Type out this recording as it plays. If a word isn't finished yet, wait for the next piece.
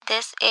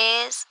This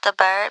is the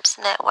Burbs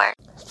Network.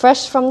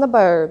 Fresh from the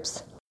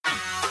Burbs.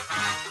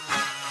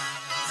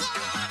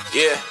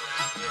 Yeah.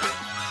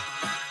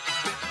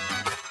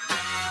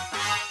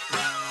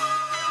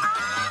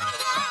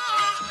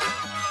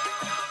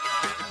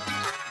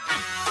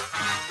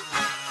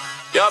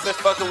 Y'all been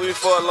fucking with me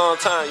for a long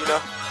time, you know.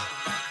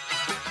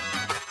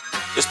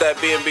 It's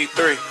that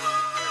B&B3.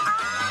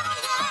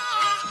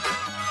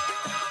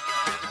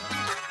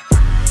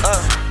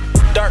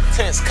 Dark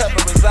tints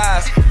cover his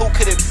eyes. Who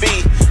could it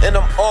be? And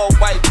them all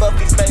white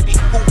Buffys, baby.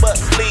 Who but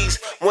fleas?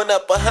 Went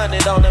up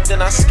 100 on them,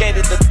 then I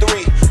skated the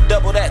 3.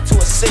 Double that to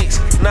a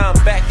 6. Now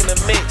I'm back in the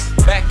mix.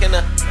 Back in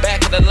the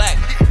back of the lack.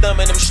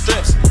 Thumbing them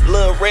strips.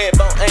 Little red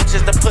bone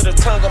anxious to put her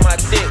tongue on my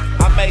dick.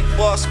 I make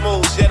boss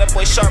moves. Yeah, that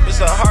boy sharp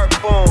as a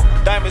harpoon.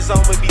 Diamonds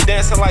on me be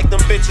dancing like them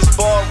bitches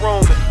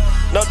ballrooming.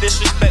 No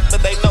disrespect, but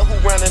they know who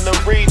running the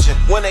region.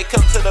 When they come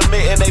to the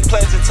mitten, they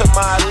pledge it to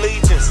my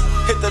allegiance.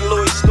 Hit the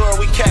Louis store,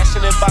 we cashing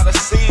it by the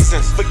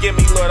seasons. Forgive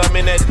me, Lord, I'm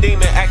in that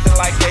demon, acting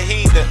like a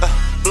heathen.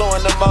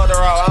 Blowing the motor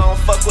out, I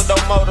don't fuck with no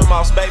motor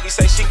mouths. Baby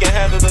say she can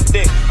handle the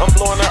dick, I'm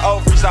blowing her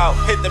ovaries out.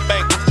 Hit the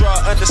bank, withdraw,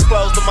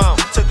 undisclosed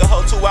amount. Took a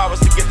whole 2 hours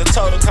to get the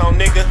total count,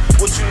 nigga.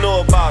 What you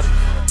know about it?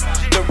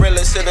 The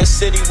realest in the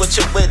city, what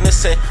you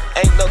witnessing?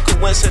 Ain't no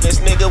coincidence,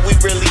 nigga, we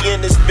really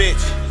in this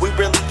bitch. We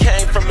really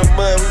came from the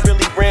mud, we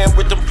really ran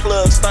with them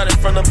plugs. Started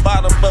from the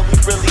bottom, but we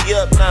really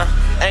up now.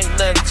 Ain't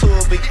nothing to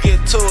it, but get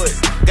to it.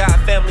 Got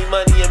family,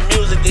 money, and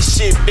music, this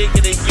shit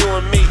bigger than you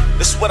and me.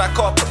 This what I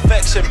call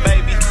perfection,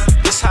 baby.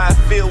 This how I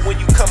feel when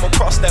you come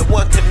across that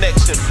one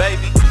connection,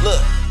 baby. Look.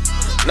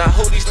 Now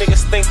who these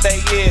niggas think they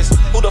is?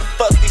 Who the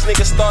fuck these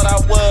niggas thought I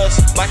was?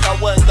 Like I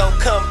wasn't gon'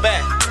 come back.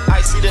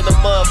 Icy than a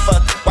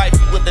motherfucker. Wifey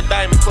with the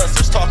diamond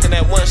clusters. Talking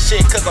that one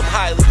shit cause I'm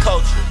highly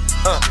cultured.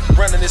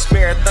 Running this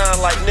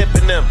marathon like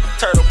nipping them.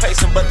 Turtle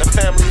pacing but the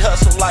family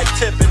hustle like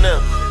tipping them.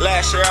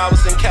 Last year I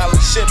was in Cali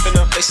shipping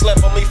them. They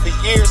slept on me for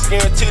years.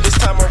 Guarantee this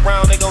time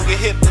around they gon'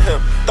 get hip to him.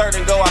 Third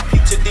and go I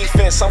peep your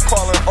defense. I'm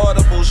calling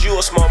audibles. You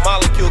a small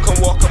molecule. Come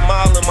walk a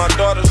mile in my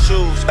daughter's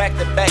shoes. Back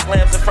to back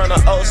lambs in front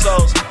of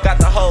Osos. Got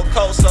the whole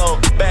coso.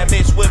 Bad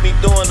bitch with me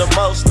doing the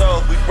most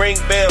though. We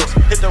ring bells.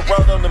 Hit the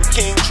road on them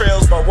king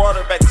trails. Brought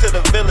water back to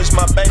the village.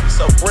 My baby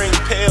so bring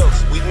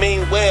pills. We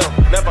mean well.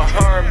 Never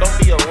harm. Don't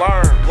be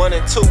alarmed. 1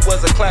 and 2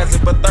 was a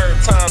classic, but third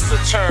time's a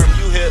charm.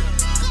 You hip.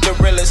 The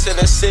realest in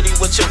the city,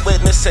 what you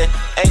witnessing?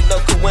 Ain't no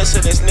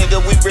coincidence, nigga,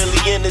 we really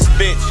in this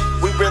bitch.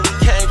 We really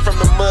came from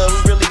the mud,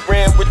 we really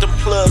ran with them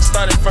plugs.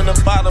 Started from the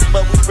bottom,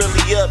 but we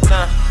really up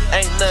now.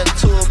 Ain't nothing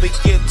to it, but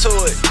get to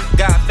it.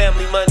 Got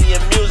family, money,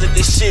 and music,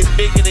 this shit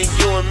bigger than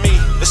you and me.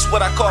 This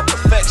what I call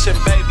perfection,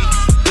 baby.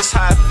 This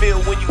how I feel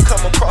when you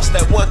come across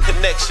that one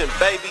connection,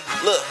 baby.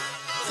 Look.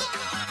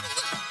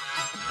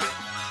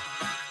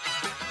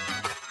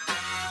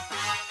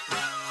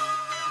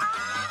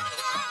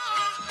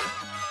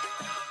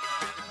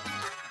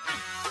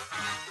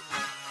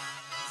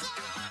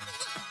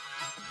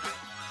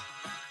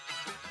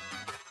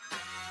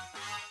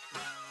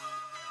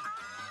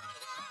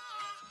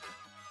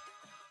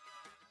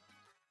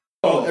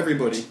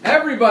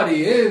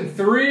 Everybody in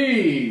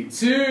 3,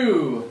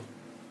 2.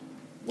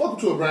 Welcome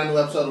to a brand new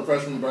episode of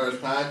Fresh from the Burbs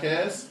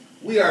podcast.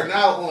 We are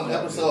now on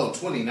episode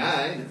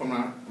 29, if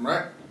I'm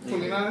right?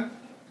 29?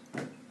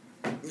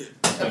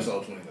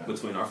 Episode 29.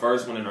 Between our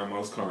first one and our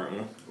most current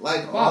one.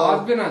 Wow,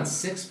 I've been on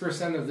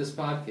 6% of this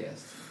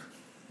podcast.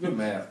 Good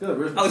math. Good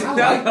arithmetic.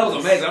 That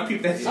was amazing. I'm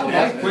keeping that shit.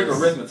 That's Quick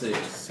arithmetic.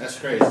 That's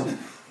crazy.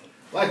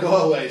 Like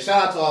always,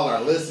 shout out to all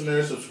our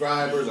listeners,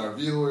 subscribers, our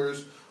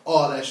viewers,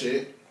 all that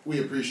shit. We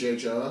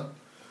appreciate y'all.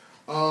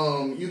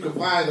 You can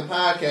find the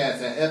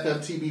podcast at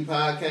FFTB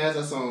Podcast.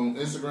 That's on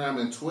Instagram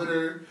and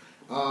Twitter.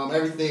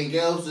 Everything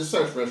else, just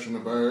search Fresh from the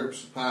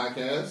Burbs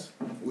Podcast.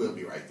 We'll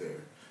be right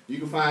there. You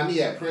can find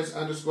me at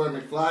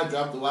Prince_McFly.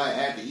 Drop the Y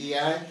at the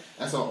EI.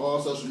 That's on all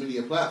social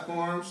media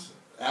platforms.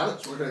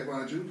 Alex, where can I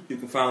find you? You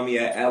can find me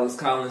at Alex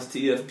Collins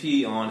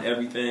TFP on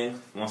everything.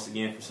 Once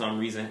again, for some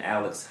reason,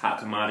 Alex Hot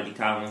Commodity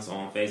Collins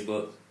on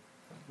Facebook.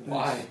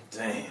 Why?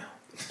 Damn.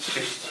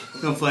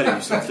 Don't flatter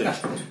yourself, there.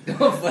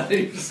 Don't flatter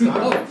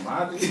yourself.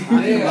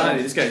 Yeah.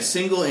 This guy's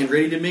single and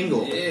ready to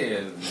mingle.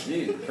 Yeah.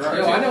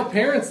 I know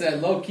parents that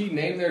low-key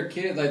name their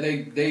kid, like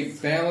they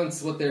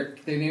balance what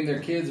they name their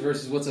kids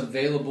versus what's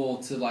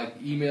available to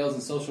like emails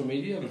and social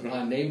media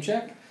on name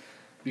check,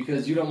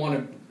 because you don't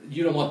want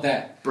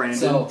that. Brandon.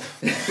 So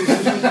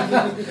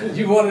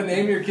you want to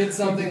name your kid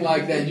something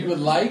like that you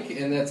would like,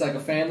 and that's like a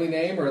family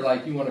name, or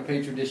like you want to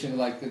pay tradition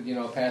like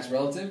a past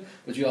relative,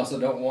 but you also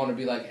don't want to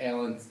be like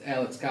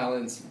Alex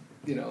Collins,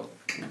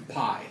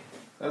 Pie.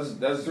 That's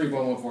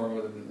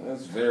 3.14.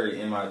 That's very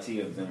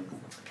MIT of them.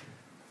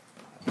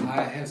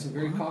 I have some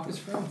very caucus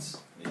friends.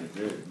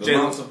 The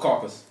mounts of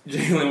caucus.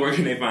 Jalen, where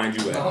can they find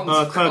you at?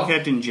 Cloud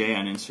Captain J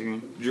on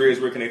Instagram. Drees,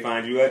 where can they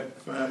find you at?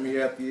 Find me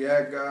at the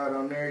Ad God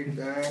on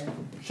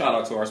everything. Shout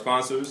out to our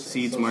sponsors.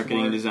 Seeds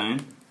Marketing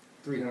Design.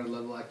 300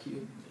 level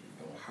IQ.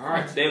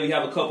 Alright, today we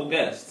have a couple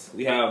guests.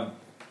 We have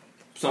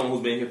someone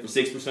who's been here for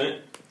 6%.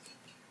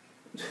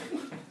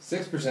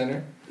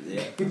 6%er.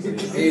 Yeah.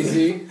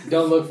 AZ,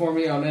 don't look for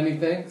me on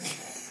anything.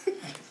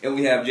 And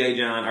we have Jay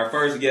John, our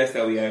first guest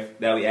that we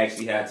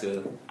actually had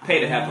to pay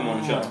to have him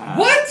on the show.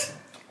 What?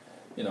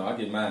 You know, I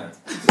get mine.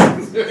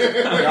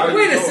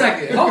 Wait a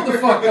second. Hold the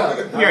fuck up.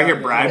 You're out here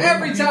bribing.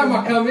 Every time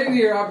I come in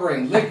here, I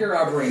bring liquor,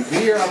 I bring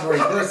beer, I bring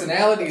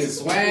personality and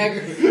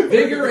swag,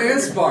 vigor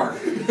and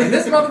spark. And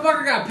this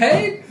motherfucker got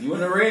paid? You in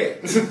the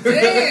red.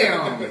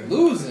 Damn.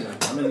 Losing.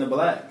 I'm in the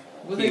black.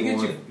 What they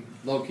get you?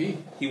 Low key.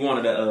 He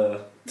wanted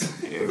a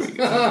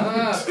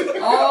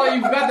Oh,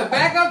 you got the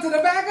backup to the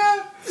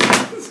backup?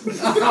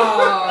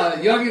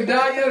 Y'all get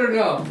down yet or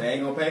no? They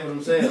ain't gonna pay for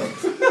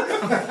themselves.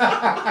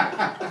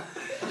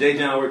 Jay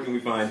John, where can we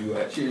find you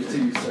at? Cheers to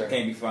you, sir.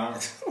 Can't be found.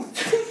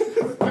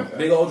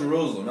 Big old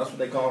Jerusalem. That's what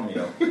they call me,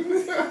 though.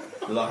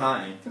 The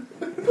L'Haim.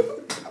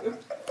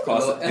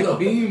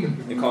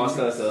 Elohim. It cost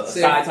us a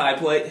Say side tie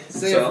plate.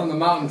 Say it from the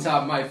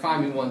mountaintop, might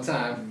find me one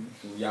time.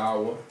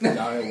 Yahweh.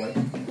 Yahweh.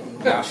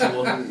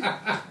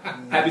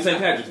 Yahshua. Happy St.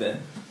 Patrick's Day.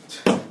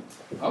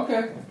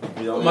 Okay.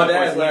 You know, My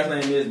dad's last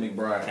name is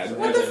McBride.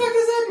 What the fuck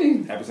does that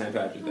mean? Happy St.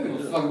 Patrick's I don't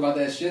give Day. a fuck about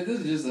that shit.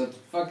 This is just a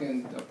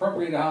fucking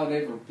appropriated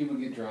holiday for people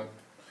to get drunk.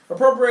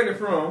 Appropriated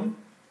from.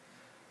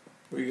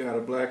 We got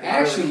a black.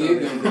 Actually,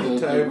 Irish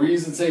the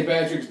reason St.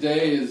 Patrick's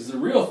Day is the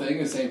real thing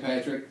is St.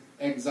 Patrick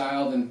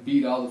exiled and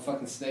beat all the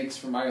fucking snakes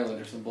from Ireland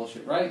or some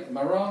bullshit, right? Am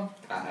I wrong?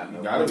 You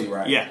gotta be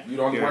right. Yeah. You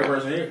the only white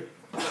person here.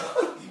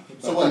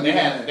 So what? They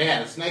had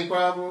a snake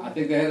problem. I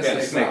think they had a They had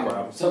a snake, snake problem.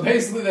 problem. So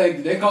basically,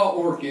 they call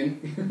Orkin,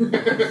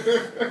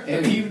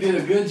 and he did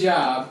a good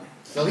job.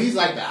 So he's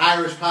like the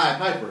Irish Pied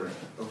Piper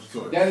of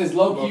sorts. That is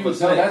low Well, key. for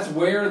So snakes. that's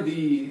where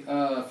the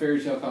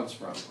fairy tale comes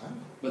from.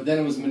 But then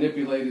it was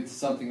manipulated to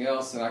something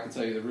else, and I can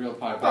tell you the real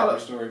Pied Piper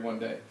story one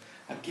day.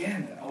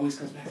 Again, it always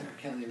comes back to R.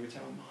 Kelly every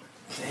time I'm on.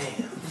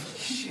 Damn.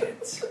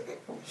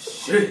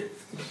 Shit.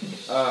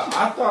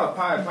 I thought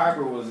Pied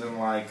Piper was in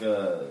like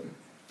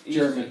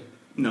German.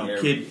 No, Yeah.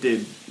 Kid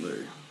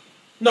Diddler.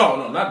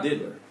 No, not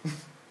Diddler.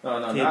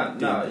 No,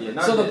 Kid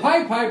not So the Diddler.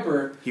 Pied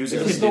Piper He was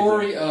is a the kid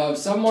story of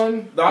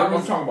someone. No, I'm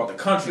talking about the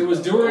country. It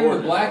was though. during the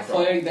origin, Black I'm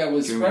talking. Plague that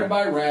was German. spread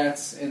by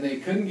rats, and they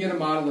couldn't get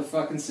him out of the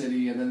fucking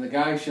city. And then the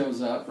guy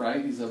shows up,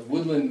 right? He's a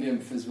woodland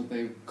nymph, is what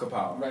they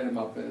Kapow. write him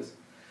up as.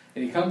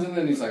 And he comes in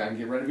and he's like, I can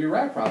get rid of your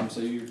rat problem, so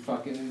your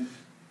fucking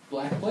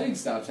Black Plague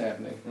stops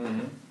happening.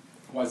 Mm-hmm.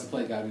 Why's the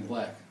plague gotta be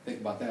black?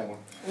 Think about that one.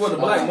 Well, the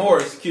Black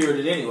Moors cured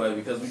it anyway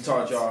because we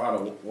taught y'all how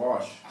to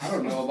wash. I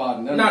don't know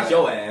about none Not of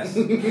your ass,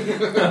 but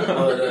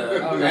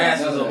no,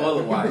 asses none of of that.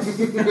 other whites.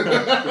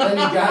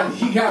 Then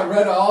he got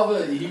rid of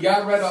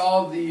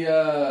all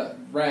the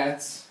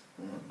rats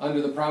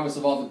under the promise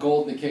of all the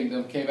gold in the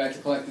kingdom. Came back to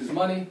collect his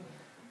money.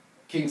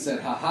 King said,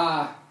 "Ha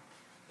ha,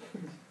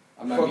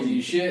 I'm not Fuck giving you."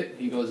 you shit."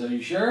 He goes, "Are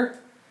you sure?"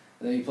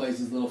 And then he plays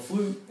his little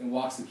flute and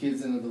walks the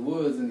kids into the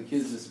woods, and the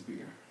kids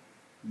disappear.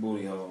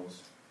 Booty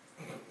holes.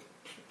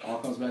 All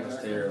comes back.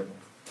 That's to terrible.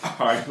 All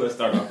right, let's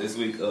start off this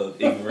week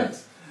of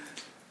ignorance.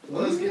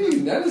 What do you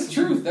mean? That is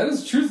truth. That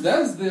is truth. That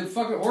is the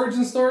fucking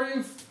origin story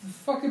of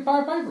fucking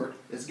Pied Piper.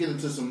 Let's get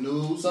into some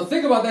news. So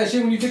think about that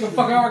shit when you think of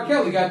fucking R.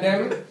 Kelly,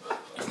 goddammit.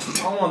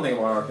 I don't want to think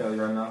about R. Kelly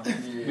right now.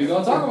 We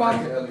gonna talk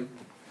about it.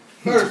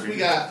 First, we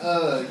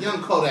got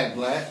young Kodak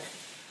Black.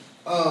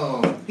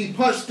 He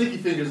punched Sticky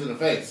Fingers in the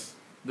face.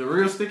 The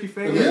real sticky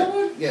finger.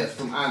 Yeah. Yes,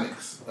 from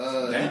Onyx.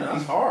 Damn,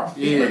 that's hard.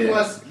 He pretty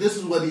much, this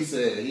is what he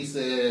said. He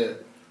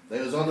said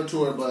they was on the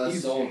tour bus.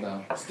 He's old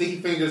now.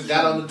 Sticky Fingers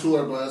got on the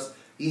tour bus.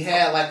 He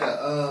had like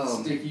a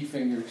Sticky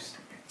fingers.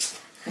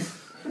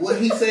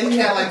 what he said. He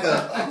had like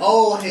a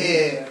old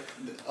head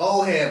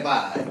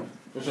vibe,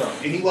 For sure.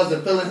 and he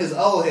wasn't feeling his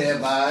old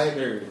head vibe,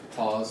 Period.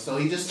 Pause. so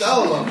he just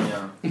stole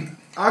them. Yeah.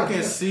 I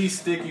can see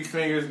Sticky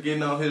Fingers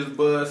getting on his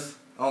bus,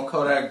 on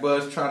Kodak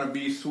bus, trying to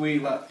be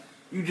sweet. Like,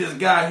 you just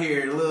got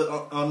here,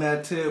 look on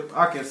that tip.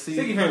 I can see.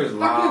 Sticky fingers I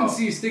loud. couldn't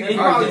see Sticky He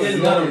probably Fingers.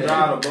 didn't let him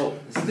drive the boat.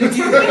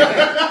 Sticky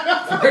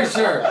for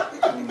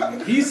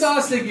sure. He saw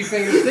Sticky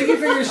Fingers. Sticky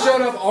Fingers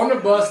showed up on the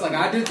bus like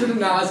I did to the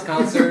Nas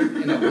concert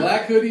in a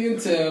black hoodie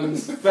and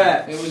Tim's.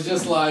 Fat. It was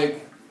just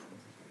like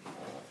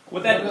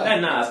With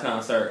that Nas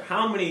concert,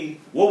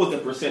 what was the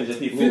percentage of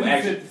people who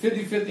actually...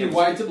 50-50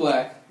 white to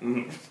black.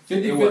 Mhm.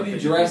 50-50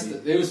 dressed.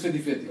 It was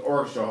 50-50.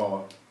 Orchestra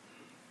hall.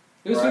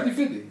 It was Right.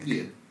 50-50.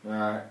 Yeah.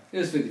 Alright. It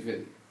was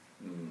 50-50.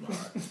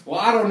 Well,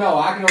 I don't know.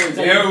 I can only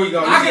tell There you. we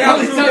go. I can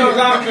only tell you.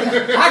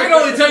 I can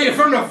only tell you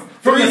from the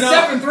Three no's.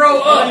 seventh row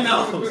up.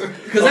 knows?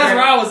 Because that's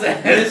where I was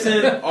at.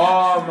 Listen,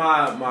 all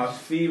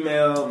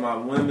my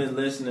women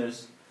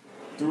listeners,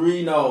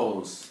 3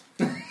 no's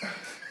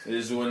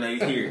is when they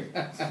hear it.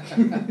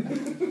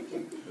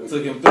 It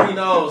took him 3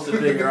 no's to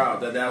figure out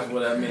that that's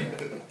what that meant.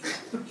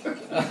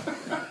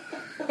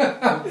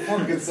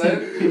 Fucking said.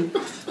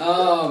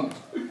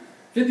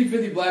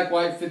 50-50 black,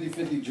 white,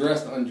 50-50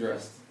 dressed,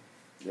 undressed.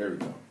 There we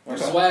go. Or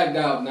swagged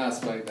out, not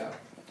swagged out.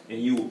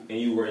 And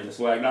you were in the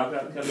swag out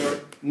category?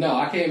 No,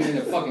 I came in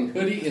a fucking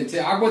hoodie and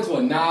I went to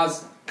a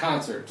Nas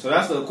concert. So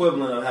that's the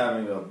equivalent of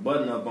having a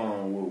button up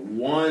on with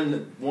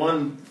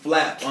one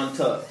flap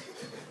untucked,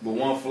 but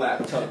one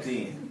flap tucked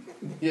in.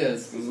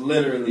 Yes.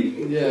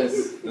 Literally.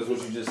 Yes. That's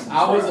what you just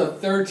I was a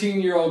described.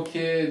 13-year-old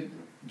kid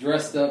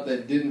dressed up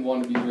that didn't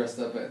want to be dressed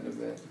up at an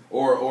event.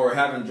 Or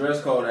having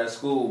dress code at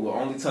school, but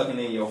only tucking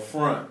in your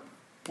front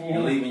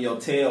and leaving your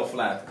tail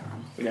flapping.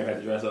 We never had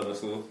to dress up at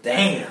school.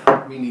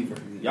 Damn. Me neither.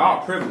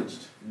 Y'all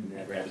privileged.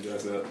 Never had to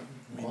dress up.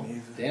 Well,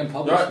 damn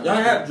public Y'all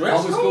have dress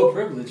public code? school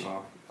privilege.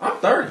 I'm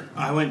 30.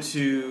 I went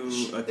to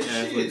a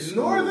Catholic Shit,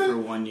 school Northern? for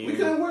 1 year. We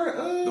couldn't wear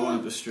The one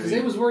up the street. Because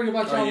they was worried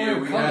about y'all Oh yeah,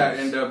 wearing we colors. had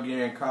end up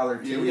getting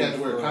collared Yeah, too. we had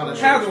to wear college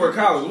Have to wear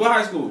college. What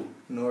high school?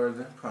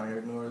 Northern,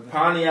 Pontiac Northern.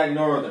 Pontiac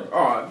Northern.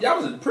 Oh, y'all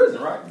was in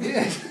prison, right?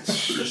 Yeah.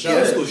 Yeah,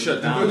 that school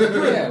shut down.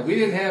 Yeah, we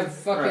didn't have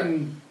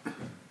fucking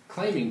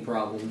claiming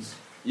problems.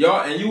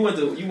 Y'all and you went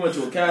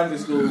to a Catholic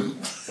school.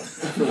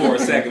 For a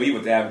second, we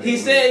went to Avenue.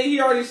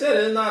 He already said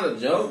it. It's not a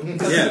joke.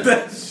 Yeah,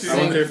 I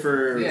went there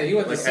for You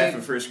went like to half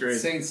of first grade.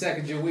 St.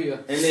 Sacagawea.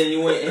 And then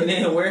you went. And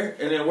then where?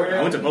 And then where?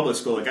 I went to public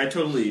school.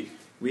 Like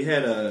we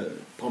had a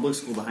public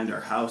school behind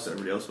our house that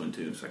everybody else went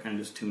to, so I kind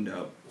of just tuned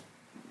out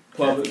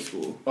Public Catholic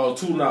school. Oh,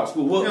 tuned out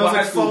school. What, Yeah, it what was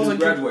high like school falls did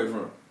you like- graduate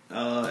from?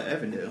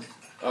 Avondale.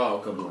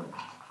 Oh, come on.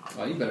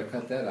 Oh, you better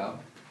cut that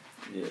out.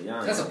 Yeah,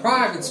 y'all. That's a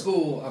private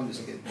school. I'm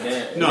just kidding.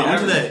 Damn. No, I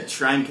went to that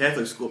Shrine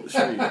Catholic school up the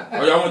street.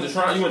 Oh, y'all went to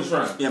Shrine. You went to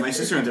Shrine. Yeah, my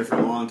sister went there for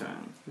a long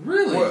time.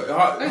 Really? What,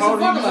 how There's old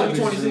a fuck are lot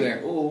you? of bitches in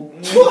there. Ooh,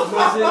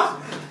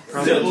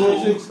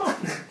 26.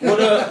 Probably.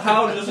 What?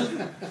 How old is your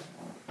sister?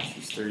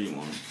 She's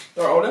 31.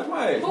 Oh, that's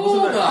my age. What's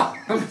Hold her name? on.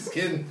 I'm just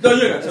kidding. No,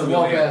 you gotta Let's tell me.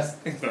 walk her name.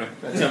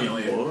 past. Tell me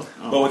later.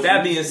 But with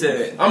that being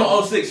said, I'm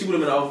an 06. She would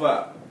have been an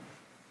 05.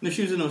 No,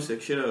 she was in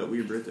 06. She had a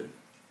weird birthday.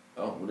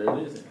 Oh, well, there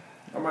it is.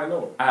 I might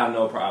know it. I have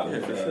no problem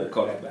Yeah, with for sure.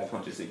 Kodak Black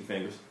punching sticky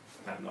fingers.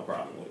 I have no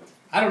problem with it.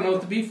 I don't know what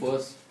the beef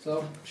was,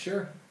 so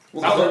sure.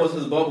 What color was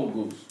his bubble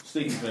goose?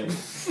 Sticky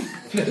fingers.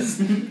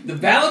 The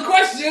valid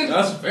question.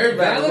 That's a very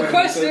Valid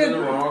question. In the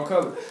wrong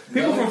color.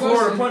 People Valid from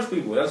Florida question. punch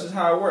people. That's just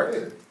how it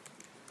works.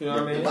 You know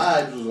what I The mean?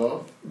 vibes was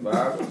off.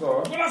 Vibes was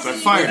off. What I But see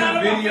fire you out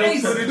of him. my Video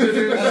face. footage of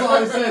this. That's all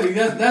he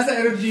said. That's the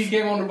energy he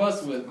came on the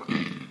bus with.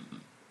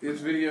 It's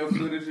video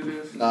footage of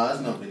this. Nah, that's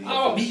no video.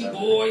 I'm a beat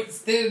boy,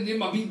 standing in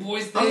my beat boy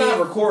stand. I'm not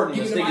recording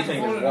the Give me sticky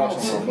microphone fingers and I'll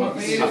watching put my my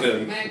bus. pants, I feel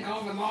you. man,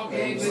 coffin, log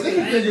eggs, Sticky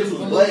and Fingers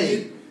was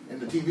Blade in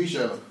the TV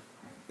show.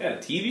 That a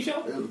TV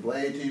show? It was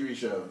Blade TV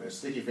show, and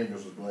Sticky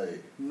Fingers was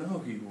Blade. No,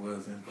 he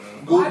wasn't, bro.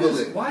 Google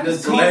it. Why The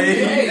does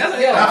Blade.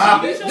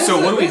 Kodak? That's a So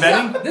what are we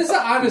betting? This is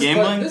an honest.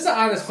 Gambling? This is an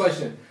honest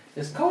question.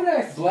 Is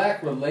Kodak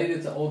Black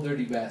related to Old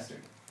Dirty Bastard?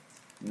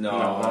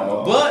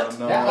 No. But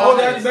No. That Old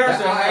eye- Daddy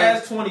Bastard that eye-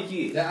 has 20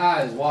 kids. That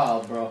eye is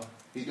wild, bro.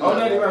 He's Oh,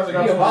 Daddy doing Bastard He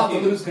got about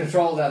 20 to kids. lose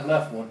control of that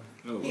left one.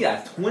 He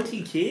got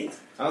 20 kids?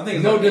 I think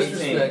it's No like 18.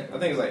 disrespect. I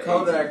think it's like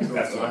Kodak 18.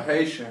 was a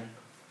Haitian.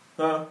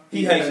 Huh?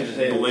 He Haitian as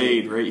hell.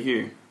 Blade right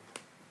here.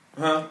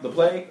 Huh? The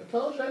plague? I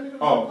told you that nigga was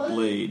Oh, a Blade.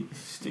 Blade.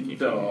 Sticky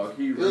Dog,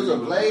 he It was a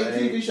really Blade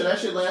Blade. TV show. That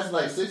shit lasted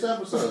like 6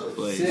 episodes.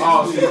 Blade. Six.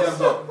 Oh, see, that's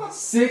dope.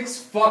 6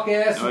 fuck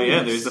ass. Oh yeah,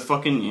 weeks. there's the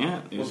fucking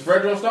yeah. Was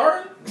there's- Fredro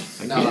starring?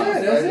 Nah, Yeah,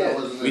 that's that it.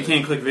 wasn't We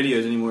can't click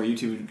videos anymore.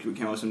 YouTube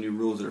came out with some new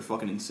rules that are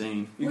fucking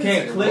insane. You Wait a can't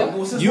second, click. what?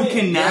 What's his You name?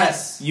 cannot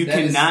Yes, you that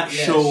is- cannot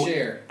yeah, show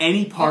share.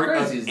 any part How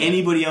of crazy is that?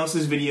 anybody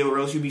else's video, or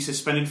else you'll be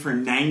suspended for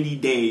 90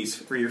 days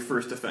for your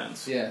first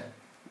offense. Yeah.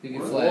 You can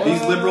What? flag.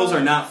 These liberals are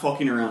not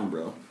fucking around,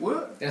 bro.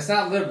 What? It's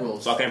not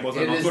liberals. So I can't post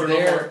that It on is Twitter no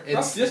their- more?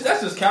 It's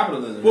That's just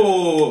capitalism. Whoa,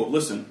 whoa, whoa, whoa.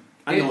 Listen,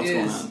 I know It what's is-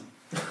 going on.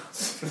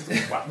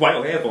 Why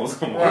your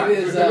headphones on? It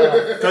is.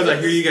 Because I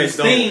hear you guys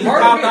Steam don't.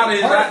 Part popped of it- out of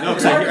his part- No,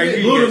 'cause I hear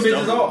you blew guys them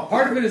bitches don't. off.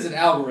 Part of it is an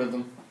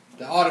algorithm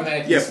that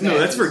automatically. Yeah, no,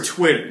 that's for snatches.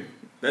 Twitter.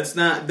 That's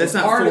not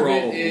Part for of all it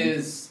of them.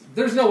 is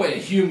there's no way a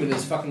human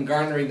is fucking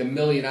garnering the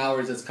 1,000,000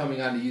 hours that's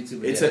coming onto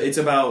YouTube. It's a day. it's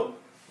about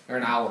or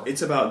an hour.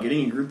 it's about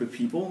getting a group of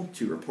people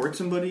to report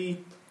somebody.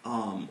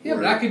 Yeah, or-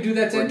 but I could do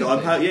that to or anything.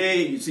 dogpile. Yeah,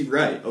 you see,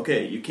 right?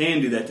 Okay, you can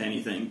do that to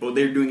anything, but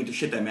they're doing it to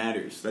shit that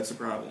matters. That's the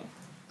problem.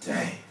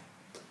 Dang.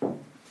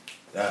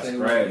 That's They-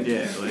 crazy.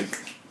 Yeah, like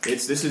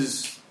this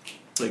is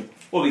like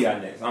What we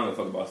got next? I don't give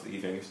a fuck about sticky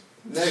fingers.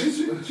 Next,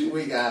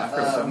 we got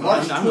I'm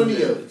March I'm with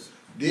 20th. this.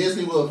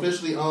 Disney will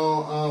officially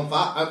own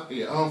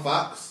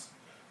Fox,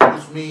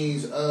 which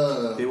means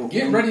They will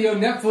Get rid of your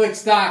Netflix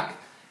stock.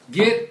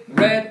 Get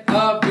rid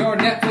of your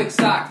Netflix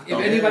stock. If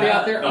Okay. anybody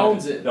out there Don't-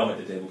 owns it, Don't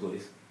hit the table,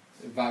 please.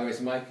 vibrates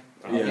the mic.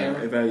 on Yeah,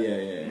 camera.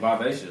 yeah.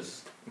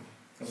 Vivacious.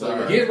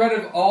 Sorry. Get rid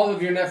of all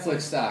of your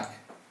Netflix stock.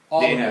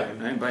 All They of have it.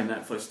 I ain't buying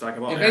Netflix stock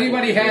about. If Apple.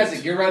 anybody has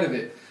it, get rid of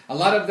it. A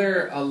lot of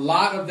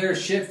their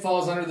shit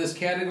falls under this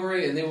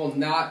category, and they will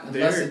not,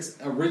 unless They're- it's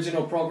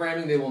original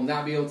programming, they will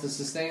not be able to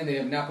sustain. They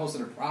have not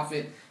posted a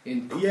profit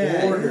in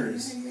Yeah.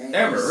 quarters.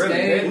 Ever, really.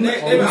 Stay They've been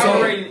away.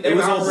 operating. It They've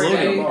was been all operating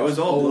bloated. at a It was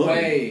loss. all bloated.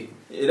 Away.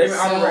 They've been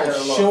operating at a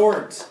Sell loss.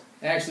 short.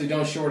 Actually,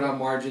 don't short on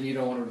margin. You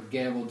don't want to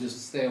gamble.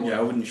 Just stay away. Yeah,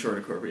 I wouldn't short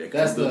a corporate yet.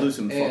 That's Because they'll the do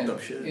some and fucked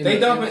up shit. in They the-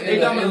 dumping- in they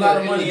the- dumping in a lot the-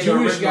 of money in the into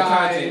Jewish original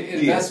guy content.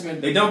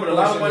 investment. They dumping a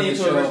lot of portion money the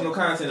into show. original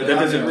content. But that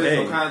doesn't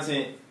original pay.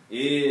 content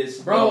is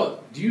Bro,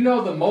 do you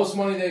know the most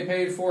money they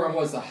paid for and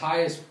was the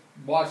highest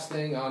watch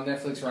thing on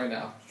Netflix right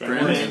now?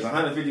 Friends,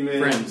 150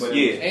 million. Friends. But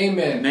Yeah.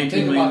 Amen. $19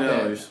 Think million.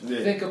 about that.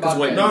 Yeah. Think about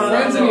wait, that. no,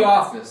 Friends in the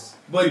Office.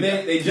 But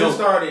they just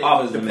started.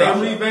 Office They is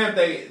amazing. revamped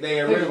they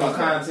original about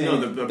that.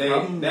 content. No, the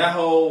problem- that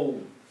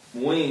whole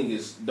wing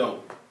is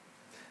dope.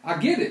 I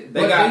get it.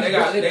 They but got put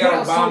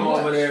out so Obama much.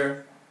 over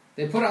there.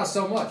 They put out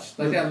so much,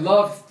 like that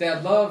love,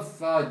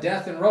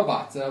 Death and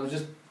Robots. That I was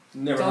just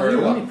Never telling heard you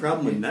The of only it.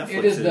 problem with Netflix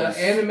It is the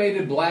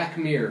animated Black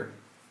Mirror.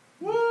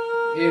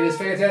 It is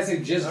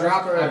fantastic. Just That's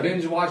dropped. I correct.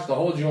 binge watched the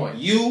whole joint.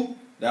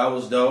 That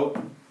was dope.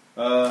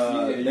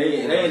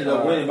 They ended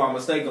up winning by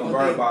mistake on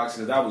Bird Box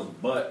because that was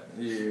butt.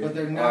 But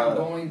they're not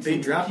going to. They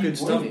drop keep good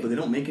stuff, winning. but they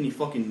don't make any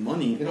fucking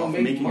money They don't off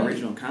make making money.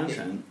 original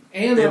content.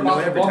 And They they're have no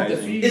about to bump the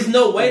advertising. fees. It's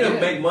no way to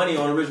again. make money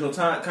on original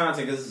content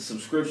because it's a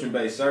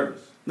subscription-based service.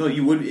 No,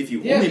 you would if you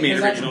Yeah, only made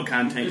because original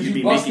content. because You'd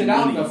you be bust making it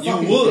out in money. a You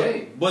fucking would,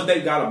 day. but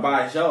they gotta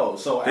buy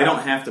shows. So They don't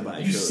have to buy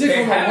You shows. sit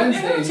on a They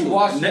Wednesday and you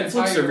watch the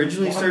Netflix entire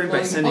originally started by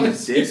 101 sending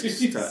series.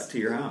 discs to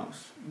your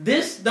house.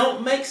 This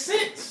don't make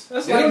sense.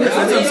 That's They like don't- That's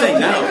what I'm saying They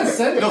now. haven't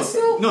said it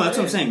still? No, that's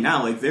what I'm saying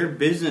now. Like their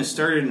business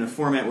started in a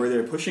format where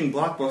they're pushing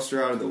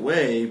Blockbuster out of the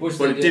way, Which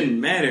but they it did. didn't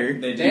matter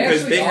They did.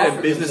 because They they had a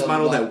actually business offered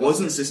model that themselves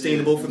wasn't Blockbuster.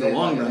 sustainable for the They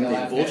long like, run. They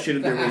 "Nah,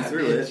 bullshitted their way nah,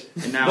 through it,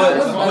 and now But-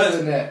 What's better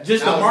than that?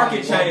 just That the was market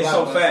like one changed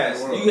so Blockbuster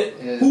fast. in the You world.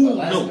 get, Yeah, who but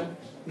last knew? time-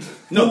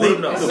 no, Who would've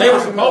known? It's They were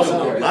not supposed to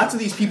even know. know. lots of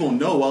these people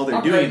know while they're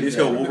I'm doing it. They ready just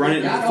go, for "We'll it. run it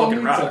into the Not fucking only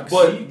rocks." to-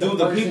 But do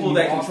the person people you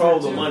that offer control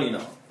the to. money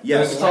know?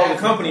 Yes. Control the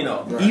company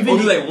know. Right. Even Or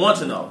do they want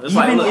to know? It's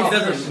like, even look,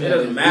 if- it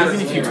doesn't matter. Even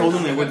to if you me told right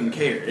them, they now. wouldn't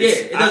care. Yeah,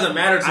 it doesn't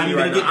matter to I'm me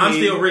gonna right get now. I'm paid.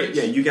 still rich.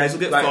 Yeah, you guys will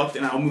get Like- fucked,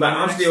 and I'll move But on.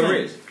 I'm to the still next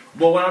thing. rich.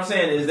 But what I'm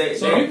saying is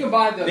So you can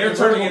buy the they're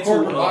turning into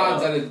corporate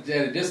bonds at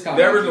a discount.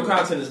 their original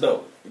content is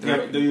dope.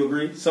 Do you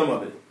agree? Some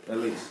of it, at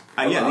least.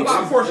 Yeah,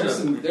 a portion there's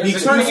of some- it. there's They're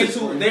some turning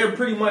exclusive- into. They're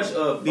pretty much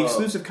a The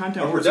exclusive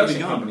content a works production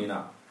begun. company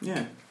now. Yeah,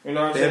 You know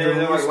what I'm They saying? have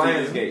They're their like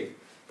own studio. Lionsgate.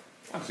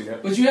 I see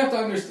that. But you have to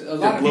understand. A lot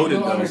They're of people bloated,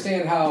 don't though.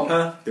 understand how.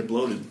 Huh? they're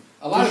bloated.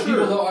 A lot For of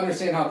people sure. don't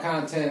understand how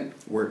content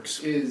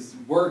Works.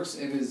 works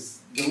and is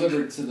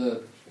delivered to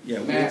the Yeah,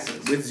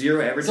 masses. with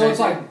zero advertising. So it's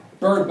like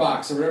Bird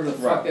Box or whatever the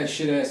fuck Right. that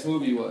shit ass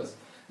movie was.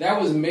 That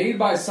was made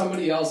by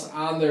somebody else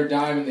on their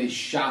dime and they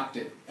shopped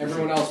it.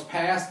 Everyone else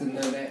passed and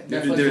then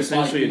They're Netflix was like,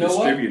 essentially you a know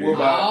distributor.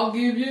 what? I'll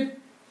give you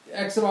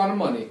X amount of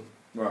money.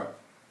 Right.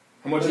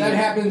 How much? But you that get?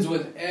 happens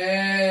with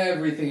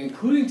everything,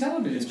 including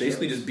television. It's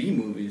basically shows, just B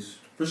movies.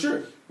 For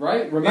sure.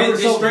 right. Remember,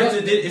 It's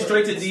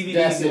straight to DVD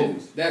That's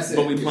movies. it. That's it.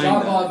 But we plan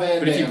Jean-Claude that. Van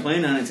But if you Damme.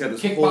 plan on it, it's got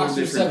this whole Kickboxer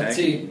different 17.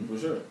 packaging. For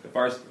sure. The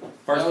first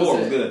That four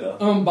was it. good though.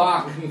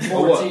 Mbach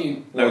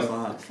 14. That was,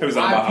 it was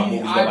about how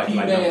movies look like IP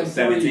number Man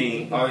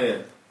 17. Oh yeah.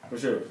 For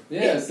sure.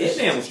 Yes.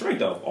 Hitman was straight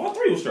though. All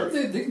three was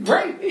straight.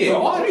 Great. Yeah, So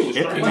all watch. three was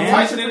straight. Hitman. Was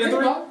Tyson in the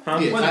three? Huh? Yeah,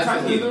 Wasn't Tyson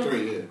Tyson did in the there?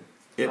 3,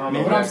 yeah.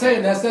 But I'm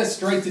saying that's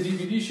straight to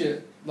DVD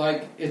shit.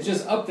 Like it's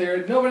just up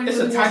there. Nobody. It's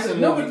a really wants to-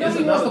 Tyson nobody, movie. It's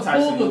nobody wants another to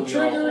Tyson pull the movie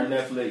on trigger.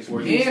 Netflix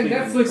where he's And speaking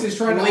Netflix is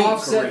trying to complete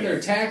offset Korean. their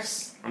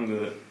tax. I'm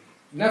good.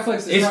 Netflix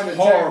is It's trying to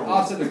horrible.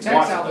 offset their tax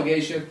Watch it, though.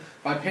 obligation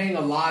by paying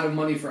a lot of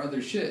money for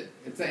other shit.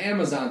 It's the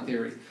Amazon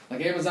theory.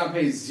 Like Amazon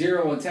pays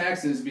zero in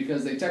taxes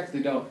because they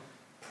technically don't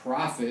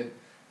profit,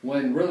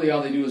 when really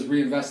all they do is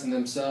reinvest in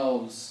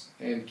themselves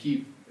and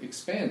keep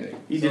expanding.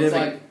 He so did it's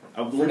have like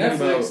I was for learning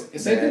about Netflix,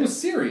 same thing that. with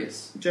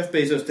Sirius. Jeff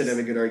Bezos did have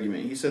a good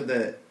argument. He said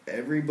that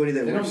everybody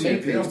that They works don't here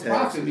make, they pays don't taxes.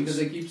 profit because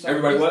they keep selling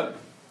Everybody business.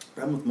 what?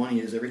 problem with money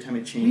is every time it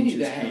need changes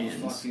to have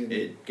hands, fucking-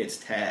 it gets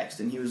taxed.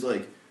 And he was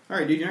like, "All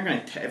right, dude, you're not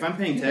gonna. If I'm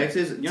paying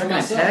taxes, you're To not gonna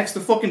myself. tax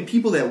the fucking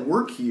people that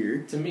work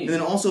here, To me. and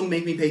then also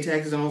make me pay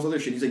taxes on all this other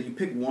shit." He's like, "You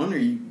pick one, or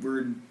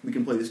we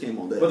can play this game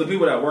all day." But the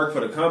people that work for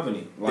the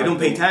company, they don't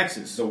pay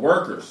taxes. The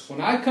workers, When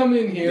I come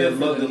in here, The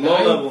for the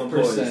low-level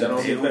employees 9%, that don't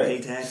They get don't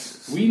paid. pay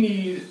taxes. we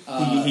need.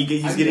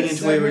 He's getting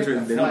into a way where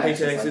they don't pay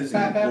taxes.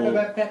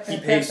 He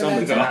pays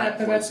something not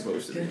what it's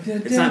supposed to be.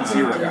 It's not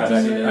zero.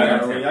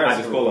 I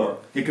just pull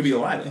up. It could be a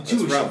lot. That's the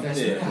Jewish problem.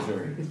 investment Yeah, for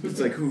hour. It's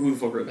like who the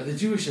fuck wrote The that?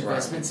 Jewish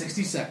investment,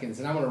 60 seconds,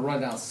 and I'm going to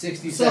run down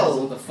 60 So, seconds of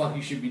what the fuck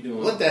you should be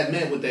doing. What that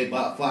meant when they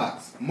bought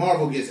Fox,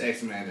 Marvel gets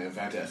X-Men and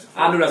Fantastic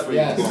Four. I knew that's where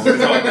Yes. you was going.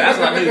 That's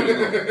what I knew you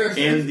was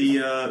going. And the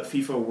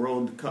FIFA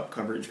World Cup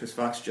coverage because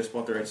Fox just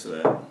bought the rights to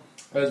that.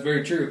 That's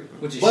very true.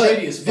 Which is But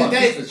shady as fuck.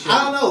 did they, It's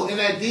I don't shady. know, in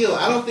that deal,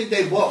 I don't think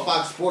they bought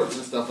Fox Sports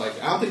and stuff like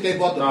that. I don't think they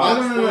bought the No, Fox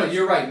No, Sports.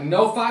 you're right.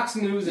 No Fox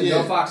News and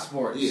Yeah. no Fox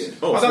Sports. Yeah.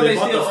 Oh, I so thought they they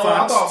bought still- the I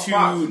Fox thought 2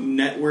 Fox-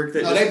 network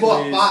that No, just they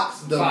bought plays Fox,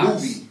 the Fox.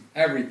 movie.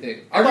 Everything.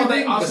 I thought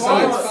Everything they- I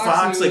besides saw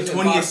Fox News like and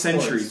 20th Fox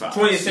Century Sports. Fox.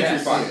 20th Century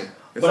Yes. Fox.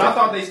 Yeah. But I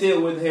thought they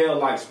still withheld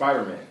like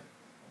Spider-Man.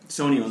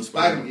 Sony owns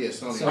Spider-Man, Spider-Man. yeah,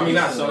 Sony. So- I mean,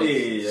 not so.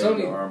 Yeah.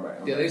 Sony- No, I'm right,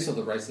 I'm Yeah, right. they sold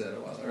the rights to that a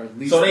while. Or at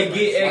least So they the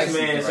get rights,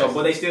 X-Men, licensed the so rights.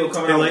 but they still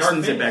come They out with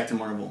licensed Dark it back Phoenix. to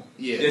Marvel.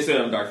 Yeah. They still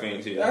have Dark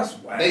Phoenix, yeah. That's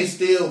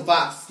whack.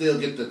 Fox still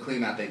get to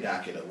clean out their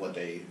docket of what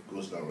they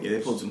was going to Yeah,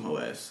 they pulled some hoe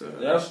ass.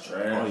 That's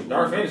trash.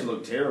 Dark Phoenix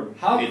look terrible.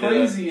 How It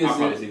crazy does. I'll is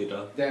probably it see it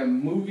though. that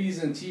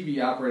movies and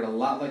TV operate a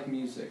lot like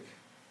music?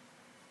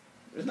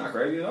 It's not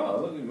crazy at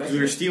all. Look, it makes Because we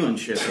were sense. stealing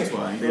shit, that's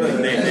why. They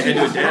had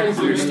to adapt.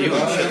 We were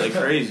stealing shit like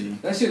crazy.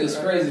 That shit is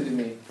crazy to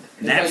me.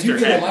 It's like you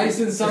can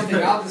license something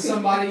out to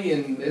somebody,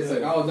 and it's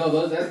like, oh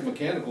no, that's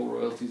mechanical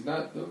royalties,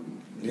 not.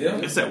 Yeah,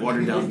 it's that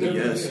watered down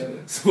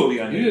BS. So we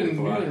got you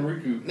didn't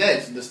recoup.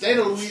 Next, the state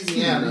of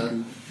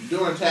Louisiana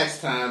during tax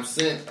time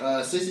sent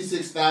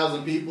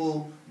 66,000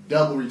 people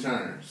double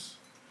returns.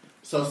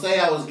 So say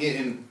I was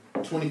getting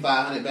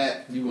 2,500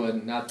 back. You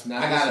wouldn't. Not.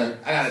 I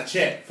got a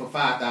check for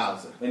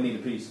 5,000. they need a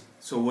piece.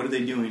 So what are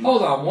they doing?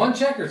 Hold on, one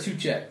check or two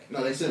check?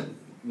 No, they sent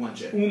one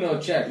check. Uno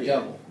check,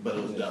 double. But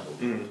it was double.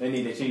 They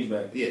need their cheese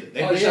back. Yeah,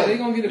 They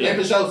gonna get it back. They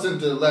for sure sent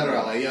the letter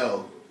out like,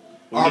 yo,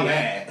 our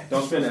bad.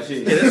 Don't spend that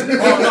shit.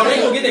 Oh no, they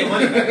gonna get their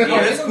money back.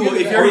 Yeah, that's cool.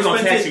 If you're gonna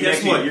tax expensive, you guess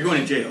next what? year. You're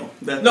going to jail.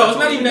 No, it's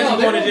not even that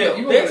you're going to jail.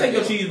 You They'll won't take go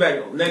your to cheese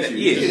back next year.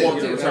 Yeah. You just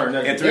won't get a return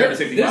next At year.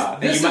 365.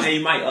 This And is-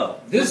 you might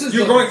up. This is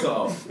You're the, going to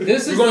owe.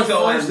 This is You're going the to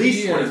owe at first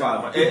least year.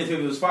 25. If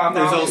it was 5,000,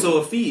 There's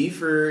also a fee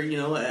for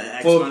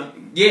X for, amount.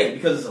 yeah,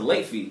 because it's a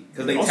late fee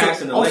because they Also-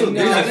 tax in the also late.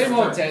 No, There's they a-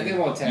 won't tax. They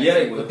won't tax. Yeah,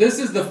 they it. will. But this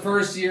is the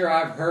first year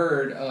I've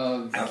heard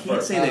of. I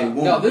can't say they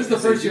won't. No, this is the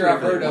because they first do year I've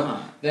if they heard of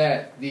want.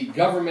 that the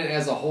government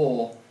as a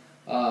whole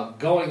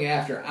going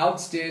after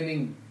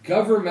outstanding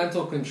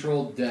governmental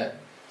controlled debt.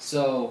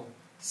 So,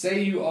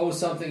 say you owe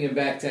something in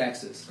back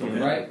taxes, Okay.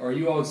 right? Or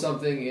you owe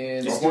something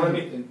in. Don't point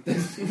at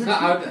me.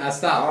 I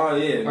stop. Oh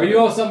yeah. Or you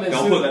owe something in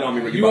Don't student. put that on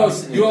me, Ricky You owe,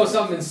 Bobby. you owe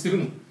something in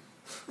student.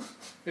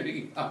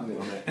 You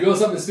owe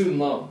something in student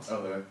loans,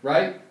 Okay.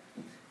 right?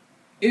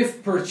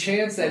 If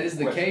perchance that is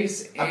the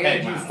case, I paid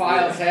and you mine.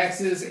 file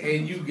taxes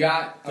and you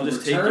got a They'll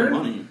just take your return,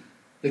 money.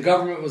 the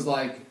government was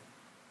like,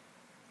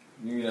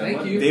 You got "Thank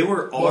money. you." They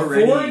were Before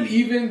it already.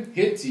 even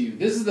hit to you.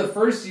 This is the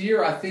first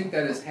year I think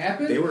that has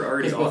happened. They were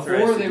already Because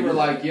authorized before to they do were that.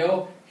 like,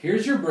 "Yo,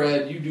 here's your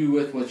bread. You do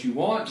with what you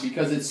want,"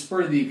 because it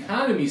spurred the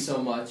economy so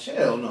much.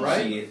 Hell no.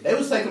 Right? They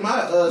was taking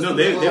my No,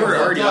 they were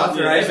already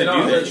authorized to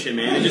do that shit,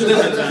 man. It just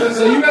doesn't.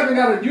 So you haven't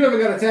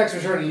got a tax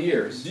return in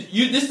years.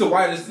 This the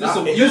whitest. Nah,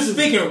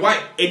 Speaking white.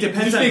 It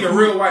depends You on speaking who-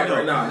 real white no.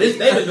 right now. They've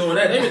been doing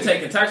that. They've been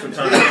taking tax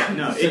returns.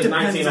 No, it since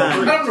depends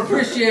 1903. I don't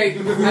appreciate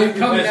how you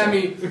coming at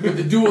me with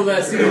the dual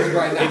SEs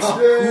right It's now.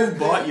 who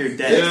bought your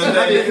debt. You know what I'm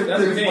saying?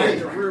 That's the thing. You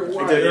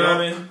You know what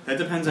I mean? That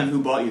depends on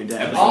who bought your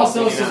debt.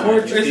 Also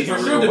support your It for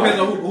sure depends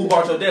on who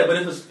bought your debt, but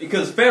if it's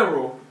because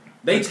federal,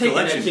 they It's taking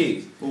that collection.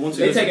 cheese. Well, once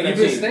They you taking that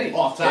Even cheese. state.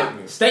 Off top.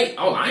 State?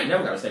 Oh, I ain't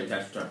never got a state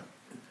tax return.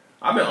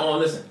 I've been on.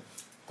 Listen,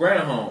 Grand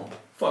Home.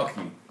 Fuck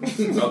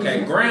you.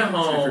 Okay, Grand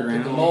Home.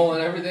 With the mole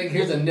and everything.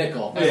 Here's a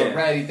nickel. Yeah. Yeah.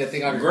 Rat eat that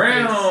thing out of your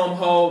Grand face. Home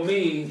hold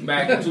me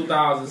back in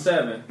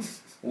 2007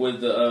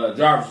 with the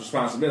driver's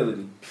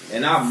responsibility,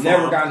 and I've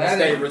never gotten a That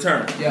state is-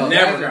 return. Yo,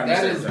 Never that, gotten a that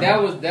state is return.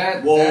 that was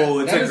that. Whoa,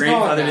 that, it's that a is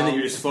grandfather gone in that now.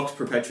 you're just fucked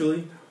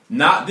perpetually.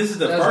 Not. This is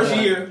the That's first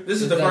done. year. This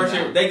is It's the done first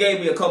now. year. They gave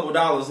me a couple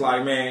dollars.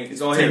 Like, man,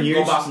 go 10 ahead, years?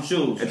 go buy some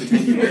shoes. At the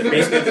 10 years.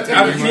 Basically, at the 10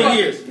 After years. 10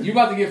 years. You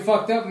about to get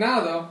fucked up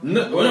now though.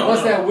 No.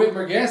 Once that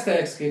Whitmer gas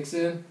tax kicks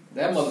in,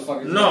 that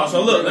motherfucker. No,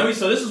 so look,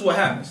 so this is what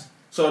happens.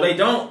 So they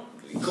don't.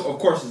 Of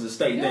course, it's a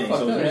state Yeah, thing.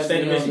 fucked So up. it's the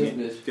state of That's Michigan.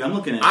 this bitch. Dude, I'm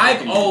looking at.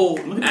 I've owed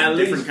I'm looking at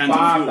different least kinds of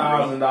fuel,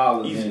 bro.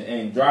 $5,000 Easy.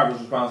 in driver's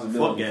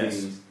responsibility Fuck gas.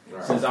 fees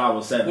since I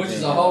was 17. Which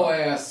is a whole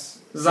ass.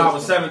 Since I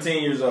was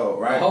 17 years old,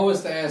 right? The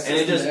whoest ass. And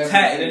it just system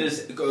ever. and it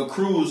just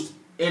accrues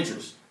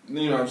interest.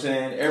 You know what I'm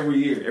saying? Every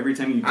year. Every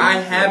time you. I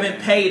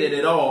haven't paid it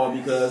at all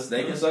because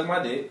they can suck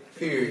my dick.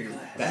 Period.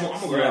 I'm You know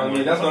gonna what I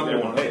mean? That's I'm number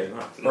gonna one. pay it.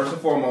 First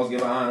and foremost,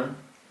 give an honor.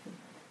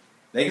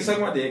 They can suck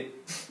my dick,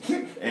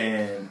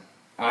 and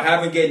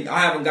I've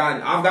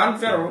gotten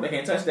federal. They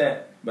can't touch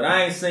that. But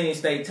I ain't seen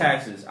state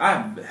taxes. I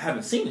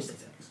haven't seen the state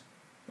taxes.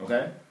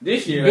 Okay,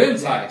 this year Been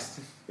taxed,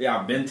 Yeah,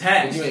 I've been but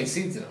taxed. you ain't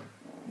seen to them.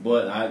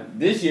 But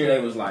this year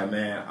they was like,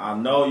 man, I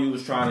know you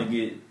was trying to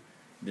get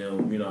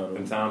them,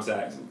 And Tom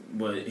Sachs.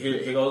 but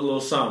here goes a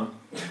little something.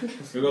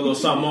 Here goes a little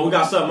something on. We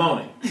got something on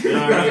it. You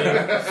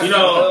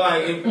know what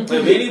I mean? Like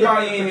if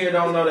anybody in here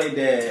don't know they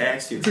dad,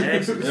 Tax your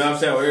taxes. you know what I'm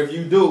saying? Or if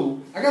you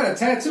do, I got a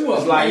tattoo of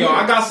it's it. like, yo,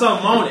 I got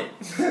something on it.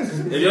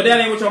 If your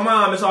dad ain't with your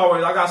mom, it's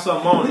always, I got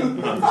something on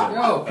it.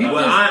 Yo, people.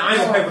 But I ain't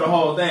gonna pay for the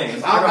whole thing. I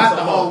got the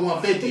something whole on it.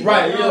 150.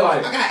 Right, you're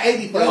like, I got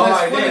 80 for Yo, all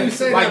that's right, funny then. you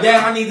say Like, that.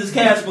 Dad, I need this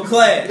cash for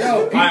class.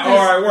 Yo, peep Like, this, all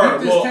right, word. peep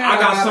this Well, tab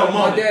I got something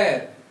my on it.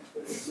 dad.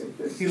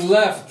 He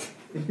left.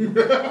 You need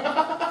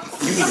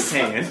a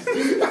tan.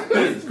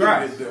 Jesus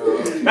Christ.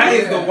 That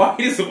is the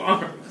whitest of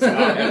arms.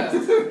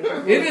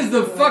 It is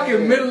the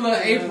fucking middle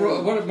of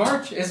April. What,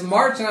 March? It's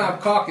March and I have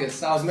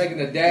caucus. I was making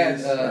a dad.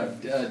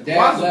 Dad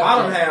Why does the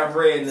bottom left. have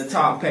red in the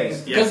top page?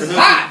 Yeah, Because it's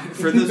hot.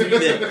 for those of you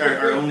that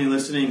are only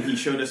listening, he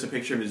showed us a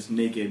picture of his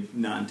naked,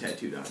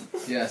 non-tattooed arm.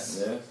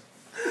 Yes. Yes.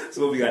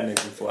 So what we got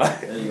next, fly?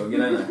 There you go. Get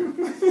in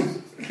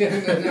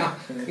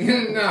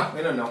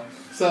there. No.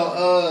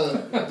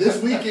 So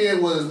this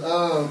weekend was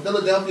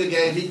Philadelphia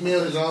gave Meek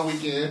Mill his own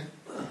weekend.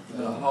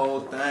 The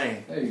whole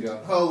thing. There you go.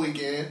 Whole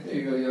weekend. There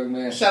you go, young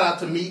man. Shout out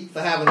to Meek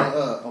for having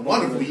a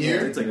wonderful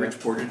year. It's like Rich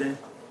Porter Day.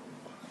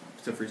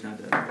 Except for he's not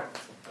dead.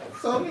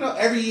 So,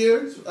 every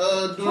year,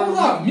 Hold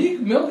up, Meek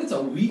Mill gets a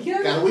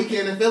weekend? got a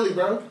weekend in Philly,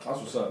 bro. That's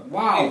what's up.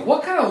 Wow,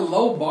 what kind of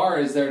low bar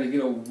is there to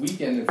get a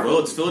weekend in Well,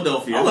 it's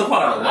Philadelphia. I look for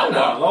a low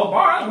bar. Low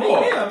bar.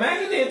 Yeah,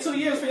 man. You did 2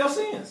 years for your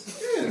sins.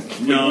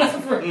 No, not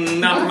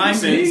for my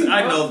sins.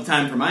 I know the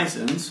time for my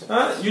sins.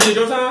 Huh? You did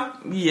your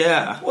time?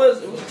 Yeah.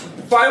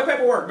 File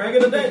paperwork, man.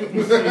 Get a date.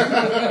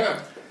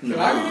 Can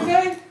I get a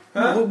day?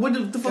 Huh?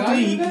 What the fuck did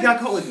he got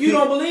caught with? You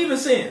don't believe in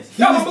sins.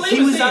 Y'all don't believe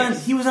in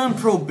sins. He was on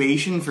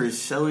probation for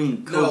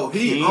selling cocaine. No,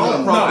 he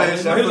on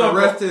probation for the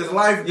rest of his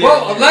life.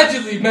 Well,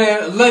 allegedly,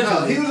 man. Allegedly.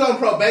 No, he was on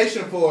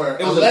probation for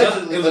It was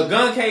a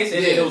gun case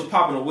and it was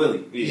popping a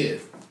willy. Yeah.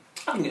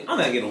 I'm not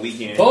getting a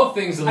weekend. Both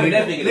things I illegal.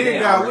 definitely get a Nigga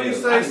damn got, what real.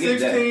 you I say, can get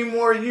that. 16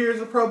 more years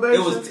of probation?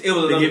 It was They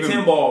another give him-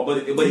 10 ball,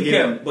 but he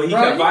kept Bro,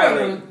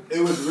 violating. It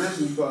was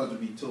originally supposed to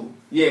be 2.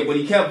 Yeah, but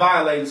he kept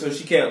violating, so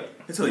she kept.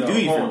 That's what they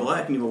do you for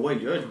black and you have a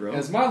white judge, bro.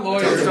 As my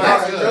lawyer, It's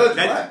That-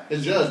 black.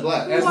 It's Judge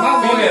Black. as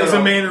my lawyer, Is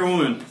a man or a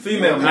woman?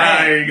 Female.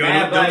 There you go.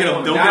 Mad black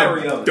woman,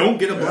 diary of it. Don't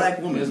get a black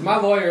woman. as my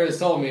lawyer has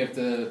told me, if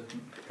the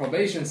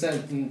probation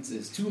sentence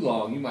is too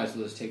long, you might as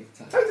well just take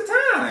the time. Take the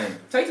time.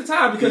 Take the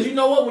time because you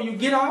know what? When you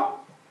get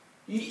out,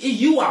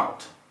 you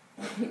out.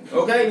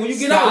 Okay? When you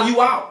get Stop. out,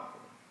 you out.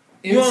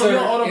 You don't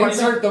owe nobody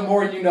Insert the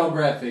more you know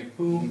graphic.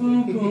 Boom,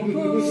 boom, boom,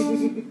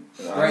 boom.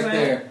 Right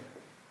there.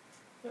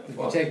 If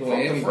you take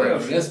away anything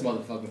from this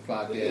motherfucking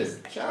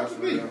podcast. Shout out to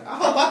me. I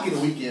hope I get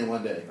a weekend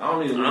one day. I don't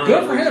need a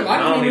Good for him. I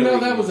don't didn't even know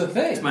need a that was a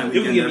thing. It's my You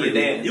can weekend give me a every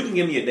day. week. You can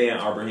give me a day in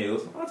Auburn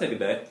Hills. I'll take a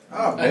day.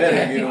 I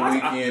better get a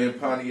weekend in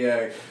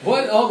Pontiac.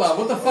 What? Hold on.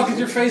 What the fuck is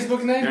your Facebook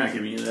name? They're not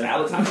giving you that.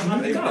 Alex,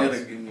 They better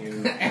Alex. give me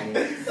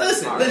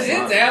Listen,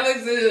 it's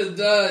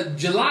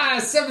Alex. July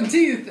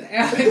 17th.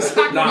 Alex.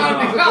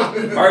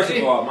 No. First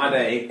of all, my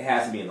day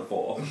has to be in the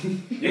fall.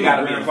 You got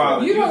to be in the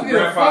fall. You don't get a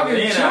Grandfather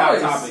fucking in and out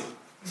choice. topic.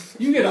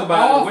 You get an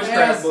About off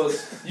witchcraft ass.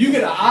 books. You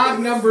get an odd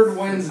numbered I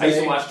used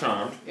Wednesday. to watch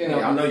Charmed. In a,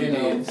 Yeah, I know you in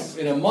a- did.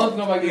 In a month,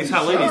 nobody It's gets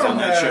hot ladies on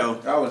that show.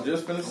 I was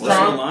just finna say.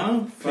 Alyssa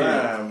Milano?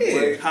 Fine.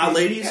 Yeah. Hot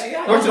ladies?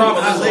 What's wrong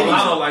with Hot Alyssa ladies.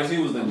 Milano like she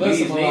was the Alyssa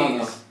bee's Milano.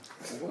 knees?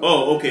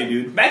 Oh, okay,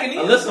 dude. Back in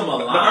the Alyssa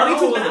Milano early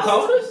was the 2000s.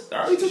 coldest? The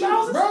early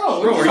 2000s.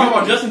 Bro, You talking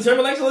about Justin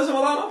Timberlake's Alyssa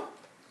Milano?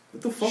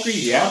 What the fuck are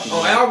you talking On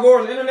about? Al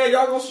Gore's internet,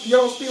 y'all gonna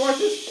speak like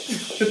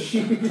this?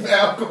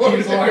 Of course.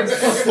 He's like,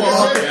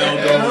 Fuck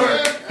Al Gore.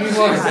 he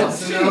wants us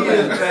to She know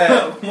is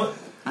that.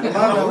 bad.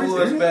 Milano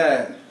was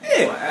bad.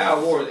 Yeah. On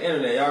Al Gore's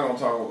internet, y'all gonna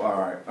talk about.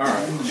 All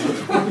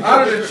right.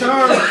 Out of the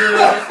charm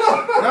girls,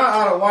 not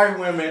out of white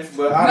women,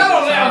 but out No,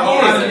 of the charm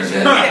no, girls.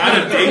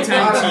 Out of daytime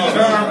Out of the TV.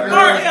 charm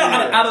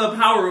girls, Out of the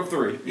power of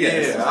 3.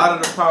 Yes. Yeah, out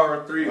of the power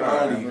of 3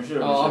 only. For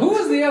sure. Who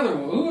was the other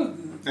one? Who was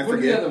I what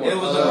was the forget. other one? It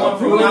was the one who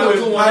from was Nine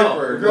the- to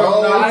Piper.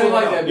 Girl, No, I didn't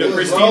like that. Yo, bitch.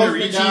 Christina Rose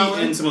Ricci McGowan.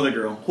 and some other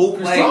girl. Who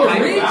played? Christina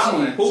Piper? Ricci.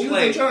 Who She was in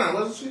played? Charm,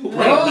 wasn't she? Who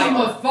played? Rose Piper?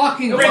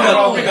 motherfucking Bring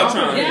up Piper.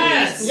 Charm.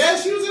 Yes. Yeah,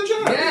 she was in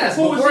Charm. Yes.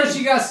 Who was Before it?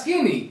 she got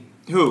skinny.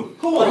 Who?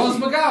 Rose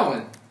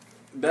McGowan.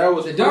 That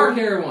was The dark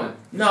hair one.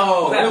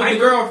 No, that was the Piper?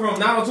 girl from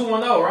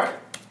 90210, right?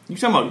 You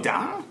talking about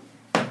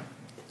Donna?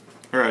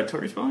 Or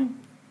Tori Spelling?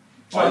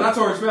 Oh, not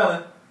Tori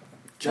Spelling.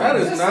 That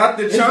is not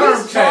the Is charm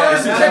this Charm? cast.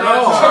 Is That's that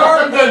all.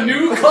 Charm the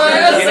new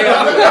class? They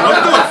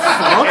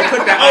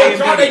put that Oh,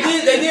 Charm,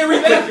 IMDb. they did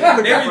revamp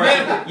it. They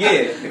revamped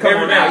it. Yeah, come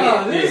on now.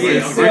 Oh, Yeah, this yeah.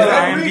 is Where's the so-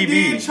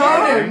 IMDb? This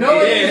No,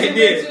 Yeah, he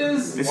did.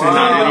 bitches. is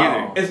not it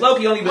either. It's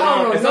Loki only been I don't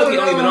on. know, It's Loki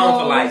only been on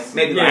for no. like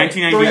maybe like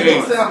 1998.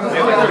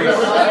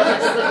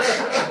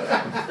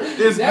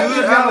 It's That good,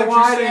 bitch got a Alex. You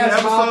wide seen an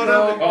ass mouth, episode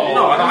of it? though. Oh,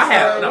 no,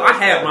 I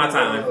have my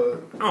time.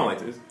 I don't like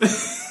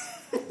this.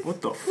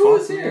 What the Who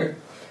is fuck? here?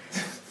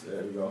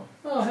 There you go.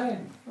 Oh, hey.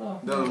 Oh.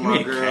 That was Give my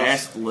me a girl.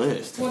 cast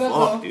list. What up,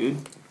 Fuck, though? dude.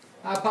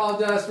 I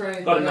apologize for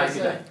anything Go to I 90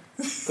 said.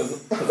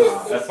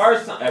 Because at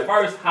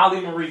first,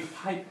 Holly Marie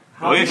Pipe.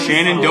 Oh yeah,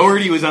 Shannon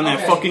Doherty was on that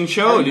Okay. fucking Are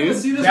show, you gonna dude.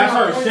 see this That's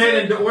one her. right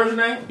Shannon, there? what's her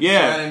name?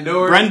 Yeah, Shannon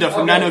Doherty. Brenda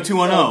from Okay.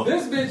 90210.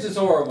 This bitch is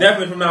horrible.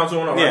 Definitely from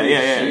 90210. Yeah, right?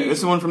 yeah, yeah. She- This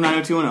is the one from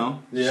 90210.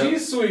 Yeah.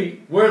 She's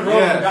sweet. Where's Rose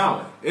Yes.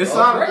 McGowan? It's Oh,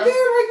 not right there,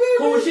 right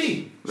there. Who was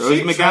she? Rose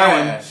She McGowan.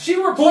 trash. She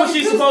Who replaced was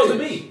she this supposed to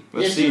bitch. be? Yeah,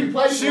 Let's she see.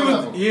 replaced She one was,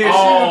 of them. yeah,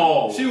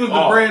 Oh. she was the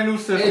Oh. brand new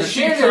sister. And She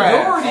Shannon trash.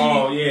 Doherty.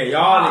 Oh yeah,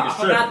 y'all I niggas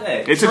forgot tripping.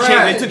 that. It's a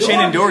Trash. It took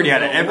Shannon Doherty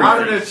out of Out of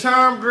everything. the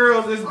charm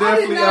girls, it's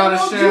definitely not out of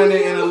know Shannon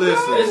Julia and McGowan.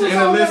 Alyssa. This And is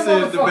all that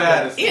Alyssa is the motherfucker.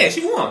 baddest. Yeah,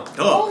 she won.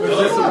 Duh.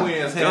 Alyssa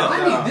wins hands I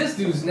down. need this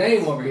dude's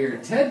name over here.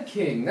 Ted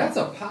King. That's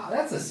a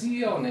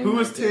CEO name. Who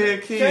is right there.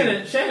 Ted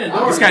King? Shannon Oh,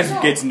 Doherty. This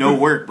guy gets no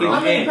work, How bro.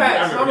 many Yeah,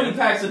 packs? How many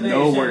packs a day?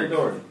 No is work. Shannon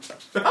Doherty.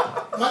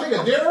 My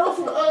nigga Daryl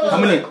from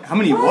How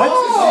many what?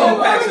 Oh,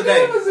 packs a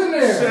day. was in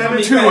there. How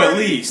many Two packs? at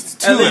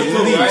least. At Two at least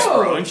two, least, right?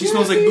 bro. And she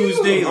smells like booze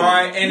daily. All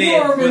right, and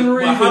then Norman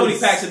but how many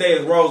Reedus. packs a day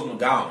is Rose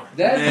McGowan?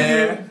 That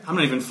Man. dude. I'm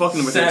not even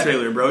fucking with that Seven.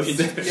 trailer, bro. She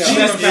just seven is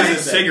packs a a day.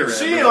 cigarette.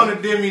 She bro. on the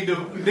Movado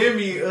team.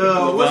 Demi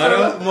Lovato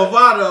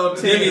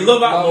watch. Demi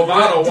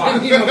Lovato.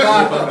 Demi on the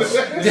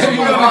Lovato.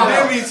 Demi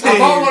I team.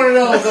 bought one of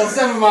those on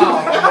 7 Mile.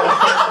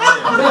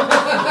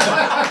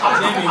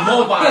 Demi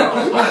Lovato.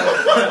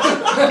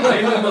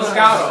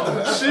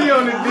 Moscato. She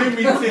on the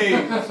Demi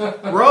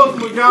team. Rose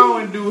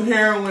McGowan do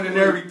heroin and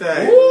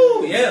everything.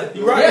 Ooh, yeah,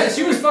 you right. Yeah,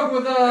 she was fucking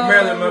with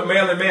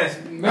Marilyn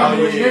Manson.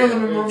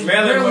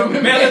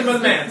 Marilyn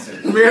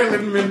Manson.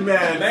 Marilyn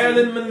Manson.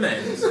 Marilyn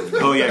Manson.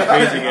 Oh yeah,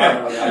 crazy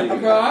guy.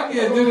 Bro, I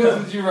can't do this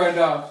with you right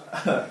now.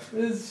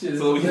 This shit is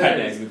So we got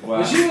hilarious. that.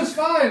 But she was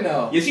fine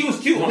though. Yeah, she was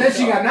cute. And then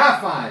she got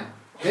not fine.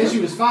 Then she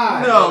was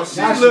fine. No, she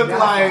Now looked not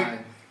like- fine.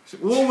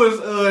 What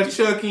was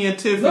Chucky and Look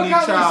Tiffany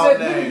how child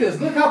look at name? this.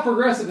 Look how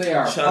progressive they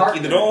are. Chucky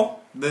Partner. the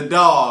doll. The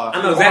dog.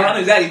 I know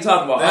exactly what you're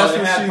talking about. That's Oh,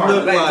 what they had she partners.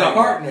 looked They like. talking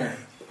about. Partner.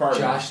 Partner.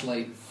 Josh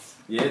Layton.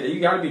 Yeah,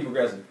 you gotta be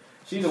progressive.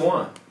 She's the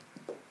one.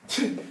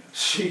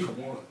 She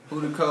won.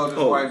 Who the called this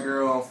Oh. white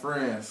girl on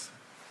Friends?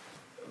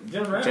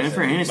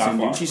 Jennifer Aniston,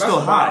 By dude. She's far. still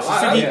hot.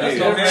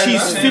 Yeah,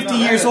 She's 50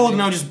 years old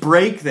now. Just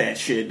break that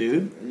shit,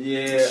 dude.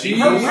 Yeah. She-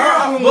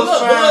 But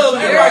look,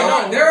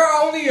 everybody There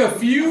are only a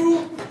few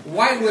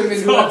white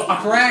women who have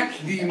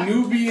cracked the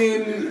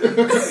Nubian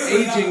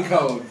aging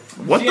code.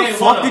 What She the ain't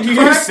fuck one did of you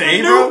them. just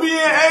say, bro? Nubian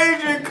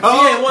agent She ain't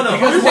code. one of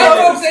Because them.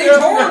 white folks age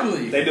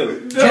horribly. They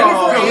do. Jennifer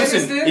Bro, listen,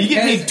 Aniston you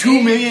get paid has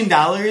 $2 million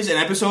an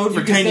episode for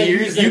You can 10 say- you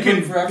years. can You say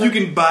can forever. you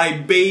can buy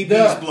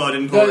baby's blood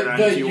and pour it on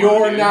if you you're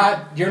want. Dude.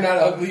 you're not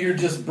ugly, you're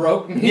just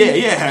broke. Yeah,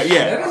 yeah, That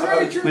yeah. is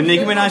very true. The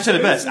Nicki Minaj said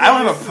it best. I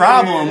don't have a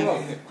problem.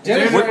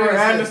 Jennifer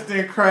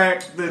Aniston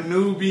cracked the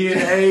Nubian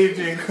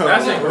agent code.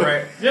 That's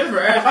incorrect. Jennifer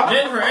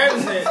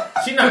Aniston,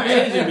 she not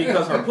aging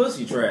because her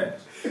pussy trash.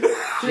 She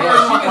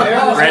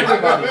lost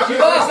everybody. She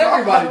lost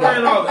everybody.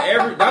 Man,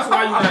 that's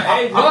why you not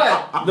aging.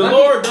 But The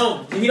Lord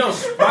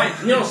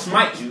don't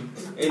smite you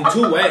in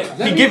two ways.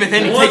 He giveth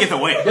and he taketh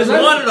away. It's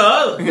one or the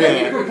other.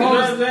 let me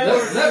propose.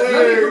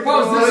 Let me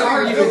propose this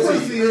argument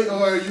to you. You know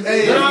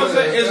what I'm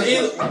saying? It's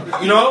either,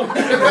 you know.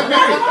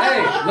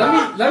 Hey,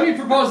 let me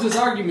propose this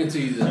argument to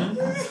you then.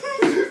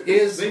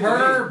 Is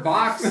her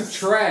box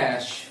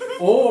trash,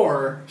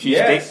 or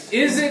Yes.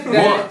 is it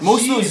that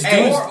Most of those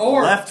dudes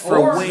left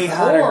for way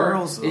hotter or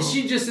girls, though. is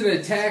she just in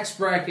a tax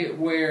bracket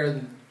where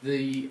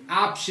the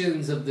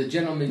options of the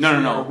gentleman she No.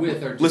 are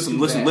with are just too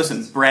Listen.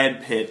 fast?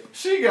 Brad Pitt.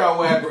 She got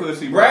wet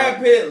pussy.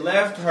 Brad Pitt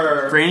left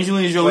her. For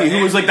Angelina Jolie,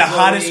 who was like the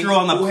hottest girl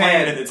on the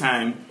planet at the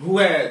time. Who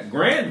had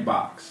Grand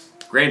Box.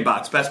 Grand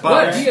Box, best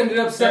But box. he ended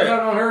up stepping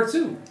out on her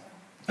too.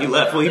 He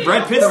left. Well,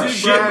 Brad Pitt's the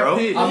shit, bro.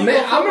 I'm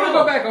gonna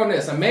go back on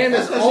this. A man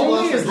is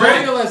only as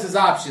loyal as his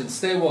options.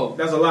 Stay woke.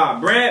 That's a lie.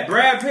 Brad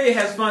Pitt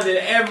has funded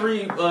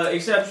every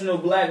exceptional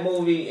black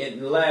movie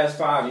in the last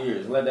 5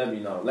 years. Let that be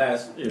known.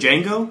 Last year.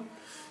 Django?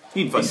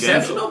 He'd fuck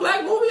Exceptional Django.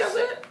 black movie, I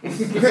said?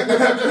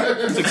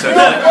 It's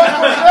exceptional.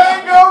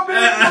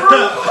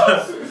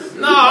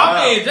 No,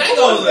 I mean,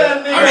 Django's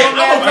I'm a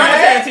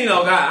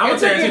Tarantino guy. I'm a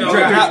Tarantino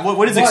guy.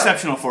 What is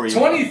exceptional for you?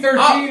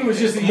 2013 was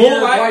just a year of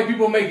Moonlight. white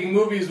people making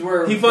movies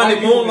where He funded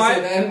white people Moonlight.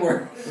 could say the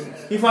N-word.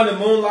 He funded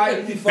Moonlight.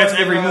 He funded, That's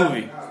every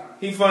movie.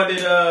 He funded,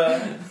 Go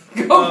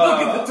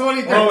look at the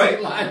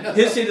 2013 lineup.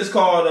 His shit is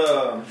called,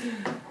 Look,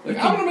 I'm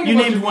gonna make You a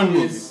bunch named of one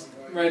movies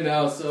right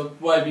now so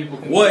white people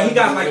can. What? He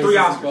got like 3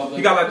 racist Oscars. public.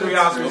 He got like 3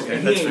 Oscars. Okay,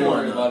 and that's he ain't fair.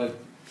 won About none. it.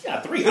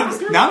 Yeah, 3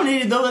 Oscars.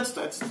 Nominated though,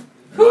 that's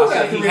Who I got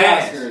said 3 he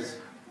has. Oscars?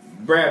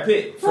 Brad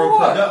Pitt For from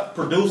what?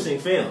 producing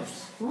films.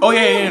 Oh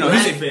yeah, no,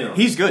 Black film.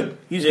 he's good.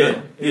 He's Yeah,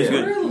 good. He's yeah.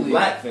 good. Really?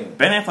 Black film.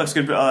 Ben Affleck's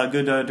good,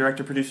 good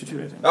director producer too.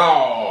 I think.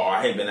 Oh,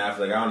 I hate Ben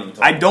Affleck. I don't even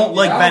talk I don't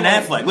like I Ben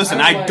don't like- Affleck. Listen,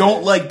 I I don't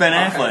don't like like Ben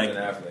I hate Affleck.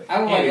 Ben Affleck. I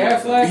don't like Yeah.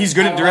 Affleck. He's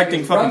good at I don't directing like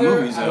his fucking brother.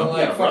 movies, I don't though.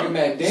 like Yeah, fucking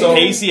Matt Damon. So-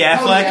 Casey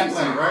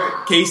Affleck.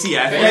 Right? Casey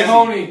Hey, Affleck.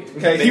 Tony.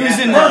 Okay, He was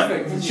in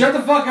Perfect. Shut the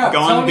fuck up.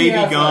 Gone Tony Baby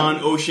Affleck. Gone,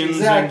 Oceans,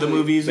 Exactly. and the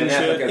movies Ben and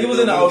Affleck. shit. He was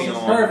in the Oceans.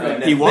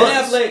 Perfect. He was.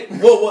 Ben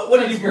Affleck. What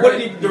did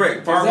he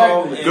direct?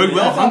 Fargo. Exactly. and- Good Will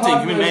That's how Hunting. Him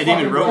popular and Matt his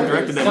Damon fucking wrote and brother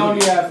directed is. that Tony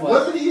movie. Affleck.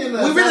 Wasn't he in the?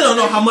 We really don't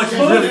know how much he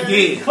really did.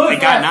 They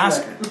got an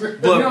Oscar.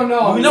 But You don't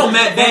know. we know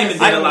Matt Damon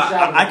did a lot.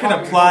 I could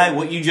apply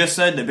what you just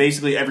said to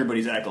basically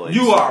everybody's accolades.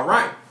 You are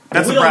right.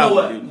 That's we the don't know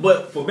problem, what, dude.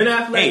 but for Ben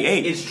Affleck, Hey.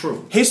 it's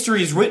true.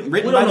 History is written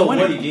We by don't the know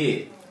winner. what he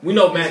did. We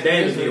know Matt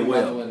Damon did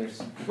well. We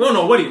don't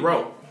know what he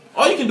wrote.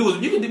 All you can do is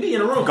you can be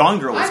in a room. Gone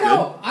Girl was I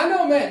good.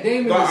 know Matt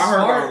Damon I is heard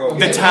smart. Gone Girl. The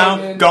Matt Town,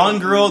 Damon- Gone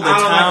Girl, The I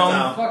don't like Town.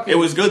 The Town. It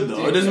was good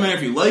though. It doesn't matter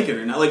if you like it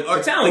or not. Like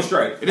The town is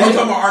straight. It I'm is-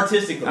 talking about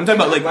artistically. I'm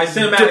talking about like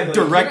cinematically.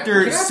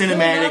 director, Can I point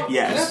cinematic. out-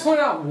 Yes. Can I point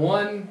out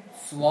one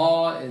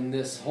flaw in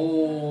this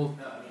whole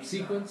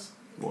sequence?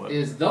 What?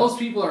 Is those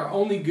people are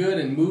only good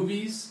in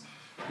movies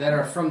that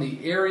are from the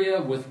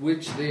area with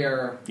which they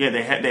are Yeah,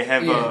 they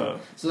have in.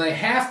 So they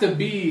have to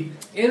be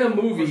in a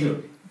movie.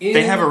 In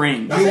They have a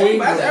range. New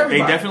England. That's They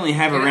everybody. definitely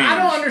have a And range. I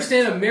don't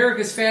understand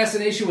America's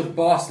fascination with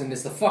Boston.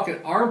 It's the fucking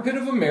armpit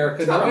of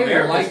America. It's not Nobody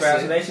America's likes it.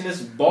 fascination.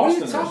 It's What are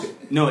you Bostoners. talking?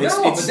 No, it's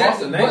but that's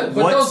Boston native.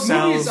 but What those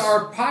movies sells-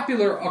 are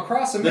popular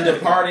across The America.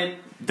 Departed.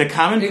 the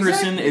common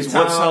person Exactly. is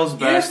what Town. sells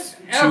best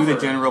If to the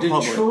ever general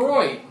public.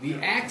 Detroit, the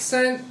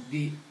accent,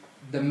 the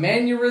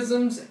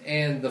mannerisms,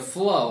 and the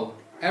flow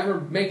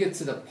ever make it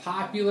to the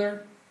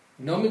popular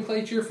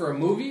nomenclature for a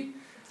movie,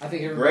 I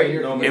think everybody Great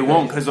here. nomenclature. It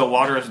won't because they'll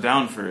water us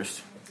down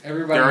first.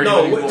 Everybody. There are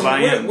No, people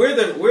buying it. we're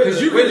the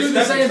Because you we're can do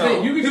the stepping same thing.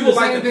 stone. You can do People the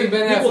like same to thing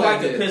Ben people Affleck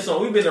like to did. piss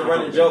on. We've been a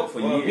running joke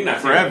for Well, years.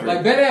 not Forever.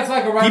 Like Ben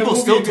Affleck will write People a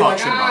movie still and be talk like,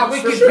 shit about it. we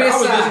For can sure. piss I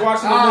was just on.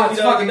 watching a Ah, movie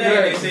it's the other fucking day.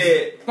 great. They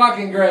said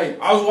Fucking great.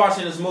 I was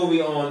watching this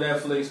movie on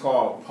Netflix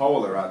called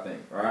Polar, I think.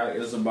 Right,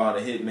 it's about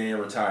a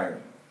hitman retiring,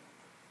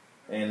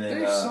 and then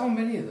There's so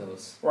many of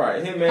those.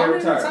 right, hitman How many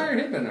retired. retired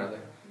hitmen are there?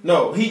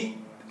 No, he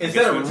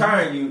instead of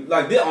retiring you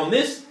on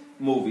this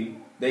movie,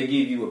 they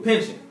give you a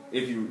pension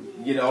if you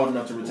get old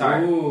enough to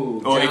retire.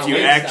 Ooh, Or John if you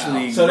Wick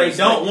actually- So they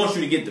don't want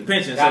you to get the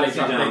pension, so Gotta they see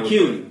try John to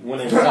kill you Wick. when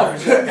they Oh, retire.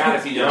 for sure.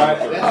 Gotta see John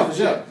Right. Wick. Oh, for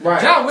sure.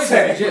 Right. John Wick is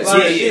legit.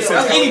 Like,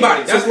 that's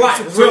anybody. That's life.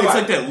 So Real it's life.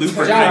 like that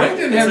looper. John Wick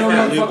didn't have no It's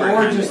like that motherfucking looper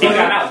origin kind He of-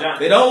 got out, John.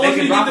 They don't want They you to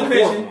can get drop the a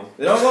pension. fourth one.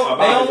 They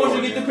don't want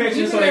you to get the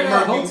pension, so they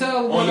murk you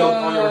hotel on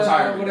your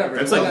retirement. whatever.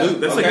 That's like Luke.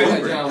 That's like Okay.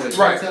 Looper. John Wick.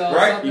 Right, Hotel,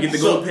 right. something. You get the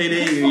gold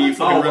payday, you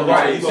fucking run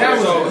Right. off. That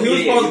was So he was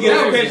it. supposed to get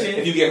Yeah, a yeah. pension.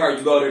 If you get hurt,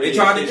 you go there. They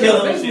tried to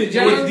kill him. Basically, He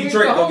John went to Wick,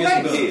 Detroit the go whole get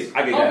some package. kids.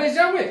 I get Oh, that. it's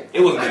John Wick.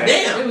 It was Like, bad.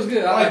 damn. It was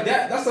good. I Like like that.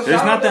 that. That's a There's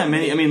shot not up. that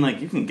many. I mean,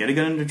 like you can get a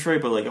gun in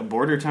Detroit, but like a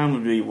border town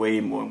would be way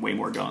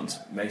more guns.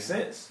 Makes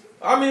sense.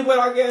 I mean, but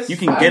I guess You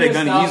can get a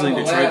gun easily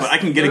in Detroit, but I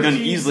can get a gun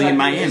easily in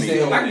Miami. I can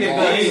get a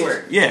gun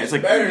anywhere. Yeah, it's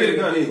like Better get a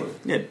gun anywhere.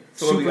 yeah,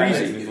 So what we super got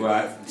easy. next before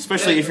I-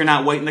 Especially if you're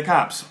not waiting the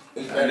cops.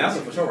 And that's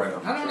it for sure right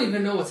now. I don't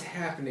even know what's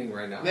happening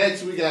right now.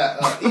 Next, we got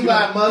Elon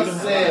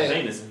Musk said.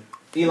 Jameson.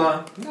 Elon,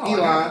 No,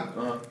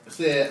 Elon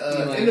said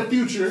in the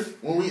future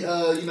when we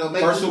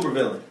make first this,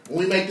 supervillain. when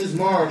we make this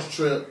Mars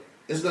trip,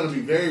 it's going to be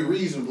very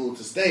reasonable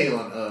to stay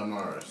on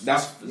Mars.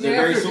 That's they're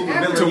very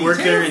supervillain. To work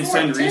there and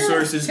send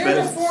resources back.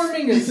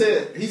 Terraforming He is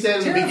said in the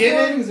Terraforming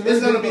beginning is a very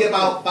it's going to be good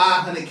about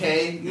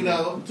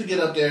 500K, to get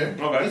up there.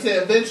 Okay. He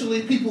said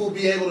eventually people will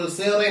be able to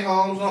sell their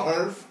homes on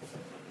Earth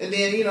and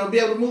then be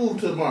able to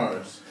move to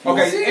Mars.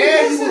 Okay, See,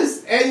 And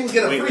this you will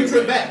get a Wait, free wait,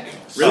 trip wait. back.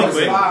 Really So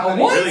quick. 500K.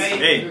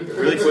 What?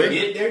 Really quick.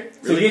 Get there.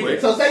 Really quick.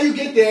 So say you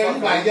get there, you're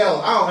like, yo,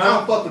 I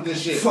don't fuck with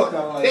this shit.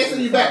 They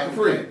send you back for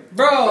free.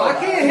 Bro, I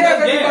can't have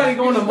That's everybody gas.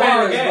 going to You just pay the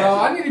Mars, gas. bro.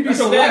 I need to be That's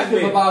a gas selective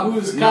bill. about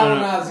who's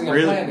colonizing a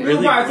Really- planet. You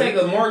really- probably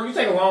take a mortgage.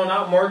 You take a loan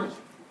out mortgage.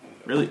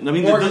 Really? I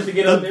mean, Mortgage to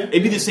get up there?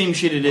 it'd be the same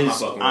shit it I'm is not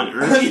fucking on with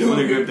Earth when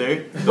they're up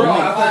there. Bro,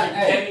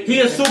 hey, He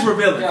a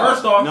supervillain. Yeah.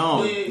 First off,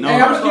 No, hey, I'm no.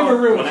 gonna keep it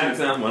real One with at a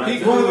you. time. One at a He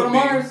You time. wanna go to Could be.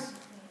 Mars?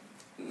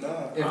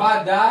 If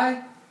I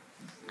die,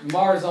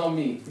 Mars on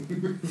me.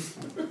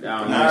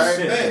 Nice.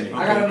 I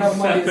got enough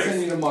money to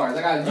send you to Mars.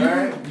 I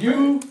got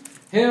you,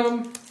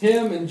 him,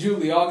 and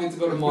Julie all get to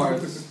go to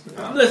Mars.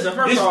 listen.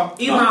 First off,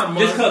 Elon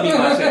This Musk could be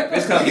my check.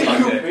 This could be my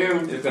check.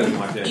 This could be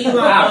my check. Elon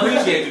I Musk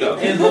appreciate you though.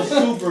 is a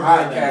supervillain, bro.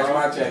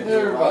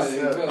 Everybody.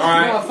 All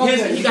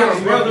right. He got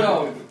his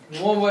brother.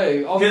 One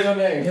way. Over your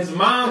name. His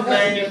mom's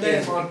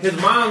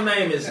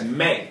name is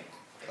May.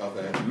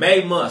 Okay.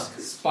 May Musk.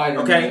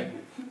 Spider-Man. Okay.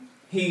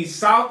 He's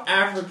South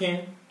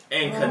African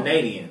and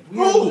Canadian.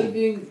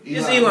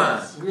 It's Elon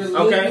Elon. We're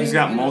Okay. living He's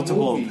got in a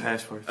multiple movie.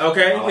 passports.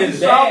 Okay. Oh, His he's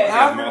dad.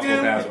 got multiple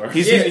passwords.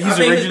 He's Yeah, I he's think his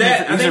originally dad- I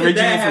he's think his dad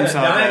originally had from a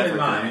South diamond Africa.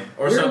 mine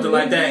or We're something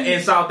like that living-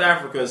 in South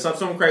Africa.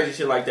 Some crazy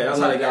shit like that. That's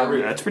how they got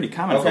rich. That's pretty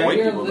common for Okay. white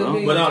We're people, though.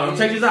 living- But no,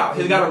 check this out.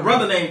 He's got a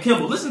brother named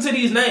Kimball. Listen to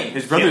these names.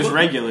 His brother's Kimball?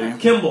 regular.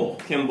 Kimball.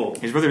 Kimball.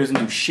 His brother doesn't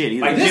do shit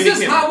either. Like This Jimmy is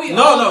Kimmel. how we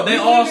No, they we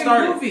all live in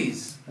started-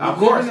 movies. Of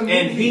We live course. in a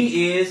And movie.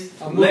 he is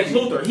A Lex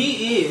movie. Luthor.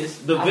 He is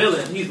the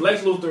villain. He's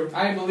Lex Luthor.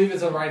 I ain't believe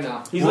it's right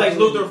now. He's Lex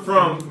Luthor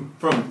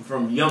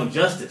from Young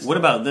Justice. What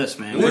about this,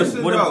 man?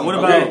 Listen, What though.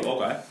 about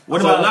Okay.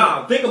 what so about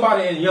now think about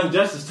it in Young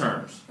Justice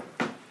terms.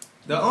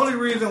 The only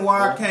reason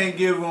why I can't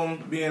give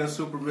him being a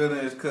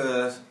supervillain is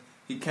because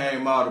he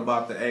came out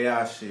about the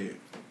AI shit.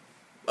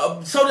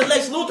 So did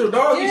Lex Luthor,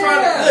 dog. You Yeah,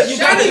 trying to look, you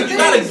shiny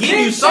gotta things, give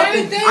you big something.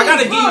 shiny things. I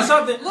gotta give you Look,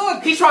 something.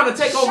 look. He's trying to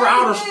take over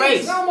outer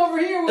space. I'm over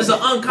here with It's an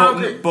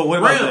unconquered. But what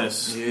about realm.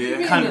 this?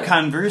 Yeah.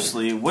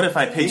 Conversely, what if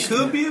I pitched?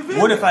 could be a villain.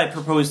 What if I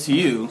proposed to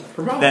you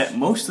Propose. that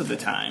most of the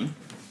time,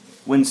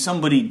 when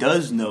somebody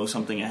does know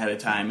something ahead of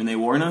time and they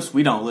warn us,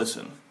 we don't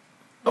listen,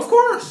 Of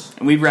course.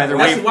 and we'd rather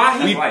That's wait. why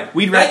he.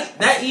 we'd rather.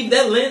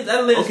 that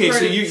lens. Okay, so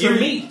credit to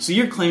me.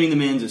 you're claiming the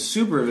man's a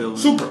super villain.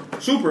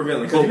 Super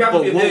villain. Because But- you have to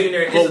be a but what-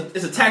 billionaire. but-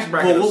 It's a tax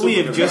bracket. But of what we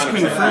super have just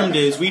villain. confirmed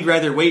is we'd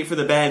rather wait for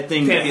the bad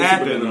thing Can't to be a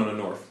super villain on happen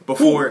the north.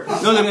 before.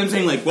 No, I'm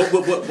saying like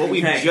what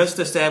we Hank. just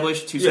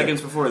established 2 Yeah.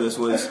 seconds before this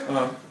was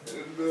Uh-huh.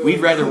 we'd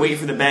rather wait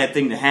for the bad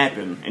thing to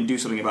happen and do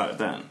something about it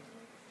then.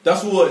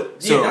 That's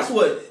what. So-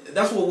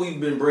 That's what we've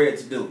been bred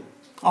to do.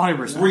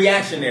 100%.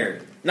 Reactionary,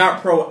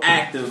 not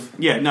proactive.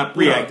 Yeah, not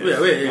reactive.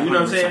 Yeah, you know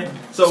what I'm saying?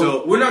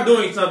 So we're not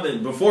doing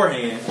something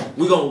beforehand.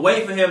 We're gonna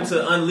wait for him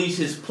to unleash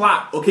his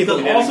plot. Okay,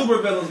 because but- all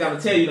supervillains gotta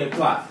tell you their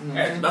plot.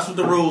 That's what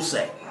the rules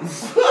say. You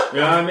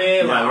know what I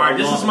mean? Like, all right,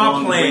 this is my plan.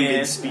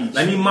 long-winded speech.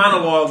 Let me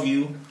monologue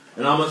you,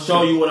 and I'm gonna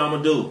show you what I'm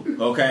gonna do.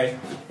 Okay?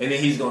 And then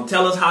he's gonna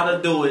tell us how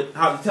to do it.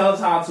 Tell us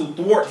how to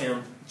thwart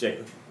him,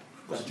 Jacob,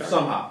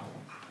 somehow.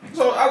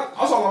 So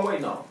that's all I'm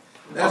waiting on.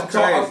 That's So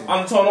crazy.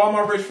 I'm told all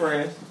my rich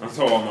friends. I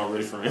told all my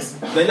rich friends.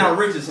 They're not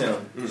rich as him,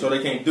 so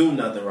they can't do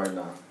nothing right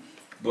now.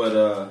 But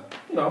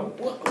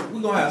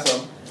we're gonna have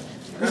something.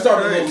 We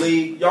started a little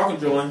league. Y'all can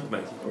join.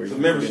 Or It's a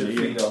membership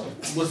fee though.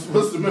 What's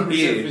the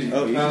membership fee?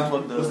 Oh, yeah.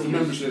 What's the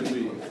membership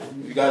fee?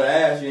 You gotta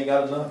ask. You ain't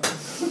got enough.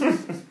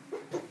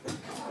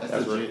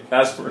 That's legit.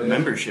 That's for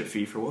Membership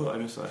fee for what? I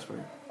missed the last part.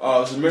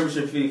 Oh, it's a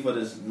membership fee for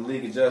this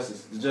League of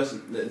Justice.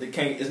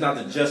 It's not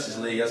the Justice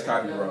League. That's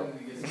copyright.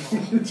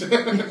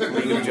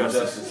 League of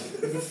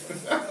Justice.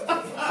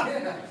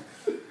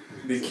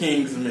 The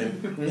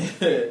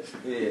Kingsmen.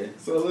 Yeah.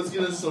 So let's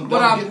get into some.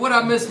 What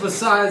I miss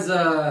besides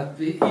the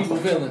evil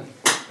villain?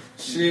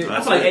 Shit. I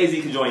feel like AZ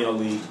could join your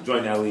league.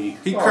 Join that league.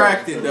 He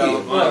cracked it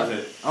though.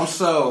 What? I'm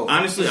sold.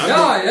 Honestly,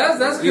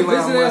 That's a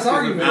convincing ass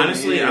argument.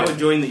 honestly, I would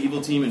join the evil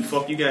team and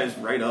fuck you guys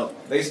right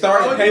up. They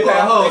started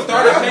PayPal. They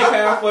started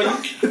PayPal for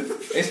you.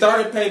 They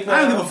started PayPal.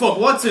 I don't give a fuck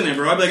what's in it,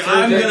 bro. I'd be like,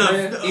 I'm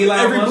gonna.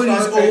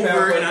 Everybody's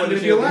over, and I'm gonna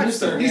be alive.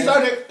 He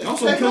started.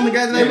 Also, I'm killing the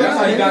guy that That's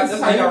how he got. I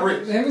That's how he got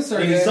rich. Then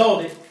he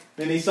sold it.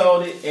 Then he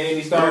sold it, and then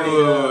he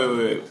started.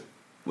 Wait.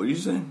 What are you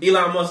saying?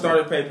 Elon Musk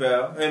started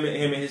PayPal. Him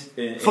and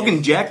his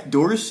Fucking Jack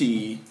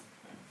Dorsey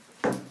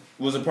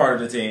was a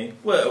part of the team.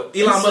 Well,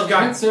 Elon Musk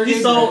got he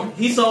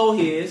sold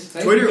his.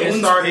 Twitter and owns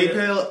started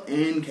PayPal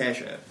and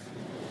Cash App.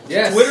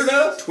 Yes. Twitter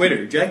does.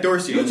 Twitter. Jack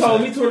Dorsey. You owns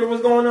told that. me Twitter was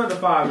going under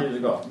 5 years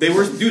ago. They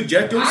were, dude.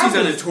 Jack Dorsey's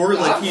on a tour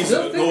like I he's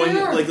still think going, they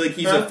are. like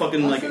he's a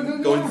fucking like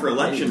going for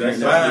election right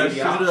now. Buying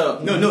shit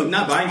up. No,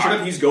 not buying shit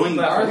up. He's going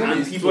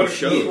on people's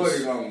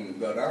shows. Gonna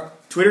go down.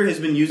 Twitter has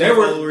been using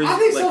followers. I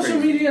think like social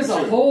crazy. media as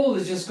a whole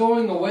is just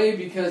going away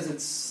because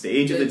it's The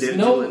age of the it's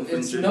digital It's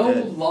influencer no is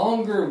dead.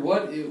 longer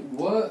what it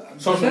was.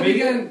 Social then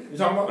media. Again, You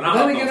talking about? When I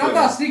then hopped again, on I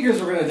thought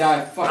sneakers were gonna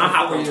die. Fucking I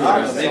hopped on 4 Twitter.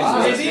 years They ago.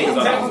 was- They did.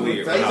 That was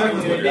weird.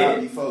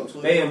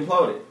 They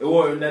imploded.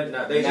 Or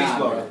they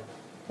exploded.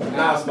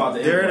 Now it's about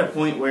to They're at a implode.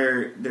 point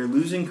where they're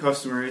losing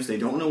customers. They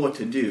don't know what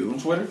to do.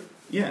 Twitter.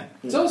 Yeah.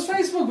 So is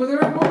Facebook, but they're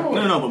not going.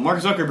 No, but Mark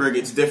Zuckerberg,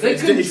 it's different.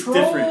 They It's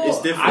different. It's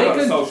I different. go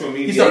to social He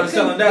media. started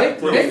selling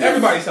data. they-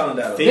 Everybody's selling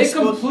data. They- They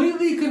Facebook-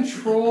 completely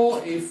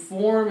control a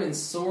form and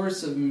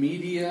source of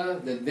media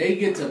that they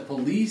get to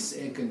police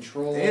and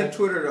control. And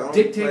Twitter the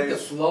only Dictate the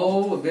place flow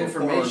of for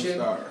porn information.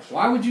 stars.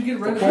 Why would you get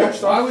rid of porn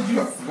that? Why would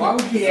you?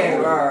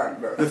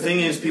 The thing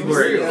is, people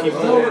are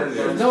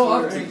There's no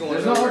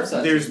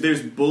upside.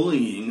 there's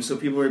bullying, so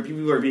people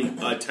are being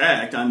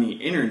attacked on the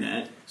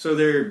internet. So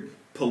they're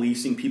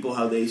policing people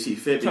how they see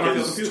fit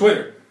because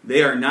Twitter.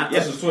 they are not.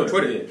 This Yes, is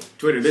Twitter.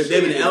 Twitter. They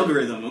have an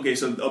algorithm. Okay,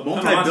 so a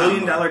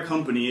multi-billion-dollar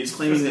company is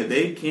claiming that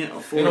they can't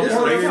afford. They It's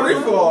don't to free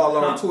regulate- for all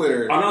on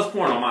Twitter. I know it's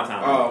porn on my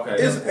time. Oh,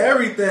 okay. It's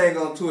everything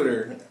on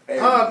Twitter. It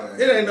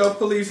ain't no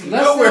police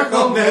Let's nowhere not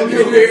go on that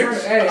ruin it bitch.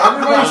 for- Hey,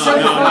 everybody shut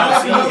the no, fuck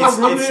up. see, Don't it's-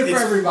 ruin it it's-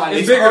 for everybody.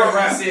 It's bigger than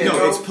rap.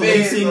 No, it's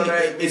policing.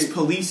 It's It's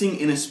policing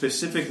in a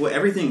specific way.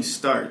 Everything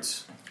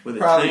starts with a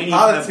probably tiny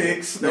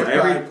politics. No, They're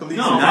every probably policing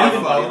no, not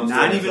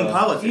everybody. even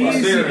politics.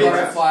 Easy It's-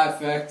 butterfly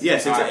effect.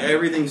 Yes, it's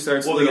everything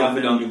starts What we little, got and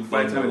for then them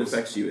by the time it photos?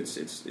 affects you, it's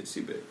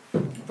stupid.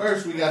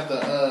 First, we got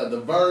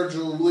the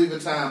Virgil Louis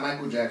Vuitton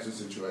Michael Jackson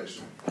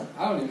situation.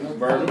 I don't even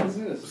know what this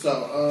is.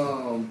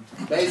 So,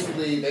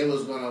 basically, they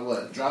was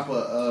gonna drop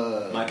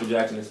a Michael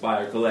Jackson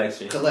inspired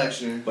collection.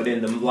 collection. But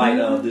in the light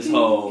of this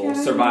whole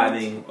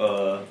surviving,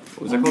 What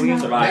was that called again?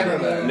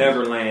 surviving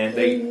Neverland,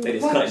 they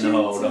just cutting the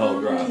whole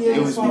drop.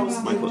 It was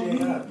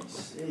Michael.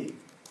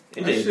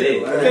 It just They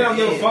did. don't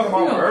give a fuck We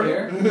about don't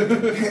murder.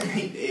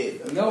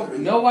 care. No,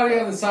 nobody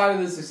on the side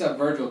of this except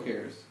Virgil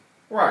cares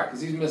Right.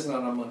 because he's missing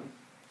out on money.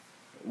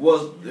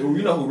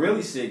 You know who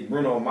really sick?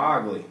 Bruno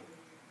Magli.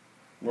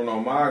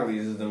 Bruno Magli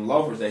is them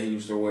loafers that he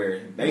used to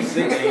wear. They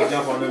sick they ain't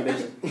jump on them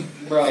bitches.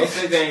 Bro, They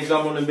sick they ain't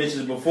jump on them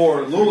bitches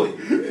before Louis.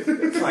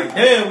 It's like,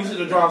 damn, we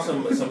should have dropped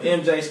some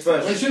MJ they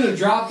special. should have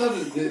dropped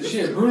the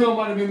shit. Bruno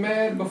might have been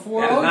mad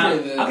before That is not,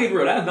 OJ. I'll keep it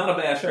real, that is not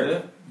a bad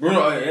shirt.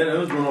 Bruno, it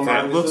was Bruno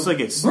That Magli. looks too. like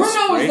it's. Bruno is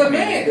spray the painted.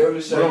 man.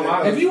 Bruno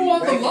Magli. If you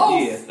want the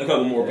loaf, Yeah, a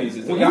couple more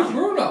pieces. We got who's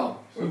Bruno?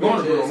 We're going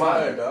to Bruno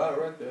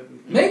Magli.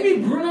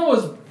 Maybe Bruno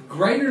is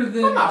greater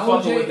than I'm not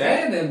fucking with OJ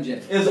that. and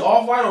MJ. Is it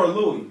Off-White or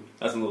Louis?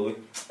 That's Louis.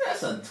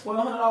 That's a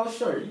 $1,200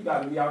 shirt. You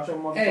gotta be out your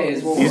motherfucking Hey,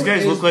 is- These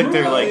guys Is look like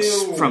they're Bruno-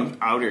 like from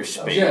outer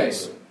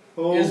space.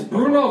 Is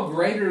Bruno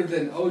greater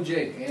than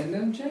OJ and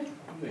MJ?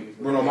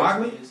 Bruno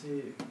Magli?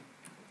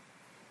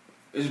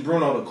 Is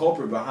Bruno the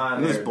culprit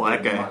behind This their-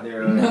 black guy.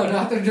 their, No,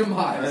 not their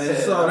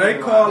demise. So they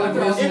call it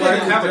That's Michael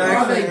right.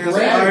 Jackson They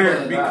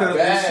inspired grabbed because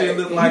this shit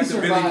look He like the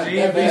Billie survived. Jean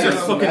That These are bag-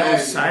 video. fucking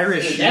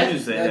Osiris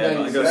shoes they have.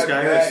 Like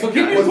Osiris. But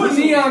can you put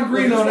neon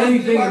green on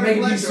anything and make it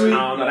be I sweet?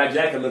 don't know, that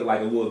jacket looked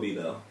like it would be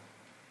though.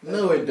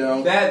 No, it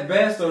don't. That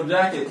vest or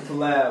jacket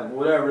collab,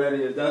 whatever that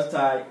is, that's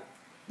tight.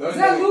 Is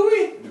that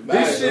Louis?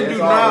 This shit do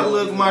not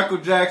look Michael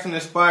Jackson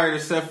inspired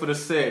except for the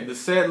set. The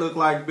set look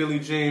like Billie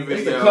Jean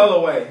It's video. the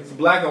colorway. It's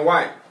black and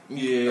white.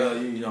 Yeah,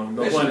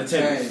 No pun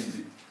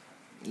intended.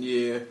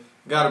 yeah.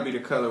 Gotta be the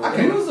Okay, colorway.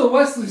 who's a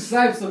Wesley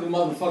Snipes looking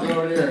motherfucker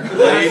over there?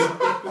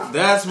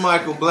 That's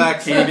Michael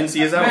Blackson. Can't even see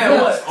his Man,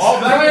 outfit. what? All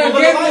black Man,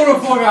 people get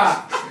look alike?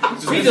 motherfucker!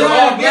 We just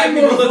all black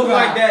people look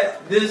like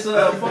that. This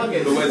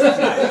fucking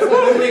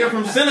nigga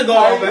from Senegal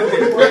back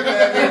there.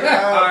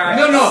 Alright.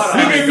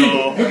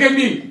 No. Look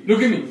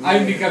at me.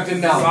 I'm the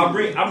captain now. So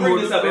I bring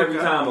this up every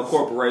time a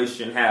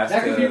corporation has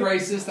That to could be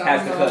racist. I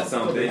has don't to know. cut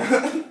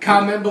something.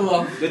 Comment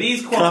below. Do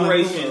these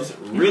corporations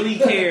really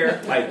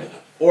care? Like,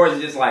 or is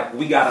it just like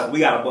we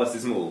gotta bust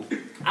this move?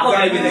 I We don't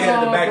gotta think get ahead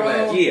of the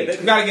backlash. Yeah,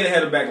 We gotta get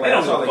ahead of the backlash. They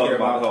don't That's all give they a care fuck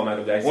about the about. whole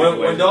Michael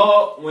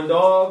Jackson When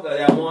Dog,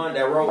 that one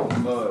that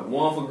wrote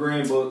One for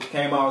Green Book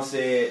came out and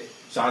said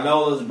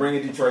Shanola's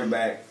bringing Detroit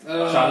back.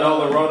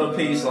 Shanola wrote a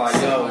piece like,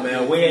 yo,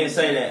 man, we ain't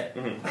say that.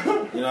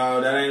 You know,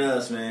 that ain't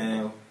us,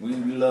 man. We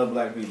love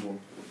black people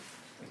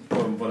for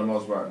the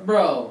most part.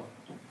 Bro,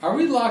 are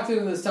we locked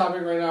into this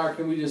topic right now, or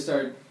can we just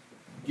start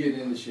getting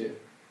into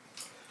shit?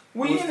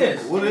 We in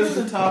this. What is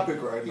the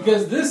topic right now?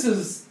 Because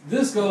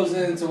this goes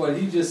into what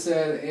he just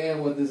said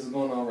and what this is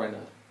going on right now.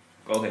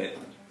 Go ahead.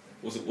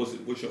 What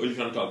you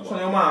trying to talk So about?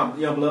 your mom,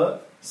 young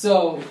blood.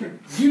 So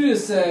you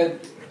just said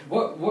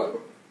what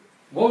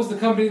was the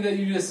company that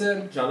you just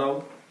said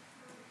Shanola.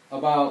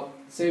 about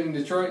saving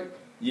Detroit?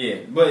 Yeah,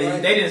 but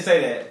Right. they didn't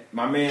say that.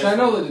 My man.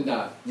 Shinola did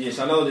not. Yeah,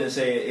 Shanola didn't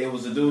say it. It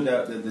was the dude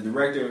that the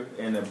director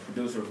and the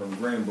producer from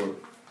Green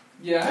Book.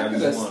 Yeah, I That could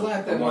have just won-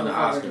 slapped that won the motherfucker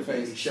in Oscar. the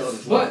face. He showed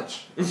his But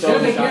watch. So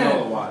then Shanola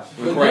again, watch.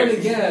 but then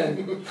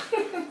again,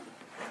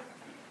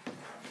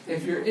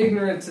 if you're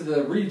ignorant to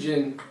the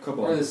region Come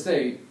or on. the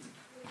state,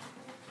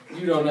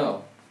 you don't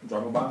know,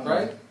 Drop a bomb.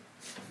 right?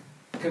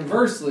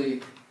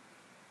 Conversely,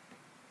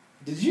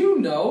 did you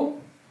know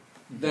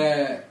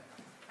that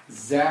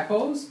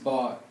Zappos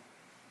bought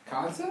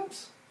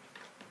Concepts?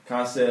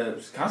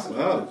 Concepts.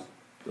 Wow.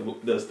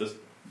 This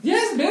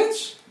Yes,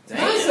 bitch.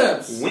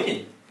 Concepts.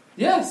 win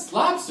Yes,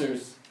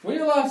 lobsters. Where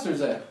your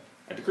lobsters at?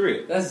 at the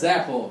crib. That's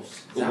Zappos.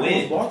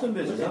 Win. Bought them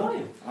bitches.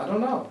 Huh? I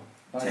don't know.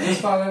 I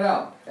just found it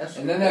out.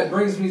 And then that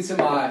brings me to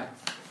my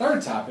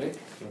third topic.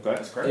 Okay,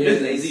 That's crazy.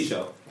 This is an AZ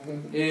show.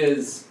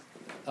 Is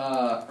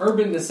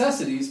Urban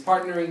Necessities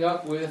partnering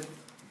up with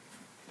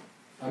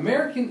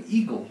American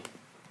Eagle.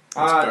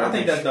 I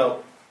think that's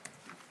dope.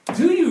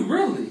 Do you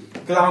really?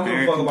 Because I don't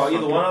give a fuck about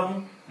either one of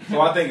them.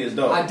 So I think it's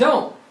dope. I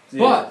don't. Yeah.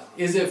 But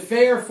is it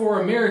fair for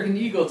American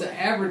Eagle to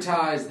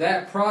advertise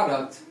that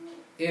product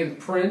in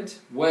print,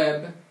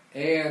 web,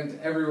 and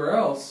everywhere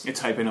else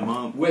It's hyping them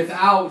up.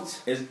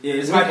 without It's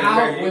hyping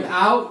American Eagle.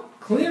 without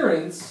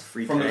clearance,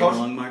 Free From the tag culture.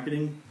 along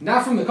marketing.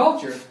 not from the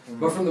culture,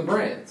 but from the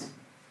brands?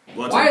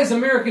 What's Why it? is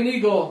American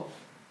Eagle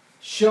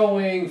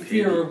showing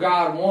Fear of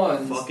God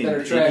ones Fucking that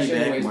are trash piggyback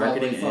anyways? By the way,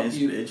 marketing fuck ass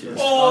you. bitches.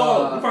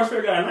 Oh, the first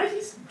pair got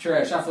Nikes.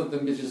 Trash. I flipped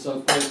them bitches so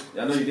quick.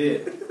 I know you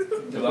did.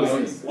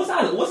 What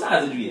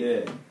size did you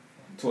get? Yeah.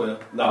 12.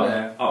 Oh,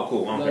 Yeah. oh,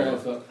 cool. I don't No, care. no,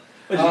 fuck.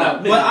 But it's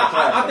not- But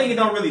I think it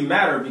don't really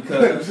matter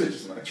because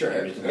It's not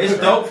trash. it's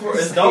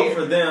dope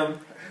for them.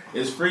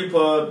 It's free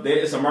pub.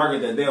 It's a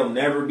market that they'll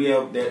never be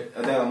able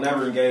they'll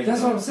never engage. That's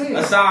in. what I'm saying.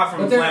 Aside from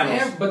But the they're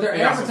flannels, but they're they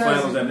got some advertising.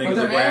 flannels that But niggas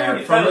they're, will grab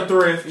adver- from the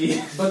thrift.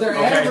 Yeah. but they're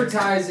Okay.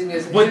 advertising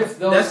as But if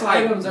those that's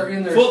like items are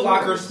in their Foot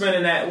Locker stores.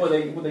 spending that what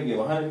they give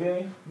 100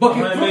 million. But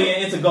 100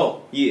 million into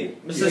gold. Yeah.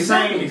 It's the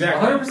same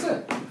exact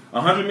 100%.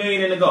 100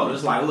 million in the gold.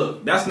 It's like,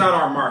 look, that's not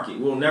our market.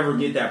 We'll never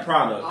get that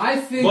product. I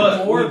think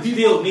But more we people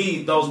still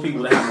need those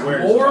people to have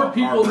awareness. more about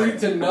people our need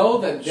to know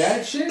that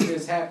that shit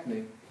is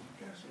happening.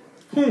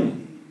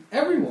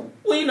 Everyone.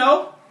 We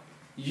know.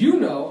 You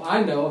know,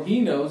 I know, he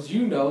knows,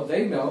 you know,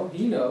 they know,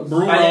 he knows.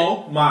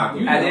 Bruno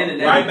Mars. You At the know. end of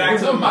the day, Right back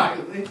to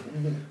Mike.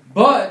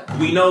 But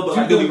we know, but to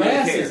like, do the we really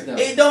masses, care?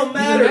 though. It don't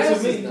matter to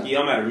masses, me. though. Yeah,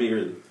 don't matter to me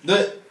really.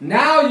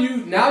 Now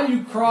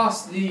you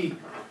cross the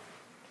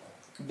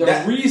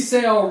That-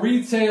 resale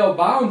retail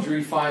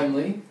boundary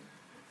finally,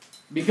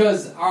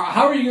 because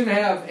how are you going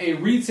to have a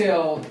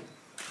retail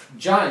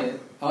giant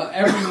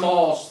every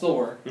mall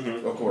store,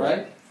 Of course.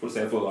 right? What's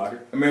that Foot Locker?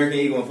 American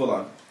Eagle and Foot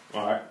Locker.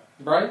 All right.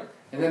 Right,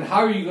 and then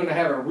how are you going to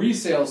have a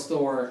resale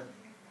store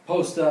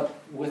post up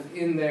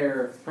within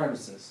their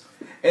premises?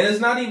 And it's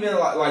not even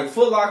like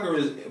Foot Locker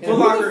is. And Foot who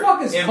Locker the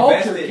fuck is Culture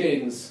invested.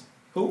 Kings?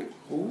 Who?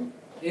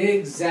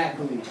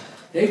 Exactly.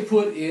 They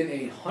put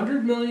in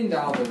 $100 million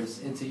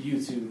into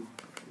YouTube.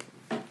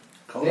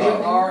 They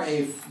are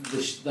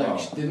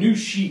the new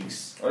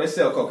sheiks. Oh, they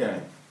sell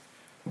cocaine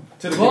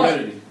to the But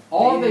community.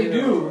 all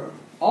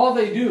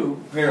they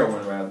do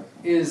Heroin, rather.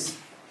 is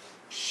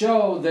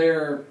show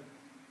their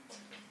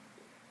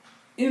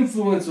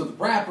influence with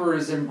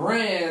rappers and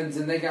brands,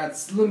 and they got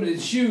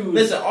limited shoes.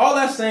 Listen, all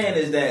that's saying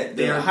is that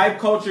the hype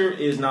culture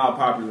is now a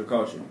popular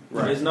culture.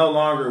 Right. It's no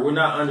longer. We're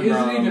not Is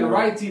underground. it even anymore.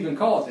 right to even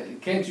call it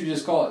that? Can't you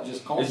just call it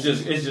just culture?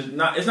 It's just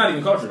not. It's not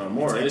even culture no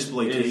more. It's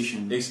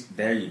exploitation. It's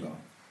there you go.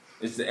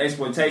 It's the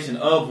exploitation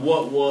of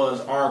what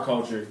was our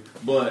culture,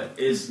 but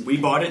it's We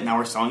bought it, now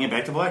we're selling it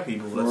back to black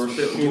people. That's For what we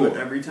do sure. it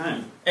every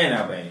time. and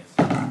Albanians.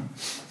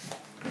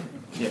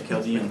 Yeah,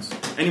 Chaldeans.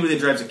 Anybody that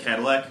drives a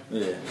Cadillac,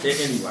 Yeah,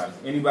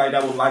 anybody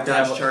that would like to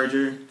have Dodge a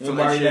Charger,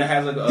 anybody that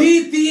has a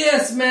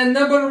DTS, man,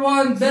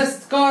 #1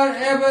 best car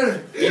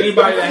ever.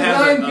 anybody that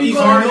has Nine a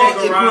people. car in their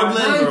Equivalent.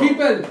 garage. 9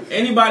 people.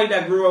 Anybody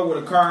that grew up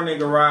with a car in their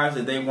garage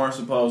that they weren't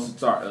supposed to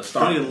start.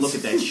 don't even look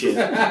at that shit.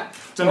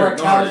 It's Or under a a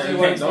couch car. you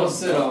weren't supposed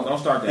to sit on. Don't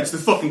start that. It's the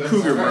fucking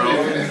Cougar, bro.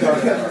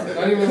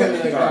 Don't even look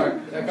at that car.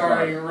 That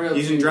car ain't real.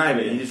 He doesn't drive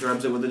it. He just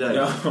rubs it with the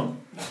dice.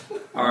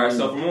 All right,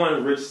 so from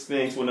one rich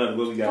thing to another,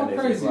 what we got How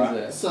next? crazy is Right?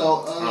 that?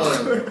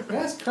 So,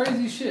 That's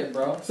crazy shit,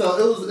 bro. it's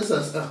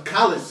a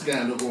college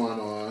scandal going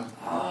on.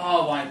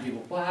 Oh, white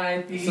people.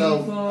 White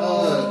people.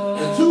 So,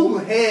 the two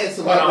head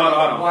Hold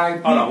on.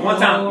 White Hold on. One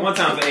people.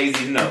 time for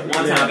AZ's note.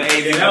 One time for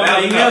AZ's Yeah,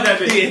 note. he nailed that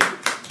bitch. Yeah.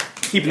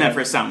 Keeping that for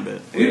a sound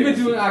bit. We've been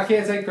doing, I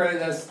can't take credit,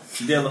 that's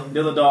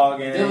Dilla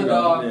Dog and Dilla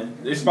Dog.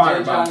 yeah.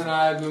 Inspired John by. and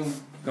I have been.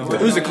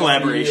 It was a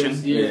collaboration.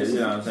 Yeah, you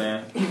know what I'm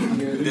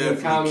saying. You're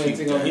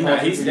commenting on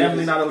He's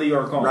definitely not a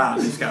Leor Cohen. Rob,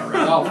 he's got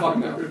Rob. Oh, fuck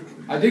no.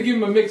 I did give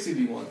him a mix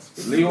CD once.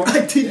 Leor?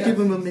 I did give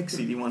him a mix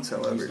CD once, He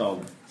however. stole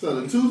it.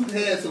 So the two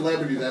head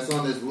celebrities that's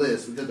on this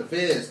list, because the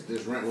feds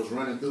was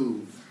running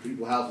through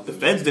people's houses. The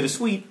feds did a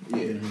sweep.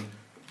 Yeah.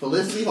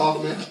 Felicity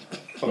Hoffman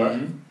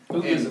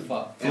Who gives a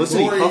fuck? and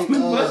Felicity Lori,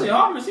 Huffman? Leslie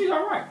Hoffman, she's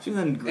alright. She was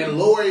in great. and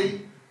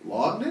Lori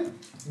Loughlin.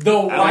 The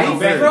wife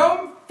Becky.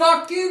 from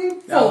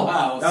fucking Full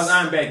House. That was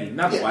Aunt Becky,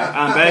 not the Yeah, wife.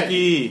 I'm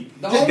Becky.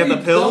 The She's got the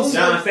only- pills. the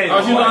John only- Stamos. Oh,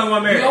 she's the only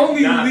one The married.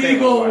 only Nah, say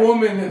legal my wife.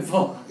 woman in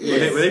Full House.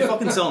 Were they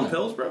fucking selling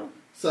pills, bro?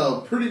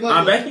 So pretty much.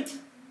 Aunt Becky?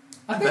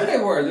 I think they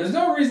were. There's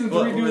no reason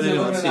What three were dudes they are doing? living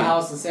in Let's a see.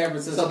 house in San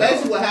Francisco. So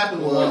basically, what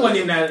happened It wasn't was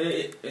even that.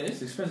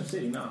 It's an expensive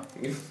city now.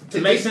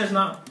 It makes sense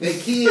now. their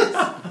kids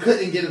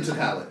couldn't get into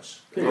college.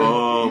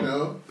 Oh, You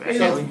know.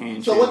 backhand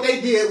handshake. So what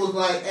they did was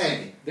like,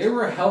 hey, They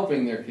were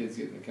helping their kids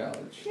get into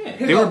college. Yeah.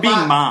 here They go were being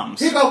five- moms.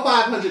 Here go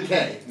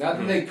 500K. Not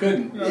that they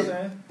couldn't. You know what I'm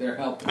saying? They're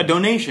helping. A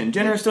donation,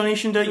 generous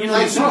donation to Like,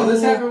 No,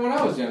 this happened when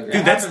I was younger.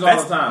 Dude, that's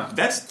happens all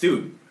the time.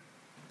 dude.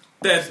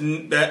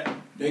 That.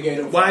 They gave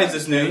them Why is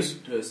this news?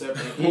 to a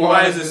separate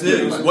Why is this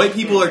news? White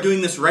people are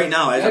doing this right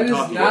now as That I'm is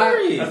talking. not.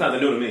 That's not the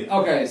new to me.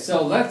 Okay,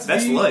 so let's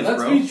That's be life,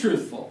 let's bro. be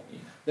truthful.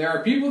 There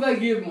are people that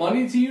give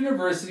money to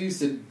universities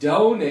to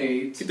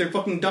donate Get their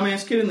fucking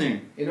dumbass kid in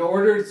there. in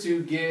order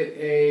to get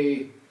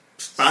a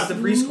Spot at the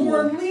more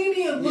preschool.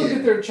 lenient look Yeah.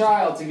 at their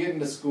child to get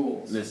into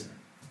schools. Listen,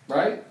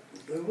 Right?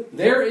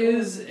 There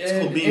is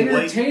an called being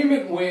white.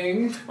 entertainment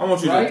wing. I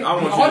want you to. Right? I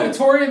want the you to.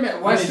 auditorium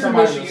at Western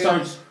somebody to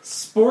Michigan. search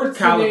Sports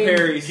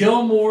Calipari's-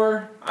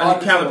 Gilmore. I need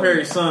Auditorium.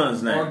 Calipari's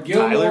son's Or name.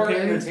 Gilmore Tyler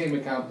Perry?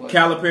 Entertainment Complex.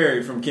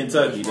 Calipari from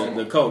Kentucky,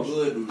 the coach.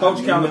 Coach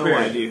I have no Calipari.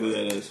 idea who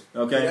that is.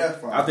 Okay, Yeah,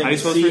 fine. I think How do you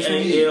spell his first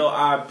name?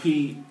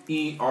 CALIPERI.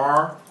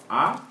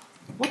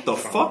 What the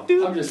fuck,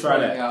 dude? I'm just Try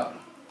trying that. out.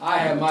 I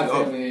have my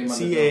family name on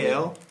the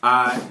CAL.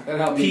 That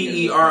helped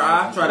me get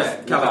CALIPERI. Try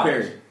that.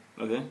 Calipari.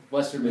 Okay.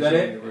 Western Is that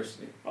Michigan it?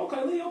 University.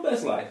 Okay, live your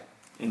best life.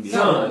 India.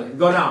 Son,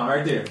 go down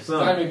right there. It's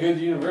Son. not even a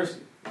good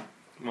university.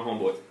 My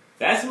homeboy.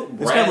 That's what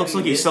This guy looks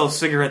like he sells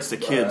cigarettes to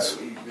kids.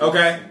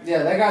 Okay.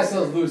 Yeah, that guy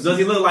sells loose. Does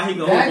he look like he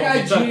can That hoop guy on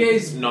Kentucky?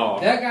 GA's. No.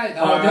 That guy.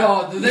 Oh Alright.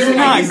 no, they You're were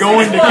not like,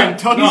 going to "He's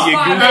Kentucky, you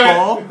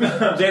goofball.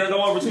 Jalen,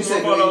 go over two You more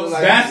said photos.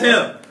 like- That's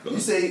him. You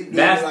say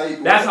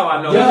That's how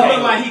I know. He Yo.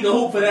 look like he can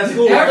hoop for that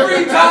school.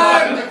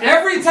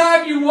 Every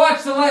time you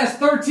watch the last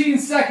 13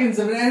 seconds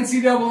of an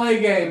NCAA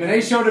game and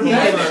they showed a Put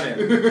bench, my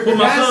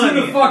that's son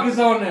who the in. fuck is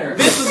on there.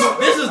 This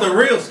is the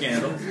real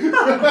scandal.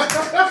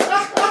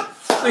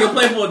 Nigga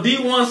play for a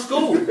D1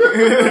 school.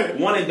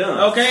 One and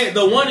done. Okay,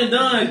 the one and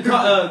done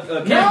campus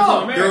of They're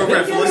America. over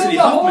at They Felicity give them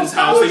the whole Huffman's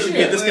house. They should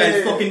be at this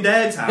scholarship. guy's fucking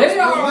dad's house. They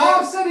are bro.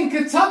 offsetting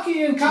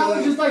Kentucky and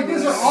colleges like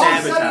this are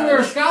offsetting Sabotage.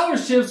 their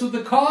scholarships with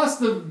the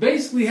cost of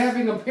basically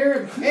having a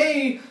parent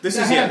pay This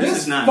to is- have yeah, this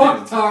this is not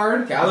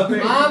fucktard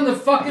Calipari. on the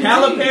fucking team.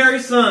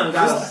 Calipari's son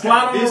got a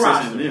slot on the This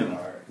roster. isn't new.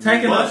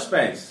 Taking But up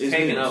space. it's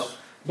Taking news. up.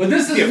 But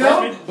this is Yeah, no.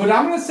 freshman? But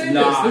I'm gonna say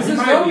Nah, this. he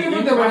This is might no be-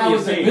 different he than when might I be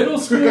was a in senior. middle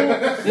school.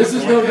 This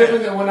is no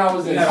different than when I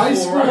was in Yeah, high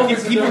full school. ride. This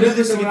is People no do different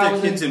this to than get when I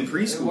their was kids in in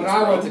preschool. when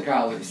I went to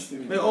college.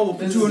 They, oh,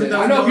 This is it.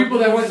 I know people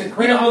that went to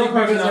Cranbrook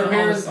because their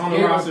parents on the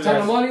gave them roster a ton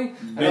of that's money.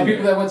 I know been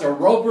people that went to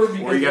Roper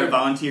because Or you gotta they're-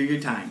 volunteer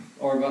your time,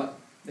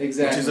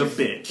 exactly, which is a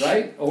bitch.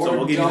 right? Or So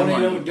we'll give you the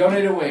money.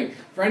 donate a wing.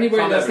 For anybody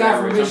Some that's never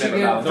not from average, some never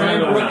Michigan, average.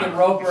 Cranbrook Don't and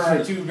Roper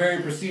are two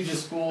very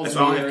prestigious schools. That's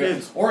why I don't in the have area.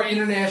 kids. Or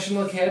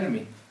International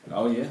Academy.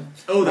 Oh yeah.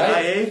 Oh, the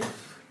Right? IA?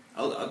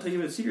 I'll tell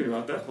you a secret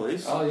about that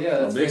place. Oh yeah,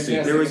 that's big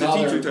secret. fantastic. There was a All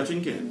teacher their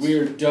touching kids.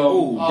 Weird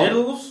dope. Ooh,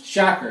 diddles.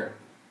 Shocker.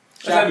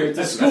 That's Shocker. not- It's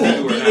a that's- school.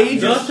 that's- The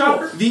age Just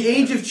chopper? of the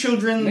age of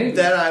children Maybe.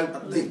 that I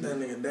think that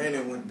nigga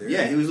Daniel went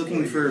there. he was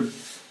looking for.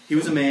 He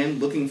was a man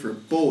looking for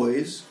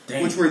boys,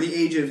 Damn. which were the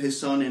age of his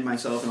son and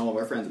myself and all of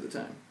our friends at the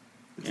time.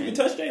 You can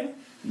touch Jalen.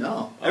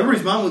 No,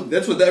 everybody's mom was.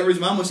 That's what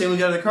everybody's mom was saying. We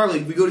got out of the car.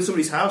 Like we go to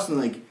somebody's house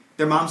and like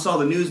their mom saw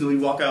the news and we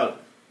walk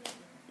out,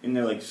 and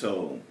they're like,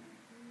 "So,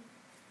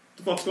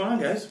 the fuck's going on,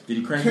 guys? Did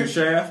you crank your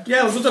shaft?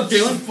 Yeah, what's up,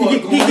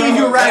 Jalen? He gave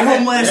you a ride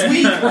home last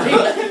week.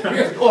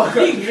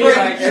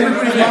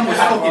 Everybody's mom was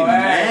fucking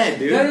mad,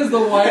 dude. That is the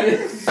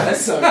whitest.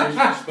 That's so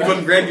disrespectful. You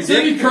fucking grabbed your So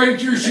dick. you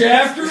cranked your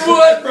shaft or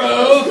what,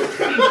 bro?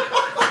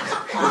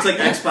 It's like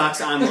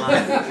Xbox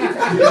Online.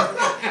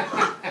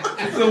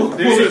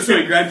 So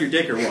you grabbed your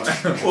dick or what?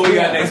 What we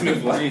got next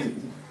week?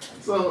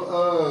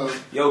 So,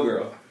 Yo,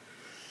 girl.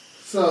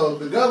 so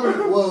the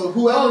government, well,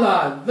 whoever. Hold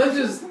on. Let's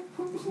just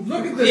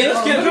look at this. Yeah,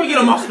 let me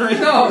get him off screen.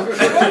 No.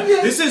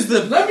 This is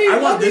the. I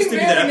want this to be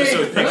the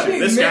episode picture.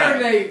 This guy.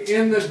 Marinate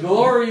in the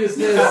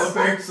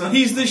gloriousness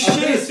He's the of shit,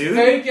 this dude.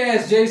 fake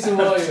ass Jason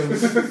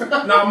Williams.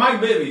 No,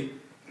 Mike Bibby.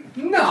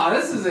 No,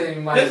 this isn't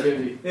even Mike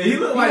Bibby. Yeah, he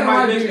look He like got Mike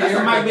Mike Bibby. That's a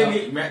Bibby Mike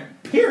haircut,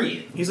 Bibby.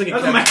 Period. He's like a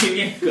That's a Mike Bibby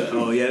haircut.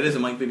 Oh yeah, it is a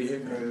Mike Bibby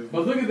haircut.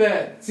 But look at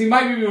that. See,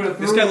 Mike Bibby would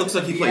have. This guy looks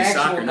like he plays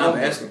soccer, not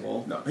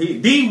basketball. No, he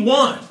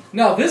D1.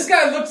 No, this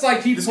guy looks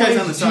like he This plays guy's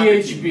on the soccer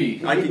GHB.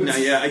 team. I can, no,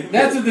 yeah,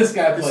 That's what this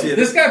guy plays. Yeah.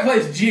 This guy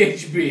plays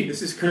GHB.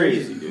 This is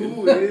crazy, dude.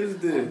 Who is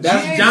this?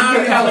 That's GHB John on the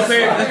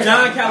Calipari. side. That's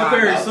John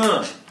Calipari's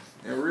son.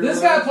 This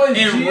guy plays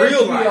In GHB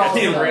real life. all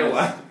the In time. real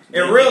life.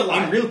 In real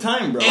life. In real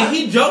time, bro. And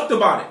he joked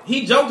about it.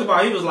 He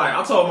was like,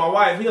 I told my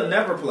wife he'll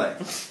never play.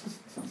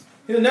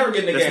 He'll never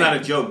get in the That's game. not a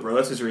joke, bro.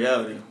 That's his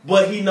reality.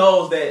 But he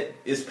knows that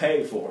it's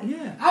paid for.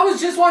 Yeah. I was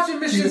just watching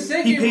Michigan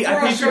State He game paid- I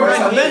before I paid for showed it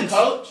on up. the bench.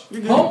 Coach?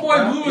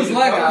 Homeboy blew his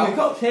leg out.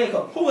 Head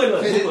coach. Who was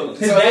it?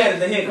 His So dad is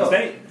the head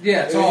coach.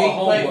 Yeah, it's all He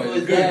played for homeboy.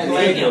 his Good dad.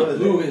 play. Yeah.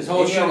 Blew his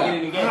whole He shit don't out. get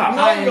in the game. High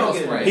No, he ankle don't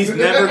get sprain. He's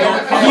never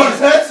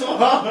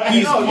going.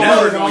 He's No,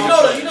 never going.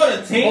 You know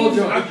the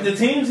teams. The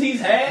teams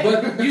he's had.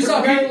 But you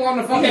saw people on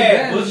the He fucking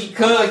had bench. Boogie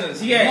Cousins.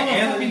 He had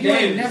Anthony Motherfucker, you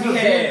ain't Davis. never He been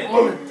had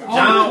on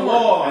John the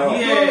Wall. court.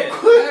 He had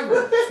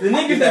Ever. the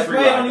niggas that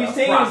play on these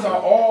teams are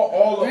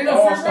all Ain't no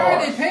free ride,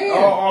 stars. they paying.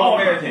 All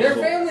Americans. Their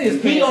family is He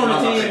paying. on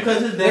the team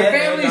because his dad. Their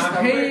family's John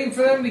paying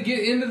for them to get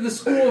into the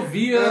school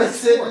via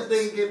That's it. This sports.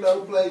 nigga get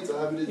no play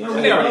time. You know,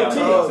 they already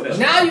got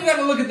Now you got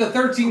to look at the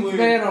 13th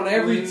man on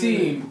every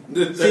team.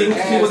 See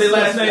what their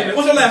last name is.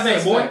 What's your last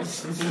name,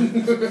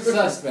 boy?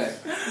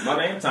 Suspect. My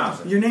name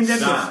Thompson. You're named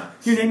after. John.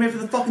 You're named after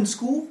the fucking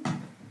school.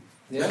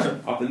 Yeah.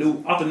 Off the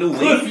new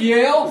Cliff league.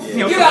 Yale. You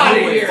know, Get out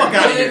of here. Fuck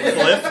out of here,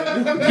 Cliff.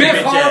 Biff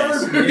Bitch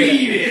Harvard. ass.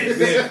 Beat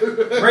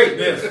it. Great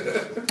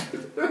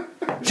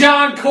Biff.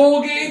 John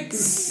Colgate.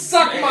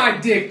 Suck my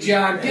dick,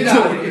 John. Get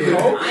out of here.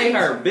 I ain't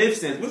heard Biff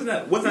since. Wasn't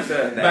that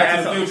the Back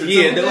to the asshole? Future,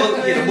 Yeah, too.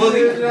 the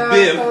bully.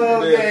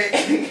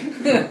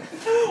 Biff.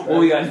 What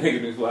we got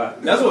negative why?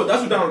 That's what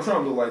Donald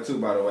Trump looked like too,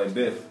 by the way.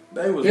 Biff.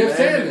 They was Biff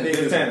mad Tannen. at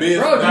niggas. Tannen. Biff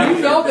Bro, do back you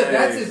in know the that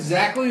that's day.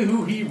 exactly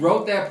who he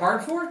wrote that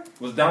part for?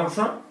 Was Donald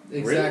Trump?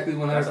 Exactly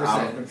That's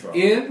out of 100%. control.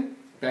 In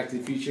Back to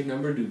the Future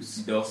number deuce.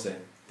 Dulce.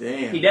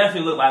 Damn. He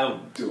definitely looked like him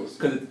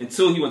because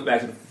until he went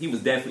back to he was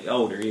definitely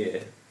older.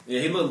 Yeah,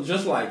 Yeah, he looked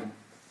just like.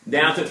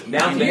 down to He the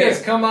has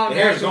hair. come out The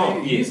and hair's actually,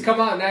 gone. he's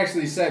come out and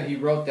actually said he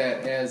wrote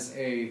that as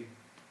a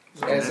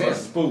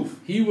spoof.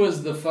 he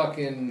was the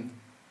fucking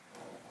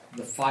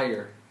the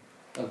fire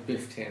of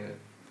Biff Tannen.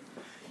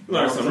 You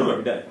learn something new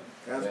every day.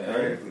 That's Yeah.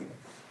 crazy.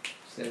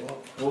 Say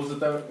what? What was the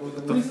third? What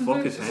was What the the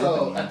fuck is So,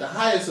 happening? at the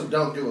highest of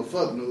don't give a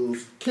fuck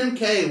news, Kim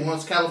K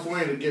wants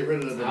California to get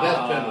rid of the death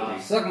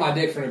penalty. Suck my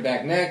dick from the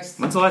back next.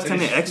 When's the last time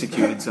they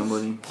executed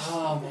somebody?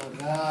 Oh my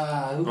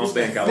god. Who Don't was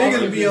stay in the California.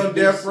 Niggas be on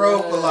death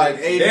row for like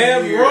 80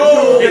 Damn years.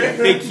 row.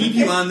 They keep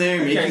you on there,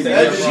 make Can't you say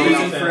live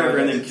that shit. forever,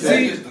 and then kill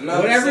See, you. just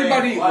another what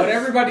everybody same what life.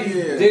 everybody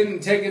Yeah. didn't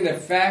take into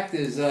fact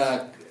is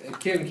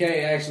Kim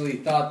K actually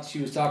thought she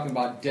was talking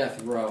about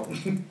Death Row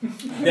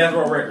Death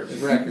Row Records.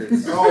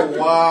 records. Oh,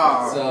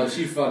 wow. So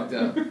she fucked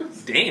up.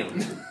 Damn,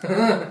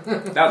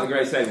 that was a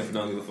great segment for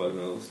Don't Give a Fuck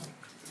Knows.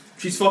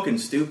 She's fucking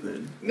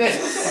stupid.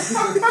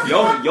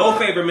 Your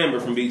favorite member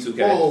from B2K.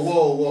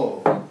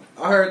 Whoa.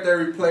 I heard they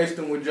replaced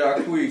him with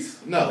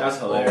Jacquees. No. That's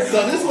hilarious.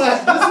 So this what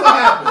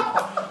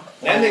happened.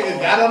 That nigga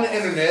got on the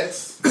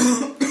internet.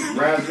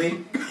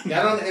 Ramsey.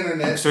 Got on the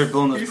internet. Start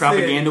blowing those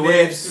propaganda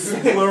waves.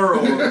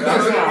 Plural.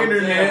 That's on the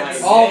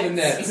internet. All the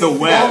nets. The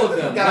web. All of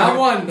them. Not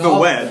one. The all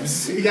of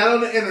webs. He got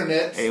on the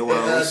internet and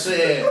AOLs.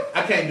 said,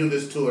 I can't do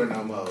this tour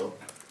no more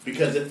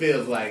because it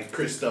feels like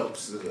Chris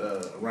Stokes is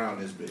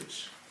around this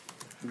bitch.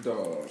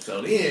 Dog.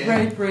 So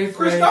then, Pray.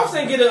 Chris Stokes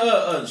didn't get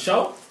a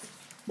show.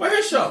 Where's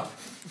his show?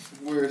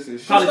 Where's his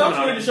shit? Probably Stokes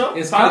coming get out. the show.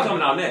 It's probably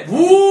coming out next.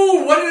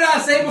 Woo! What did I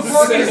say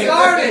before we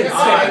started?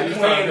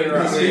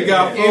 He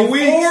got 4 In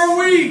weeks. 4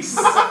 weeks,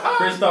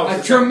 Chris Stokes.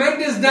 a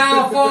tremendous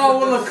downfall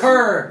will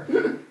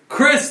occur.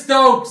 Chris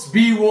Stokes,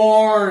 be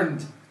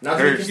warned. Not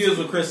to be confused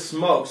with Chris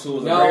Smokes, who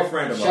was a No, great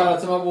friend of shout ours.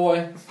 out to my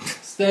boy.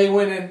 Stay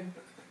winning.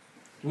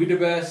 We the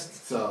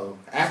best. so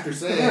after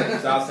saying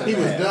South he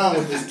was Central. done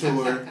with this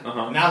tour,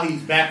 now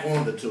he's back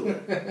on the tour.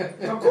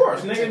 Of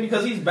course, nigga,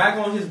 because he's back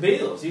on his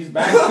bills. He's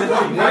back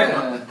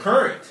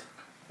current.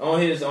 On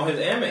his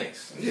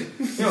Amex. You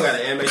don't got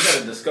an Amex, you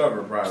got a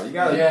Discover probably. You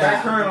got a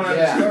back current on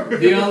that Discover.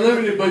 The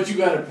unlimited, but you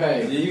gotta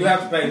pay. Yeah, you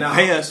have to pay now.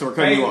 Pay us or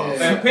cut you off.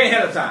 Pay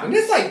ahead of time. And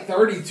it's like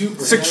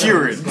 32%.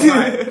 Secured.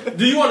 Right.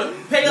 Do you want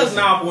to pay us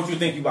now for what you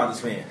think you about to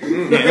spend?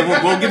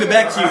 Yeah, we'll give it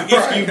back to you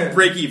if you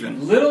break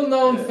even. Little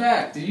known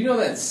fact. Did you know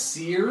that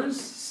Sears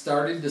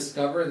started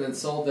Discover and then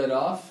sold that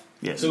off?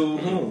 Yes. To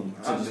whom?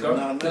 To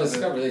Discover? To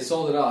Discover. They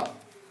sold it off.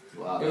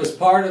 Wow. It was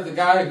part of the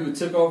guy who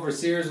took over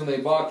Sears when they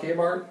bought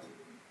Kmart.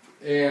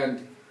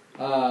 And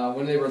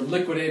when they were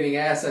liquidating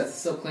assets,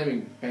 still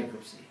claiming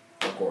bankruptcy.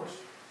 Of course.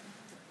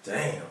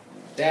 Damn.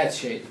 That's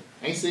shady.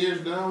 Ain't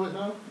Sears done with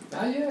though?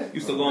 Not yet.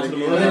 You still going to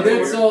the Well, they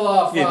did sell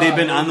off. Yeah, they've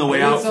been on the way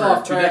they did out sell for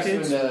off 2 Craftsman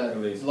decades. At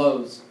least.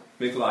 Lowe's.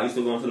 Big Fly, you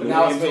still going to the But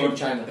now it's movie? made in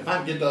China. If I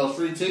can get those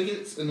free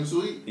tickets in the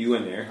suite, You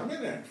in there? I'm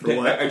in there. For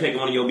what? Are you taking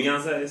one of your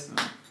Beyonces?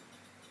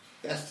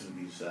 That's to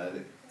be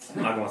decided.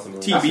 I'm not going to some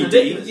That's TBD.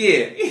 ridiculous.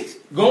 Yeah.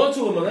 Going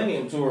to a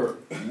Millennium Tour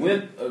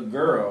with a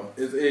girl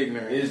It's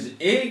ignorant. is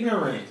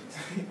ignorant.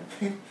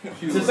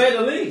 To say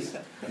the least.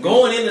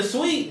 Going in the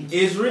suite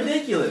is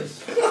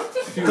ridiculous.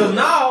 Because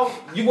now,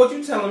 what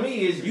you telling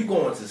me is you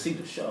going to see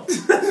the show.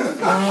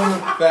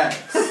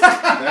 Facts.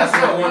 That's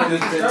what one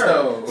just been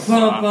told.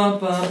 Bum, bum,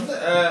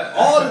 bum.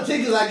 All the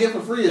tickets I get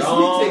for free is sweet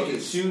Don't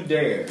tickets. you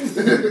dare.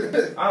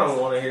 I don't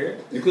want to hear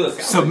it. You could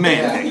have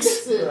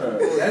Semantics.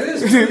 That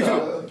is true,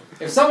 though.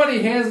 If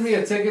somebody hands me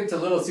a ticket to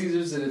Little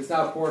Caesars and it's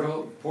not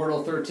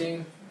Portal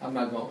 13, I'm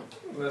not going.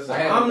 Listen, I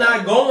have I'm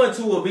not going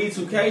to a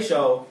B2K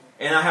show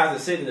and I have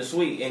to sit in the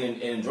suite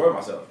and enjoy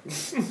myself.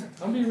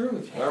 I'll be real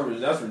with you.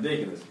 That's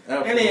ridiculous.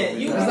 Absolutely. And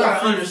then you It's gotta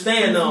not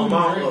understand the food and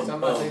amount drinks.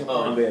 I'm not taking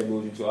I'm very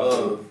bougie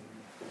too.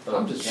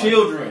 I'm just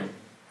children,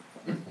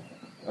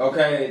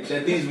 okay,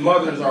 that these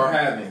mothers are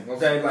having.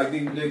 Okay, like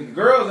the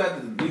girls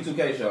at the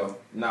B2K show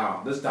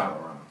now, this time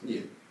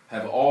around,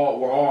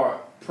 were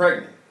all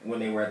pregnant when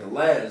they were at the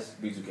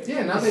last B2K.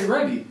 Yeah, now they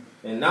ready.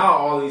 And now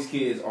all these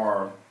kids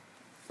are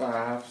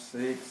 5,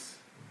 6.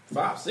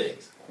 5,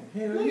 6.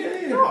 Hell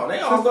yeah. No, they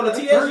all go to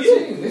 13.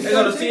 TSU. They They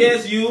go to 13.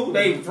 TSU.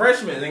 They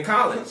freshmen in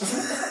college.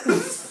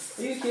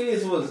 These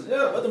kids was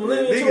but the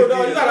Millennium Niggas Tour, dog.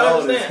 You is gotta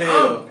old as understand.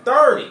 hell. I'm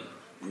 30.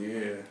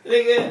 Yeah.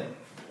 Nigga,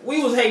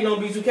 we was hating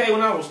on B2K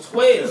when I was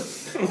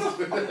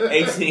 12.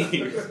 18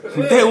 years.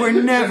 They were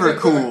never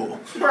cool.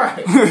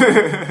 Right.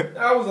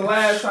 That was the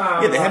last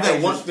time. Yeah, they have my that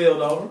hatred one-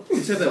 spilled over. They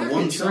said that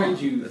one song.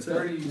 Trained you. That's it.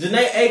 30.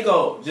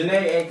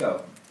 Janae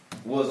Aiko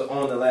was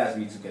on the last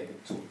B2K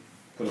tour.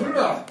 Put it right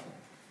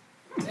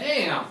there.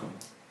 Damn.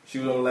 She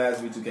was on the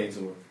last B2K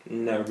tour.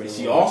 Never been. And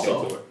she on a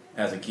also tour.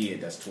 has a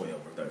kid that's 12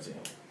 or 13.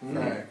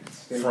 Right.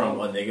 From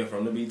a nigga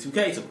from the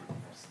B2K tour.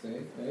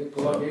 Hey,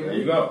 pull out game. There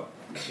you go.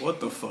 What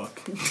the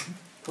fuck?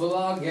 Pull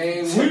out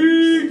game.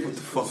 What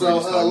the fuck?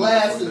 So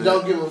last and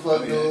don't give a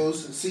fuck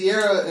news.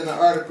 Sierra in an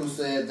article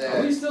said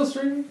Are we that still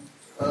streaming?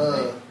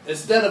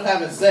 instead of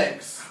having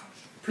sex,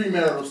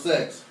 premarital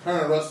sex, her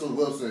and Russell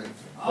Wilson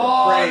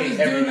Oh, prayed this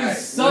every dude night.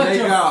 is such When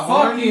they a got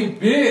fucking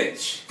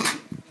bitch.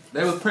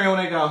 They was praying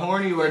when they got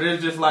horny, or they're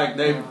just like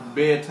they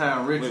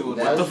bedtime rituals.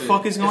 What What the and shit.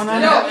 fuck is going on?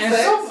 Yo, Have and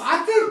sex.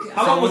 I think.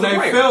 How So long was when the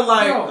they prayer? feel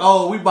like, Yo.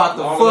 oh, we about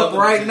to Long fuck enough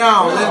right to-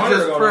 now, Yeah, let's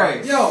just go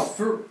pray. Yo,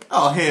 for.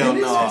 Oh hell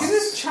Can no.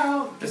 this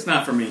child. It's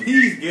not for me.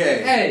 He's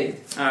gay. Hey,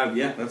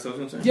 Yeah, that's what I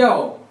was gonna say.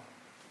 yo.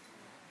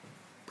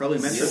 Probably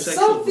metrosexual.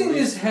 Something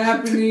beliefs. is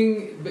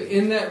happening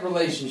in that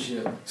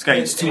relationship. This guy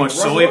eats too Hey, much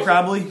Russell soy, Wilson?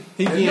 probably.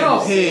 He getting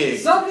No, pig.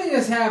 something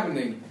is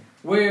happening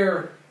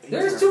where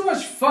there's too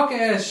much fuck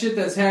ass shit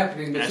that's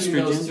happening between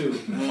those two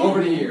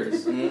over the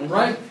years,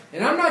 right?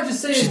 And I'm not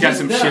just saying She's got just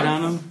some them, shit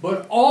on him.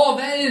 but all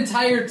that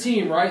entire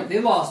team, right? They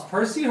lost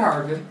Percy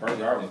Harvin,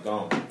 Percy Harvin's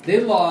gone.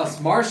 they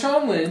lost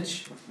Marshawn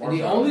Lynch, and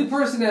the Marshawn only Lynch.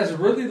 person that's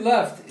really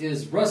left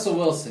is Russell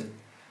Wilson.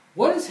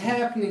 What is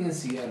happening in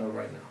Seattle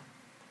right now?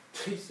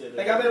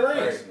 They got their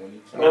rings.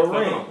 Or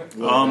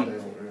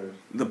ring.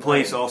 The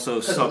place also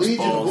Because the sucks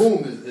Legion of balls.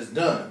 Boom is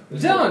done.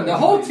 Done. The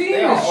whole team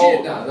They are is shit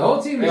old. now. The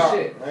whole team They is are-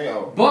 shit. they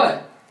are.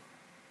 But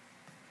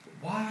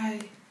why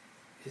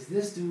is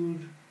this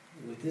dude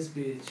with this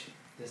bitch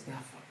that's not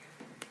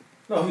fucking?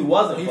 No, he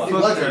wasn't He fucking.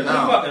 fucked her He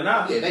now. fucking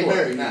now. Yeah, they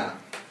married now.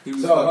 He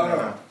was So, fucking hold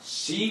her. on.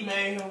 She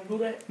made him do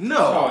that? No.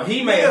 Oh,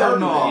 he made Hell her do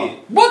no. it.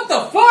 What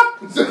the fuck,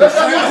 She was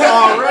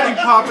already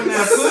popping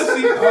that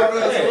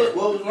pussy.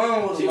 What was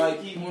wrong with him?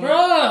 Like he went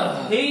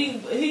bruh?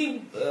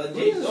 He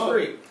Jesus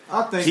freak.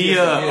 I think He it's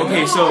a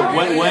okay. him. So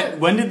No,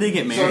 when did they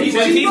get So married? he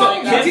said he's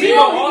Tebow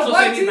also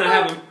Black said he's not Tebow?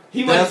 having.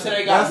 he went That's- to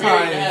they got that's married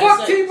how and I- had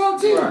Fuck sex.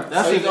 Tebow too. Right.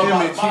 That's So his he go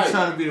by image. Biden. He's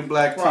trying to be the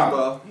black Right.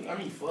 Tebow. I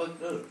mean,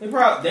 fucked up. They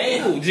probably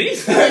damn. Oh,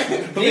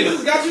 Jesus.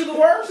 Jesus got you the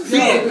worst.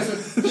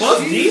 Fuck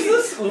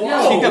Jesus? He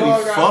Whoa.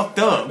 got me fucked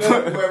up.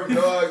 Whoever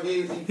dog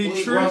is, he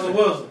tweaking. Russell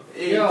Wilson.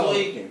 He Yo.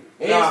 tweaking.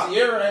 And Nah.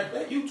 Sierra,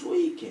 you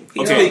tweaking.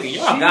 He's tweaking.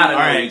 Y'all gotta All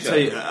know right, each tell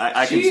you, other.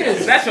 I can She say.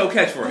 is- That's your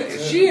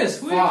catchphrase. She is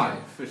fine.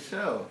 For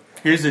sure.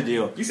 Here's the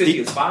deal. You said she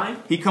was fine?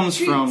 He comes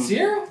from.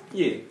 Sierra?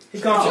 Yeah. He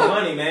comes from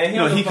money, man.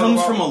 No, don't he fuck comes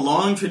about- from a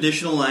long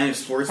traditional line of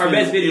sportsmen. Her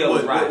best video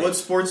was what, riding. what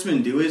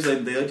sportsmen do is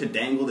like they like to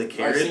dangle the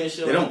carrot. I seen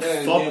shit They don't like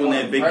that, fuck and when then they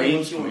have big right when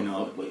games she coming went,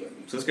 up. wait a minute.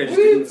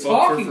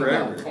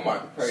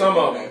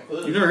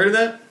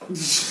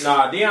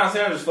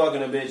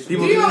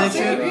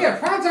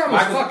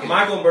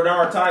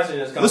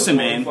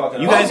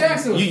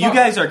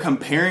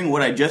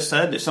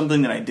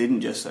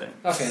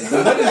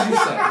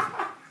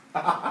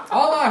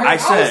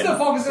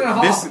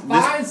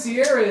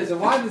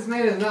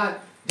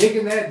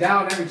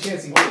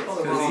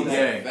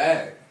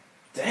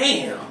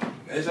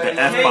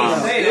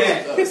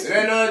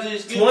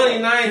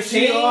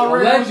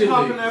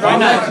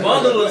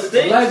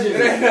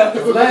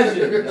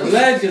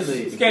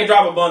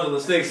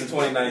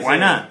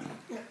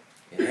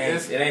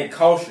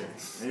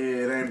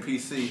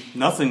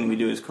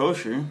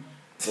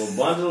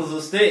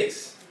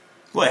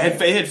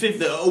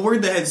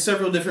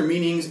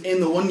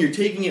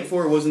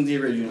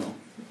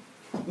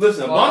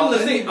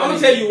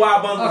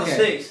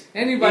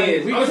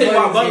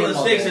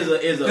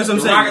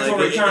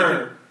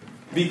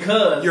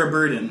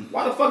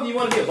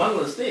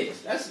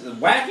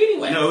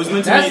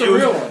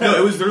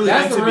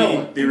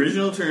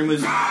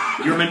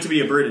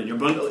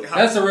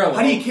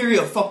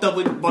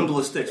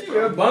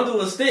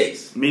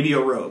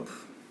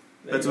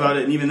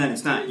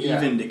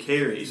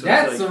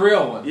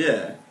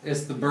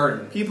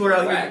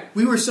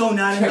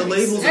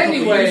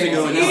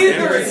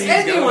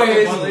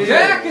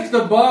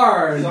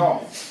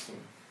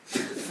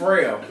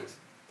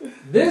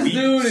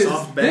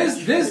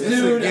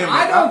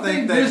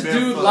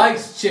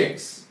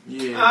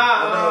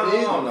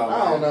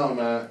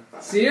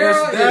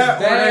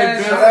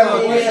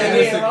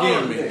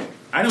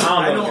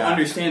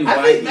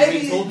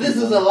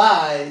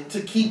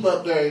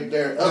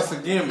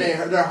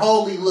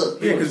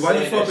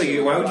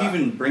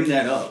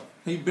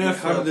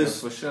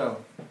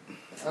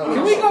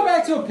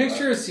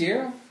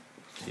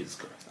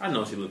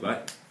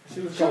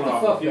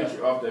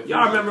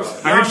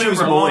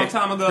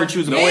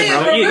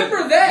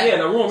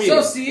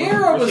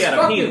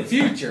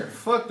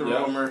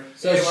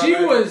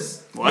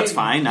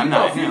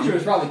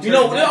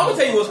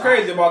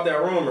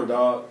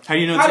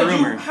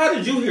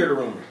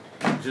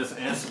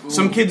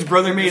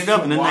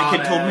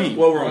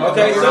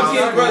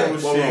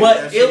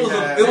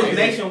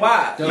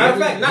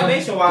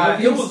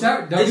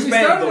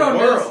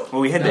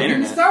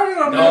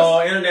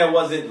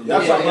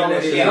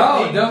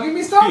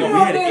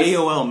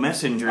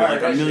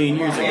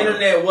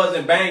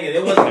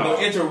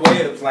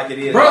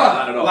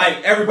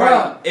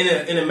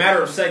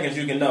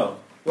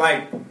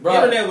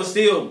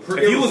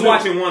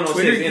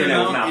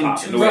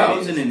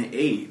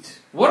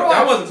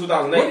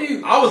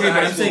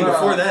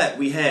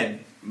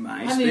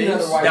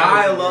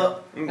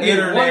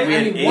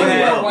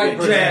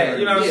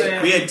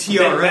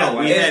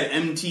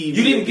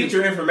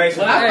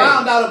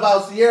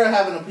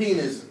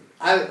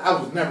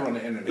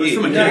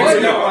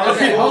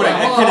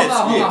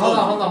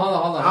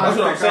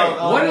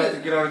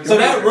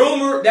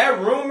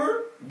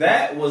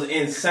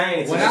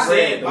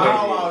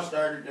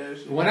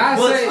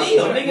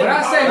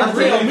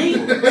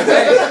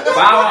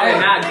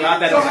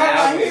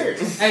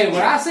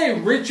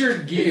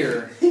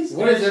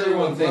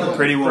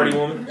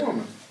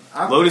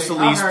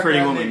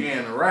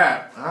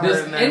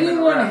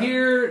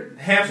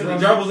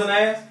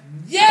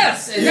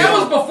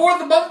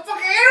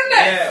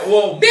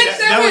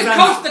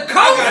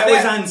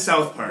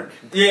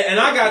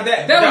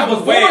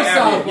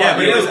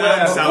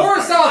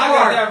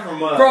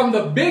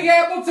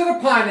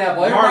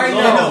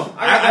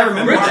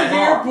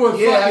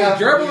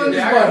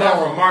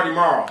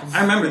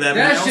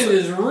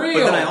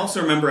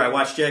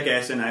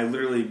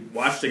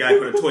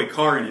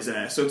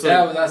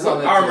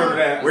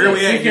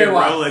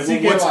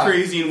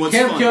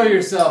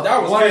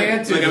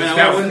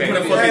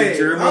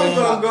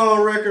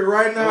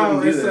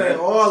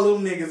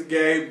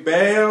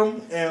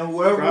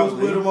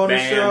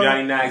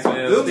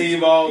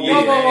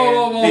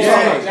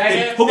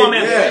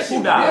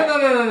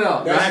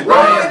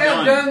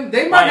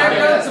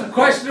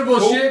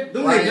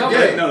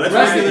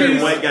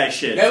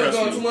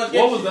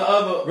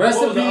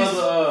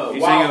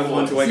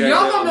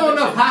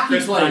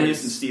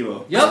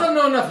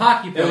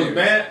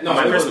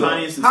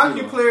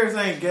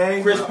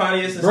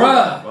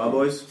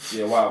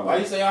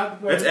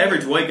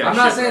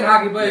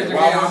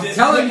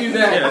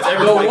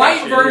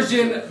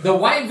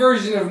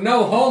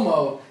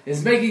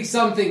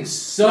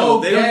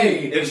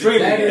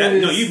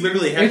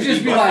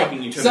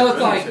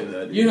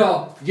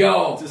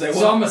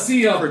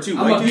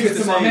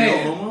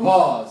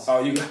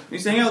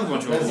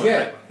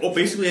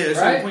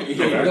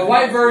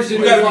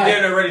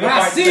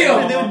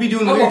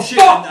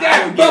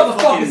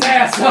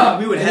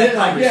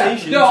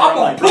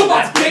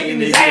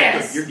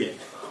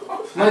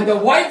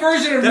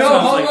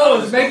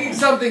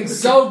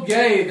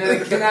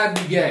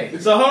 gay.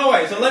 So hold on,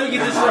 wait. So let me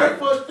get this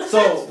straight.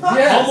 So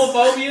Yes.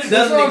 homophobia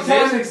That's what I'm doesn't trying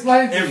to exist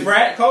explain to in you.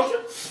 frat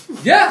culture.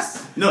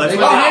 Yes. No, that's They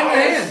go hand in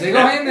hand. They go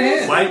hand in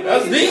hand. White.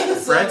 That's deep.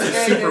 Friends are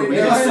super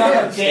weird.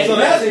 So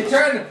that's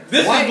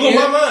this just blew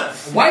my mind.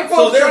 White So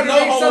folks there's trying to no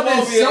make something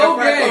homophobia in so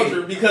frat gay.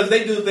 culture because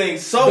they do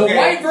things so The gay.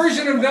 white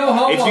version of no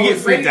homo. If you get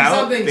is freaked making out,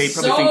 something they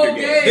probably so think you're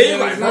gay. gay. They're that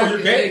like, it's bro, not- you're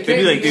it gay. can't They'd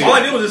be like, be dude, All I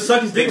did was just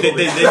suck his dick. They do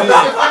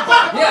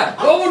that. Yeah.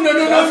 Oh no,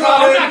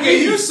 I'm not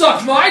gay. You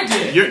suck my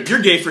dick.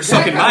 You're gay for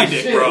sucking my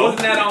dick, bro.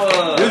 Wasn't that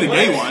on You're the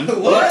gay one.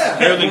 What?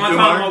 Harold and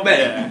Guantanamo Kumar. Bay?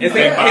 Yeah. It's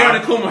Big like Bob. Harold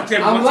and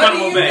Kumar. I'm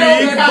letting you know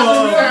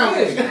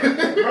that's the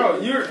real thing. Bro,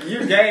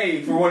 you're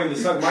gay for wanting to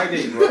suck my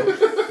dick, bro.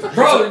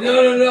 Bro,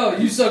 no.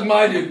 You suck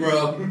my dick,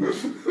 bro.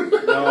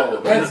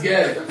 No. That's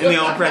gay. And they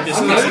all practice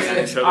I'm not kissing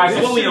gay. each other. Alright,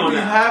 so what we on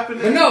now?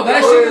 happening. But no,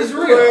 that shit is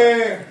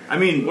real. I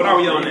mean, What are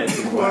we on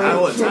next? not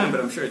all the time,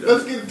 but I'm sure it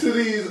Let's does. get to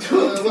these.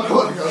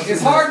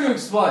 It's hard to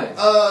explain.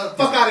 Fuck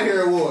out of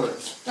here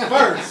awards.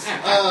 First,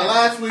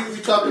 last week we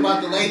talked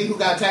about the lady who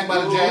got attacked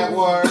by the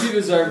Jaguar. She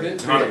deserved it.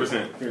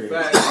 100%.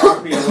 Fact.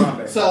 RP and Ron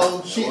Back.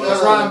 So she,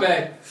 That's Ron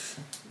Bay.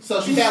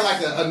 so she had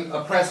like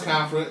a press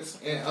conference,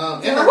 and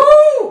her,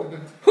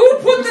 Who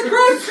put the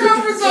press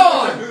conference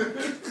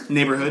on?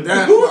 Neighborhood.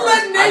 Who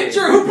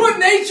put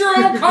nature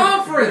on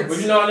conference?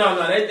 But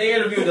no. They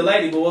interviewed the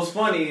lady, but what's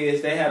funny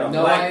is they had a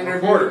No, I black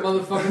interviewed reporter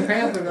motherfucking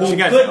Panther. who She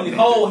got- couldn't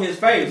hold his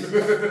face.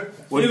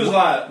 What, He was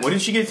like, what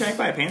did she get attacked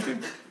by? A panther?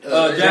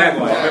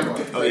 Jaguar.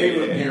 Oh, He yeah.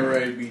 was getting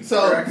ready to be.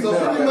 so cracking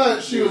up. pretty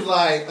much she was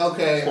like,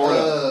 okay,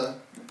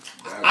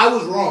 I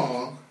was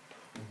wrong,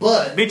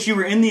 but Bitch, you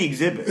were in the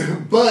exhibit.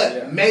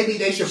 maybe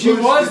they should She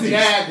push was the the-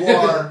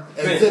 Jaguar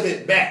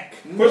exhibit back.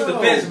 Push the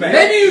fence back.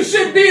 Maybe you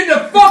should be in the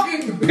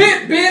fucking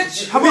pit,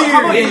 bitch. How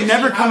about you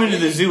never come into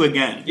the zoo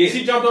again? Yeah,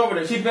 she jumped over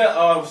there. She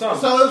felt something.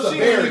 So it was a She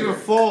didn't barrier. even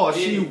fall.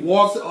 She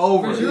walked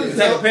over. So it.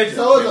 Take a picture.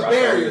 So it was a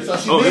barrier. So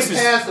she Oh, went this is-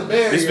 past the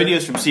barrier. This video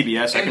is from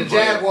CBS. I and can the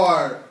play it.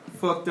 Jaguar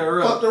Fucked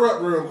her fucked up. her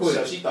up real quick.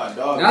 So she thought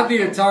dog. Not the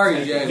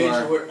Atari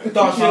Jaguar.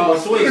 Thought shit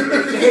was sweet.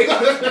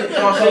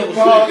 Thought shit was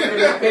Pause sweet. for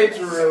that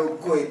picture real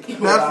quick. That's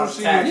what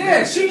she was.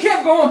 Yeah, she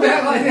kept going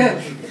back like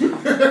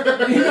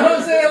that. You know what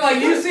I'm saying? Like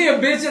you see a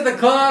bitch at the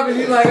club and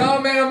you're like, oh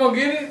man, I'm gonna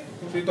get it.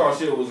 She thought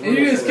shit was real. And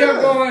you just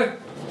kept going.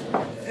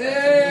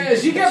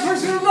 She kept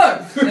pushing her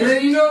luck. And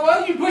then you know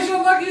what? You push her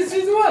luck, you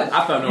see what?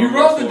 I felt no You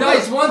rolled the remorse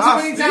dice one too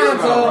many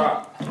times,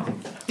 so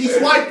He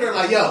swiped her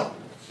like, yo,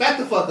 back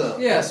the fuck up.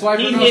 yeah, swipe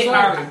her, He no hit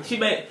swiping.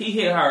 her. He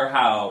hit her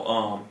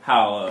how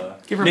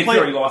Give her Nick a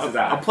Fury lost his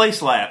a eye. play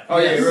slap. Oh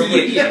yeah, real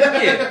quick.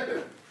 Yeah.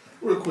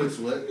 Real quick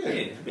sweat. Yeah.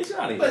 Bitch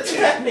out of But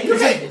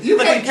here. you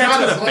Like can't the cat's try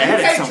got to a blame. bat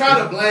You at can't try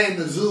something. to blame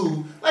the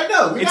zoo. Like,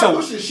 no, we It's gotta a-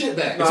 push this shit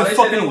back. It's No, a they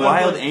fucking said they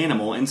wild wouldn't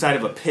animal inside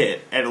of a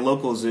pit at a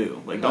local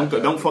zoo. Like,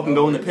 don't fucking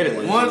go in the pit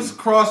at Once Zoo.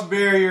 cross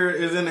barrier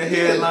is in the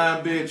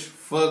headline, bitch.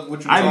 Fuck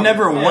what you. I've talking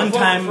never about. one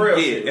time. for real.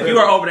 Yeah, if you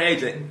are over the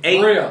age of 8,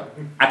 For real.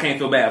 I can't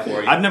feel bad for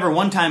you. I've never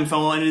one time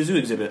fell in a zoo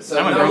exhibit. So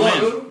I'm a you grown know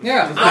man. what?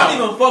 Yeah. I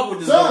don't even fuck with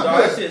this Son, dog.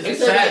 That good. shit's They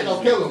said sad. they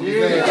gonna kill him.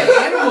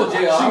 Yeah. Animal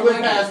jail. She I'm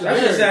went like, past the That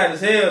shit's sad barrier.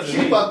 as hell to She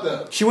me. fucked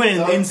up. She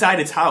went inside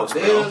its house,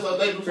 They bro. was so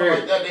they do something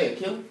like that, they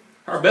kill him.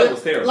 Her belt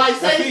was terrible. Like, If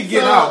say he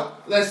get son,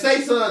 out. let's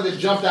say son just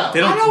jumped out.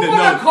 They I don't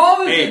wanna call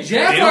this a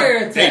Jaguar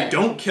attack. They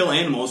don't kill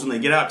animals when they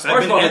get out. Because I've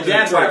First been of all, at the the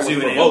Jaguar Detroit was Zoo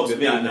and provoked animals to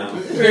me got now.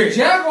 out. The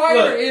Jaguar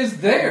Look. is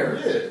there.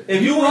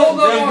 If you rolled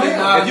up on if you-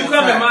 him. if you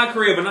Come in my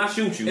crib and I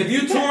shoot you. If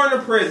you tour into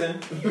prison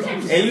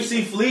and you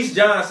see Felice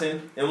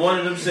Johnson in one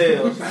of them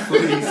cells,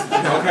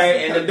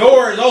 okay, and the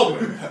door is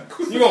open,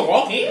 you gonna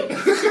walk in?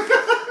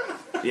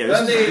 Yeah,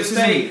 That nigga this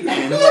say, is we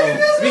can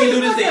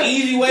do this the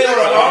easy way or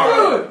the hard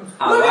way. Dude,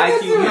 I look at like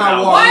this you. dude. and I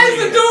Why want is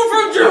you. the dude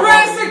from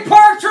Jurassic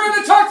Park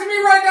trying to talk to me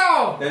right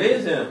now? That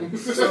is him.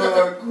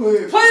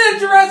 Quit. Play that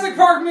Jurassic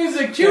Park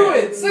music. Cue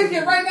it. Sing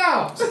it right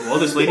now. Well,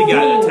 this lady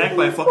got attacked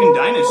by a fucking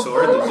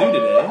dinosaur at the zoo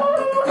today.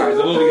 Alright,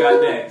 so what we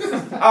got next?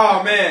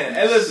 Oh man,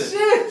 hey listen,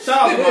 Shit.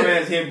 shout out to my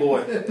man's Hit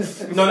Boy.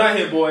 No, not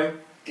Hit Boy.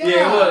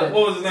 Yeah,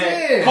 what was his name?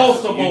 damn.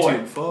 Poster Boy.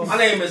 YouTube, folks. My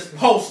name is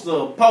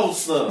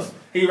Poster.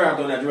 He rapped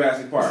on that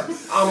Jurassic Park.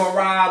 I'm a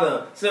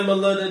rider,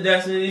 similar to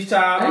Destiny's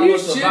Child. Are I'm you a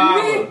survivor.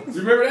 shitting me? You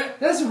remember that?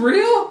 That's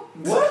real?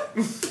 What?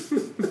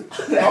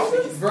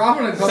 Bro, I'm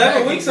gonna go 7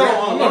 back weeks and-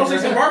 on I'm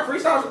 106 gonna- and Mark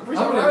freestyle. I'm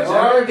gonna-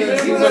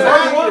 Freestyle. He was The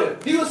first one?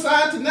 signed- He was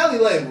signed to Nelly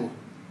label.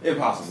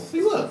 Impossible.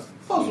 He was.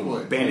 Poster Boy.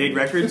 Band-Aid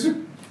Records.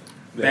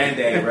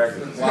 Band-Aid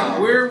Records.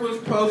 Where was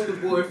Poster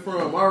Boy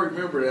from? I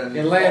remember that.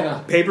 name.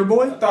 Atlanta.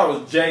 Paperboy. I thought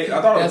it was Jay.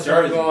 I thought it was That's where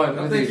I'm Jersey. going.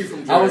 I think he's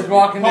from I was Jersey.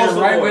 walking there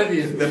Postal right Boy. with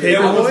you. The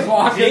I was Paperboy.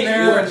 walking Gene-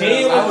 there. And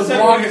Gene I was was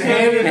second walking with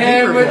hand in him.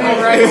 hand with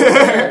you right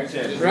there.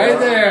 Right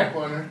there.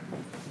 Corner.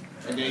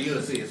 And then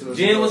you'll see it. So it's-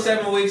 Jen was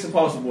 7 weeks and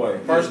Poster Boy. The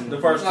first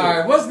two. All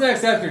right, what's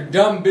next after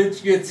dumb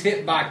bitch gets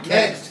hit by cat?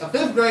 Next, a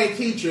 5th grade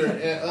teacher,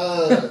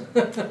 and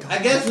I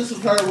guess this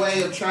was her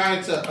way of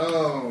trying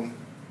to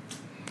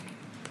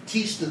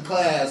teach the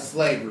class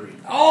slavery.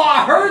 Oh,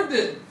 I heard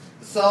that.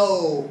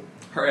 So,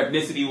 Her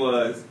ethnicity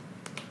was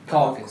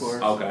Caucus.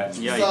 okay.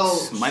 Yikes.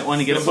 So- Might want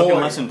to get a The fucking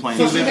boy. lesson plan.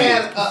 so she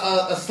had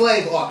a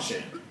slave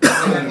auction in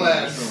her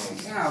classroom.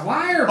 God,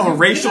 why are Oh,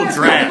 racial Let's-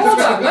 draft. Hold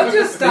on, let's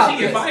just stop Did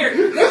she get this. fired?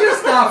 Let's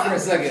just stop for a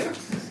second.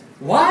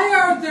 Why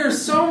are there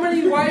so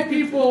many white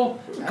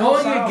people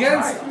going sounds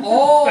against right.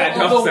 all That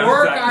of don't the sound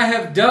work right. I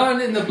have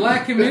done in the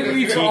black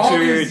community for all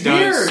Teacher these does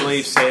years?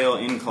 slave sale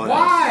in class.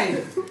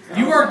 Why?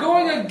 You are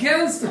going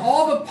against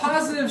all the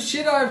positive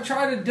shit I've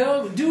tried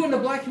to do in the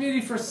black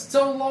community for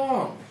so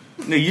long.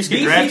 No, you just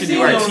get BCC drafted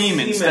to our don't team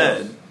emails.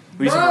 instead.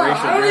 We Bruh, used to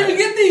racial I don't even draft.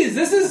 get these.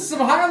 This is some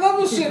high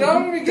level shit. I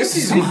don't even get This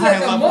is these. some These are like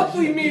the high-level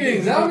monthly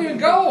meetings. I don't even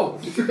go.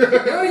 I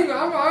don't even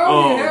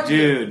Oh, have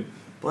dude.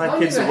 I Black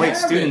don't kids and even white have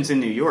students in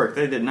New York,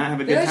 they did not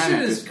have a good That time. shit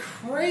at is this.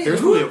 crazy. There's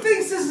Who really-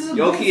 thinks this is a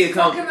Your good kid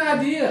come- fucking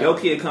idea? Your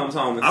kid comes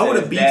home and I says,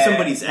 would've beat "Dad,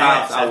 somebody's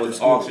Pops, ass I after was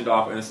school." auctioned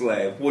off and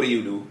enslaved. What do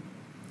you do?"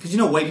 Because you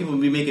know white people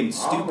be making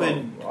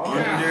stupid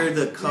under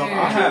the cover.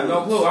 Yeah. I have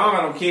no clue. I don't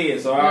have no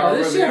kids, so I No, don't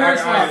this really. shit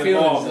hurts I my ain't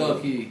feelings, involved. low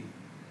key.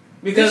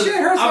 Because This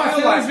shit hurts I my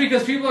feel feelings like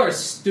because people are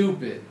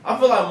stupid. I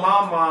feel like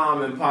my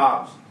mom and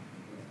pops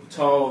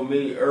told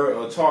me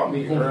or taught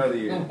me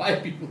earlier.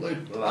 White people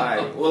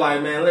are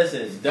Like, man,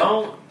 listen,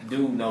 don't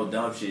do no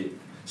dumb shit.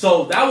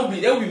 So they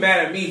would be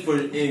mad at me for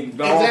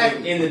involving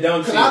Exactly. in the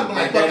dumb shit. 'Cause I'm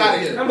like, fuck outta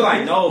here. I'm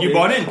like, no, You bitch.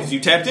 bought in because you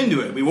tapped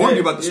into it. We warned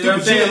you about the You know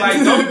what stupid I'm saying?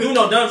 shit. Like, don't do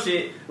no dumb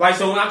shit. Like,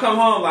 so when I come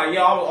home, like,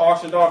 yo, I was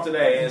auctioned off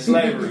today in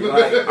slavery.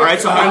 Like, All right,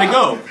 so how did it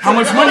go? How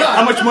much money?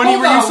 How much money Hold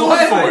were you on, sold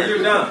what? for?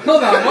 you're dumb.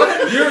 Hold on,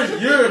 what?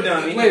 You're a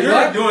dummy. Wait, you're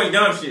what? doing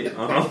dumb shit.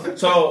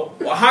 So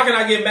how can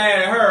I get mad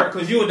at her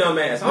because you a dumb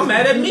ass? I'm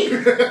mad at me.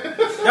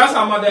 That's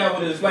how my dad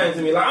would explain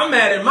to me. Like, I'm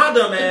mad at my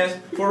dumb ass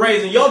for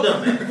raising your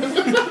dumb ass.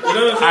 You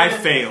know what I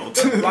I'm saying?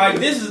 failed. Like,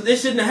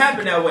 this shouldn't have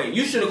happened that way.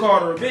 You should have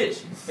called her a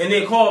bitch and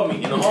then called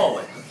me in the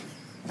hallway.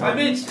 Like,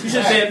 bitch, you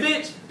should have said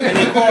bitch and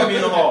then called me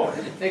in the hallway.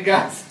 Hey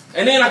guys,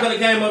 And then I could have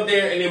came up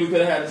there and then we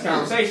could have had this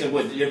conversation.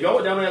 But if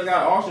your dumb ass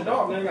got auctioned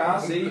off, nigga, I'll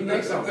see you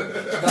next summer.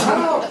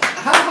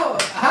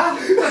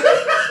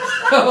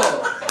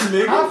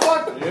 how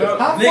fucked? Yep.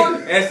 How Nigga,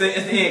 fucked? that's the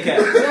end cap.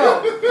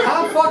 Yo,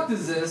 how fucked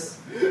is this?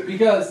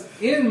 Because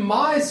in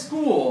my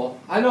school,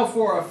 I know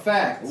for a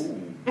fact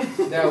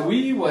that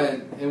we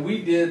went and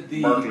we did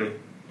the Berkeley.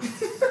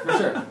 for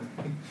sure.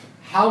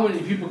 How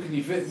many people can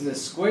you fit in the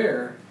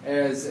square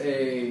as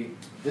a?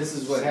 This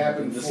is what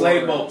happened. The for,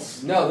 slave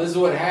boats. No, this is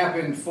what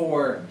happened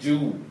for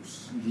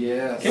Jews.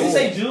 Yes. Can we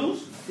say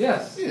Jews?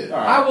 Yes? Yeah. All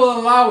right. I will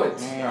allow it.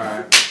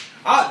 Alright.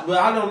 Well,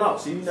 I don't know.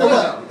 See, you It never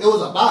was, know. it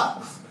was a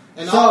box.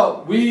 And all,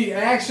 So we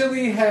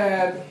actually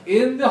had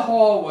in the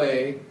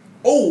hallway.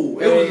 Oh,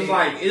 it was just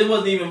like, it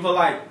wasn't even for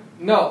like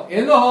No,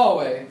 in the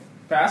hallway.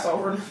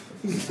 Passover.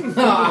 No,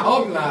 I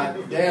hope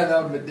not. Damn,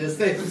 that would have been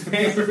distinct.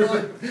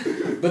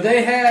 But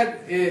they had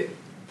it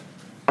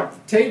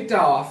taped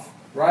off,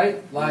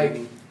 right? Like,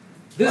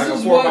 this Like a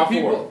is 4x4. what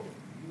people.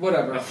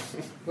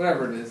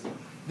 Whatever it is.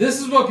 This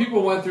is what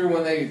people went through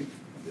when they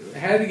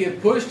had to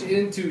get pushed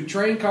into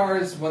train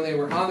cars when they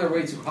were on their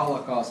way to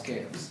Holocaust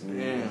camps.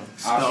 Yeah.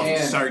 Stuffed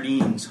And-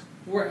 sardines.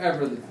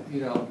 Wherever,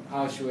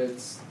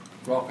 Auschwitz,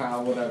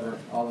 Rockau, whatever,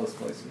 all those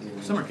places.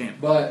 Summer camp.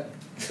 But,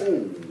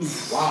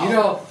 wow. you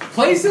know,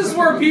 places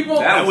where people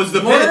That was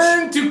the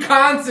learn to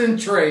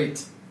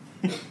concentrate.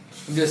 I'm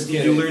just Did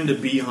kidding. you learn to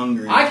be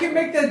hungry? I can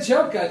make that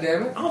joke,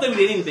 goddammit. I don't think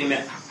we did anything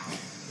that.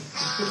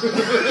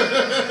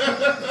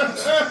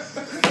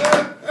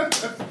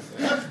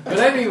 But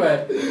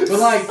anyway,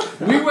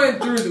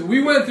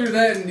 we went through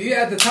that, and yeah,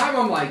 at the time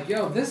I'm like,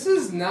 yo, this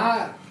is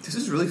not. This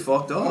is really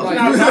fucked up. I'm like,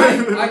 not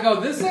tight. I go,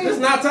 this ain't. It's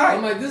not tight.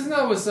 I'm like, this is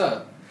not what's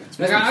up. It's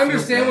Like, making I me feel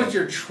understand bad. what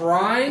you're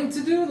trying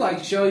to do,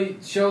 like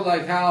show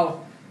like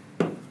how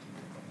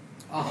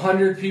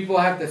 100 people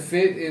have to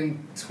fit in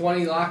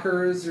 20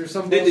 lockers or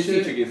something. Did the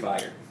teacher get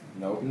fired?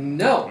 Nope.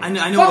 No, I know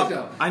Fuck what-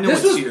 no. I know This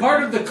what was theater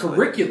part of the is, but-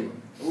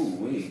 curriculum. Ooh,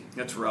 wee.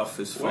 That's rough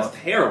as Well, fuck.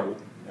 that's terrible.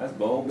 That's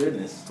bold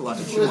business. That's a lot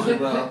to chew Listen, on.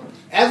 bro.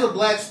 As a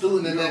black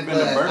student in that been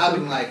to class, Berkeley? I've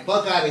been like,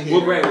 fuck out of here.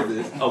 What grade was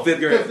this? Oh, fifth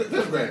grade.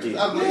 Fifth grade.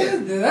 Yeah. I'm like, Yeah,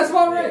 that's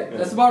about right.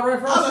 That's about right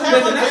for I don't us. have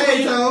Listen, my that's when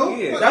grades you- on.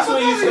 yeah. That's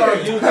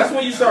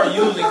when you start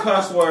using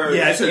cuss words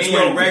Yeah, that's in what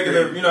your 20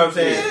 regular, you know what I'm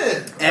saying?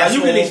 Yeah. Like,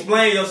 you can Asshole.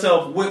 explain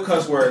yourself with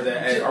cuss words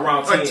at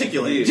around 10.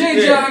 Articulate.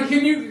 Jay John,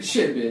 can you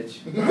shit, bitch?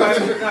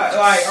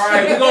 Like, all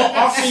right, we're gonna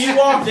auction you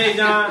off, Jay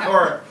John,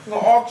 or we're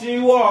gonna auction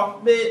you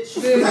off, bitch.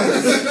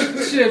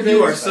 Shit, bitch.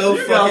 You are so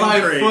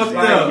fucking crazy. Fucked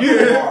up. You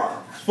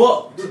are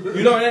fucked.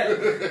 You know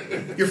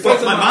that? You're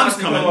fucked. My mom's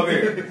Come up coming.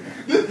 here.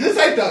 This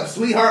ain't the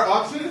sweetheart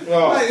auction.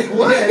 Oh. Like,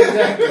 what? Yeah,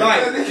 exactly.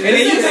 Like, and then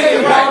you This say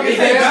ain't right, wrong, you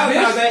say ass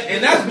Valentine's bitch. Day,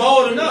 and that's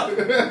bold enough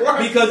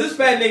because this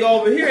fat nigga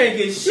over here ain't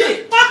get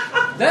shit.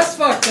 That's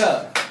fucked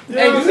up. You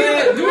know Hey, what I'm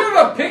saying? do we have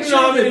a You picture know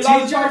how of the many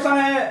lollipops teacher? I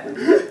had?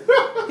 Do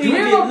He we,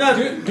 didn't get have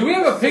nothing. do we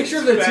have a picture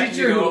of the Fat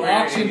teacher nigga who over here.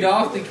 auctioned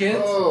off the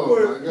kids?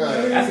 Oh my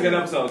god. That's a good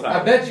episode I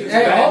title. bet you.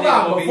 Hey, Fat hold nigga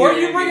on. over Before here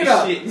you ain't bring it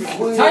getting up,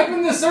 shit. type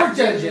in the search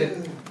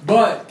engine.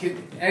 But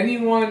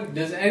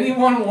does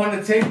anyone want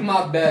to take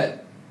my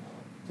bet?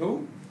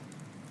 Who?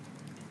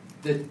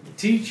 The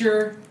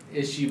teacher,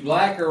 is she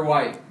black or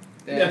white?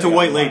 It's a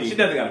white lady. She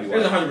definitely gotta be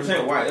That's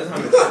white. 100% white. That's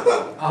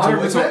 100%.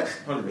 100%.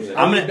 100%.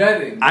 I'm gonna-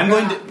 betting. I'm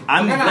going to-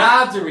 I'm what kind of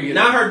not- odds are we getting?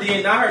 Not her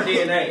DNA. Not her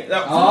DNA.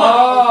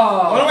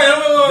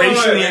 Oh. Wait,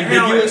 Racially hang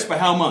on, ambiguous, but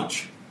how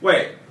much?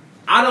 Wait.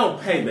 I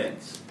don't pay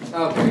bets.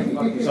 Okay,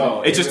 fuck you.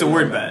 So It's just a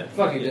word bet.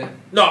 Fuck you, Dan.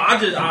 No,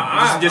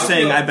 I just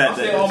saying I bet I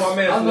that. all my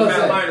man from the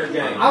Matt Liner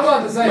game. I'm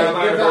about to say,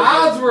 if the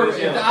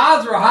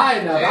odds were high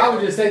enough, I would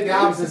just take the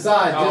opposite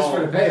side just for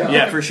the payoff.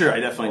 Yeah, for sure. I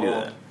definitely do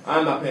that.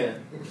 I'm not paying.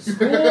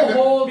 School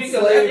holds Because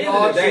at the slave end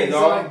of the day, auctions.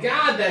 dog. Like,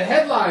 God, that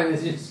headline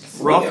is just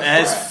Rough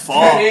as fuck.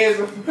 That is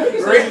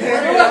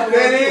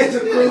a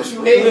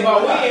crucial If hit. I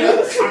win, I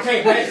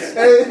can't pay.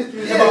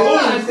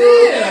 yeah,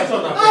 damn.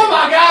 Oh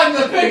my God,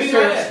 in the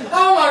picture.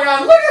 Oh my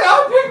God, look at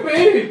how pick me.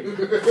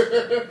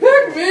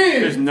 Pick me.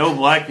 There's no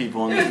black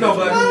people in There's this. no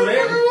black people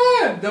there.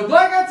 Everyone. The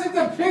black guy took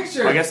the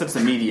picture. I guess that's the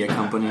media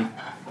company.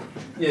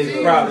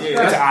 Yeah, probably.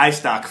 That's Yeah. an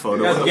iStock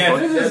photo. That's What the a fuck?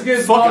 This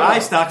is Gizmodo. Fuck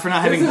iStock for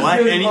not having This is black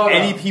Gizmodo.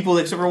 any people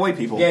except for white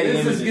people. Getty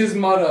This is Images.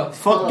 Gizmodo.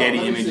 Fuck Getty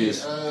Let me see.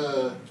 Images.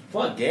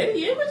 Fuck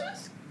Getty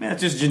Images? Man,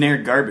 it's just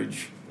generic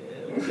garbage.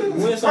 Win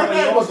Her somebody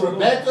name was else.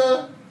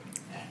 Rebecca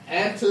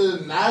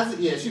Antonazzi.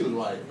 Yeah, she was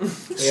white.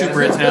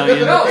 Super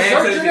Italian. No,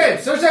 search her name.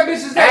 Search that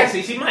bitch's name.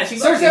 Actually, she might.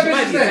 Search that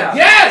bitch's name.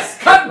 Yes!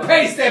 Cut and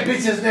paste that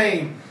bitch's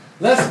name.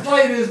 Let's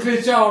play this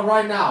bitch on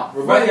right now.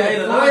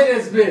 Rebecca Play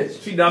this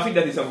bitch. She does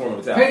do something for me.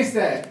 Italian. Paste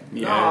that.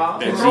 Yeah,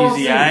 that's Control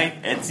easy. C.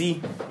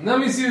 Etsy. Let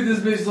me see what this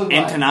bitch look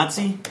like.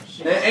 Antonazzi.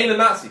 That ain't a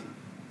Nazi.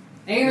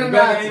 Ain't a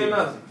Rebecca ain't a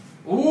Nazi.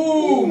 Nazi.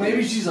 Ooh,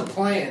 maybe she's a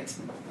plant.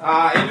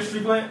 Industry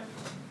plant?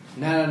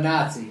 Not a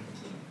Nazi.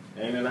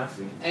 Ain't a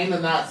Nazi. Ain't a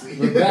Nazi.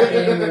 Rebecca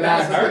ain't a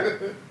That's Nazi.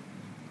 her.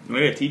 We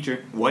got a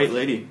teacher. White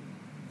lady.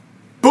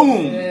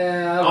 Boom!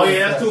 Yeah. Oh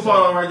yeah, that's two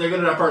photos right there. Go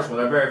to that first one.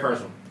 That very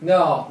first one.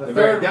 No, the The third.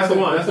 very- that's the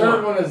one, that's The the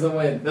third one. one is the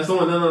win. That's the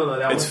one. No.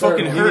 That It's one.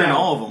 fucking Give her me and that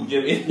all one. of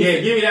them.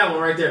 Give me that one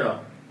right there though.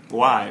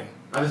 Why?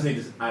 I just need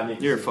to.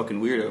 You're a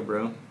fucking weirdo,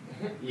 bro.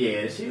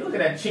 Yeah, she look at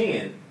that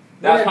chin.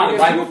 That was Yeah, probably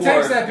because right who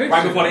takes that before, picture?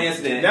 right before the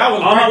incident. That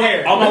was on right my,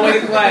 there. on my way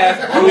to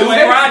class. On doing the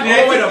way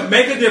project. to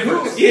make a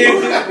difference. Yeah.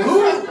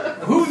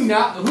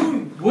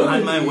 Who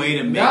On my way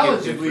to make a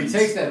knowledgeably difference.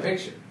 takes that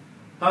picture?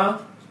 Huh?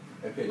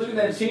 Look at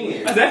that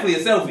chin. That's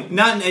definitely a selfie.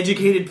 Not an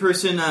educated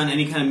person on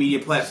any kind of media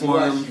She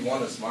platform.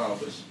 wanted to smile,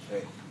 but she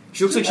can't.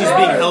 She looks like she's being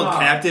held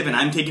captive, and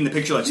I'm taking the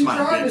picture like She smile,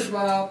 tried to bitch.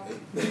 smile.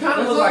 She kind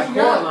of looks like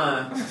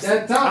Coraline.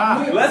 That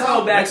top. Let's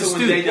go back to That's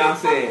when astute. J. John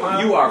said,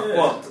 "You are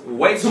fucked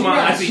way too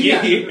much to She get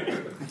got-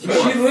 here." She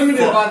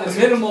limited by the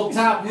minimal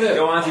top lip.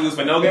 Your auntie was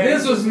for no If game.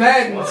 this was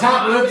Madden,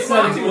 top lip She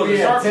settings was would a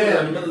be at sharpshooter in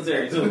the 10.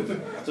 military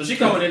too. So she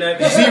coming in that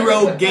bitch.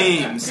 0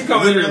 games. She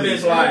coming in that Literally.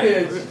 bitch like,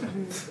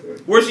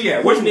 where she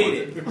at? What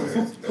needed?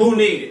 Who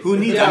needed? Who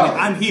needs? Yo.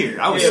 I'm here.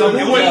 I was Yeah,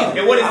 somewhere. and what And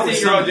is what is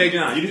 10-year-old J.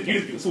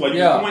 John? So what? You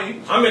Yeah.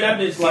 20? I'm in that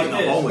bitch like In the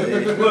hallway.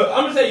 this. Look,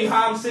 I'm gonna tell you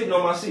how I'm sitting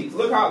on my seat.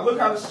 Look how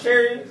this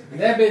chair is.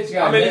 That bitch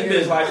got I'm in this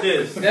negative. bitch like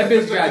this. That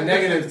bitch got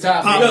negative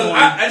top Pop. lip.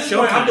 Because at this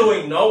point, I'm Showtime.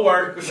 doing no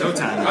work.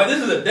 Showtime. This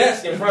is a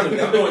desk in front of me.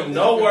 I'm doing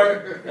no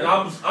work, and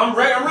I'm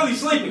really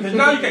sleepy because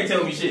now you can't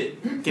tell me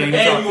shit. Can't even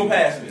And talk. you gonna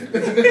pass me.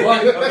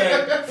 What?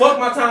 Okay, fuck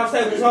my times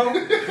tables, ho.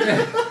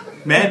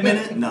 Mad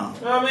Minute? No.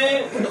 You know what I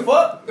mean?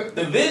 What the fuck?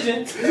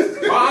 Division.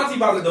 My auntie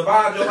about to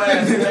divide your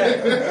ass in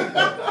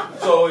half.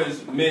 So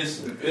is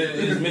Miss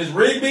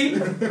Rigby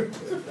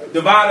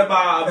divided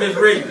by Miss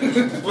Rigby.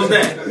 What's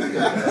that?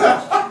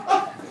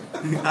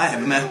 I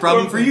have a math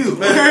problem for you.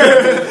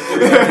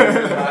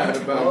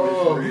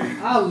 Oh,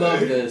 I love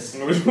this.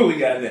 What we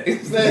got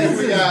next? Next,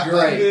 we got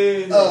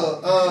Great.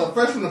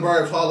 Fresh from the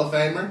Burbs Hall of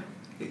Famer.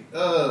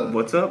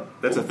 What's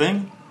up? That's a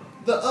thing?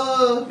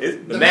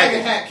 The The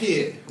MAGA hat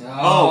kid.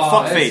 Oh,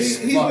 fuckface.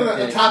 He's been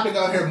a topic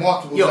on here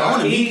multiple Yo, I times.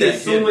 wanna He meet that is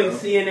kid, suing bro.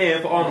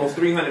 CNN for almost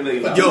 $300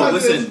 million. Yo,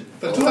 listen.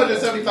 For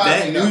 275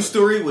 That million. news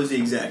story was the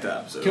exact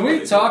opposite. Can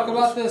we talk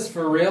about this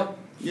for real?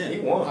 Yeah. He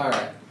won. All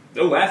right.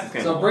 Those glasses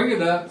came So on. bring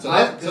it up. So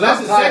that's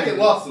his second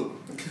lawsuit.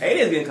 Hey,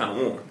 it is getting kind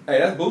of warm. Hey,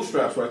 that's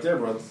bootstraps right there,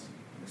 brothers.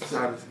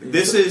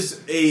 This is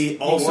a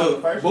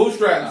also.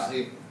 Bootstraps.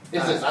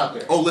 It's just out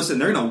there. Oh, listen,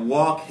 they're gonna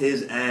walk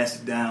his ass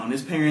down.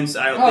 His parents,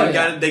 Oh, they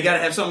yeah. gotta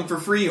have something for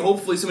free.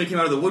 Hopefully, somebody came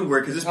out of the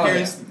woodwork because his Oh,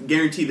 parents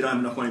guarantee they don't have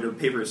enough money to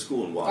pay for his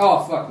school and walk Oh,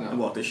 fuck and no.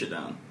 walk this shit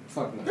down.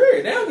 Fuck no.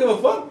 Period. They don't give a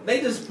fuck.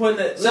 They just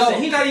putting it. So-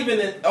 Listen, he's not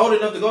even old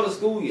enough to go to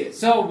school yet.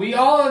 So we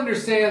all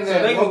understand So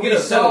that they gonna get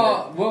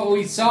a what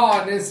we saw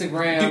on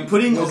Instagram Dude,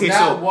 putting- was okay,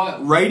 not so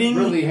what writing-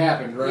 really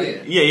happened,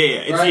 right? Yeah.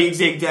 It's Right.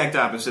 the exact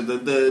opposite.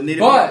 The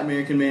Native But-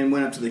 American man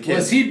went up to the kid.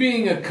 Was he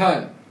being a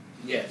cunt?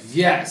 Yes.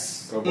 Yes.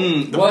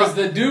 it Was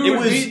the dude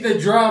was- beat the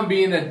drum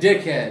being a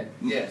dickhead?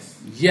 Yes.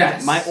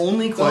 Yes. My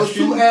only Those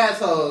question. two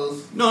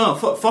assholes. No,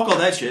 fuck all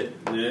that shit.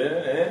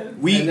 Yeah.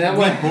 We And then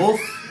what- both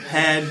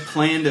had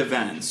planned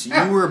events.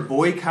 You were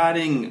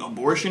boycotting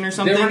abortion or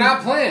something. They were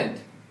not planned.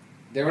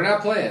 They were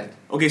not planned.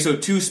 Okay, so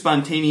 2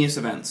 spontaneous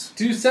events.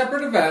 2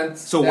 separate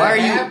events. So that why are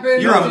you?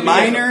 happened You're a to-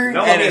 minor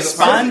No, at a it's the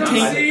first time.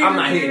 spontaneous. I'm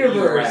not hitting you,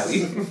 universe.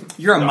 Riley.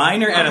 You're a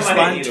minor at a I'm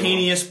not hitting you.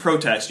 spontaneous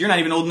protest. You're not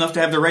even old enough to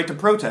have the right to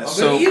protest. But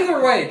So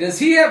either way, does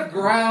he have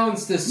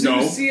grounds to sue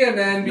No.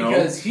 CNN No.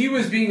 because he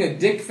was being a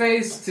dick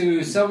face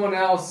to someone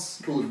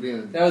else Who was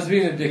being. that was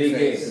being a dick Yeah.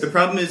 face? the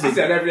problem is I they,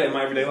 said that every day in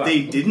my everyday life.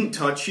 they didn't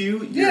touch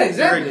you. Yeah,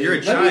 exactly. You're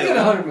a Let me get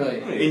child, $100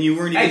 million. and you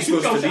weren't Hey, even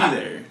shoot supposed to your be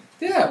shot. there.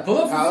 Yeah, pull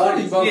up for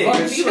 40,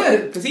 motherfucker.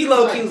 Shit. Because he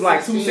low key was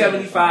like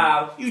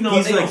 275. You know,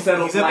 He's they like- gonna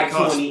settle he's for at like the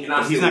cost. 20. And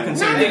I He's not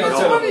considering They it gonna at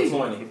settle all.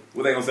 for 20.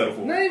 What they gonna settle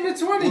for? Not even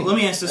 20. Well, let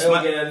me ask this. They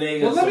gonna get that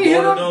nigga Well, let some me hit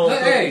him. Bordeaux.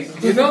 Hey,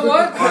 you know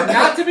what?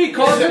 Not to be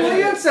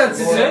culturally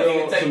insensitive.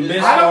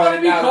 I don't want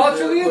to be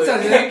culturally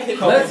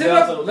insensitive. Let's hit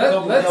up.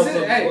 Let's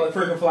hit. Hey,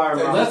 Freaking flyer.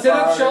 let's hit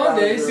up Sean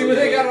Day. See what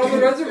they got on the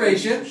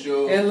reservation,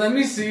 and let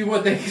me see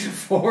what they can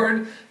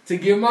afford to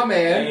give my They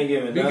ain't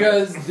giving man, nothing.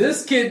 because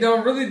this kid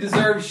don't really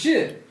deserve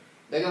shit.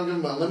 They're gonna give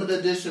him a limited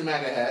edition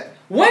MAGA hat.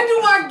 When do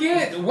I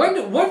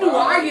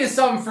get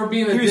something for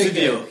being a Here's the dickhead?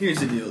 deal. Here's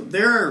the deal.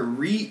 There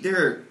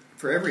are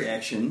for every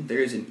action there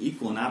is an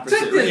equal and opposite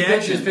Take this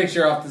reaction. bitch's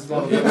picture off this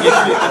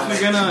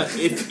motherfucker.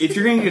 if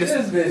you're gonna get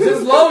This bitch,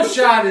 this low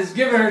shot is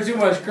giving her too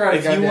much credit.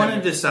 if you goddamn want to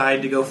it.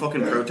 decide to go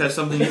fucking protest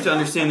something, you have to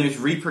understand there's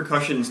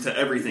repercussions to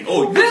everything.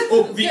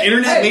 The Hey,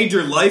 internet made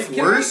your life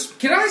Can worse.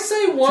 Can I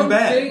say one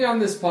bad. thing on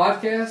this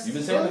podcast? You've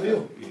been saying the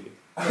view.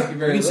 Thank you You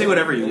very can say much.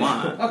 whatever you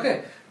want.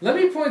 Okay, let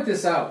me point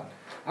this out.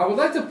 I would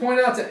like to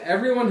point out to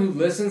everyone who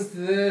listens to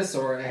this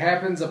or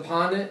happens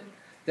upon it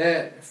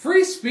that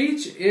free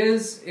speech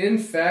is, in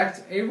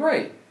fact, a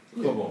right.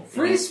 Come on.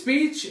 Free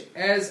speech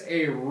as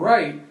a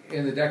right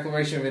in the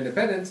Declaration of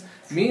Independence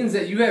means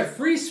that you have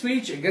free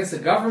speech against the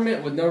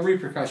government with no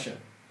repercussion.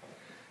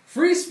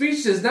 Free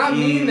speech does not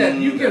mean that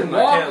you can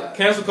walk...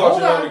 Cancel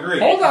culture don't agree.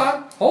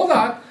 Hold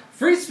on.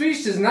 Free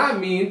speech does not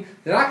mean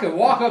that I can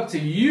walk up to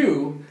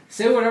you,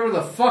 say whatever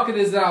the fuck it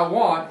is that I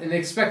want, and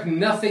expect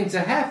nothing to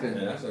happen.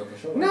 Yeah, that's for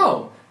sure.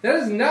 No, that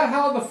is not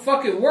how the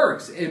fuck it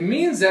works. It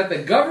means that the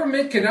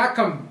government cannot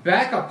come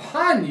back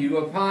upon you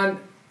upon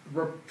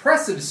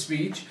repressive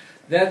speech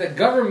that the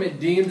government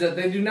deems that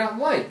they do not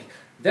like.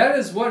 That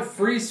is what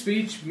free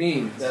speech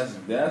means. That's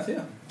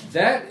yeah.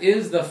 That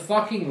is the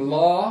fucking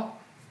law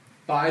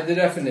by the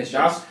definition.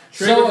 That's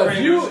So if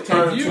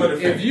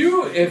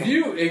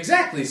you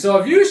exactly. So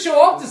if you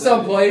show up to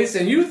some place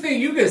and you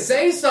think you can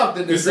say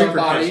something to There's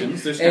somebody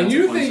repercussions, there's and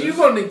you think you're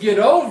going to get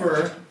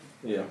over,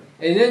 Yeah.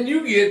 and then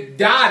you get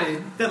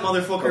dotted, That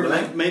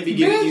motherfucker might be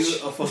giving you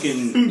Bitch. a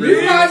fucking.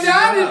 you got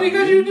dotted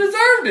because you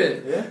deserved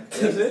it. Yeah.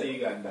 That's it. You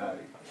got died.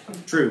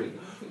 True.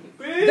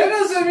 That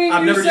doesn't mean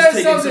I've you never said just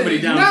taken something.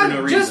 somebody down Not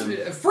for no just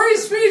reason. free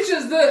speech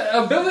is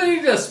the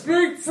ability to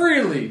speak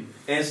freely,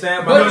 And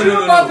stand by. but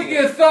you're about to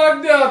get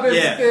thugged up. And,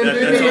 Yeah, and,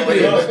 that's all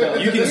it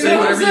is. You can say know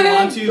what I'm whatever you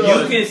want to.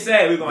 You can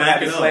say we're going to Back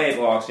have it a up. slave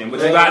auction, but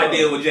you got to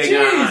deal with Jay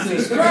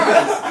Jesus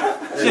Christ!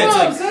 You know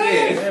what I'm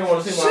saying? They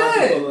want to see my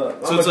Shit. ass pull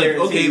up. So it's like,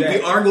 okay,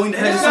 we are going to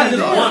have It's not this.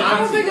 just one. I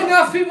don't think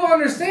enough people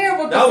understand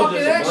what the That was fucking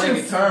just a action,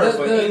 blanket term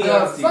for any the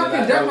honesty fucking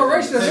that I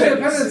Declaration of was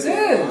Independence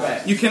saying.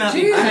 is. You cannot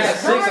Jesus I had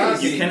 6 Christ!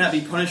 honesty. You cannot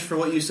be punished for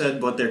what you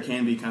said, but there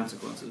can be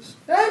consequences.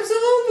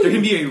 Absolutely. There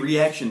can be a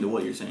reaction to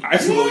what you're saying. I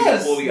see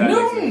Yes, what we got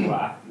next Newton. to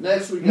fly.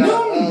 Next we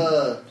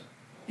got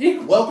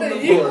Welcome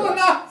to Equal Florida. and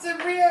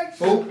opposite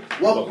reaction.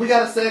 Well, we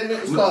got a segment.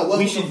 It's called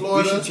Welcome to We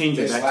Florida. should change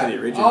it back to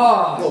the original.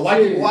 Oh, Well,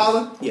 white people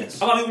wildin'? Yes.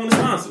 How about we want the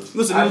sponsors?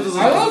 Listen, I listen,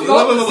 love listen.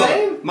 both Look, the look,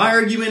 same. look. My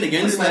argument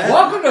against that.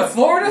 Welcome to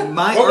Florida.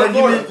 My Florida,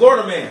 argument.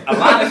 Florida man. A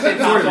lot of shit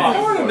Florida popped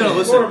man. off.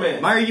 No, Florida listen.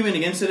 man. My argument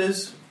against it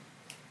is.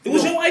 It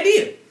was your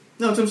idea.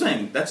 No, that's what I'm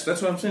saying. That's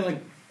what I'm saying. Like,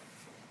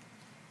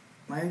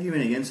 my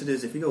argument against it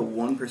is if you go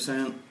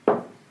 1%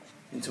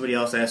 and somebody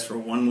else asks for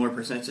 1 more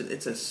percent,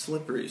 it's a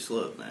slippery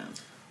slope, man.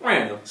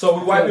 Random. So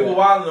we white people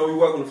wilding or we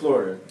welcome to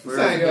Florida? We're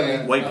Same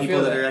thing. white I people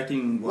feel that that. are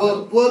acting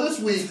wild. Well, this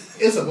week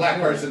it's a black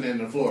person in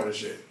the Florida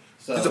shit.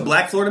 So It's a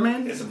black Florida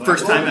man? It's a black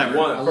First time Florida ever.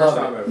 One. I First love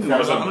time it.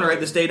 ever. I'm going to write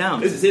this day down.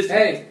 This is history.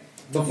 Hey,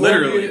 before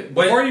Literally.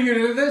 you get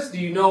into this, do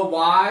you know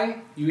why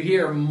you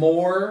hear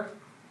more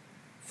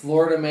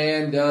Florida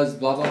man does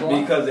blah blah blah?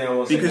 Because they don't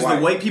want to Because the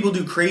white people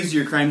do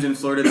crazier crimes in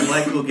Florida than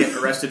black people get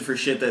arrested for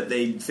shit that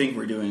they think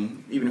we're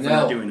doing, even if we're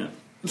not No. doing it.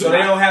 So they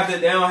don't have to.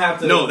 They don't have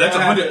to. No, that's they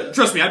don't have 100.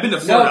 Trust me, I've been to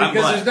Florida. No, I'm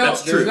because black.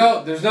 That's true.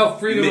 there's no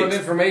Freedom of Mixed.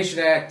 Information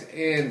Act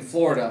in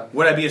Florida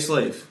Would I be a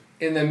slave?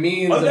 in the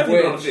means Oh, of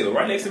definitely on the which field,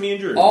 right next to me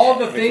in Jersey. all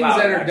the In things Flower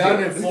that are Rock, done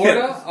yeah. in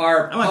Florida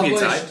are I might be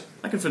inside. published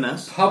I can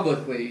finesse.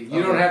 publicly.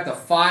 You don't have to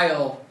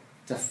file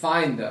to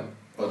find them.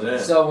 Oh, damn.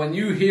 So when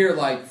you hear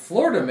like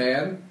Florida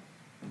man,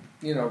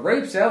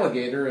 rapes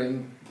alligator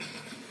and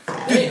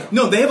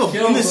No, they have a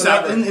Kills in the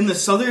south, whatever. in the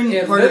southern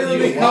it part of the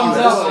literally U.S. comes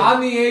Wow, up that's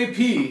on the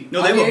AP, No,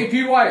 on they the have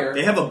a- AP wire.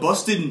 They have a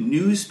busted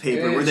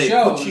newspaper And it where they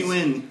shows- put you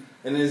in.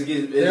 And it's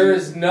get,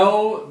 There's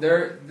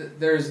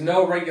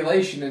no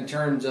regulation in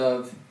terms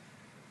of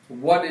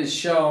what is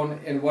shown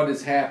and what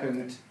has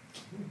happened.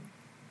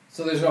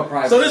 So there's no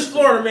privacy. So this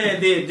Florida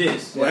man did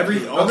this. Well,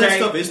 all that Okay.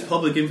 stuff is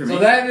public information.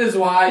 So that is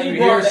why He you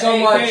brought hear the so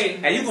AK. much.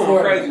 Hey, you going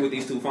Florida. crazy with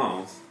these 2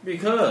 phones.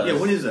 Because Yeah,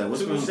 what is that?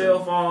 What's two going on?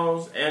 cell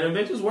phones and the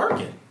bitch is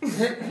working.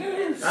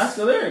 That's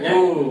the lyric.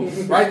 Ooh,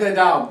 write that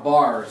down.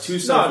 Bars. Two No,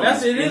 cell phones.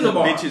 that's- it is and a the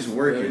bar. bitch is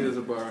working. It is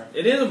a bar.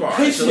 It is a bar.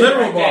 It's a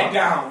literal bar.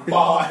 down.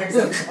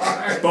 Bars.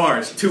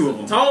 Bars, 2 of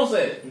them. Tone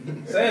said it.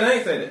 Say it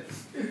ain't said it.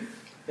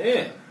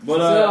 Yeah. But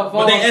Cell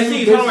but they phones,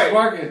 SEs. two Hold on, bitches wait.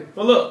 working.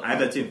 But look, I have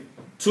that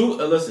too.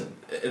 listen.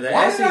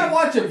 Why did I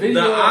watch a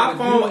video? The of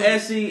a iPhone dude-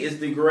 SE is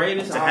the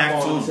greatest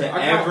iPhone to I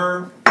got-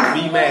 ever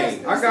be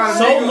made. I got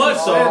So much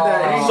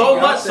so. So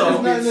much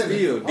so.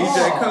 Still,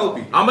 DJ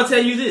Kobe. I'm gonna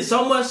tell you this,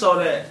 so much so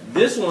that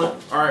this one,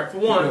 all right, for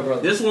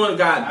one, this one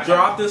got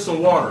dropped in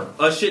some water,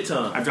 a shit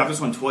ton. I've dropped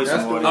this one twice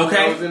That's in the water. one Okay.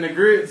 that was in the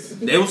grits.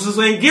 They was just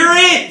saying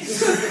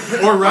grits.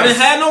 Or I rice.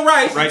 didn't have no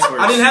rice. Rice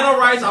works. I didn't have no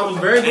rice. I was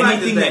very black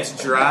Anything this day.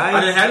 that's dry. I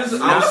didn't have this.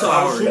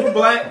 I was super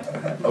black.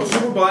 I was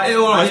super black. Hey,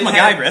 hold on, I that's didn't MacGyver.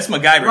 have- That's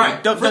MacGyver.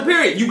 Right. Don't, For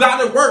period. You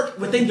got to work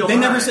within your they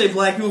mind. never say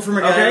black people for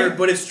MacGyver, Okay?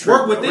 but it's true.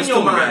 Work within We're your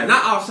still mind, MacGyver.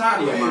 not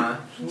outside of your mind.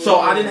 So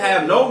I didn't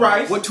have no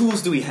rice. What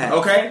tools do we have?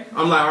 Okay?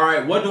 I'm like, all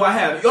right, what do I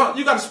have?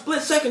 You got a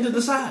split second to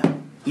decide.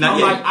 Not I'm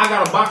yet. like, I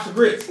got a box of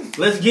grits.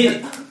 Let's get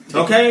it.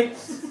 Okay?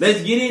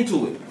 Let's get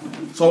into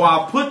it. So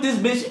I'll put this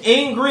bitch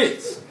in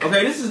grits.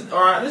 Okay, this is all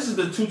right. This is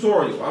the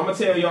tutorial. I'm gonna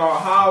tell y'all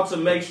how to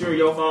make sure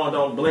your phone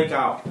don't blink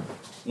out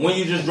when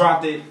you just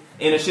dropped it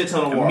in a shit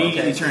ton of water.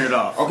 Immediately turn it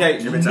off. Okay,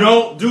 Every time.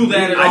 don't do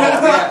that at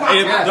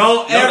all.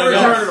 Don't ever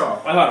turn it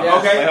off.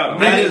 Okay, hold on.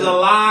 that is a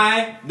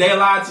lie. They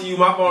lied to you.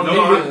 My phone.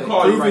 No, I can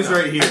call you Proof right is now.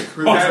 right here.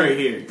 Proof is right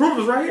here. Proof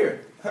is right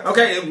here.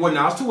 Okay, well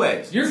now it's 2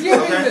 ways. You're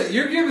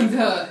giving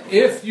the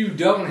if you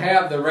don't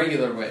have the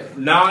regular way.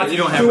 Now If you you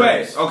don't don't have have 2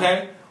 rice. ways.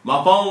 Okay,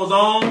 my phone was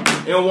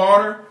on in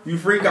water. You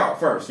freak out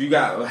first. You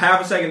got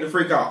half a second to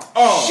freak out.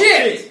 Oh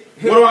Shit!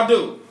 What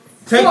do?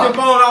 Take Fuck. the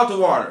phone out the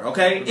water.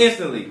 Okay,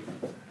 instantly.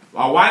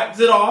 I wiped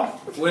it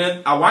off.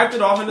 I wiped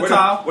it off in the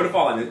towel Where to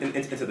fall into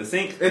the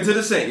sink? into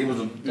the sink. It was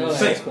a No,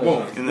 sink. that's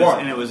Boom. And, Water.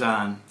 and it was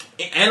on.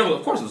 And it was,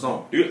 of course, it was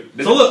on. Dude,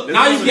 So look,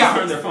 now you turn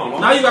got their phone.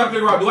 now you got to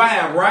figure out: do I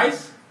have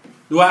rice?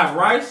 Do I have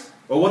rice,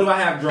 or what do I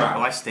have dry?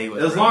 Oh, I stay with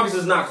As rice. long as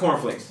it's not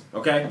cornflakes,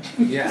 okay?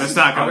 That's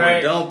not gonna Okay.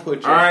 work. Don't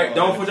put your All right, phone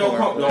don't in put your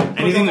corn. don't put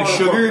Anything your with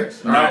phone in sugar?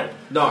 cornflakes, all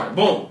right? Darn.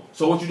 Boom.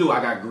 So what you do?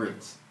 I got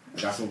grits.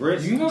 I got some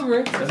grits. You know,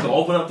 Rick. Let's go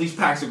open up these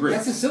packs of grits.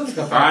 That's a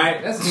silica. All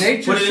right. That's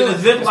nature. Put it in a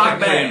silica. Ziploc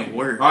bag. Ain't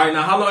work. All right.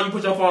 Now, how long you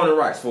put your phone in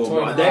rice for?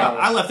 12 A day? hours.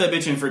 I left that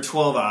bitch in for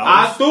 12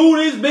 I hours. threw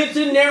this bitch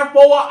in there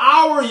for an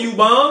hour, you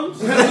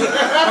bums.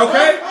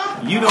 Okay?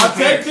 You don't I'll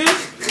take care.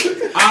 this.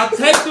 I'll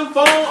take the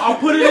phone. I'll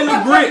put it in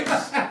the grits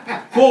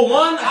for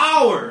 1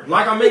 hour,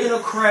 like I'm making a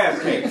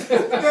crab cake.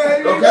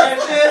 Okay?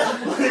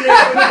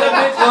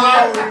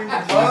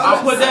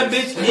 I'll put that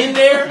bitch in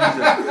there.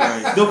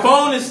 The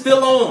phone is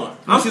still on.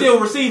 I'm still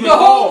receiving The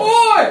whole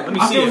calls. boy. Let me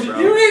see it, bro.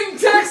 You didn't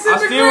text in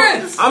the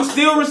grits. I'm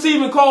still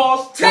receiving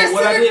calls. for Text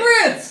what in I the did.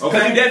 grits.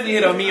 Because you definitely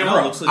hit on me and No, it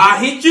bro. looks legit. I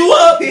hit you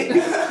up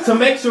to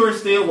make sure it's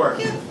still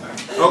working.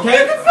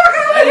 Okay?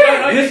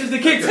 This is the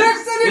kicker.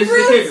 Text in the This is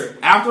the grits. kicker.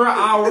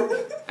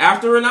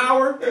 After an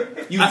hour,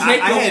 you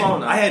take your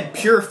phone out. I had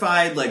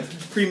purified, like,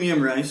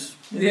 premium rice.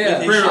 Yeah.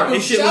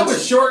 This shit I was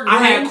looks- short. I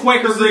had grits.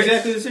 Quaker This is grits.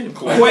 exactly the same.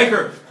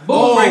 Quaker.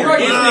 Boom, Quaker.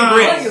 regular. Instant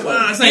grits.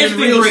 Regular. It's not even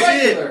Instant real grits.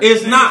 shit.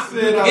 It's not.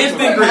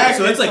 Instant grits.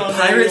 So it's like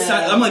pirate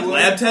science. I'm like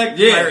lab tech,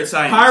 Yeah, pirate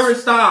science. pirate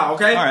style,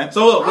 okay? All right.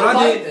 So look, what I I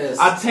like did, this.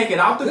 I take it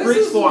out the This grits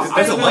is- for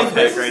That's a life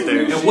hack right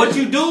there. And what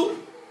you do,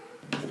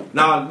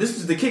 now this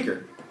is the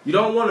kicker. You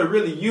don't want to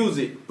really use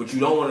it, but you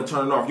don't want to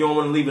turn it off. You don't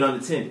want to leave it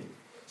unattended.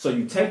 So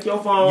you take your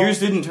phone. Yours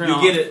didn't turn you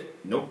off. get it.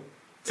 Nope.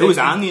 It was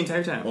on the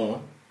entire time.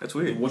 On. That's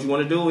weird. What you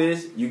want to do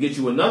is you get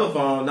you another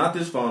phone, not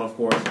this phone, of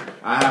course.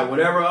 I have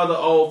whatever other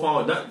old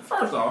phone.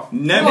 First off,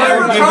 Never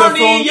never give turn the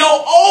in phone.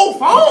 your old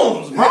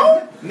phones,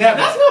 bro. Never.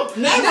 That's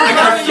no, never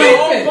Never. turn in Keep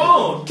your old it.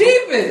 phone. Keep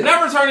it.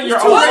 Never turn in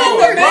your old Why did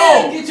the phone,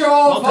 man bro. get your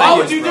old Multi-use, Why phone?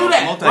 would you bro. do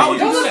that? Why would you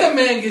Don't do let that? the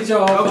man get your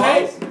old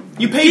Okay. phone.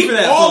 You paid Keep for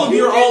that all phone. of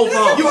your old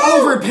phones. You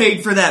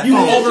overpaid for that You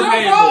phone. It's your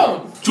overpaid phone.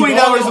 for it. Keep $20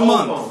 all your a old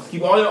month. phones.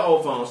 Keep all your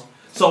old phones.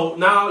 So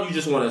now you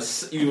just want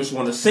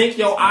to sync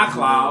your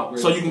iCloud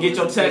so you can get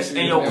your texts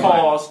and your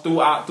calls through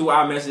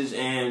iMessage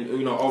and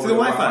over Through the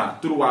Wi-Fi.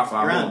 Through the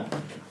Wi-Fi. Right.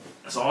 Boom.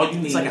 That's all you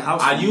need. It's like a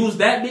house I phone. use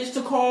that bitch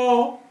to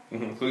call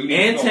Mm-hmm.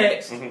 and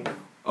text.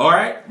 All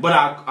right, but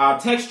I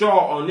text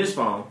y'all on this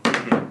phone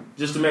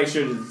just to make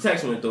sure that the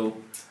text went through.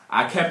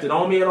 I kept it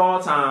on me at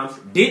all times.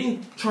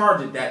 Didn't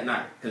charge it that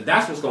night because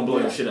that's what's gonna blow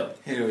your shit up.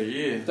 Hell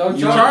yeah. Don't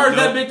You charge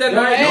that bitch that Don't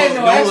night. add No,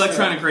 no no extra.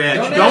 electronic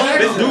reaction. Don't add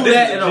Don't extra. do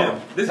that at all.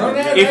 Don't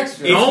add If-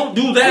 extra. Don't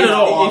do that at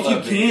all. If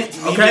you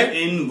can't leave Okay. it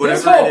in This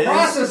whatever whole it is.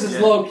 process is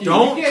low key.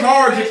 Don't You can't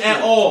charge add it extra.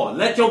 at all.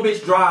 Let your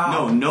bitch dry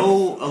out.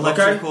 No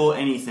electrical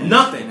anything.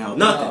 Nothing. Help.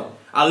 Nothing. No.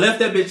 I left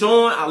that bitch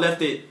on. I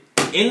left it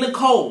in the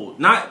cold,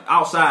 not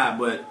outside,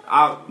 but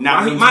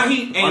Not my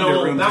heat ain't under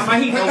on. room My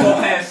heat don't go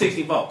past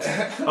 64.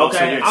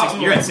 Okay, Oh, so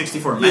you're at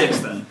 64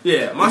 max Yeah. then.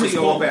 Yeah, my Which heat is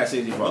don't cool. go past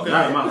 64. Okay.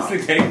 Not in my house.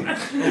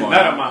 Not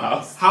at my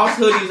house. House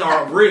hoodies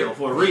are real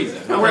for a reason.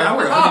 I wear a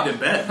hoodie to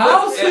bed.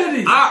 House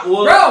hoodies.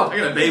 Well, Bro, I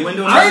got a bay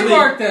window.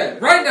 trademark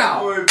that right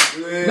now.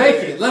 Make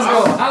it. Let's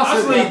go. House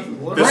I sleep.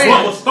 hoodies. That's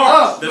Brand. what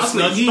starts. The I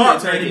sleep Snuggie, stark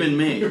it's already naked. been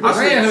made. I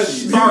Brand sleep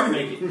hoodies. stark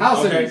naked.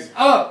 House Okay? hoodies.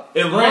 Up.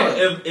 If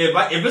Brand.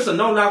 if it's a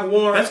no knock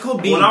warrant, That's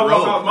called being when I walk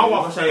broke. out, my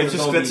walking shame That's is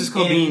just- gonna that's be just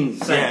called being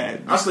insane.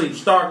 sad. I sleep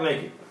stark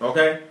naked.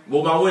 Okay?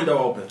 With my window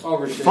open.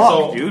 Overshare.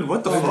 Fuck, dude.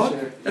 What the fuck?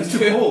 Overshare. That's too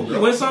cold, You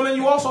bro. win something,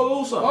 you also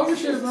lose something.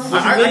 Overshare, bro.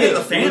 I get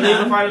the fan We need to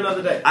on. fight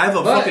another day. I have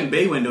a But- fucking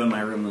bay window in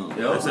my room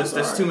though. Yo,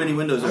 That's too many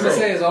windows. I'm gonna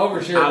say it's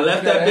overshare. I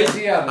left that AC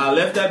bitch. out of it. I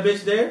left that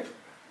bitch there,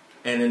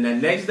 and then the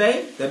next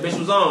day, that bitch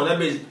was on. That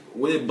bitch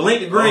with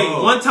blinked green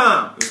Oh. one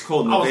time. It was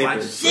cold in I the was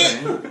like, vapors.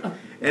 shit.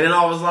 And then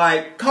I was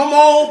like, come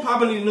on,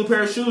 Papa need a new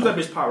pair of shoes. That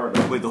bitch popped right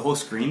back. Wait, the whole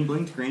screen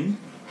blinked green?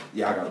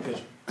 Yeah, I got a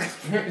picture.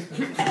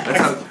 That's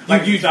how.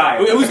 Like you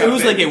tired. It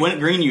was like it went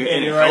green. You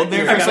and it held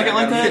there for a second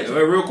like that.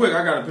 Wait, real quick,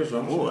 I got a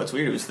picture. Oh, that's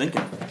weird. It was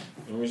thinking.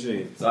 Let me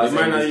see. So I It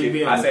might not say, even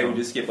be on I the say phone. we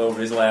just skip over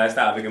this last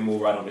topic and move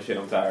right on to shit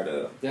I'm tired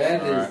of.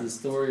 That is Alright. the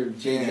story of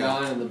Jay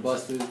John and the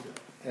busted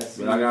SC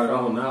But I got it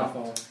on from now.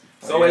 iPhone.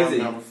 So AZ,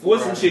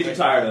 what's some shit you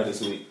tired of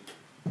this week?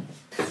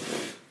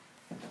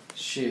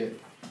 Shit.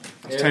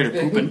 I was tired of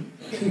pooping.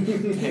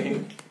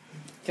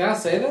 Can I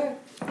say that?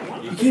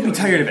 You can't be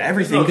tired of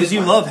everything because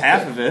you love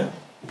half of it.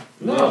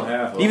 No,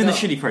 half of Even the No.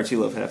 shitty parts, you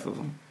love half of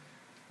them.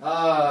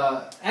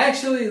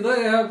 Actually,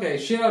 okay,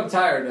 shit I'm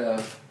tired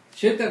of.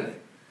 Shit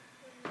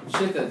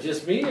that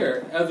just me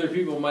or other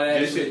people might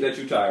This actually. shit that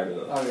you tired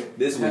of. Okay.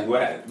 This week,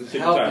 what happened? The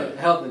shit you tired of.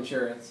 Health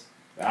insurance.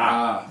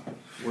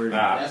 Word.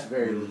 That's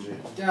very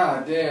legit.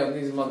 God damn,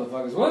 these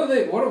motherfuckers. What are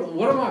they?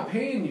 What am I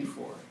paying you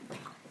for?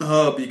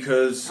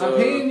 Because I'm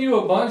paying you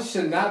a bunch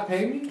to not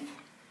pay me?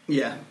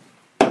 yeah.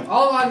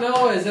 All I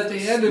know is at the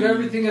end of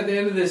everything, at the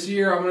end of this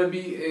year, I'm going to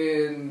be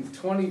in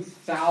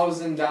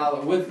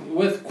 $20,000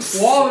 with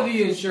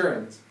quality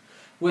insurance.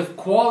 With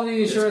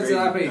quality insurance that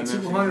I pay I've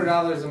never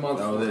 $200 a month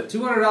That was for. it.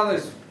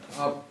 $200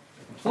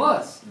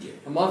 plus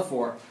a month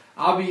for.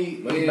 I'll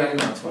be Let me in back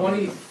it up.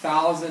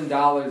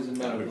 $20,000 in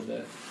medical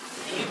debt.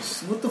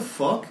 What the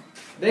fuck?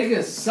 They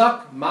can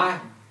suck my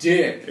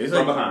dick. It's From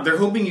like behind. they're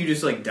hoping you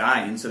just like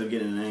die instead of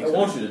getting an I accident.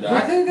 want you to I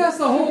die. think that's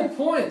the whole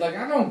point. Like,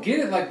 I don't get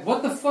it. Like,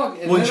 what the fuck?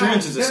 And Well, then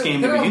insurance is a scam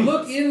to Then I begin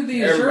look with. into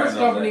the Everybody insurance knows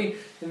company,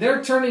 and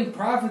they're turning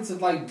profits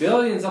of like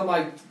billions. I'm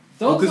like,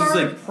 those 'cause it's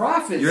aren't like-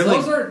 profits. you're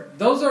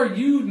Those are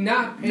you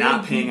not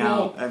paying people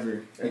out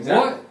ever.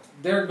 what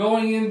they're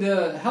going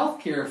into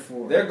healthcare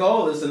for. Their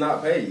goal is to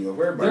not pay you.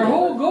 Their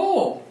whole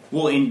goal.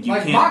 Well, and you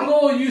Like can't. my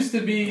goal used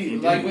to be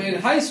Can't do like it.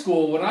 in high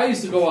school when I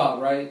used to go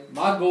out. Right,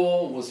 my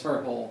goal was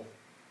her hole.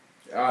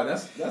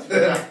 That's it.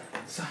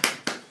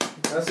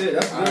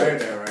 That's I good.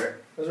 heard that, right?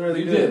 That's really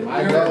You good. did.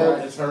 My You goal heard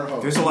that. is her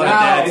home. There's a lot Now, of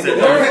dads that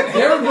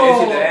their It's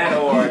goal. either that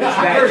or this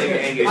fat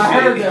nigga ain't get I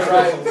heard shit. that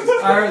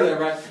right. I heard that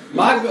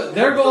right.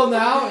 Their goal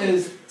now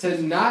is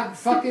to not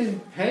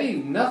fucking pay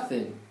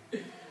nothing.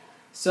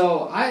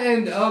 So I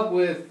end up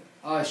with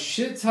a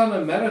shit ton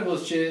of medical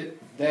shit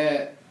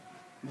that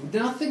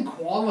nothing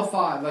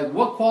qualifies. Like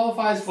what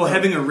qualifies for? Well,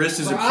 having a wrist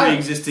is a for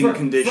pre-existing for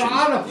condition.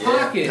 out of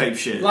pocket type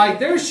shit. Like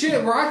there's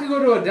shit where I can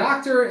go to a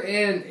doctor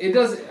and it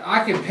doesn't.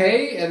 I can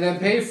pay and then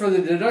pay for the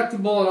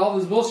deductible and all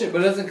this bullshit,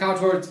 but it doesn't count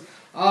towards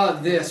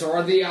this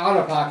or the out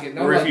of pocket. And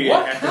I'm Or if like, you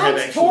what have to have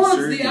counts actual towards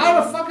surgery. the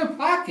out of fucking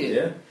pocket?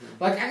 Yeah.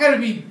 Like I gotta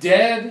be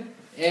dead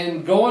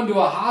and going to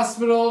a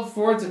hospital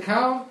for it to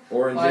count.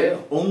 Or in Like,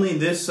 jail. Only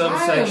this I am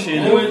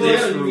subsection over of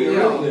this it. you get rule.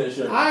 real good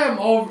insurance. I am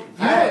over.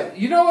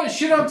 You know what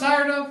shit I'm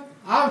tired of?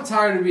 I'm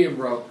tired of being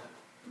broke.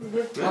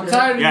 I'm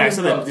tired of Yeah, I being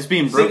said broke. that just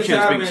being Sick broke and shit's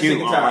tired been being cute sick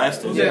and while it tired.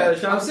 lasted. Who's Yeah,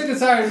 that? I'm sick and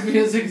tired of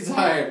being sick and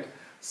tired.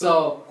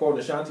 So Quoting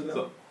Ashanti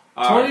now.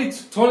 All right.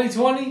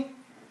 2020,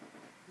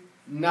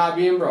 not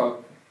being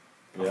broke.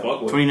 Fuck with it.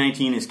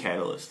 2019 is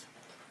catalyst.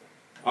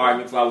 All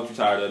right, McFly, what you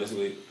tired of this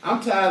week? I'm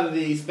tired of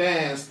these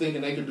fans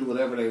thinking they can do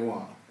whatever they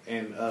want.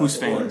 And Who's of course.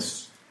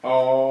 fans?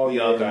 Oh,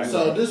 yeah, okay.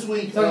 So this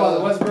week, Talk about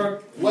the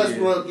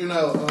Westbrook. you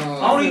know.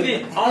 Only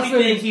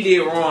thing he did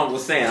wrong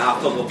was saying,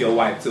 I'll fuck up your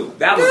wife, too.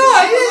 That was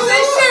No, you didn't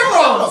say shit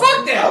wrong.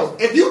 Fuck that. No,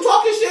 if you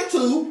talking shit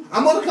too,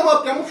 I'm gonna come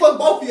up. I'm gonna fuck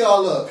both of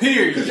y'all up.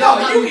 Period. 'Cause y'all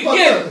got You me can fucked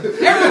get up.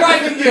 it. Everybody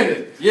can get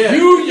it. Yeah.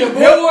 You, your boy,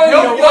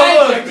 your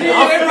wife, your kid,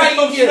 everybody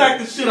can get smack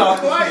it. the shit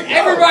off this nigga.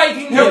 Everybody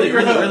can get Really, it.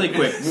 really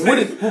quick.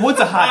 What's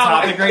a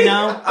hot topic right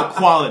now?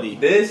 Equality.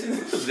 This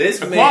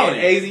man, Equality.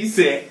 AZ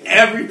said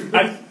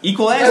everybody.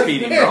 Equal ass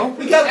beating, bro.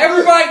 Because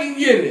Everybody can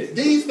get it.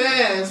 these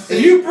fans,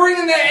 If you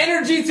bringing that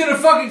energy to the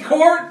fucking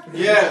court,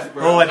 Yes,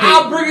 bro. Oh, I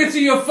I'll paid, bring it to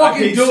your I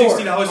fucking paid door.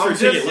 $60 for I'm a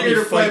ticket. just Let here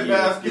me to play fight you.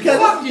 basketball. because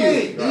Fuck that's the you.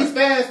 thing. These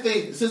fans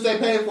think since they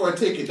paid for a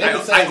ticket, they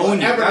can say I own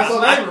you. whatever. That's the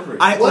fuck- slavery.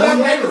 Whatever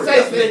they slavery. can That's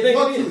say, what they they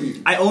fuck think to it is.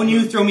 you. I own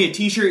you. Throw me a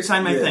T-shirt.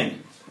 Sign my Yeah. thing.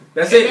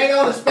 That's And it. they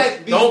don't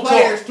expect these Don't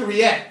players to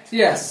react.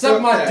 Yeah,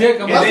 suck my that. dick.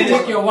 I'm And about to then,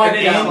 take your wife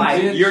and then down, it's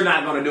like, bitch. you're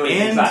not going to do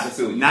anything And inside the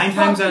suit. 9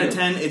 times Fuck out of you.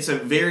 10, it's a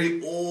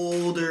very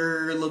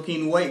older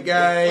looking white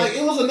guy. Like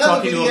it was another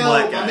talking to a video.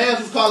 black My guy.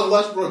 man was calling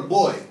Westbrook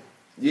boy.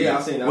 Yeah,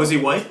 I seen that. Was he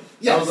white?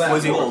 Yes.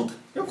 Was he old?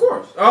 Of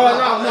course. No,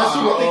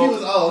 I think he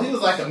was old. He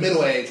was like a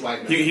middle-aged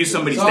white man. He's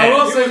somebody's So I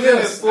will dad. say He was in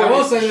this. his I will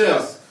 40s say for sure.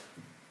 this.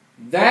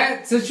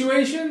 That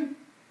situation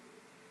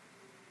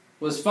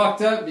was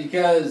fucked up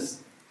because,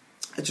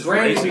 It's just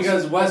granted, racist.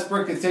 because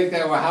Westbrook could take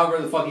that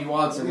however the fuck he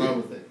wants and run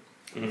with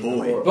it.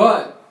 Boy.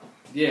 But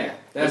Yeah,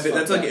 That's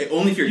fucked like up.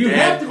 only if your You dad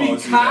have to be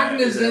calls you that.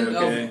 cognizant Is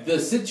that okay? of the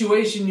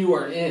situation you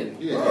are in.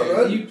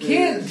 Yeah. You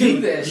can't do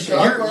that shit.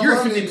 You're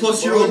a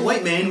 50-plus-year-old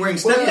white man wearing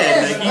stepdad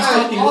Yes, Nikes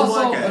talking to a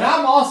black but guy.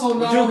 I'm also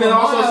not you can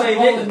also say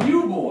calling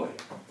you boy.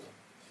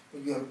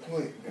 You got a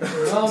point. You know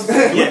what I'm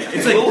saying? Yeah,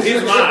 it's like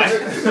Here's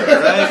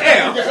mine.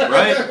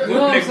 right? You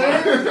know what I'm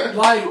saying?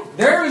 Like,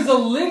 there is a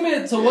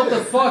limit to what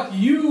the fuck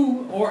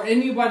you or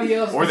anybody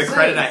else Or can the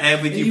credit say. I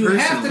have with And you you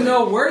personally. have to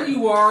know where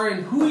you are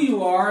and who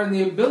you are and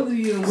the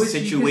ability in which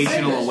you can say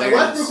Situational that. awareness. And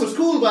Westbrook was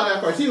cool about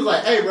that first. He was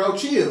like, "Hey, bro,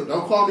 chill.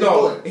 Don't call me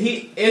No, boy."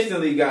 he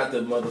instantly got the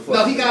motherfucker.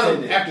 No, he got him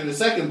attended. after the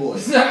second boy.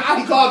 He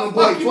I called him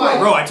boy fuck you twice. up.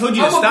 Bro, I told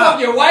you to I'm gonna stop.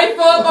 fuck your wife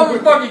up. I'm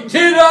gonna fuck your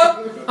kid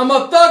up. I'm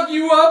gonna thug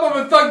you up. I'm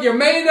gonna thug your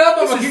maid up.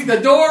 I'm gonna kick the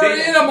door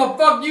in. I'm gonna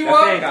fuck you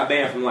That man up. got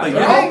banned from life.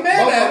 Like, I ain't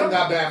mad Both at of them him.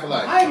 got banned for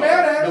life. I ain't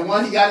mad at The him.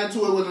 one he got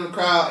into it with in the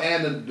crowd,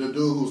 and the dude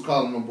who was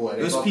calling him boy.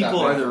 They Those both people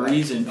got are banned the for life.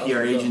 reason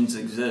PR agents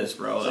exist,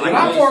 bro. But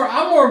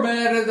I'm more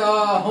mad at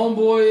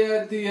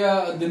homeboy at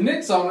the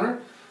Knicks owner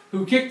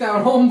who kicked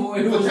out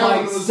homeboy who was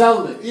like,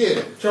 sell it.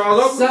 Yeah,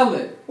 Charles Oakley? Sell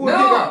it. Who kicked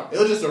No. out? it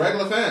was just a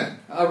regular fan.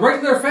 A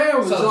regular fan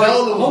was So like,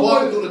 Dolan was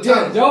walking through the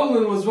tunnel.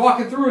 Dolan was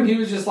walking through and he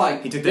was just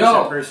like, He took that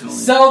yo, shit personally.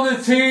 sell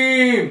the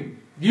team.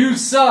 You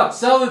suck.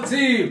 Sell the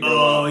team.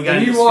 Oh, he got and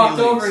he his walked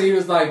feelings. over and he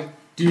was like,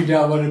 do you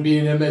not want to be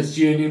in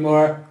MSG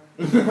anymore?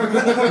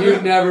 You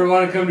never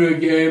want to come to a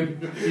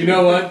game. You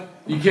know what?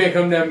 You can't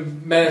come to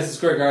Madison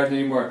Square Garden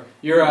anymore.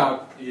 You're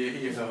out. Yeah,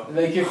 you know. And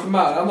they kicked him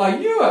out. I'm like,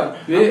 you a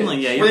I'm bitch. like,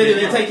 yeah, Wait, you're did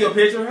they take your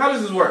picture? How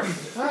does this work?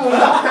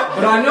 I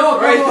don't know.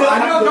 But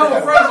I know a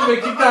couple friends have been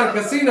kicked out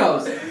of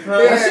casinos. That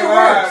shit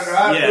works.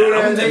 Yeah,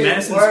 I went to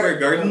Madison Square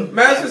Garden.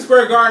 Madison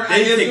Square Garden, They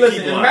I guess, take listen,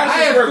 people out. Madison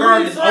I have Square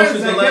Garden three is friends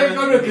Ocean's that can't 11.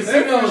 go to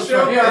casinos for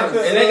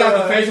him. And they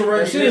got the facial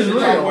That shit is recognition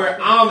real. software.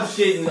 I'm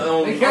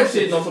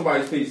shitting on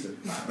somebody's pizza.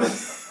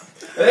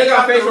 And they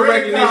got facial the red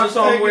recognition cop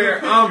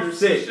software. I'm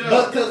sick.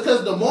 But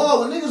cause the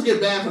mall, when niggas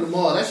get banned from the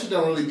mall, that shit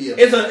don't really be a.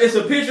 It's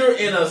a picture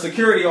in a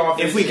security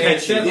office. If we and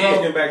catch you, Seth yeah.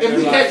 Rogen back If there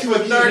we like, catch you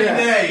again, 30 yeah.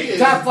 days.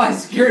 Yeah. Top flight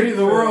security of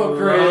the world,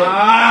 Craig.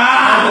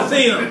 I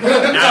see him. Of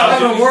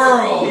the He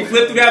world.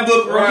 flipped through that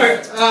book real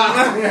quick.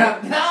 Yeah.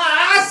 Nah,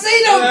 I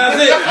seen him. That's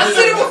it. I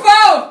seen him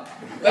before.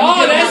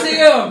 Oh, that's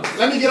him.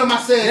 Let me get on my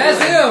set.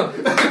 That's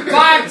him.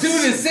 5'2"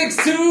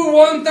 to 6'2",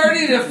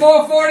 130 to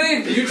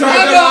 440. You try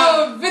I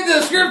know. Fit the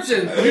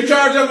description. You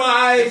charge up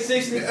my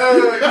I-60.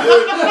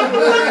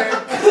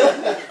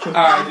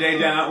 Alright, Jay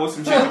John, what's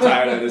some shit you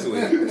tired of this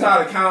week? I'm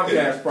tired of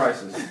Comcast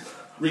prices.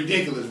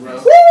 Ridiculous, bro.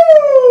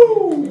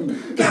 Woo!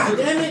 God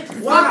damn it.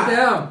 Fuck Why?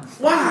 them.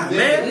 Why,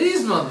 man?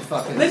 These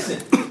motherfuckers.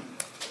 Listen.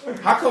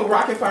 How come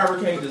Rocket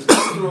Fiber can't just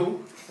come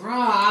through Bro,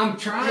 I'm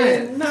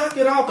trying. and knock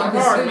it out the I've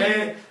been park, sending-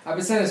 man? I've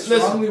been sending Listen.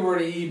 strongly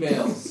worded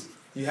emails.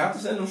 You have to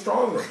send them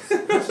stronger.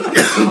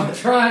 I'm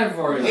trying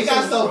for you. It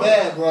got so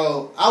bad,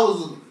 bro.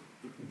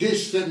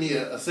 Dish sent me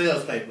a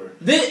sales paper.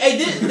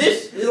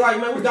 This is like,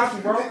 man, we got you,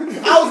 bro.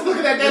 I was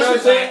looking at You know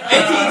what that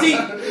I'm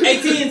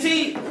shit.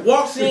 saying? AT&T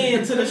walks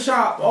into the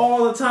shop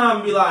all the time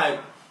and be like,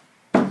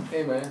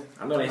 Hey, man.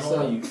 I know they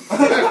saw you. you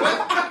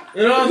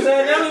know what I'm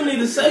saying? They don't even need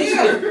to say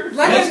shit.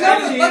 Like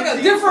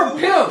a different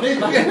pimp.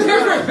 Like a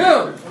different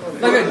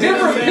pimp. Like a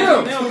different They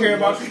pimp. don't care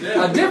about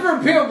you. A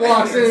different pimp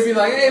walks in and be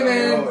like, hey,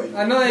 man,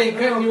 I know they ain't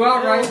cutting you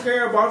out They right. don't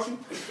care about you.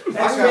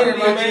 That's Xfinity, right,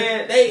 like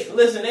man.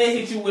 They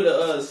hit you with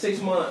a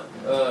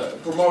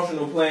 6-month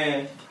promotional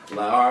plan. Like,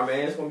 all right,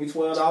 man, it's gonna be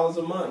 $12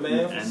 a month,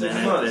 man, for And 6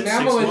 then months. Now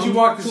I'm gonna let you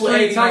walk the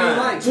streets how you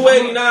like.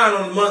 $289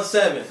 on month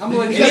 7. I'm gonna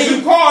let And you. then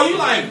you call, you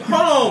like,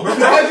 hold on,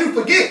 bro. How did you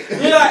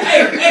forget? You're like,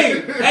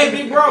 hey,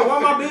 big bro, why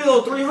my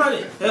bill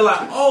 $300? They're like,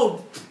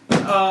 oh,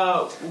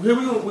 here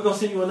we're gonna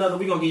send you another.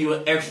 We're gonna give you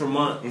an extra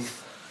month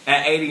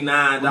at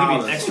 $89. We'll give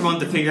you an extra month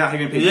to figure out how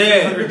you're gonna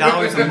pay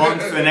 $300 a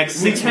month for the next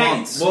 6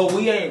 months. Well,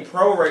 we ain't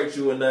prorate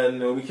you or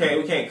nothing. We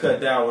can't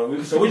cut that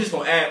one. So we're just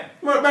gonna add.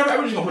 We're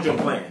just gonna put you on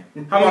a plan.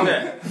 How about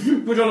that? Put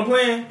you on a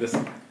plan. The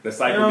You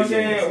cycle know what I'm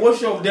begins. saying?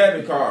 What's your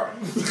debit card?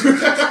 Yeah,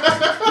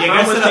 How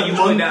much that's can you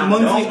put down?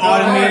 monthly Don't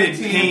automated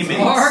go payments.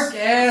 Dark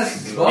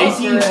ass.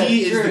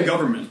 AT&T is the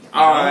government.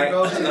 All right,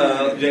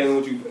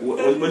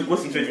 Jalen,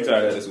 what's some shit you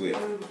tired of this week?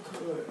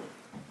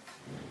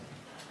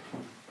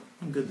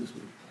 I'm good this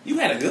week. You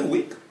had a good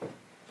week.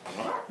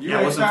 You Yeah, I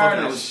ain't wasn't tired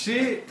fucking- of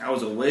shit. I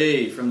was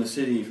away from the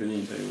city for the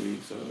entire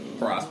week, so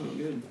Prosper.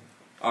 good.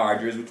 All right,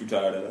 Driz, what you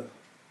tired of?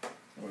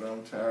 What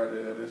I'm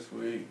tired of this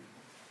week.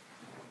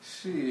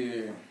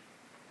 Shit.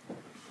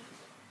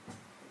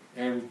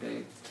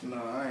 Everything. No,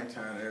 I ain't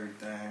tired of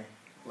everything.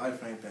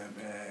 Life ain't that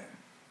bad.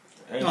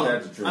 Ain't No,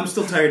 that the truth? I'm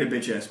still tired of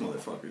bitch ass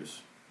motherfuckers.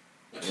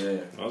 Yeah.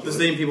 The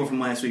same people from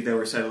last week that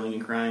were settling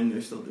and crying,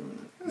 they're still doing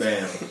it.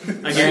 Bam.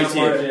 I guarantee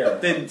Yeah.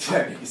 it. Then,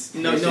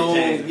 no,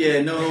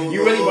 no.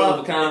 You really brought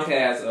up the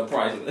Comcast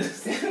price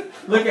list.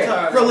 Look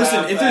at Bro,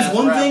 listen, if there's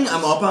one thing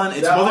I'm up on,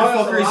 it's That was a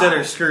motherfuckers lot. that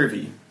are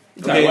scurvy.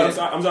 Okay,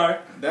 I'm sorry.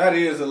 That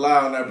is a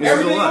lie on that.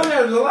 Everything on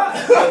there is a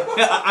lie.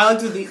 I like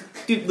to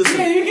dude. Listen,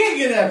 Yeah, you can't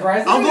get that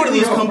price. I'll go to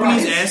these Real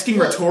companies price. asking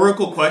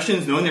rhetorical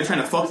questions, knowing they're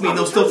trying to fuck me, and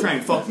they'll still try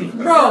and fuck me.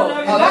 Bro,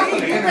 if I can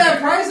get that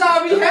price,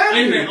 I'll be happy.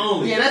 Internet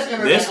only. Yeah, that's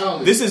internet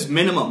only. This is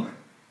minimum.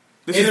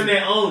 This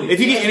Internet is, only. If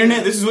you get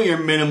internet, this is what your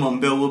minimum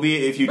bill will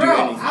be if you do Bro,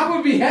 anything. I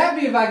would be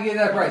happy if I get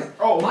that price.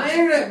 Oh,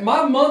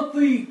 my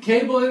monthly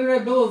cable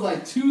internet bill is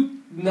like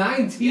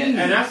 $2.19.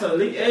 And that's a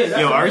leak. Hey,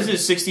 Yo, ours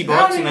is $60,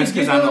 I don't and that's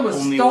even because I'm get the them with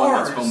only one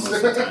that's stars. homeless.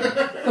 All the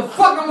time. The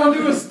fuck I'm gonna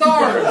do with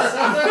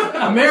stars?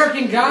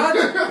 American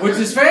God, which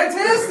is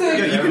fantastic.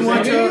 Yeah, you can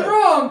watch. Don't get me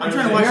wrong. I'm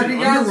trying to watch American an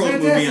God's Underworld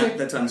movie fantastic.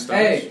 that's on Stars.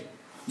 Hey,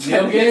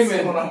 Neil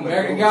Gaiman,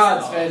 American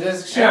God's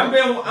fantastic Hey,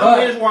 show. I'm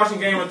binge watching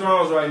Game of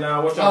Thrones right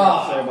now. What y'all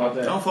got to say about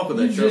that? Don't fuck with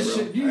You that show, just,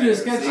 bro. you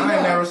just got I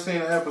ain't never seen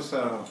an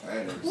episode.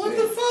 What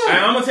the fuck? Hey,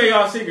 I'm gonna tell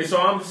y'all a secret. So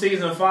I'm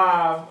season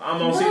 5.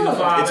 I'm on season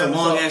 5. It's a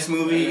long ass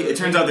movie. It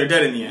turns out they're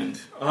dead in the end.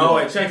 Oh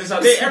wait, check this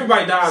out.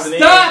 Everybody dies in the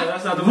end. So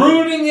that's not Stop the movie.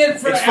 ruining it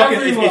for It's fucking.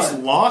 everyone. It's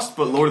Lost,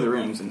 but Lord of the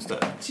Rings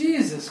instead.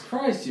 Jesus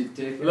Christ, you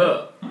dick.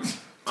 Look,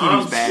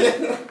 TV's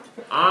bad.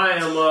 I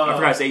am. I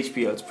forgot it's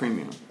HBO. It's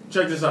premium.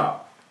 Check this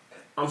out.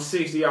 I'm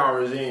 60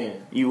 hours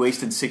in. You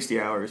wasted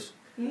 60 hours.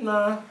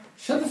 Nah.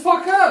 Shut the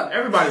fuck up.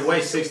 Everybody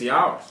wastes 60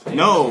 hours.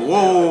 No.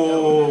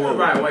 Whoa.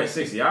 Everybody wastes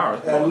 60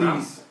 hours. At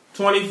least.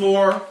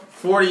 24,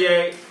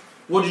 48.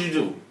 What did you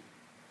do?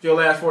 Your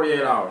last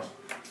 48 hours.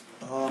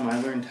 I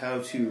learned how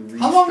to.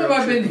 How long have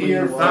I been restructure here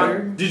clean for? water.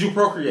 Did you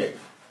procreate?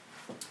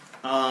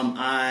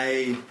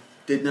 I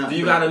did not. Do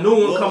you got a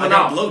new one coming I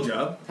got out? a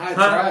blowjob. I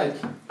tried.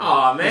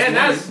 Aw, man,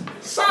 that's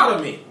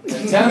sodomy.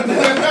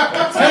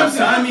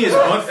 Sodomy is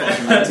butt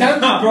fucking.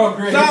 Attempted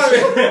procreation.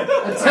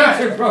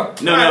 Attempted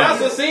procreation. No.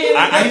 That's a sin.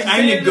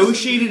 I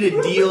negotiated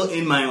a deal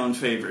in my own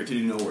favor to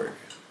do no work.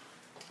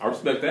 I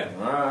respect that.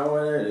 Alright,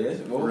 well, there it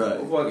is. Well, Right.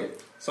 fuck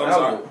it. So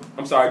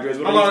I'm sorry,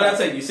 Driz. How long did that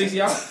take you?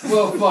 60 hours?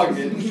 Well, fuck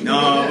it.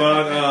 No,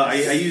 but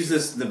I use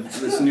this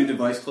new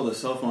device called a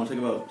cell phone. It took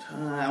about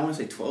I want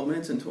to say 12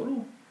 minutes in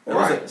total.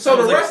 Right. So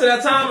the rest of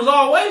that time was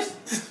all waste?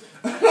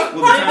 Anything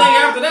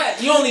after that,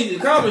 you only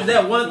accomplished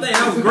that one thing.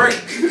 That was great.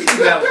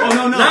 Oh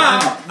no!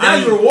 Now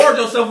you reward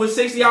yourself with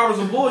 60 hours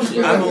of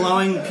bullshit. I'm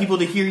allowing people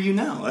to hear you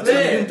now. That's what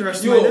I'm doing the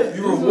rest of my day.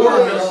 You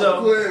reward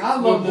yourself. I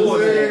love with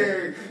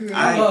bullshit. this.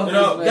 I love You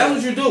know, this, that's man.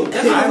 what you do.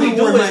 That's what I we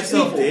reward do as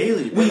myself people.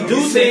 daily. We bro.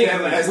 do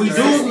things. We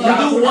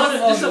do one.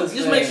 Just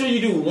man. make sure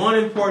you do one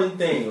important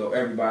thing,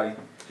 everybody,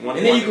 and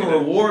then you can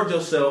reward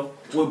yourself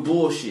with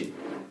bullshit.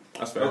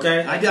 That's fair. Okay.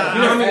 I got.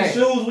 You know how many Hey,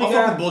 shoes we I'll fuck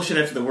got? with bullshit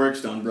after the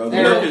work's done, bro. The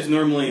Hey, work is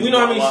normally. we know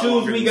how many a lot shoes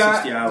longer we than got.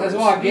 60 hours. That's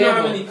why I You know how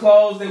gamble. many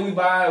clothes that we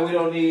buy we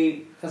don't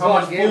need? That's How why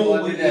I much gamble food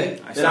every we day. eat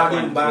that I stopped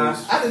didn't buying buy?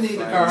 clothes. I didn't need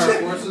the car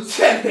horses. You know what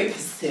I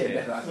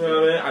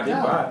mean? I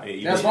didn't buy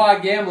it. That's why I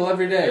gamble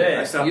every day. Yeah.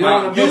 I stopped You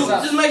don't want buying. to miss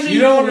out. Just make sure You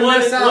you don't do want to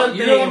miss one out. You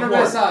thing don't want to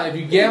miss important. out. If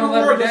you gamble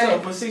Reward every day,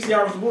 yourself for 60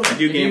 hours of bullshit. I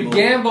do if you gamble.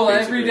 gamble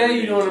every basically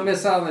day, you don't want to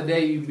miss out on the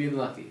day you've been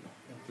lucky.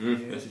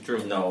 That's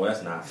true. No,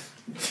 that's not.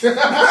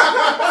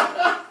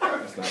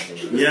 That's not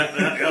true. Yeah,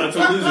 that's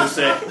what losers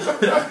say.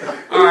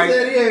 All right.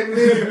 Said he ain't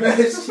believing that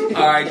shit.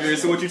 All right, Driz.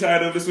 So what you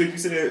tired of this week? You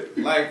said.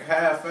 Like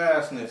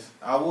half-assedness.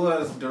 I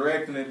was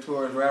directing it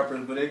towards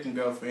rappers, but it can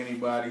go for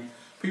anybody.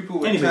 People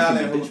with Anybody can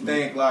talent be who a bitch,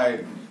 think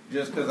like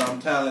just because I'm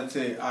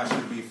talented, I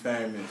should be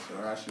famous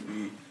or I should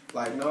be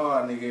like, no,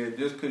 nigga.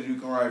 Just because you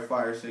can write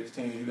Fire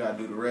 16, you gotta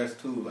do the rest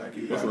too. Like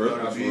you gotta go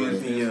to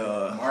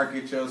business,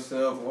 market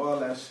yourself, all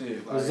that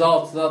shit. Like,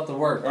 Results without the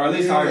work. Or at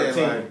least hire a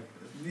team.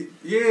 like,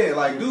 yeah,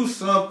 like do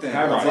something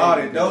Have a about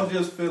team. it. Don't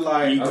just feel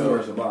like That's what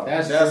it's about.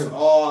 That's that's true.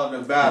 all the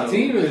battle. The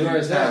team is where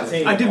it's at.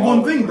 Team I did is one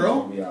always thing,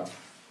 bro. gonna be out.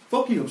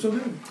 Fuck you, I'm so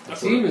good. The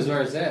team is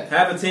where it's at.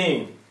 Have a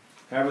team.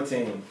 Have a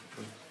team.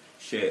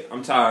 Shit,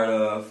 I'm tired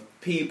of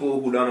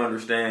people who don't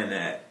understand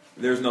that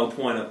there's no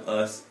point of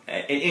us in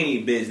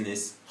any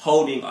business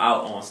holding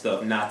out on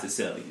stuff not to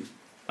sell you.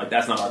 Like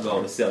that's not our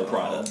goal to sell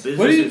products.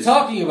 What are you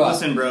talking about?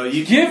 Listen, bro,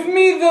 you Give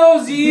me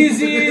those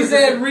Yeezys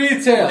at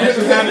retail. That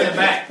you have in the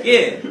back.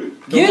 Yeah.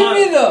 Give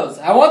me those.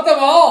 I want them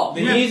all.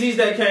 The Yeezys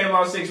that came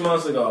out 6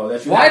 months ago.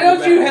 That you Why have in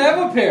the don't you back.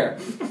 have a pair?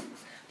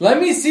 Let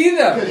me see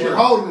Because them. you're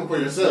holding them for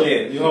yourself.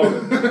 Yeah, you hold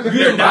them. You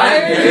didn't Why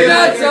buy are it. you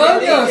not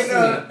selling those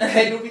to me?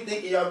 Hey, don't be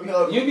thinking y'all be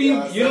holding. You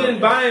didn't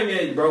buy them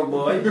yet, you broke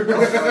boy.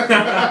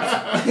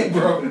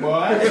 broke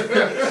boy.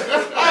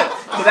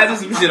 So that's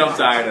just some shit I'm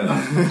tired of.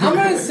 I'm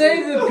gonna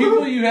say the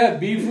people you have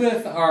beef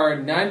with are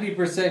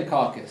 90%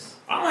 caucus.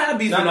 I don't have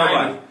beef with Not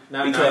nobody. 90.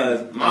 Not Because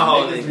 90. my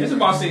whole thing It's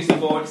about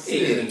 64.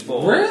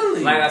 64.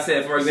 Really? Like I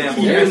said, for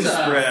example, There's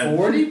spread. a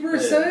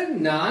 40%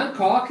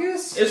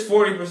 non-caucus. It's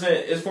 40%.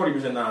 It's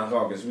 40%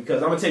 non-caucus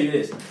because I'm gonna tell you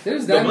this: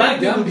 There's the that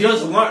black many people dumb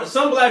just learned.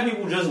 Some black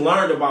people just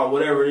learned about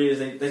whatever it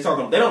is they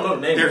talking. They don't know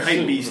the name. They're of the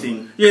hype shoe.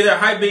 beasting. Yeah, they're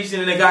hype beasting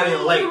and they got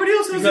in late Everybody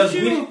else has because a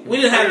shoe. we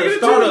didn't have the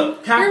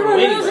startup capital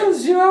Everybody anyway. else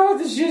has shit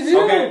with the shit too.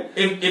 Okay,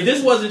 if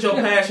this wasn't your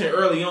passion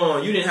early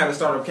on, you didn't have the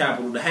startup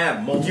capital to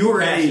have multiple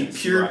You're a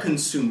passions, pure right?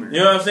 consumer.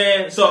 You know what I'm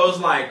saying? So it's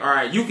like, all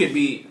right, you could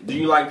be. Do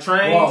you like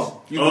trains?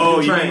 Whoa. You can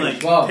Oh, do you trains. mean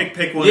like Wow.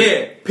 pick one?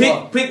 Yeah,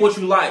 Wow. pick what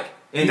you like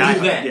and Die- do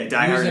that. Yeah,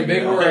 die hard. Using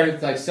big Okay.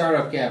 words like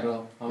startup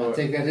capital. I'm gonna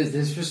take that as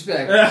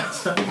disrespect.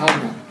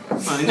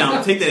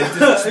 No, take that as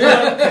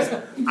disrespect.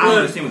 'Cause I don't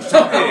understand what you're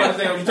talking I don't about.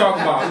 understand what you're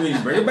talking about.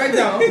 Please bring it back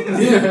down.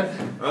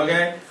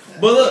 Okay,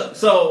 but look,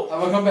 so I'm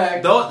gonna come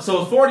back.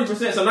 so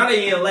 40%. So now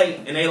they in late,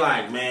 and they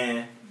like,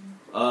 man,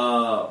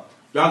 y'all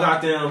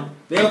got them.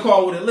 They'll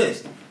call with a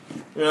list.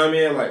 You know what I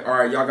mean? Like, all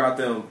right, y'all got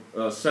them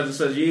such and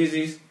such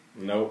Yeezys.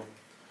 Nope.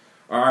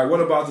 All right, what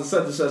about the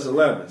such and such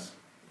 11s?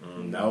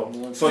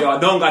 Nope. So y'all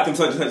don't got them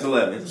such and such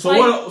 11.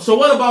 So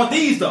what about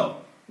these though?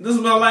 This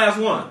is my last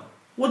one.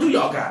 What do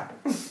y'all got?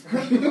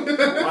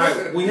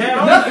 Alright, we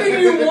have Nothing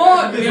you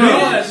want, We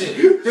have all that shit.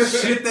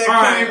 Shit that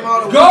Alright. came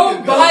out of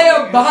Go buy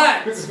a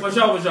bot. For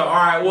sure.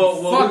 Alright,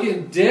 well,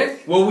 Fucking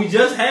dick. well, we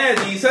just had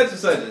these such and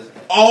suches.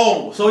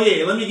 Oh, so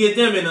yeah, let me get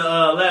them in the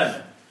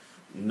 11.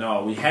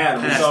 No, we had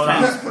them. We sold out.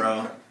 Past,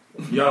 bro.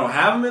 Y'all don't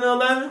have them in the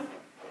 11?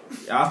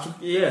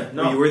 Yeah,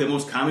 no. You wear the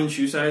most common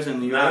shoe size in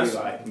the Now U.S.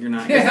 you're like- You're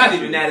not. It's not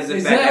even that as a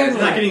Exactly. fact.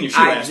 You're not getting your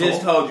shoe, I asshole.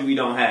 just told you we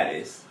don't have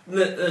this.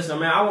 Listen,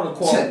 man, I want to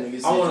quote. That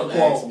nigga said I want you to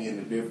quote. asked me in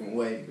a different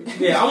way.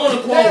 Yeah, I want to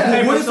quote. Yeah,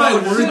 Paper what if I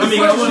Stone. worded the I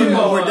question wanna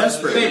quote, more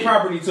desperately? State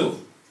Property 2.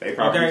 State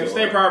Property Okay, too.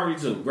 State Property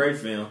 2. Great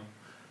film.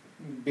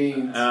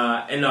 Beans.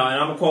 And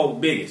I'm gonna quote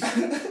biggest.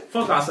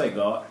 Fuck, I say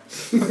God.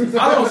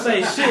 I don't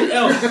say shit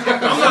else.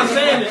 I'm not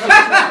saying this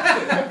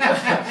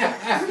shit.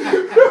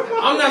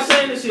 I'm not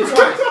saying this shit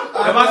twice.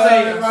 If I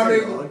say my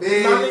nigga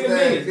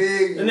big,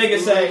 big, the nigga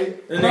say,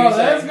 Bro,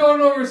 that's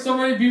going over so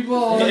many people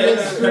on Yeah.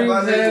 this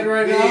screen's head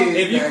right now.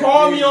 if you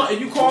call me on, if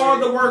you call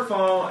the work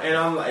phone and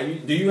I'm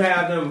like, do you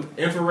have them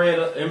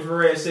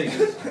infrared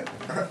signals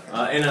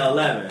in the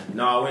 11?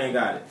 No, we ain't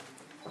got it.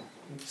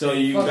 So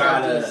you Fuck,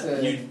 I just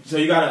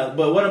gotta, said.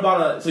 but what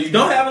about so you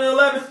don't have an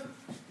 11?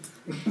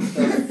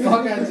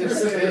 Fuck, I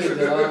just said,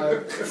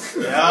 dog.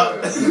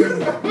 Yeah.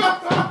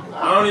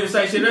 I don't even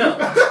say shit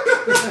else.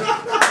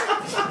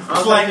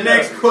 I'm like,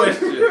 next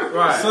question.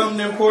 Right. something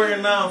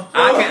important now.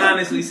 I can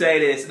honestly say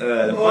this.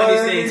 The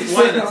funniest thing,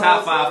 one of the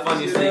top 5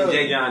 funniest things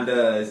Jay John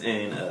does,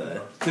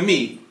 and to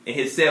me, in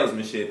his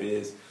salesmanship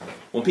is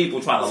when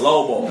people try to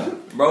lowball.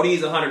 Bro,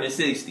 these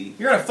 160.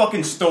 You're at a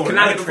fucking store. Can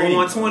I get them for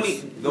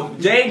 120?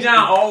 Jay John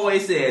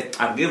always said,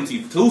 I can give them to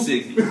you for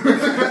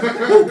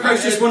 260.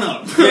 Price just went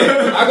up.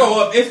 Yeah, I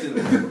go up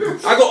instantly.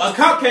 A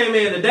cop came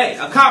in today.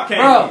 A cop came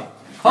Bro, in. hold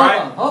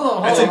Right? on, hold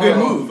on. That's a good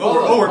move.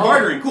 We're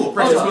bartering. Cool.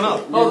 Price just went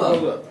up. Hold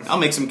on. I'll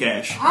make some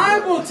cash. I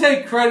will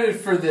take credit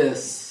for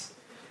this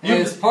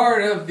as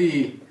part of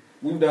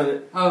We've done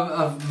it.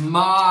 of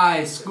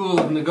my school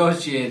of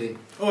negotiating.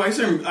 Oh, I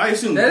assume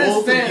That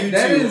both is of you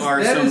that two is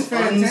are that some is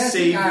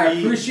fantastic. I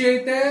unsavory.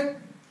 appreciate that.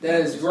 That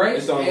is great,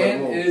 It's the only way to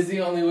and move. it is the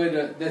only way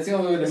to. That's the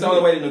only way to. It's the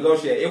only move. way to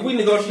negotiate. If we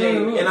negotiate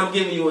No. and I'm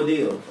giving you a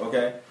deal,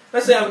 okay?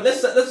 Let's say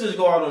let's just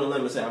go out on a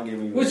limb and say I'm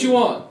giving you. What a you deal.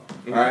 want?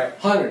 All right.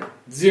 100,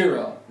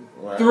 0,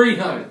 Right.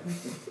 300.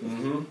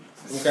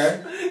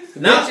 Okay.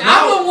 I'm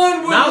the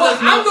one with what,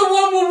 I'm the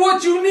one with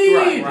what you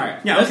need. Right.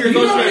 Yeah, Let's you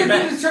don't negotiate get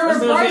back. to determine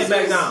Let's negotiate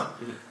back prices.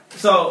 down.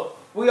 So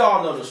we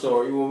all know the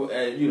story.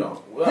 You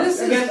know.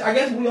 I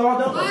guess we all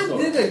know the I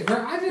story. did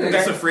a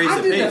That's a phrase I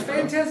that did a pays, bro.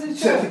 fantastic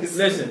job.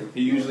 Listen,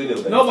 He usually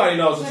does. nobody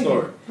knows the Thank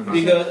story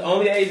because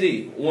only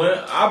AZ. When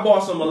I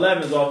bought some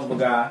 11s off of a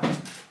guy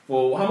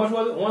for how much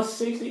was it?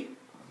 160.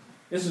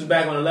 This was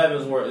back when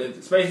 11s were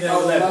Space Jam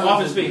 11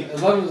 off his feet.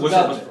 11 was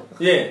double.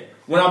 Yeah.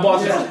 When I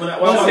bought Yeah. when I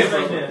bought What's Space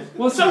it, Jam.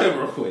 What's Show it? him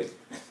real quick.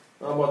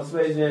 When I bought the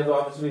Space Jams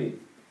off his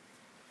feet.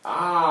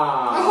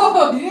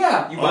 Oh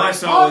yeah. All I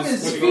saw Off was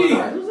his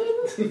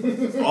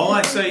feet. all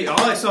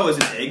I saw was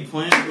an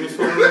eggplant.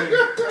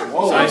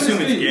 So I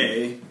assume it's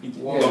gay.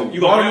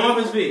 You bought him off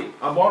his feet.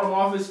 I bought him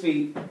off his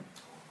feet,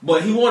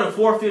 but he wanted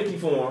 $450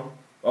 for him.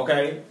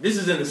 Okay, this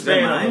is in the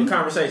span of mine? a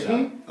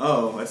conversation.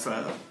 Oh, that's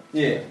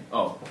Yeah.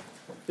 Oh,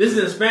 this is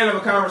in the span of a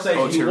conversation.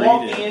 Oh, He to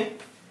walked read in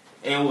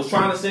and was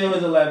trying to sell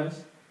his 11s.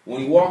 When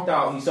he walked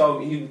out, he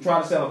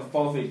tried to sell them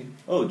for $450.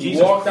 Oh, He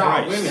Jesus walked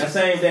out Christ. that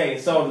same day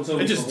and sold them to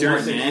me. It's just for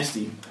dirt $160.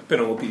 nasty.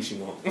 Depending on what piece you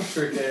want.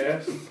 Trick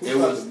ass. It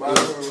was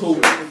two.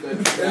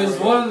 It was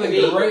one of the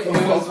great. It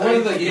was one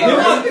of the It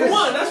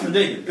was. That's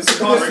ridiculous. It's a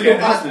cost of doing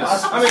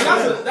business. I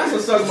mean, that's a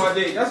suck my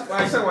dick. That's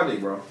like suck my dick,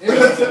 bro.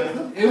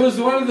 It was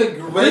one of the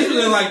But this was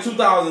in greatest. like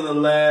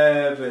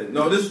 2011.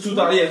 No, this was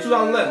 2000. Yeah,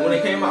 2011 when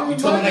they came out. When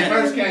they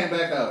first came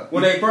back up.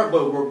 When they first,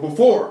 but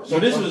before. So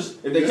this was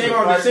if they came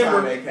out in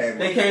December. They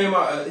They came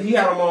out. He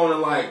had them on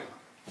in like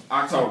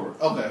October.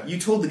 Okay. You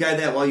told the guy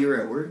that while you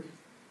were at work?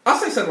 I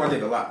say suck my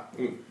dick a lot.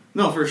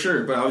 No, for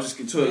sure. But I was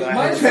just so I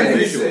My had friend a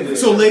visual.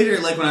 So later,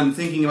 like when I'm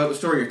thinking about the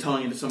story, you're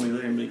telling it to somebody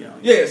later, and be like,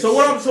 Yeah. So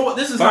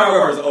this is how it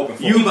Fireworks works. are open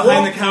for you me.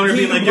 behind the counter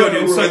being like, yo,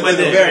 dude, suck my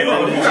dick. Very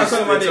Oh, open. You gotta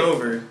suck my it's dick.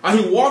 over.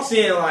 He walks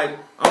in like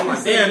I'm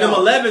like, damn, them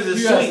 11s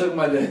is You gotta sweet. suck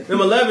my dick. Them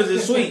 11s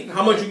is sweet.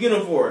 How much you get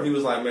them for? He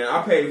was like, man,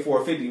 I paid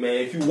 $450, man.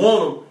 If you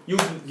want them, you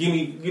can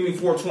give me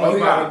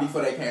 $425.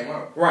 before they came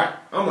out. Right.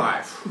 I'm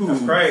like,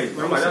 that's crazy.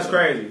 I'm like, that's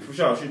crazy. For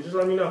sure. Shit, just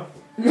let me know.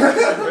 You know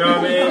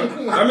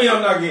what I mean?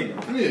 I'm not getting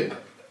them. Yeah.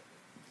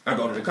 I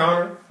go to the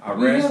counter. I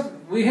rest.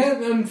 We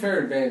have unfair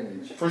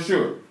advantage. For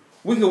sure.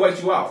 we can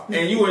wait you out.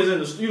 And you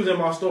was in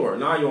my store.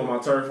 Now you on my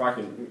turf. I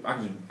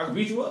can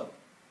beat you up.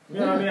 You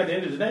know what I mean? At the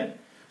end of the day.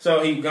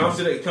 So he comes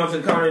to the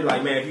counter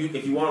like, man,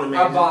 if you want to,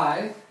 man, I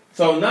buy.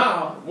 So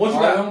now, once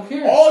you I don't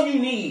care. all you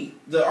need,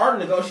 the art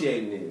of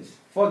negotiating is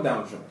fuck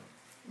Donald Trump.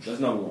 That's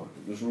number one.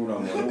 That's rule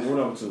number one. Rule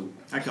number two.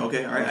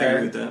 Okay, all right, I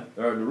agree with that.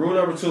 The rule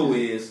number two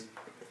is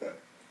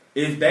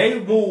if they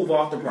move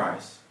off the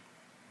price,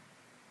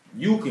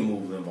 you can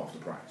move them off the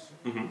price.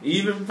 Mm-hmm.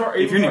 Even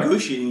if you're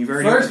negotiating, you've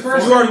already first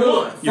person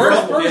won.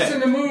 First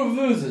person to move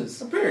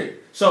loses. Period.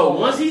 So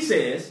once he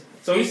says,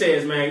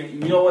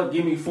 man, you know what?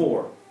 Give me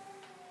 4.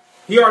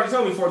 He already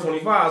told me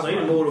 425, so he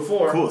didn't move to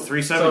 4. Cool,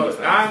 375.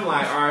 So I'm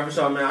like, all right, for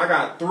sure, man. I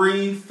got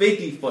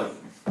 350 for you.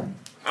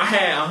 I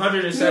had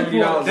 $170 in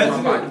my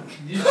pocket.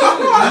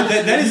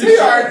 That is. He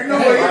already know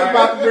what he's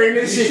about to bring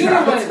this shit.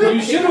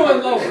 You should have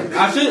went lower.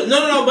 I should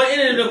no, but it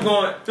ended up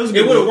going.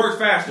 It would have worked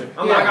faster.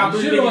 I'm like, I got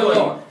 350 for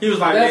you. He was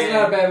like, that's man,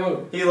 not a bad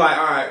move. He was like,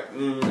 all right,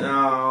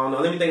 no,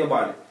 let me think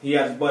about it. He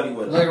had his buddy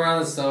with him. Later on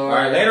in the story. All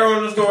right, later on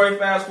in the story,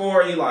 fast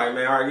forward, he like,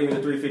 man, all right, give me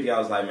the 350. I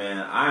was like, man,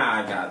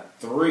 I got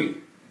 3.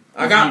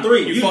 I got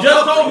 3. You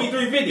just told me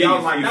 350. I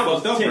was like, that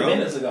was 10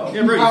 minutes ago.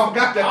 Yeah, bro. I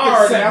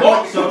already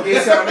bought something.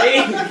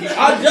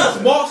 I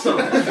just bought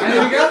something.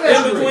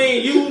 In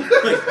between you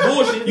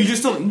bullshit. You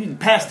just don't. You need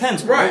past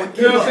tense, bro. Right.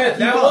 You know what I'm saying?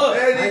 That was.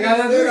 I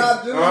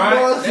got that.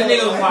 Alright. That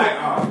nigga was like,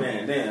 oh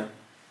man, damn.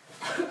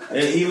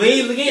 And he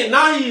leaves again.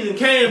 Now he even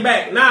came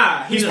back.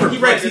 Nah, he's ready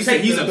to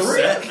take he's the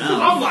upset. 3.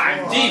 I'm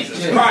like,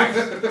 Jesus Christ.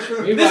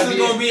 This is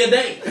gonna be a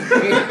day.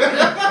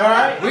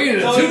 Alright? We need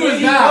a So 2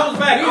 is now. comes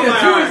back. I'm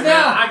like, all right,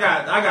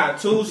 man, I got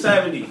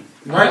 270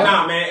 right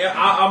now, man,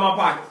 out my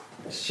pocket.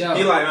 He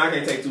like, man, I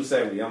can't take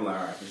 270. I'm like,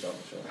 all right, for sure.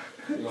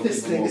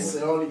 This nigga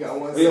said only got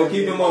 1. We gonna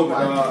keep him moving,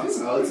 dog.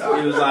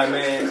 He was like,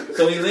 man.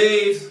 So he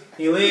leaves,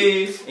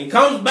 and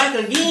comes back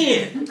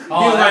again. He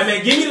was like,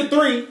 man, give me the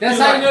 3. That's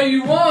how you know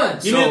you won.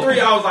 Give me the 3.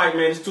 I was like,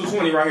 man, it's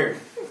 220 right here.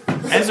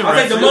 I'll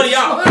take the money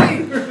out. Drop the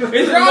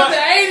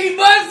 $80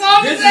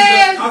 off his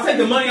ass. I'll take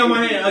the money out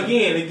my hand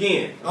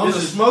again. On the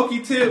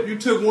smoky tip, you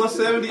took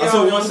 170 I out.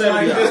 took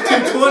 170 Just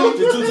 220?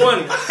 Just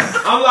 220.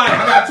 I'm like,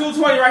 I got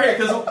 220 right here.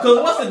 Cause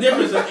what's the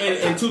difference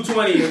in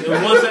 220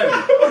 and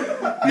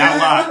 170? Not a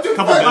lot.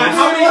 Couple bills. Like,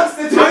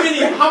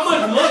 how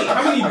much money?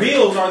 How many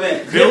bills are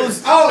that?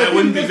 Bills? That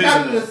wouldn't be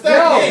visible.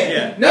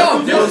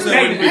 No, this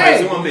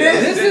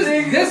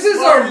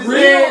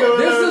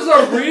is a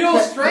real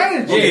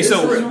strategy. Okay,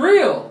 so this is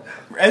real.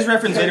 As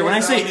referenced later, when I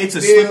say it's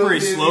a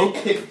slippery slope,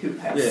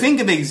 think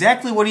of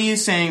exactly what he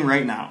is saying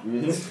right now.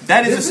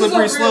 That is a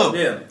slippery slope.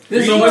 Yeah.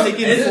 This is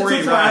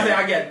 220.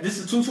 I get this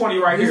is 220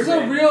 right here. This is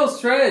a real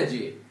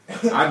strategy.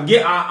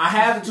 I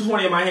have the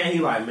 220 in my hand.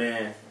 He like,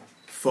 man,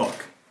 fuck.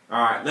 All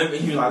right, let me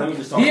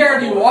just talk. He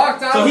already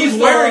walked out. So he's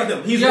wearing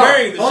them. He's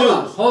wearing the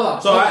shoes. Hold on.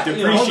 So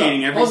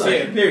depreciating every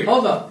second. Period.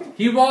 Hold up.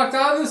 He walked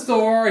out of the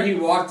store. He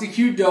walked to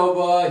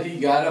Qdoba. He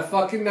got a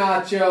fucking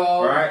nacho.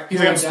 All right. He's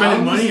like, I'm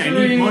spending money. I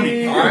need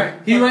money. All right.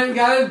 He went and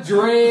got a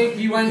drink.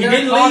 He went and got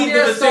didn't coffee leave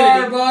the at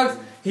vicinity. Starbucks.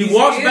 He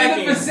walks back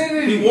in.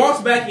 Vicinity. He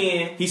walks back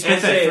in. He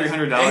spent and that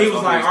 $300. And he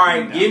was like, all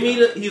right, give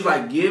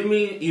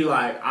me. He's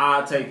like,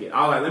 I'll take it.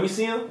 I was like, let me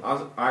see him.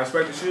 I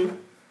expect the shoe.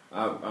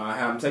 I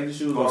have him take the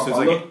shoes off. So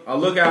I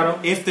look at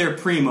them. If they're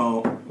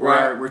primo,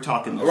 Right. we're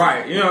talking this.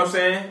 Right, you know what I'm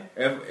saying?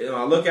 If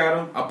I look at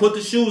them, I put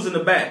the shoes in the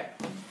back.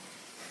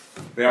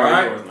 All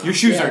right, your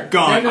shoes are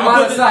gone. Take them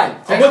out of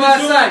sight. Take them out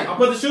of sight. I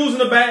put the shoes in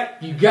the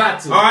back. You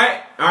got to. All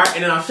right,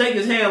 and then I'll shake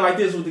his hand like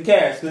this with the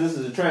cash because this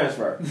is a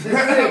transfer. All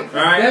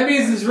right, That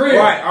means it's real.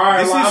 right, all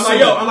right. This Well, is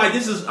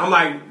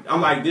I'm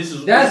like, this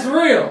is. That's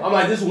real. I'm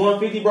like, this is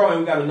 $150, bro,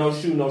 and we got a no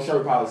shoe, no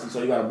shirt policy, so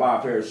you got to buy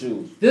a pair of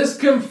shoes. This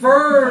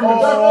confirms. You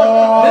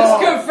This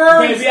can't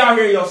confirms be out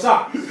here in your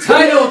sock.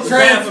 title It's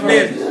bad for transfer.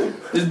 business.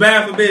 It's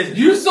bad for business.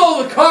 You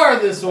sold the car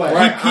this way.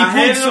 Right.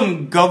 He pulled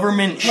some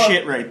government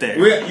shit right there.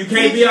 You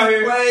can't be out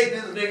here. Wait,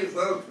 this nigga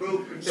so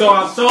stupid. So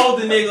I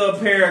sold the nigga a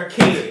pair of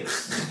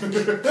kids.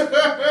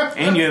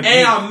 And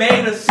I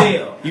made a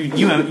sale.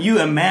 you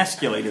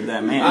emasculated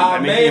that man I by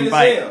made making him a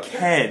buy sale.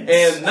 kids.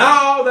 And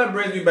now that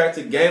brings me back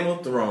to Game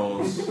of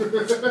Thrones.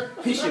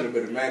 He should have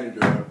been a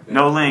manager up there.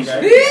 No link.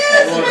 Okay. He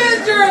is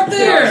manager up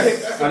there.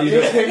 How you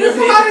doing? This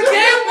is how the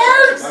game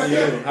works. How you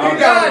doing?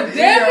 God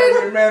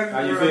damn it. How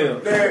you feel?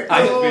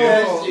 I feel.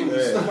 That shit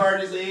was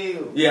smart as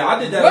hell. Yeah, I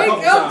did that a Wake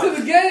couple up times.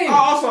 to the game.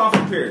 Also, I'm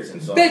from Puritan.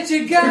 So. Bet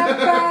you got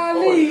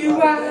Bali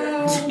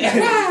wow.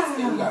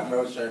 Still got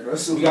no shirt, no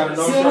suit. You got a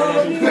no shirt.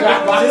 So You you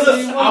got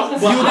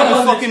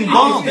a fucking I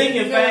bomb. was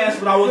thinking fast,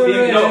 but I was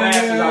getting no ass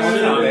as I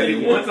should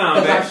have. One time,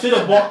 Because I baby. should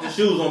have bought the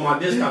shoes on my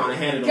discount and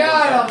handed them.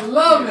 God, I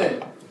love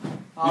it.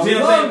 You see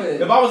what I'm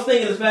saying? If I was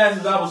thinking as fast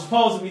as I was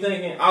supposed to be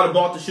thinking, I'd have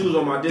bought the shoes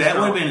on my discount.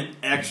 That would have been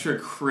extra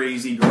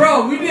crazy.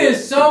 Bro, we did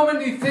so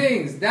many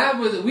things.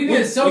 We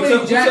did so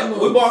many jack moves.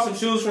 We bought some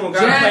shoes from a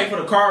guy who played for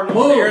the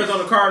Cardinals, the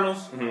Arizona Cardinals.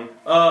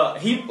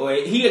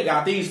 Mm-hmm. He had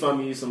got these from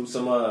me, some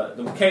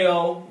them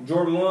KO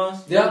Jordan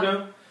 1s.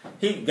 Yeah.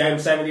 He gave him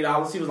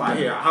 $70. He was like,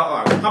 here,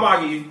 how about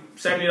I give you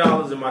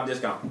 $70 in my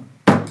discount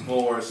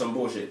for some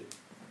bullshit?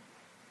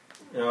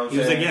 You know what I'm He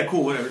was saying? like, yeah,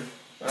 cool, whatever.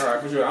 All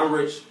right, for sure. I'm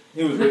rich.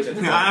 He was rich at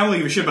the time. I don't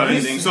give a shit about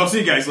anything, so I'll see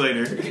you guys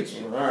later.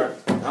 All right.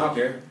 I don't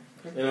care.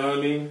 You know what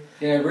I mean?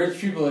 Yeah, rich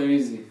people are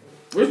easy.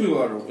 Rich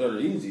people are the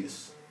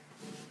easiest.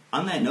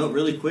 On that note,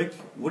 really quick,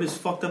 what is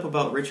fucked up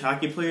about rich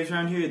hockey players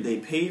around here? They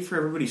pay for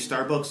everybody's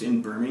Starbucks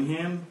in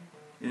Birmingham,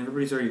 and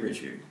everybody's already rich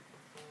here.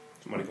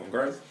 Somebody going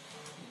crazy.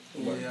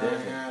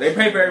 Yeah. They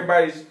pay for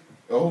everybody's.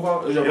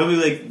 Oh, It'll be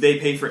like they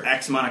pay for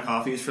X amount of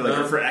coffees for like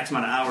or for X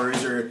amount of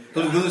hours, or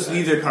they'll just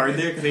leave their card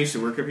there because they used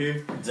to work up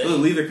here. They'll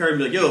leave their card and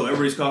be like, "Yo,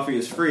 everybody's coffee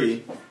is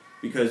free,"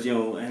 because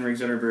Henrik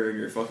Zetterberg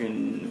or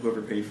fucking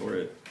whoever paid for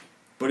it.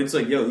 But it's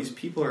like, yo, these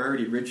people are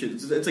already rich.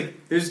 It's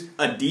like there's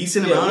a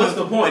decent amount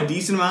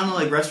of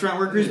like restaurant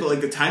workers, but like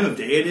the time of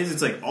day it is,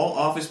 it's like all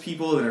office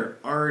people that are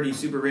already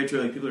super rich,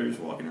 or like people that are just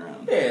walking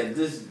around. Yeah,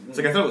 it's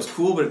like I thought it was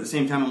cool, but at the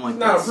same time, I'm like,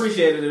 not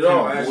appreciated at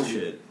all.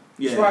 Bullshit.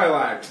 Yeah. It's probably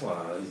like,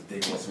 wow, this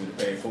dick wants me to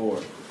pay for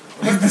it.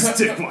 This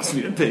dick wants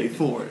me to pay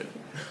for it.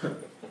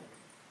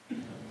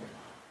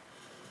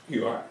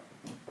 You are.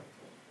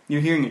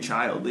 You're hearing a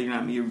child. You're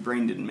not. Your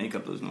brain didn't make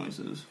up those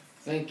noises.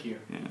 Thank you.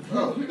 Yeah.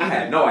 Oh, I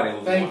had no idea what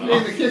was Thank going you.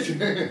 on. in the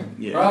kitchen.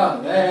 Yeah.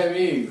 Bruh, that had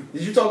me.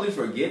 Did you totally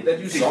forget that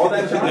you saw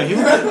that child? Yeah, he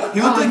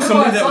looked like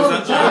somebody that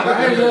was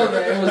I didn't know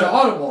that it was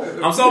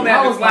audible. I'm so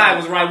mad the flag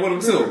was right with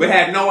him too. We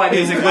had no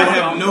idea. He's like, I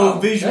have no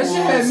visuals. That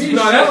shit had me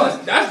No,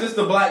 shook. that's just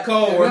the black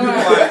code where people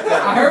No, like,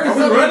 I heard are we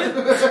something. running?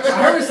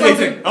 I heard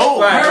something.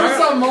 I heard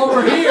something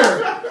over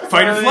here.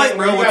 Fight or flight,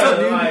 bro. What's up,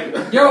 dude?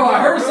 Like, Yo,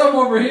 I heard something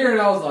over here, and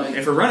I was like,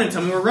 If we're running,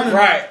 tell me we're running.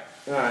 right.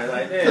 Alright,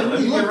 like, damn, let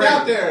He me get looked out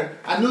ready. there.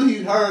 I knew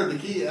he heard the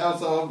key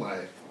outside. I'm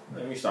like,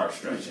 Let me start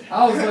stretching.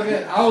 I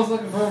was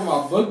looking for where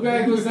my book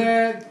bag was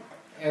at,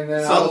 and then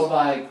I So, was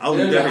like, I'll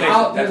there's leave an that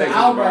out, that there's an takes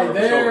out you right to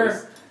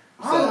there.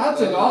 I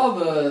took all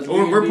the.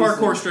 We're Liam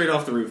parkour Neeson. straight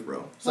off the roof,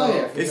 bro. So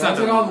yeah, It's I not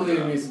took that all the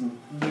long. Liam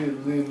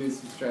Neeson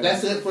straight.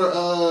 that's it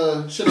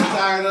for shit I'm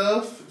tired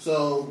of.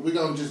 So we're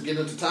gonna just get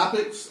into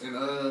topics and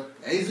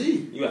AZ.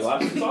 You got a lot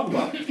to talk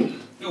about.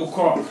 Yo,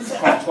 call.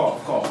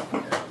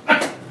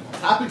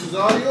 Topics is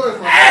all yours,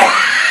 man.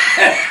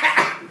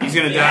 He's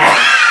gonna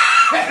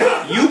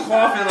die. You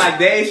coughing like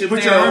Dave Chappelle.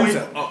 Put your arms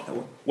up.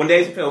 When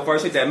Dave Chappelle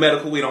first hit that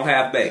medical, we don't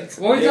have baked.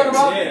 What are we talking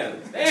about? Yeah.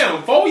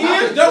 Damn, 4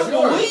 years just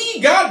for weed?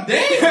 God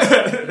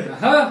damn.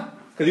 Huh?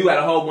 Because you had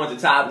a whole bunch of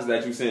topics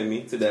that you sent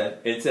me today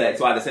in text,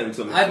 so I had to send them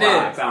to me. I did.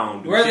 I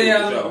don't do Where shit they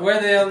with the show. on?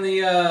 Where they on the?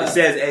 It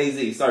says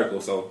AZ circle,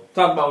 so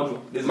talk about what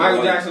you. This is Michael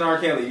what- Jackson, R.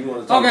 Kelly, you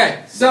want to talk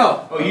Okay,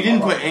 so Oh, you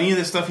didn't put any of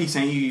the stuff he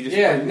sent you. You just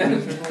yeah,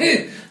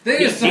 they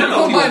just He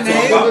circled knows my he was talking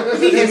name. about-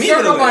 he They hit me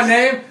circled with my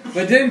this. name,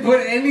 but didn't put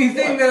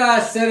anything that I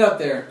said up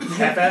there.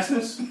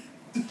 half-assness.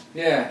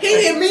 Yeah. He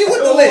hit me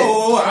with the list.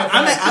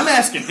 I'm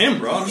asking him,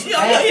 bro. I'm just,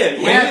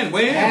 Yeah.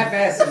 Weigh in.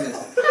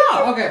 Half-assedness.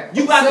 Okay.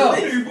 You got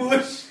so, the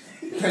list.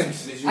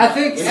 I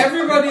think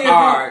everybody.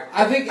 Alright.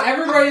 I think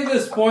everybody at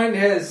this point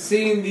has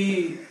seen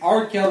the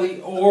R.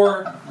 Kelly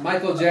or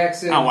Michael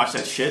Jackson. I watch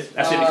that shit.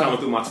 That shit be coming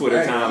through my Twitter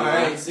I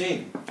timeline. ain't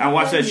seen. I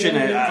watch that shit.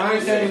 And I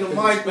ain't seen the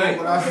mic, but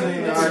I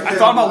seen. I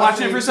thought about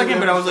watching it for a second,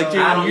 but I was like, dude,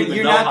 I don't even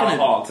you're know not how gonna.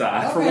 to hog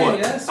tie. For what?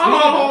 Yes. I'm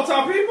all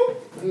top people.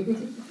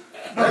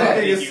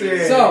 That nigga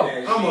said, So-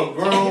 I'm a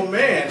grown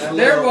man. That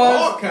There little was-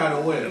 all kind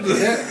of women.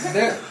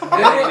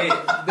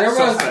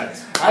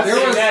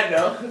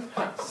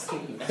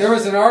 There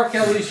was an R.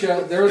 Kelly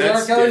show. There was an R.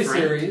 That's Kelly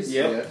different. series.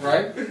 Yep.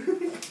 Right.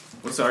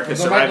 What's R. Was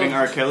it Surviving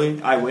Michael- R.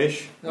 Kelly? I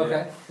wish.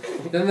 Okay.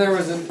 Then there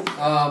was an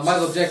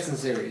Michael Jackson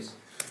series.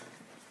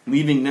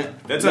 Leaving.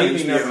 That's on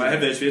Leaving HBO. Neverland. I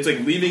have that shit. It's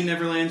like Leaving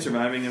Neverland,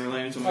 Surviving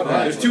Neverland, something like Okay.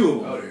 that. There's two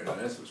of them. Oh,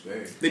 yeah, that's what's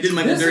great. They did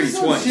Michael This Dirty is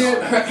some twice.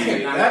 shit.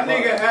 That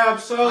nigga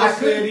Ab-Soul I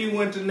said he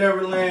went to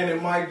Neverland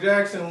and Mike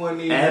Jackson wasn't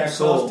even that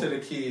Ab-Soul. close to the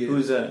kids.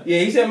 Who's that? Yeah,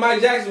 he said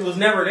Mike Jackson was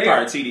never there.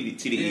 Sorry, TDE.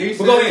 He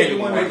But go said ahead. he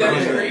You wasn't want that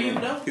to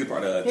there. He's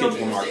part of Yeah,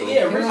 Kendrick Lamar.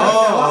 yeah, Can I-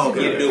 Oh, Yeah,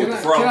 okay. dude, Can the I-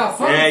 fro. can I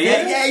fuck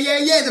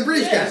Yeah. The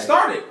bridge Yeah,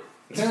 started.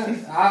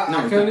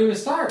 I couldn't even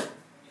start.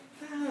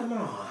 Come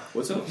on.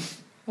 What's up?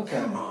 Okay.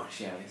 Come on,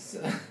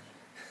 Shelly.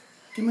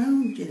 Come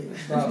on, get it.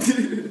 Bro,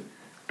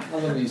 I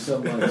love you so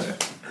much.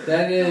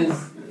 That is,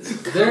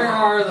 there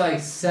are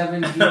like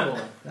 7 people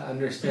that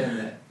understand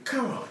that.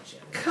 Come on,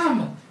 Shelly.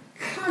 Come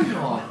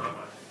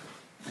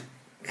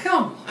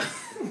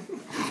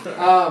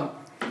on.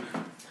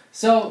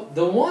 So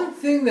the one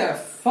thing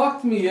that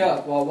fucked me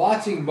up while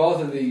watching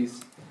both of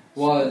these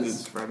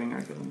was Surviving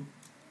R. Kelly.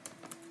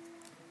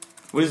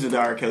 What is the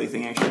R. Kelly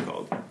thing actually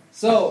called?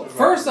 so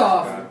first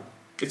off,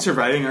 It's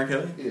Surviving R.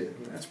 Kelly? Yeah.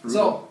 That's brutal.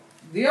 so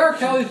the R.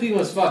 Kelly thing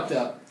was fucked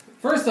up.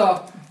 First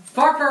off,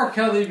 fuck R.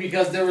 Kelly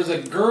because there was a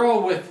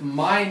girl with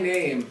my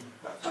name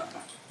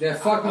that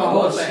fucked my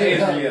whole shit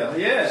up.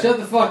 Yeah. Shut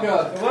the fuck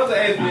up. It was an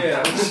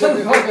ABL. Shut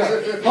the fuck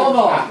up. Hold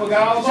on. I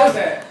forgot all about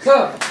that.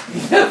 Shut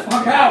the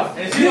fuck out.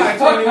 And she like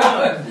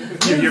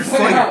 21. You're Fuck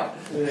funny. out.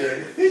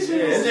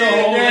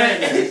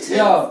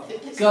 Yo,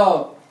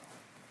 so.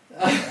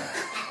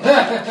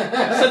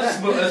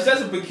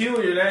 Such a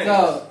peculiar name.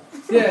 So,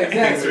 yeah,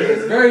 exactly.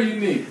 It's very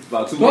unique.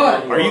 About 2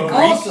 But Are you Greek?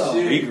 also, Are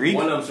you Greek?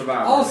 One of them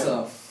survived.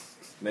 also,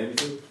 maybe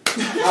 2.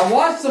 I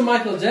watched the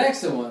Michael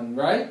Jackson one,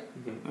 right?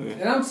 Okay.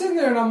 And I'm sitting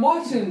there and I'm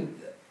watching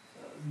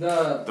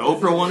the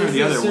Oprah one or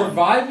the other one?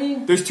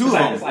 Surviving? There's two of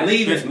them.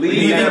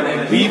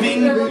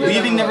 Leaving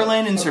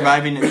Neverland and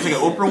Surviving. There's like an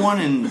Oprah one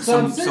and So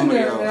I'm sitting somebody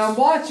there else. and I'm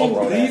watching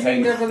Oprah,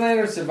 Leaving Neverland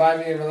or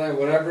Surviving Neverland,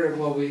 whatever it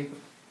will be.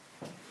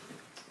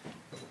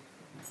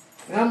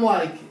 And I'm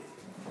like,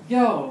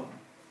 yo,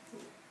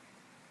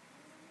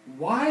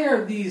 why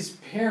are these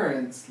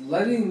parents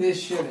letting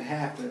this shit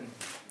happen?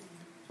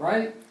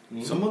 Right?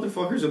 Some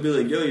motherfuckers will be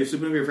like, yo, you're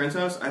sleeping over your friend's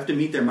house? I have to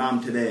meet their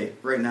mom today,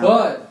 right now.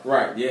 But,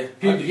 Right, yeah.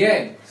 peep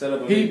gang. Set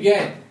up a Peep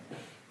gang.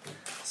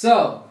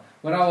 So,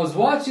 when I was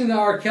watching the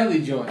R.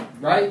 Kelly joint,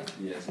 right?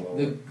 Yes,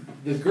 Lord.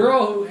 The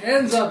girl who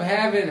ends up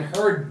having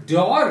her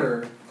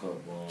daughter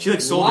She like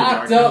sold her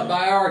locked dark up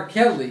by R.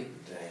 Kelly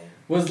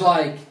was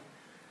like,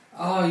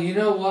 oh, you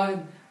know what?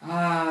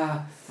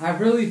 I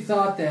really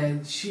thought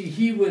that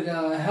he would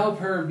help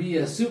her be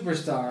a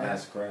superstar.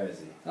 That's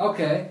crazy.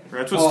 Okay.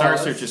 That's what Star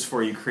Search is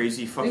for, you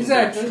crazy fucking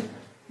Exactly. bitch.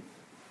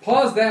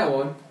 Pause that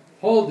one.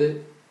 Hold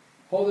it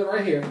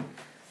right here.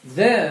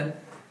 Then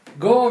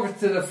go over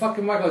to the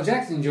fucking Michael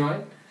Jackson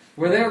joint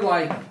where they're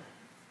like,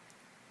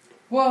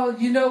 well,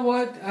 you know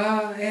what?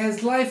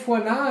 As life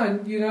went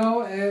on, you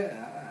know,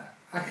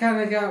 I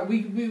kind of got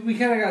we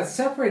kind of got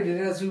separated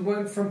as we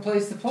went from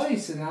place to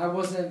place, and I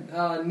wasn't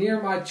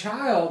near my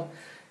child.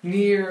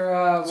 Near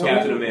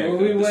Captain America,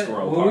 when we the went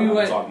scroll when part we I'm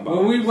went talking about.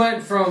 when we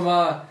went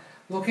from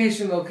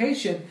location to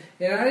location,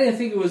 and I didn't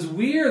think it was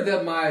weird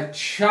that my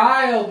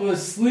child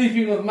was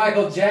sleeping with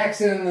Michael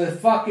Jackson in the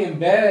fucking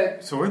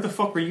bed. So where the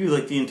fuck were you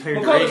like the entire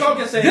Macaulay duration?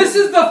 Culkin said This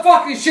is the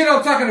fucking shit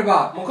I'm talking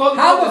about. Macaulay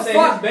How Culkin the said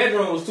fuck? his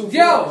bedroom was 2 floors.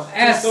 Yo,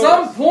 at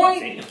some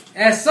point,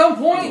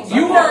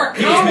 you are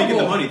He was making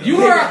the money, accountable. though.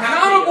 You are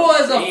accountable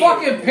as a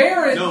fucking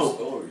parent.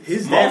 No,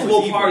 his dad was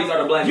Multiple evil. parties are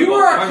to blame. You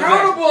for are both.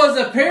 accountable as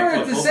a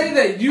parent to say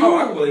that you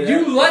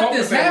let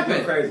this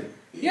happen. Crazy.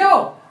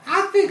 Yo,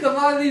 I think a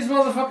lot of these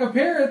motherfucking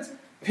parents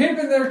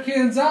pimping their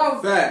kids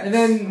out, Facts. and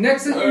then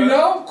next thing you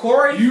know,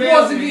 Corey you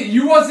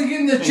wasn't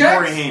getting the And checks.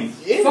 Corey Haim.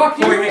 Fuck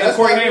you. Corey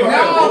Haim.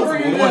 Now I'll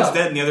bring it One's up.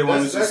 dead and the other one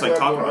was just like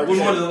talking about Which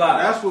shit. one is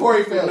alive? That's what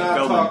Corey we're not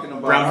Feldman. talking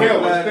about. Brown hair.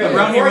 Feldman.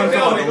 Brown hair Corey one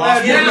fella, Feldman. the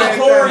lost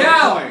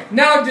Yeah. one.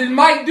 Now, did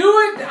Mike do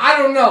it? I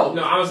don't know.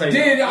 No, I was saying.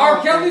 Did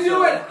R. Kelly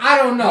do it? I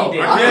don't know. He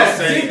did. Yes.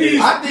 Did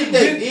these, I think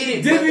they did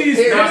it. did but these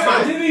the parents,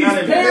 parents- did these not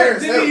even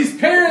parents, did these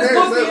parents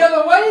look the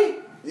other way?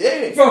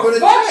 Yeah, For the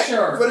fuck check.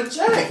 sure. For the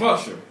check.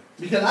 Fuck sure.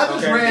 Because I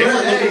just Okay. read They weren't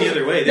looking the today.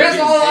 other way. That's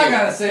all I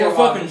gotta say For a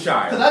about fucking it.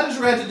 child. Because I just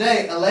read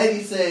today, a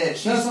lady said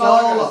she That's stole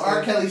all I an gotta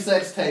R. say. Kelly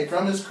sex tape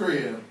from his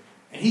crib,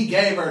 and he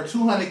gave her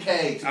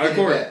 $200K to Out of get it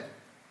court. back.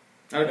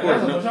 Out of That's court.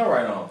 what No. y'all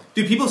right on.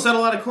 Dude, people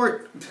settle out of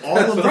court all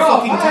of the Bro,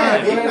 fucking fine,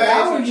 time. man,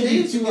 I would give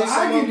you Cheese, two. get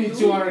some I give you of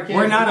 200K.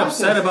 We're not for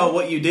upset my about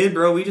what you did,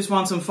 bro. We just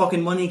want some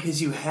fucking money because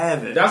you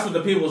have it. That's what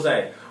the people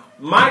say.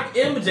 Mike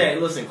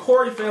MJ, listen,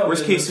 Corey Feldman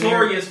Worst is case scenario.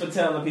 notorious for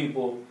telling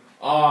people,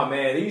 "Oh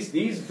man, these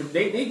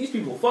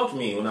people fucked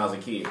me when I was a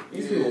kid.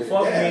 These people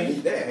fucked me."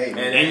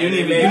 And you didn't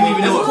even That's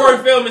know what what Corey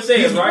Feldman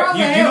says,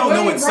 right? You don't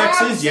know what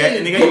sex is yet,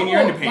 and they got you in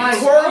your underpants.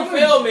 Corey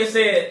Feldman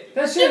said,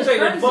 That shit's MJ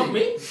didn't fuck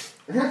me.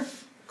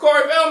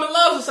 Corey Feldman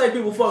loves to say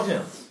people fucked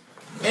him.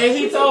 And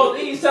he's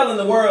telling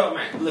the world,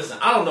 man, listen,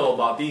 I don't know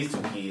about these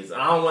two kids.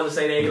 I don't want to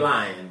say they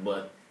lying,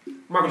 but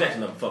Michael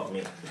Jackson never fucked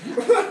me.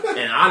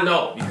 And I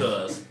know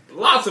because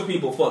lots of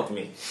people fucked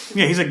me.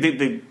 Yeah, he's like, they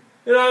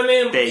You know what I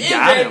mean? They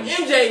got him.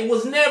 MJ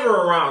was never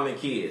around the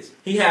kids.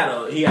 He had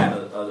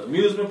an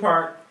amusement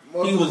park.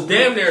 He was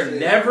damn near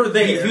never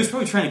there. he was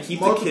probably trying to keep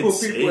the Multiple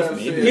kids people safe, have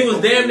maybe. said- He was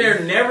damn near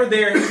never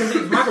there because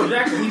he's Michael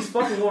Jackson. He's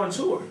fucking on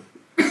tour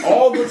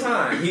all the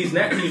time. He's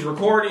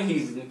recording.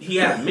 He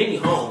has many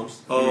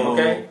homes. Oh,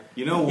 Okay,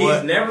 you know what?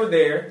 he's never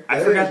there. I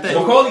forgot that.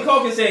 Macaulay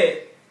Culkin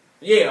said,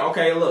 "Yeah,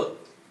 okay, look,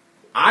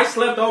 I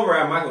slept over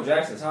at Michael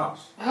Jackson's house.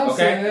 I'm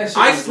saying that Okay, shit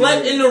I was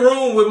slept weird. in the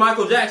room with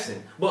Michael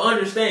Jackson, but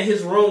understand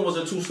his room was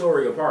a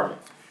 2-story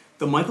apartment.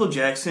 The Michael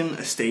Jackson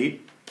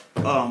estate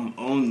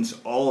owns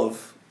all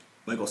of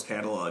Michael's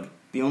catalog.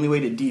 The only way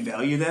to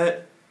devalue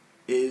that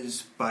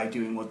is by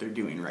doing what they're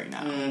doing right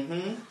now.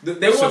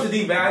 They want to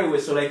devalue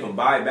it so they can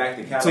buy back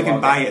the catalog. So they can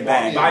buy it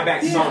back. Buy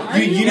back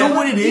Sony. You know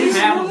what it is?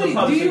 Half of the Do you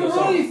publishing of really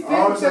Sony. think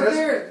Oh, so that that's-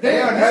 they're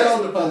they are that's-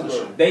 held the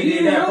publisher. They Do did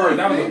you that first. really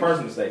That was the think-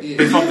 first mistake. Yeah.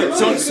 They fucked Do you it.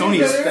 really Sony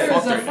think is that there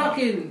fucked is a right now.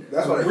 fucking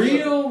That's what I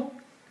real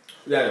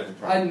That is the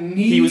problem. a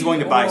need He was going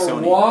to buy or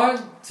Sony. want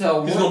to He's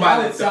going to work buy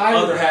the outside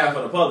other of half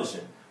of the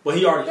publishing. But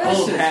he already That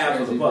owns shit's half of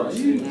crazy, the bro.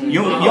 publishing.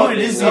 You know what it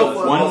is? To get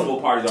Multiple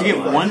parties to are get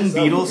aligned. one It's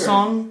Beatles okay.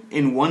 song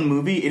in one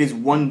movie, it is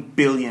 $1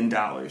 billion.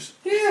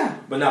 Yeah,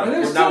 But not And they're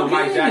with still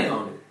Mike getting Jackson it.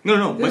 on it.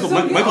 No. They're still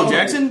Michael getting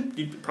Jackson?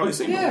 You'd probably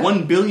say Yeah.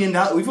 $1 billion.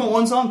 We want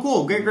one song?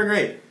 Cool.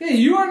 Great. Yeah,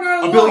 you are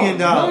not alone. $1 billion.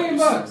 $1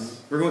 million.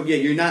 We're going, yeah,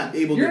 you're not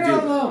able You're to do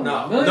not it. alone. No,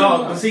 $1 million.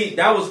 but see,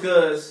 that was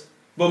because.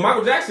 But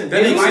Michael Jackson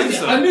That did makes license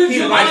sense, some. though.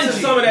 He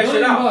licensed some of that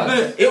shit out.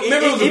 $1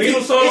 Remember it was a If you-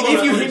 Beatles song if you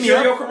on hit the me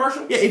up- Cheerio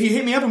commercial? Yeah, if you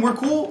hit me up and we're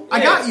cool, I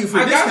Yeah, got you for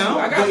I a got you. discount.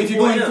 I got But you if you're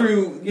for going him.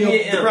 through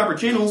Yeah. the proper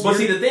channels, But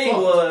see, you're the thing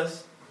fucked.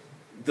 was,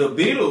 the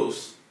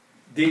Beatles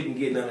didn't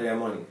get none of that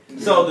money.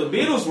 So the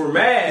Beatles were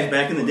mad.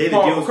 Back in the day, the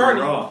Paul deals were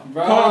McCartney,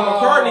 raw.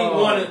 Paul McCartney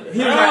wanted. He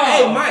was like,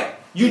 "Hey, Mike,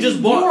 you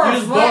just bought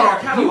our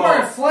catalog. You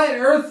are flat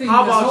earthing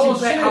How this whole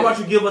about you? shit. How about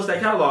you give us that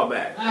catalog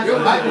back?" It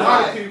was a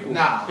lot of people.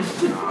 Nah.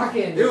 I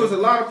can't There do was it.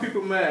 a lot of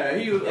people mad.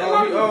 He was he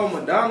owned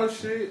Madonna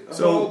shit. A whole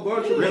So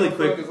bunch of really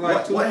quick, motherfuckers,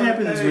 like what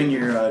happens 200K. when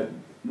you're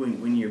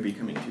when you're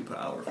becoming too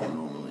powerful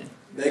normally?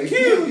 They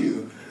kill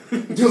you.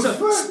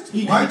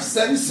 Why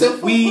set yourself up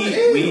for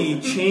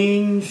We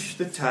change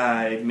the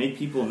tide, make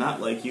people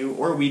not like you,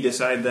 or we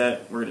decide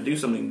that we're going to do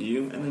something to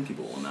you, and then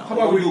people will know. How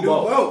about we do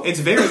both? It's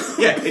very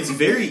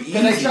easy.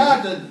 And they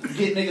tried to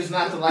get niggas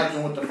not to like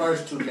him with the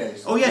first 2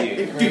 cases. Oh yeah,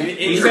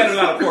 He settled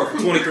out of court for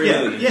 23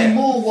 million. He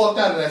moonwalked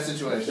out of that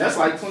situation. That's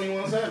like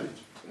 21 Savage.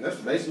 That's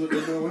basically what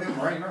they're doing with him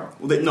right now.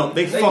 Well,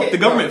 the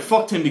government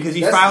fucked him because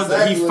he filed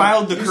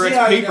the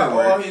correct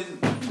paperwork.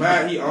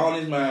 He owned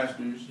his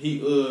masters.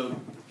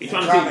 He's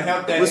trying to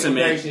help that listen,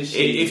 man. immigration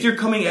shit. If you're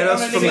coming at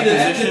us from a the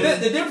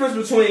position, difference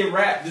between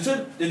rap,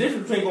 the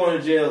difference between going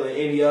to jail in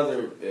any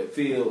other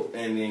field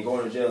and then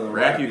going to jail in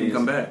rap, you can is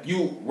come back.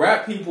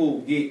 Rap people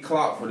get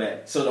clout for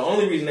that. So the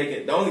only way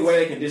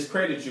they can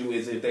discredit you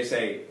is if they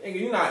say, "Nigga,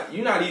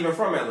 you're not even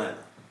from Atlanta."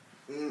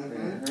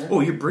 Mm-hmm.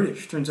 Oh, you're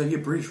British. Turns out you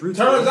have British roots.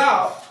 Turns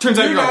out you're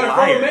not a from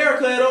liar.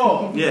 America at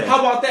all. Yeah. How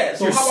about that?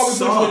 So You're how about we put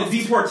you in soft. a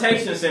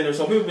deportation center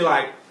so people be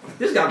like,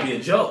 "This got to be a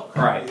joke."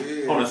 Right.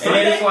 Yeah. On a And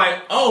Sunday. then it's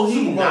like, "Oh,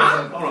 he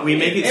not." We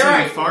make it seem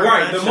Right, far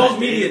right. The most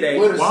media day.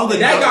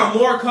 That got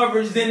more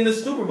coverage than the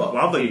Super Bowl.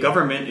 While the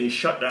government is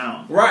shut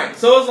down. Right.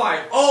 So it's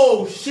like,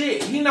 oh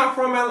shit, he not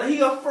from Atlanta.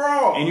 He a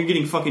fraud. And you're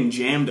getting fucking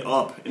jammed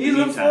up in He's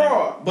the a meantime.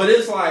 fraud. But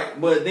it's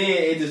like, but then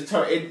it just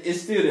turned. It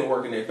still didn't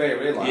work in their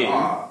favor. They're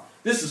like,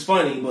 this is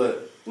funny,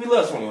 but we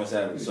love 21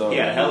 Savage. So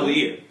Yeah, hell of a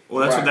year.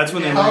 Well, that's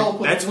when they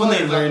learn. That's when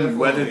they learn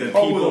whether the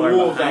people are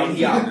behind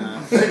you.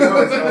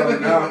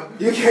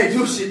 You can't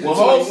do shit. Well,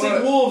 whole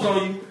 6 wolves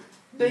on you,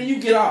 then you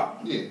get out.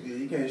 Yeah,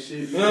 you can't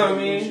shit. You know what I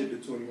mean?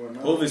 Shit to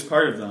 21. Wolf is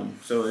part of them,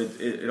 so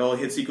it all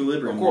hits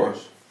equilibrium. Of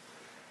course.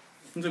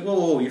 It's like,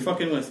 whoa, you're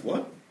fucking with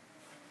what?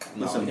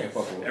 Listen, can't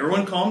fuck with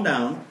everyone calm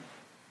down.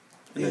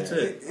 And that's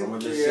it.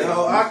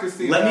 I can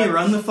see Let that. me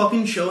run the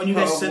fucking show and you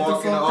guys sit the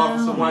fuck down.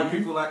 Some white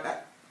people like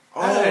that.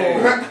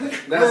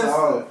 That's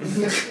all.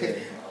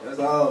 That's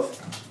all.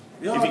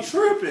 Y'all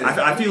tripping.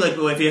 I feel like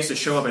if he has to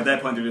show up at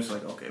that point, they're just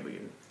like, okay, but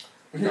you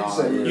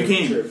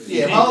can't.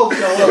 Yeah, Mo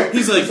show up.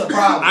 He's like, It's a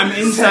problem. I'm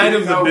inside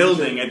of the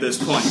building at this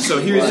point. So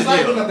here's the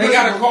deal. They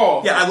got a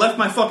call. Yeah, I left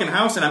my fucking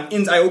house and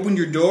I opened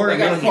your door. They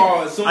and got a then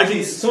call as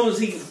soon as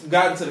he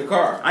got into the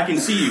car. I can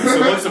see you. So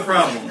what's the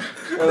problem?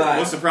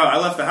 What's the problem? I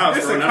left the house.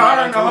 It's bro, a and I'm car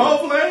not in the cool.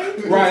 whole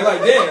flame? Right,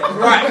 like that.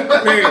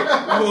 Right. Period.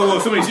 Whoa,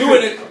 somebody's You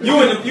in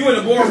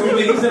the boardroom and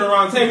he's sitting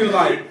around the table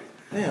like,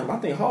 damn, I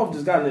think Hov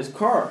just got in his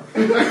car.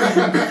 Hey,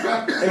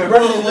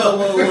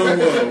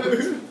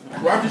 whoa.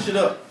 Wrap this shit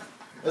up.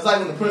 It's like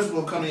when the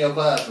principal come to your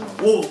classroom.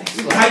 Whoa,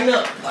 Tighten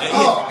up. Like,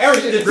 Oh,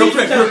 everything. real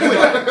quick. Tighten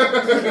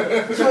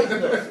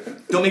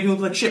up. Don't make me look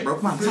like shit, bro.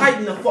 Come on.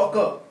 Tighten the fuck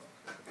up.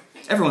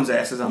 Everyone's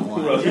ass is on the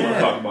Who else line. you want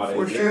to talk about it?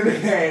 What we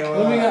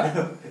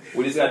got?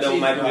 We just got done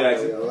with Michael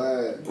Jackson.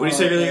 What do you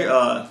say earlier?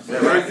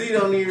 Jay-Z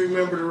don't even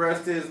remember the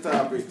rest of his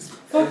topics.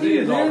 It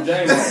is on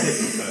James.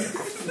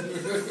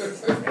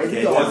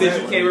 Well, since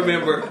you can't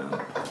remember,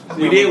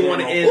 we did want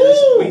to end this.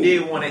 We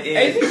did want to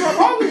end. AZ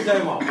from always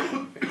J-Mo. You know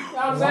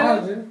what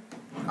I'm saying?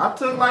 I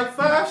took like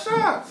 5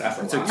 shots. That's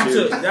a I took lot.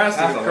 two. That's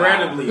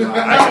incredibly.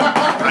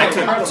 I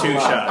took 2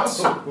 shots.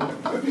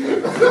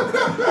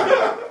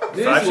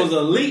 This was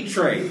elite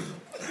trade.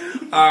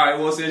 All right.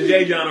 Well, since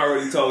Jay John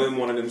already told him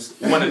one of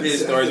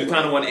his stories, we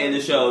kind of want to end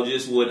the show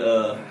just with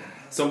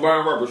some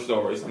burn rubber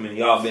stories. I mean,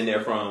 y'all been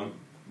there from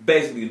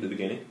basically the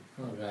beginning.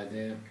 Oh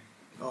goddamn.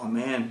 Oh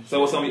man. So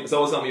what's some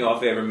of y'all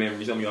favorite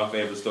memories? Some of y'all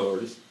favorite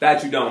stories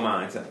that you don't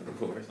mind telling, of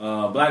course.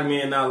 Black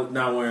men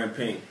not wearing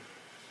pink.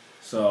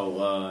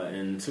 So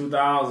in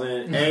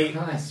 2008,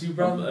 Nice, you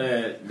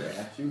brother.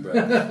 you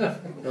brother.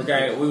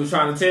 Okay, we was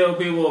trying to tell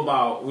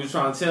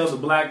the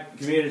black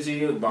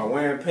community about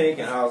wearing pink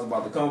and how it's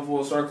about to come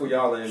full circle.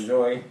 Y'all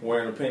enjoy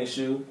wearing a pink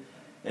shoe.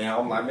 And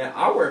I'm like, man,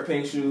 I wear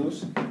pink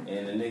shoes. And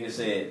the nigga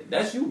said,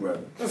 that's you,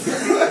 brother.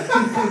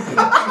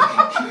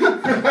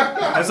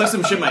 That's like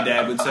some shit my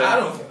dad would say. I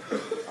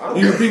don't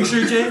You wear pink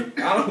shirt, Jay?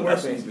 I don't wear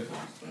pink shoes.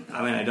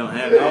 I mean, I don't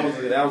have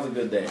it. That was a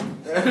good day.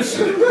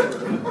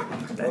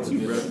 That's you,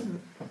 brother.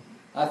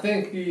 I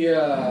think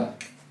the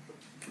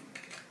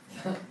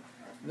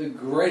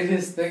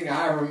greatest thing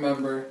I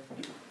remember.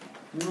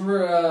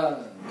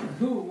 Remember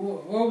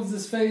what was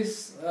his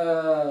face?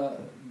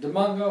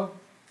 Demongo?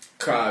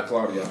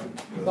 Claudio.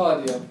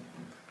 Claudio.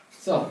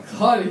 So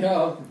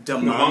Claudio,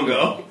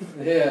 Damongo.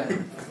 yeah.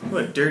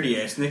 What a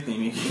dirty ass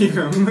nickname you gave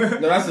him. No,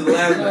 that's his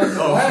last name.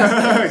 So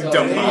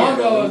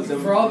Demongo.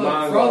 Demongo, for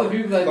all the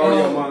people that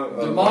know,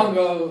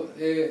 Demongo,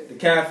 The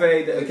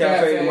cafe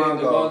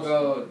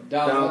Demongo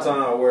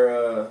downtown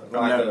where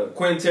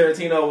Quentin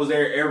Tarantino was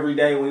there every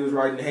day when he was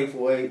writing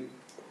Hateful Eight.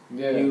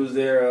 Yeah. He was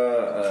there.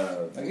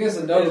 I guess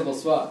a notable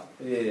spot.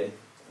 Yeah.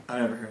 I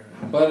never heard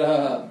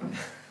of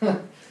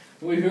it. But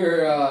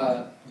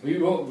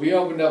we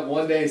opened up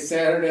one day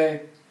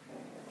Saturday,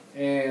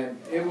 and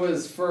it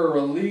was for a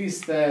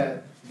release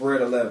that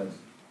Bread 11.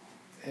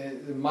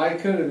 it might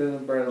could have been a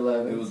Bread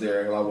 11. It was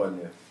there. I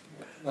wasn't there.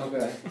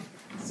 Okay.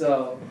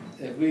 So,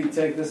 if we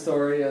take the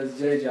story as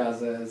J. John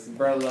says,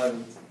 Bread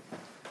 11.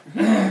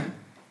 And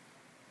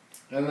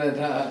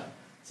then,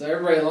 so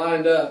everybody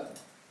lined up,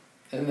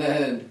 and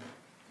then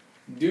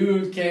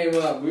dude came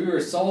up. We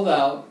were sold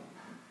out.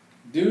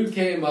 Dude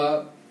came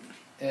up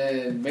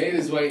and made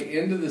his way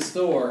into the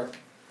store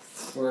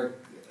where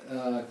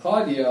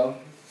Claudio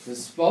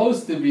was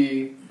supposed to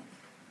be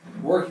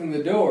working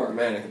the door.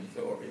 Managing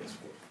the door, yes.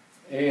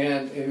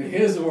 And in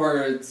his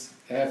words,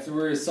 after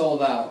we were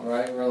sold out,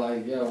 right, we're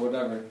like, yeah,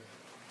 whatever,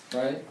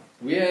 right?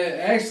 We had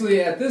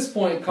actually at this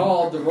point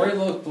called the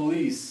Royal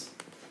Police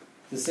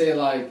to say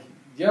like,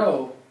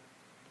 yo,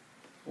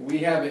 we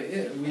have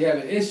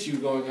an issue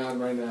going on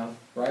right now,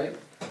 right?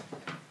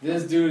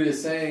 This dude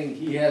is saying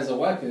he has a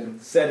weapon.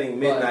 Setting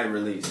midnight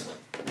release.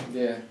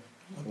 Yeah.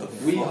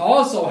 We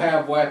also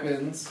have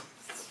weapons.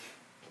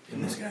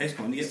 And this guy's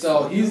going to get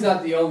So he's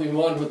not the only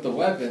one with the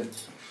weapon.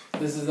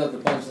 This is not the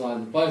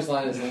punchline. The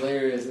punchline is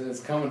hilarious and it's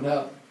coming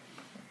up.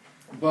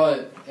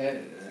 But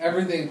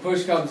everything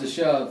push comes to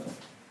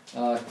shove.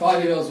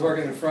 Claudio's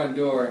working the front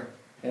door,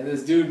 and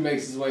this dude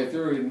makes his way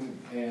through,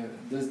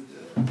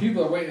 and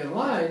people are waiting in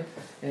line,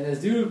 and this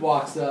dude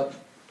walks up.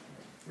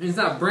 He's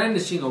not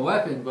brandishing a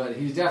weapon, but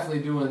he's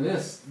definitely doing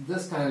this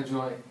kind of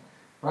joint,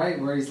 right?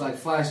 Where he's like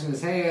flashing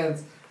his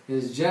hands,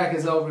 his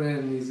jacket's opening,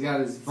 and he's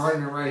got his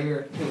burner right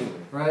here,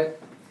 right?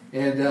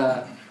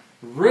 And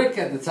Rick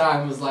at the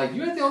time was like,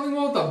 "You ain't the only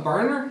one with a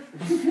burner,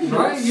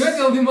 right? You ain't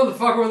the only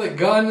motherfucker with a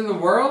gun in the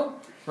world,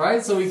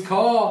 right?" So we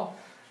call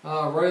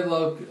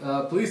Royal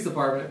Police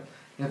Department,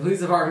 and the police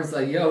department's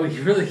like, "Yo, we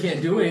really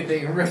can't do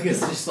anything." And Rick is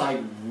just like,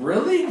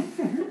 "Really?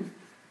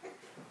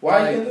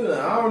 Why you do that?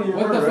 I don't even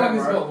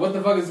remember What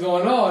the fuck is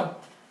going on?"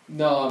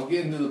 No, I'm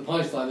getting to the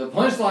punchline. The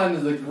punchline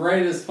is the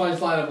greatest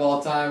punchline of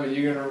all time, and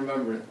you're gonna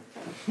remember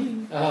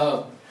it.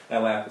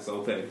 That laugh is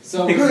so petty.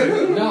 So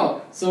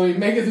we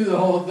make it through the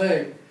whole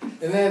thing,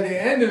 and then at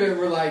the end of it,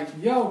 we're like,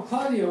 "Yo,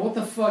 Claudio, what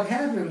the fuck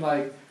happened?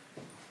 Like,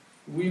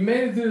 we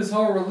made it through this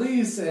whole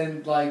release,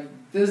 and like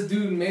this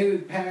dude made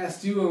it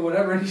past you or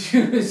whatever." And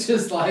she was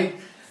just like,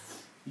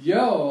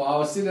 "Yo, I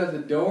was sitting at the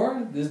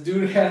door. This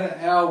dude had an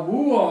Al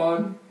Wu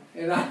on,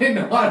 and I didn't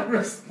know how to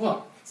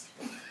respond."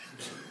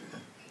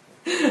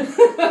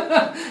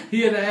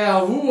 He had an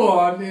Al Wu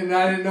on, and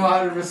I didn't know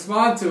how to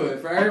respond to it.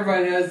 For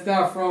everybody that's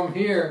not from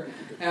here,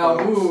 Al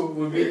Wu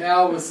would be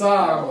Al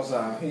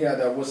Wassam. He had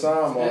that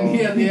Wassam on. And he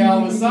had the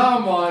Al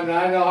Wassam on, and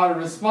I know how to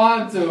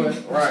respond to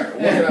it. Right.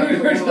 And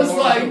we were just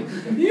like,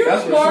 "You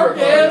mark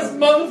ass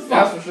motherfucker."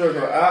 That's for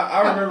sure.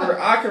 I remember.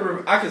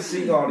 I could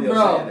see Claudio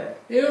saying that.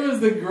 It was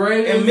the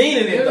greatest. And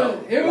meaning it though.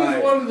 It was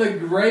like, one of the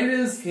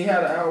greatest. He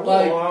had an Al Wu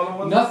like,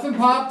 on. Nothing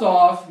popped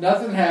off.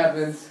 Nothing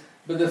happened.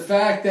 But the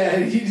fact that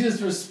he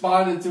just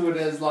responded to it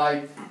as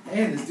like,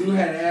 "Hey, this dude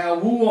had an Al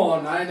Wu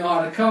on. I didn't know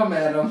how to come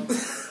at him."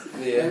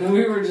 Yeah. And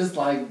we were just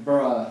like,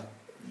 "Bruh,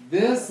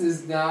 this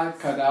is not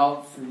cut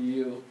out for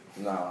you."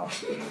 Nah.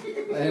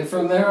 And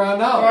from there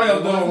on out,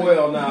 I'm doing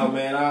well now,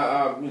 man.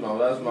 I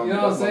that's my, you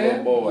know what I'm saying?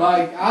 Little boy.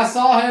 Like, I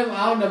saw him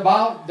out and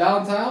about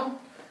downtown,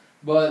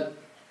 but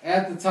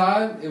at the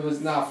time, it was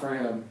not for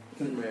him.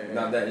 Man.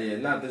 Not that, yeah.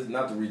 Not the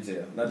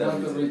retail. Not the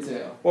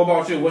retail. What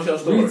about you? What's your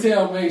story?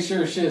 Retail make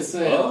sure shit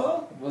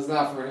sell. Was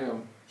not for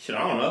him. Shit,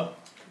 I don't know.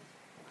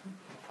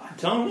 I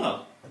don't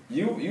know.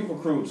 You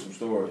recruited some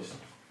stories.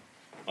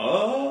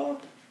 I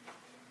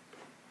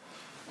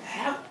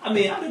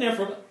mean, I've been there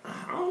for,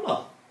 I don't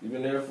know. You've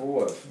been there for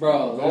what?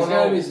 Bro, there's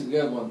gotta be some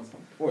good ones.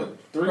 What,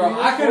 3 Bro, years?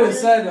 I could have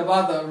said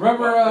about the,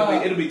 remember,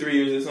 It'll be 3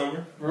 years this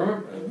summer.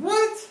 Remember,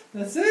 what?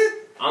 That's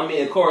it? I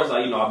mean, of course,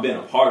 I've been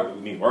a part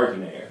of me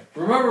working there.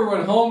 Remember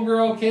when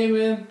Homegirl came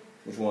in?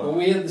 Which one? When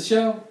we had the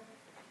show?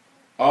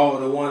 Oh,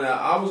 the one that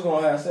I was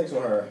gonna have sex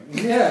with her.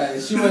 Yeah,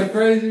 and she went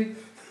crazy.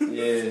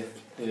 Yeah.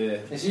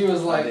 And she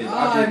was like,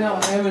 I know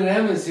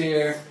Eminem is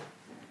here.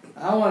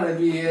 I want to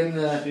be in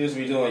the... She used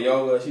to be doing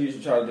yoga. She used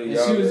to try to do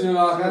yoga. She was doing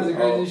all kinds of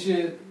crazy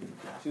shit.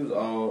 She was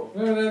old.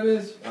 Remember that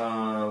bitch?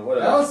 What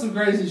else? That was some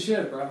crazy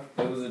shit, bro.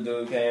 It was a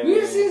dude came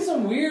We've in. seen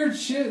some weird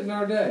shit in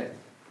our day.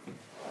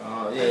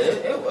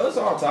 It was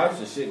all types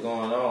of shit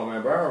going on,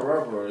 man. Brian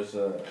Rupper has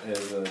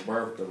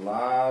birthed a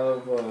lot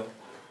of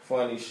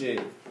funny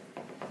shit.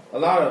 A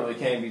lot of it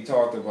can't be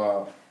talked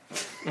about.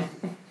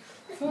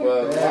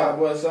 But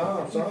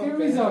some can't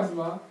be talked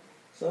about.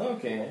 Some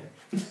can.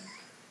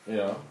 You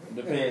know, it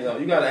depends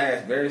on. You got to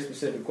ask very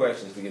specific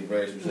questions to get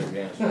very specific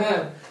answers.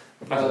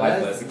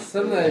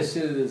 Some of that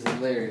shit is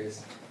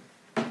hilarious.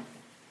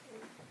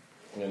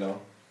 You know.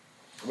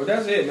 But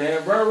that's it,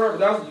 man. Bro,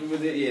 that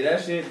was it. Yeah,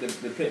 that shit. The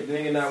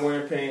nigga not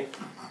wearing pink.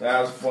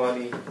 That was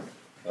funny.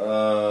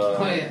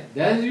 Oh yeah,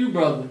 that's you,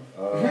 brother.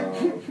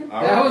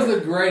 That was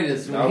the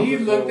greatest. When he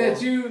looked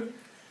at you,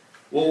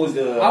 what was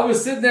the? I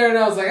was sitting there and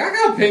I was like, "I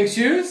got pink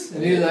shoes,"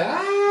 and he was like,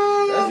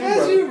 "Ah,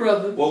 that's you,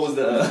 brother. What was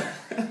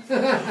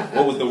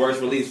the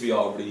worst release for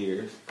y'all over the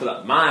years?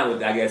 Because mine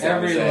was, I guess,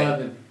 Every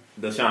 11.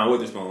 The Sean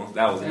Witherspoon.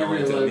 That was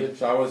annoying to me.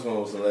 Sean Witherspoon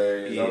was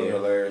hilarious. That was a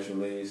hilarious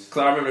release.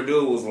 Because I remember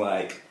dude was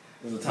like...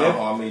 It was a town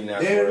hall meeting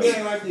after. Damn, we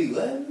ain't like the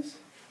 11s.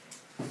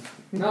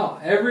 No,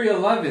 every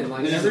 11.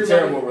 Like This is a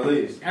terrible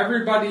release.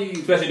 Everybody...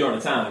 Especially during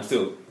the times,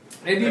 too.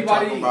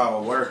 Anybody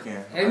about working.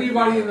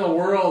 Anybody in the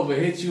world would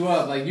hit you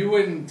up. Like, you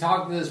wouldn't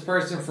talk to this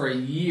person for a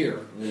year.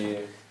 Yeah.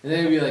 And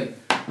they'd be like,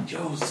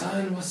 yo,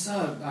 son, what's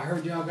up? I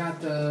heard y'all got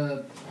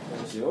the...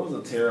 It was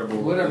a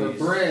terrible whatever, release.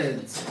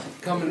 breads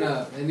coming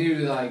up. And he'd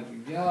be like,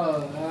 yo,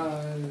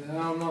 I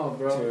don't know,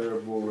 bro.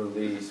 Terrible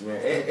release, man.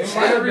 It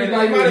Everybody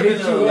might have would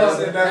hit been you up.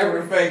 That's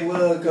where fake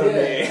love come in.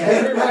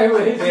 Everybody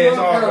would hit Yeah, you it's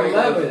all up for fake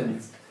love.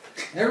 11s.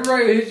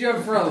 Everybody would hit you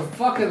up for the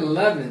fucking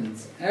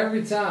 11s.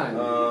 Every time.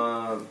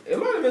 It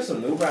might have been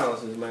some New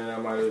Balances, man. I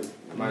might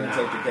have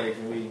taken the cake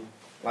for me.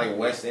 Like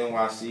West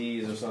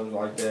NYCs or something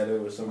like that. It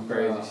was some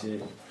crazy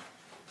shit.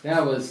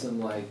 That was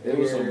some like It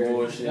was some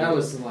bullshit. That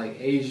was some like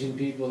Asian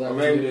people that Or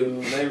would maybe do.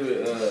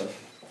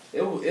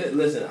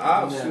 listen,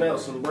 I've smelled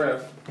some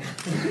breath.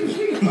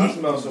 I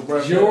smelled some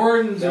breath.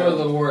 Jordans were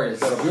the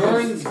worst.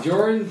 Jordans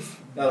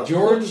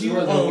you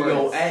were the on worst.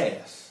 your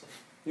ass.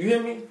 You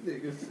hear me?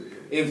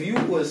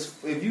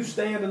 If you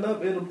standing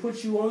up, it'll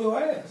put you on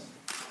your ass.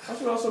 I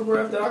smelled some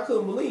breath that I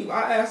couldn't believe.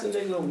 I asked a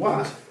nigga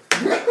why.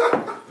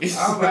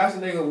 I've asked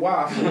a nigga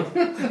why. You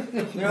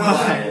know what I'm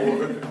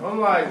saying? I'm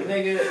like,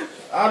 nigga,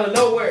 out of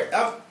nowhere.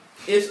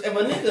 If a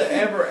nigga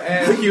ever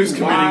asked he was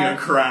committing why, a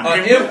crime.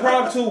 an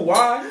impromptu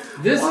why?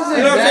 This is You know what I'm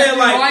exactly saying?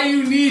 Like, why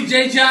you need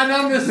J. John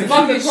on this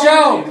fucking A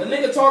show.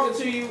 nigga talking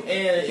to you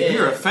and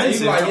You're offensive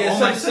and you like, to yeah, all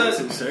my such and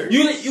senses, sir.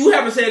 You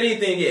haven't said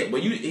anything yet,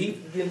 but he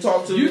didn't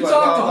talk to you. You like,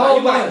 talked a like, whole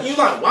you like, bunch. you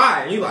like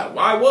why? And you like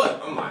why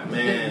what? I'm like,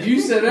 man, You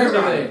said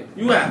everything.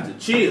 You have to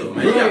chill,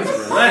 man. You have to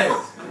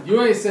relax.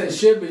 You ain't said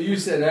shit, but you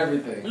said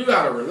everything. You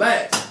gotta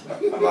relax.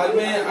 I'm like,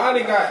 man, I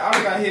done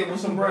got hit with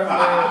some breath,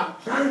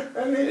 man. You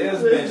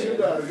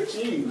gotta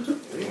chill.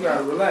 You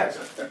gotta relax.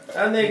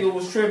 That nigga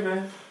was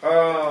tripping.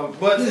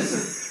 But you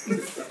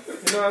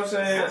know what I'm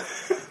saying?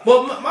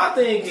 But my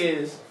thing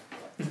is,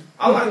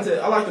 I like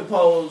to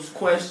pose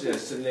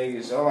questions to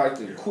niggas. I like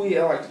to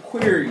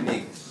query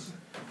niggas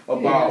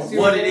about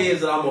what it is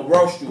that I'm gonna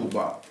roast you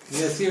about.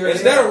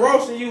 Instead of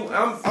roasting you,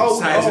 I'm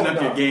sizing up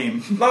your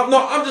game. No,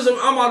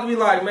 I'm about to be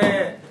like,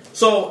 man.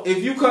 So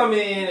if you come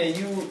in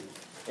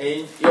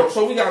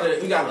so we got a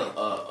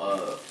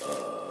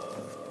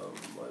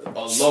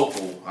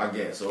local, I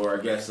guess, or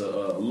I guess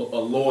a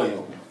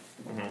loyal.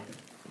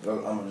 Mm-hmm.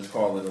 I'm gonna just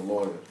call it a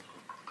loyal,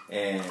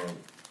 and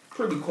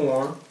pretty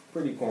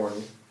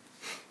corny.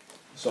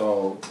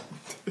 So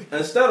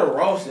instead of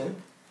roasting,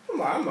 I'm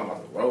not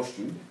about to roast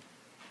you.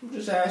 I'm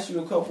just ask you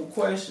a couple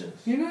questions.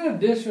 You're not a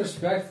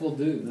disrespectful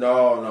dude.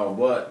 No,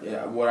 but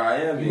yeah, what I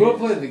am. You will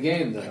play the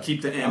game though.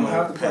 Keep the I'm ammo. gonna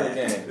have to play the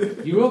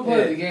game. You will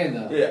play the game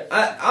though. Yeah,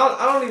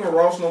 I don't even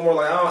roast no more.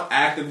 Like I don't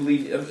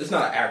actively. It's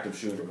not an active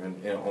shooter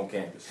on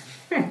campus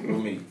with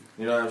me.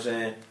 You know what I'm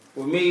saying?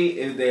 With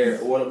me,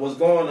 what's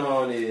going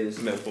on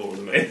is metaphor,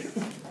 man.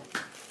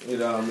 You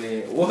know what I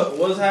mean?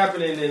 What's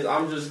happening is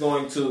I'm just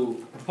going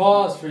to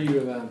pause for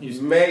you, man.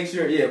 Make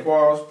sure,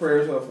 pause,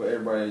 prayers up for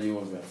everybody that you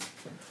want, man.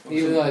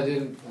 Even though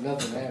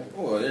nothing happened.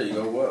 Well, there you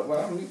go.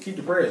 Well, I mean, keep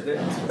the prayers there.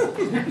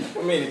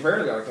 I mean, the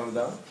prayers gotta come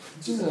down.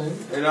 Just saying.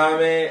 You know what I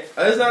mean?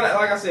 It's not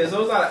like I said.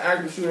 So it's not an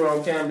active shooter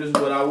on campus,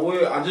 but I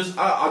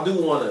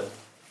do want to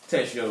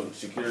test your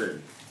security.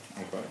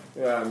 Okay.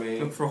 You know what I mean?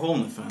 Look for a hole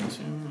in the fence.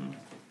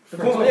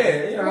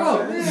 Yeah, you know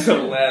what I'm saying?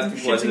 So the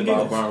last question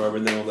about Barn Rubber,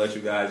 then we'll let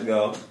you guys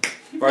go.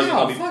 First,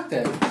 fuck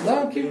that.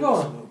 Let him keep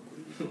going.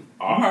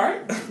 All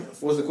right.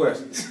 What's the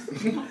question?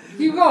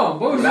 Keep going.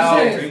 What was you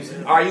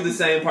saying? Are you the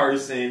same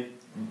person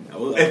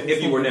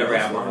if you were never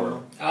at Barn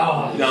Rubber?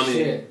 Oh, you know what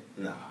shit.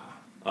 I mean?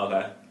 Nah.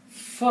 Okay.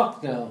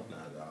 Fuck no.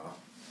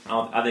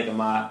 I think in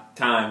my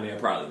time there,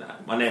 probably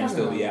not. My name would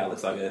still be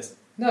Alex, I guess.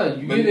 No,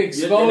 you get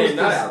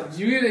exposed.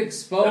 You get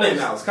exposed. Your name's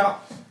Alex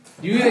Collins.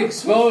 You get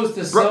exposed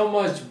to so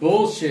much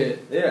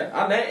bullshit.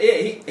 Yeah,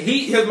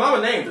 his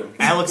mama named him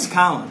Alex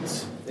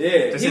Collins. Yeah,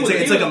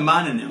 it's like a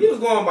mononym. He was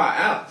going by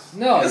Alex.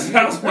 No,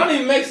 that don't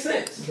even make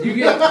sense. You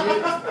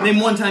get name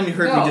one time you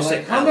heard me just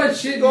say how Alex. much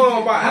shit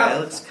going by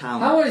Alex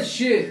Collins. How much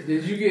shit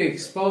did you get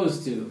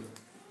exposed to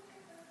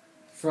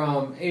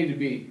from A to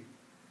B?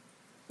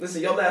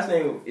 Listen, your last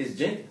name is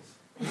Jenkins.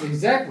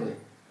 Exactly.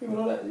 People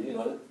know that. You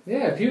know that.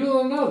 Yeah, people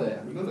don't know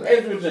that.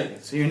 Adrian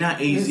Jenkins. So you're not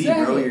AZ,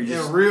 Exactly. bro. You're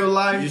just in real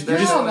life. You're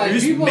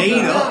just made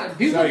up.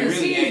 People No, can you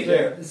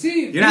really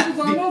see. You're not.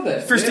 People don't know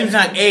that. First name's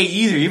not A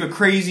either. You have a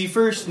crazy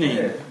first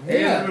name.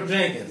 Yeah. Adrian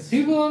Jenkins.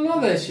 People don't know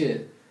that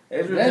shit.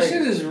 Adrian That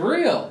Jenkins. shit is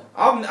real.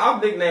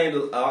 I've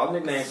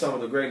nicknamed some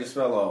of the greatest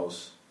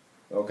fellows.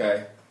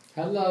 Okay.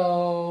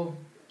 Hello.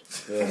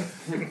 Yeah.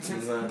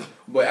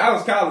 But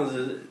Alex Collins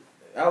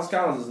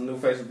is a new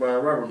face of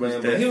Brian Rubber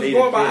Band. But he was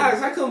going by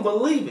Alex. I couldn't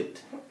believe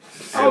it.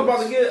 I was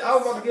about to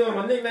give him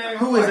a nickname.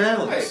 Who is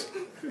Alex?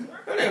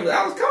 Her name is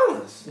Alex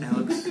Collins.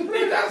 Alex. Her name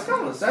is Alex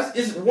Collins.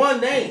 It's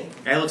one name.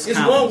 Alex It's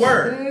Collins. one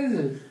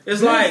word.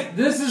 It's like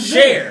this is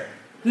share.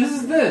 This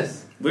is this.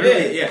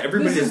 Literally, yeah.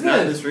 Everybody This is is not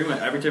in this. this room.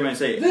 Every time I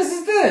say it, This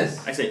is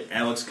this. I say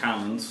Alex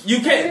Collins. You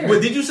can't.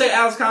 But did you say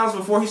Alex Collins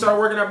before he started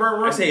working at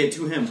Burger? I say it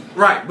to him.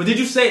 Right, but did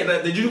you say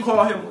that? Did you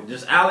call him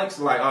just Alex?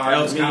 Like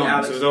Alex me, Collins.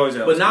 Alex. It was always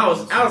Alex But now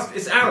Collins. it's Alex.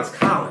 It's Alex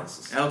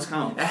Collins. Alex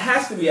Collins. It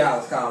has to be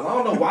Alex Collins. I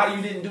don't know why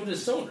you didn't do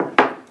this sooner.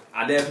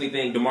 I definitely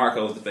think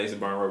DeMarco is the face of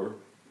Burn Rubber.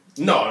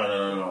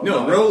 No,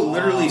 Ro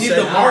literally He's said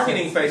the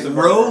marketing face of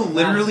Burn Ro Rubber.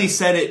 literally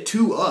said it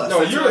to us. No,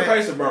 That's you're the why-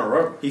 face of Burn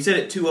Rubber. He said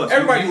it to us.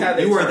 Everybody you, had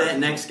their you are turn. that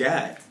next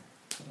guy.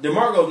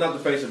 DeMarco's not the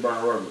face of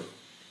Burn Rubber.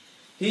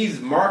 He's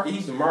marketing.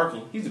 He's the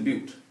marketing. He's the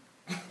beaut.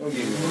 Don't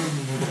get me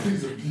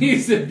wrong.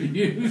 He's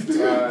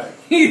abused. Alright.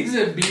 He's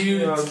abused. You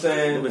know what I'm It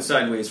saying? went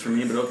sideways for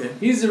me, but okay.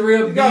 He's a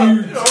real You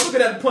gotta, beaut. look at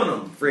that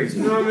punum. Phrase.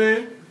 You know what I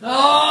mean?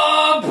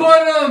 Oh,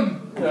 put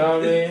him. You know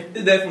what I mean?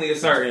 There's definitely a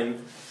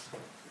certain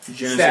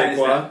Je ne sais status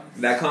quoi.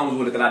 that comes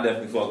with it that I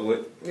definitely fuck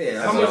with. Yeah.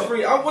 That's How much all.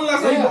 free? When the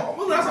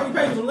last time you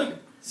paid for some liquor?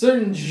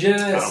 Certain je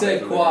ne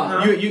sais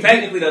quoi. You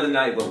Technically the other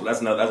night, but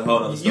that's a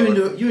whole other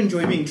story. you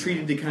enjoy being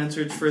treated to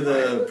concerts for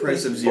the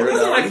price of Who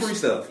doesn't like $0. free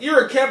stuff?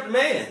 You're a kept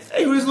man.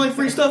 Hey, who doesn't like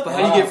free stuff? But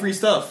how do you get free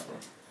stuff?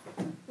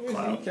 You're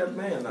a kept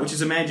man now. Which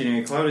is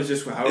imaginary. Cloud is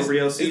just how It's everybody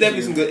else sees definitely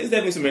you. some good. It's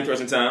definitely some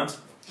interesting times.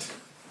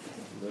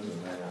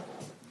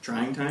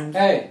 Trying times.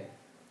 Hey,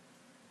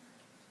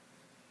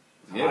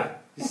 Yeah.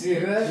 you see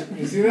that?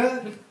 You see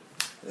that?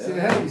 See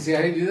that? You see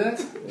how you do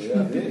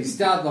that? He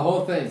stopped the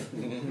whole thing.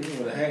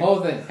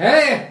 Whole thing.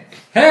 Hey!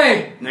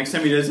 Hey! Next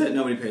time he does that,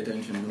 nobody pay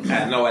attention. I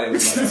had no idea what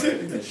was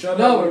about that. Shut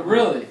No, up. but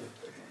really,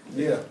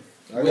 Yeah.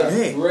 with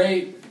Hey.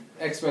 great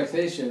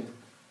expectation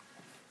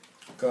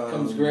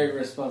comes great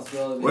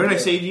responsibility. What did I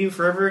say to you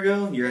forever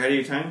ago? You're ahead of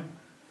your time?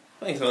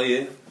 I think so,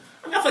 yeah.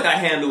 I feel like I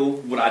handle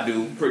what I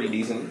do pretty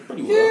decently,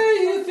 pretty well.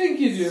 Yeah, you think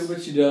you do,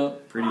 but you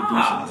don't. Pretty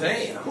Ah,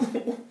 decent.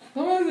 Damn.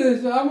 I'm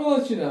gonna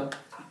let you know.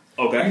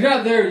 Okay. You're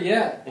not there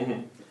yet.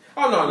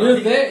 Oh no, You're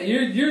there.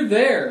 You're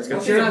there,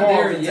 but you're not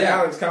there to yet.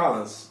 Alex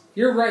Collins.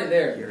 You're right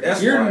there.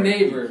 That's You're right. He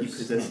neighbors.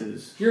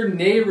 possesses You're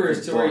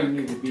neighbors to where you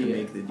need to to be.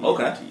 make the DMT.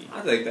 Okay.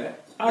 I'll take that.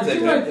 I'll take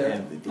You're right that. there.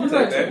 And the I'll You're take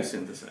right that. there.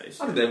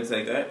 synthesized. I'll definitely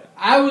take that.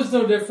 I was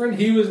no different.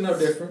 He was no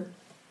different.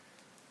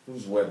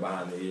 Who's wet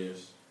behind the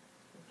ears?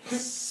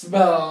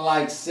 Smell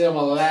like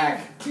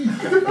Similac.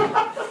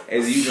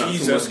 As you drunk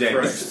too much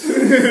James.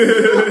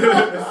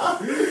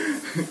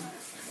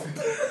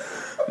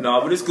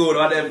 No, but it's cool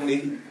though. I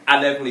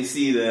definitely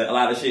see that a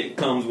lot of shit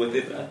comes with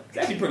it. It's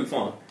actually pretty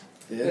fun.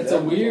 Yeah,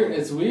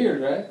 It's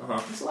weird, right?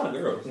 It's a lot of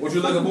girls. What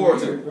you looking forward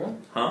to? Weird, bro.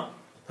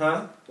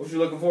 Huh? What you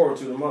looking forward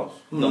to the most?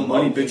 No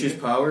money, bitches,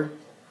 power.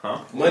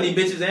 Money,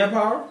 bitches, and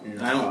power?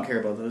 I don't care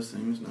about those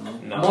things.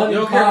 No. Money, You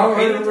don't care about power,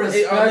 any and of the-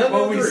 respect. none of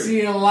What the we three.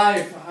 see in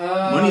life.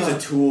 Money's a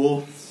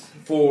tool,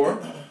 For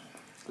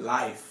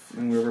life.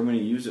 and wherever I'm going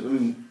to use it. I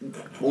mean,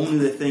 only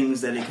the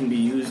things that it can be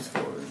used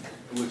for.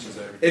 Which is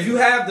everything. If you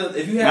have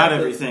Not the-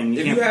 everything. If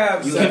You you can't-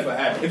 have you sex-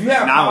 can't- if you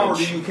have knowledge.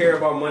 power, do you care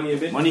about money and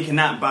bitches? Money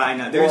cannot buy.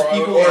 Now, there's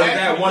people. or is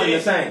that one and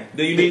the same?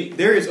 Do you need?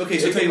 There is okay.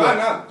 So I'll tell you what.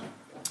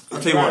 I'll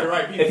tell you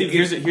what. If you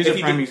Here's a if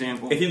prime you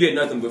example. If you get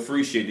nothing but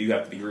free shit, do you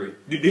have to be rich?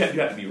 Do you have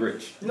to be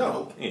rich?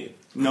 No. Yeah.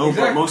 No,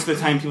 Exactly. but most of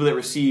the time, people that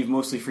receive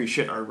mostly free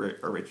shit are rich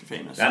and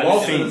famous. Not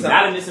Most in of this, the not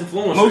time. in this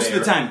influencer. Most of the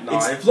era. time, No,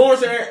 it's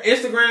influencer,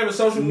 Instagram, and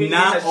social media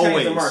not has changed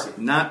always. the market.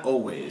 Not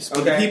always. But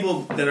Okay. the people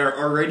that are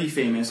already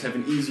famous have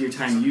an easier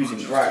time using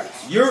it. Right.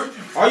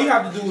 All you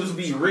have to do is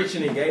be rich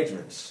in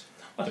engagements.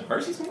 What, the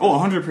Hershey's? Oh,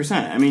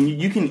 100%. I mean,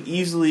 you can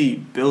easily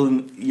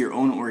build your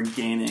own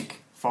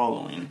organic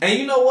following. And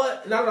you know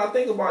what? Now that I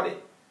think about it,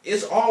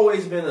 it's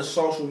always been a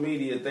social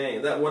media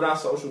thing. Well, not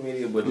social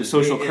media, but With just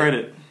social being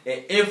credit.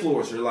 An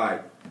influencer.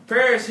 Like,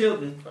 Paris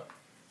Hilton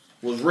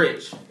was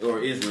rich, or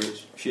is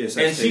rich. She is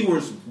And she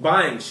was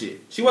buying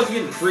shit. She wasn't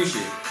getting free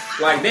shit.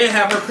 Like, they didn't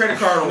have her credit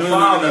card on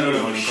file.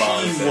 No.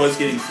 She was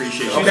getting free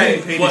shit. She was Okay,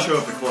 getting paid what- to show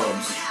up at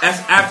clubs. That's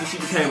after she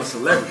became a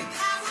celebrity.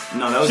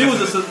 No, that was She after,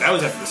 was a that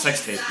was after the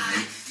sex tape.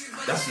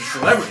 That's a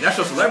celebrity. That's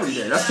your celebrity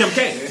there. That's Kim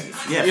K.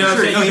 Yeah, You know what I'm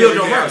for saying? sure. You No, build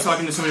your I mark. was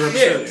talking to somebody about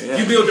Yeah, Australia.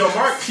 you build your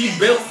mark. She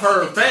built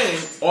her fame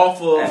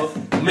off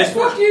of Miss Fuck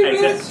Fortune. you, Hey,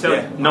 bitch. tell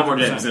Yeah. no more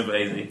James for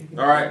AZ.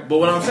 All right, but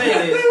what I'm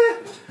saying is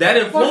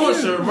that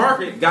influencer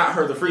market got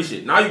her the free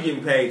shit. Now you're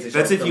getting paid to.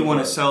 That's if you want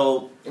to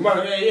sell.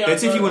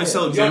 That's if you want to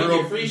sell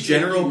general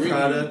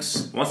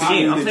products. Once to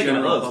again, I'm the taking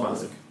general the public.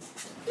 sponsor.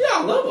 Yeah,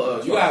 I love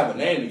us. You have a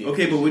name to get.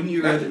 Okay, but wouldn't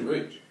you Not rather? just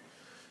rich.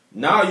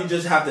 Now you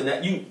just have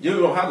to. You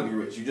don't have to be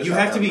rich. You just You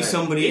have to a be name.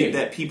 somebody Yeah.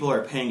 that people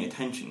are paying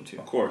attention to.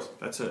 Of course.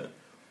 That's it.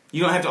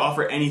 You don't have to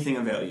offer anything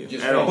of value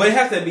Just at all. But it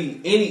has to be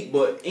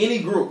any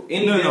group,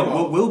 any No.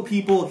 demo. Will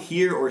people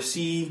hear or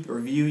see or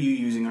view you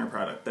using our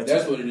product?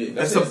 That's what it is.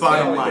 That's it. the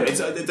bottom Right line.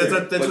 there.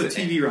 That's what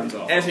TV runs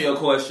off. Answer your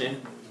question.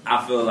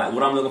 I feel like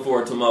what I'm looking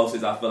forward to most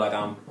is I feel like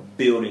I'm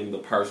building the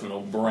personal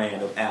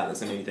brand of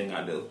Alex in anything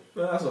I do,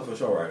 Well, that's for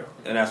sure, right?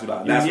 and that's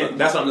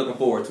what I'm looking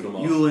forward to the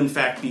most. You will in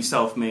fact be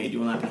self-made. You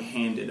will not be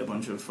handed a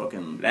bunch of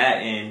fucking. That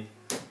and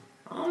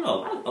I don't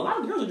know. A lot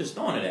of girls are just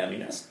throwing it at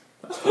me.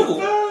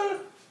 Cool.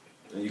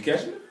 And you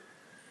catching it?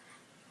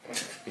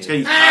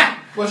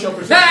 What's your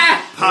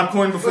percentage?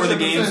 Popcorn before the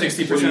game,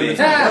 60% of the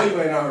time.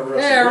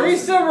 Yeah, are we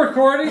still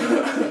recording?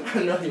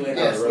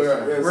 Yes, we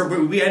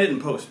are. We edit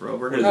in post, bro.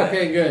 We're good.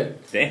 Okay, good.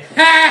 Damn.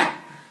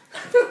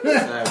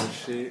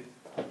 Shit.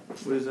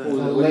 What is that?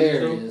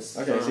 Hilarious.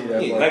 I can't see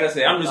that. Like I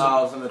said, I'm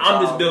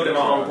just building my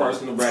own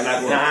personal brand.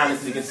 I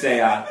honestly can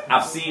say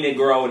I've seen it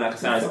grow, and I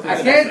can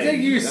I can't take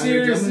you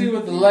seriously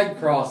with the leg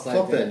cross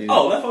like that.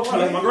 Oh, left over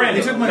right, like my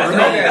granddad.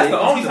 That's the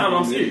only time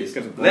I'm serious.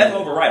 Left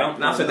over right.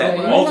 I've said that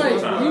multiple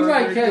times. You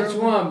might catch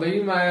one, but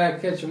you might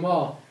not catch them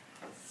all.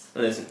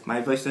 Listen,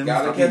 My place then.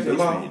 Gotta catch them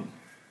all.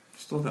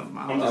 Still got I'm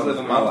miles. just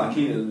living my life.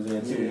 How you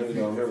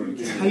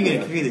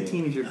gonna carry the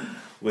teenager?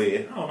 Well, yeah,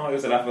 I don't know. Like I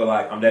said, I feel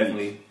like I'm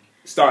definitely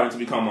starting to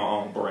become my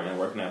own brand,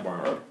 working at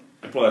Barn Road.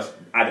 And plus,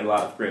 I did a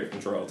lot of creative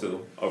control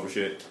too over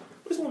shit.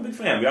 It's one big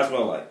family. That's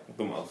what I like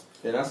the most.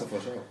 Yeah, that's a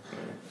for sure.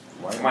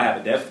 I might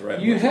have a death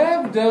threat. You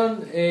have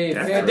done a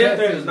That death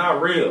threat is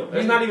not real.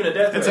 It's not even a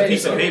death threat. That's a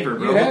piece of paper,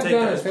 bro. You We'll have take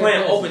done that. a It's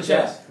playing open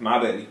fantastic chess. My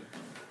baby.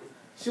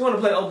 She want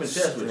to play open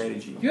chess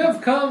with you. You have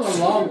come a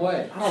long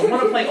way. I don't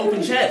want to play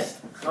open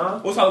chess. Huh?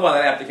 We'll talk about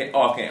that after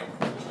off camera.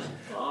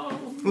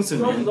 Listen,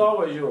 Trophy's man.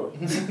 always yours.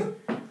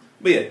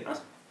 But yeah,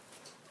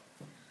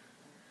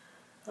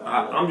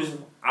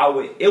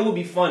 it would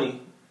be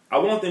funny. I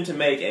want them to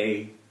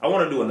I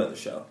want to do another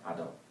show. I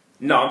don't.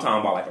 No, I'm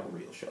talking about like a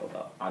real show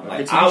though. I don't.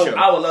 Like, A TV show.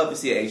 I would love to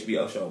see an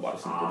HBO show about a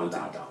sneaker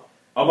boutique.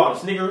 About a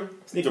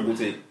sneaker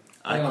boutique.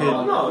 I No,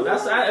 could. No,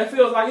 it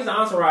feels like it's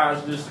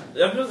Entourage.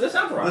 It's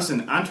Entourage.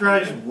 Listen,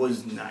 Entourage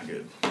was not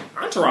good.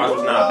 Entourage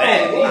was not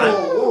bad.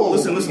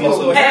 Listen.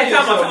 Hey,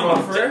 time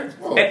out, Fred.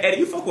 Eddie,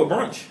 you fuck with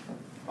brunch.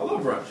 I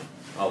love brunch.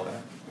 Okay.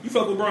 You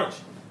fuck with brunch.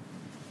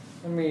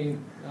 I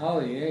mean, all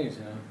the age,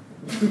 huh?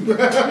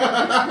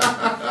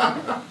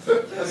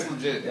 That's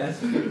legit.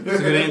 That's a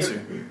good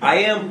answer. I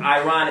am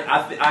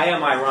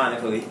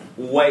ironically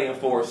waiting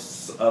for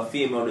a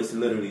female to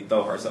literally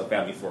throw herself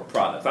at me for a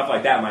product. I feel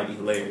like that might be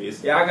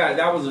hilarious. Yeah,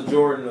 that was a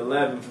Jordan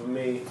 11 for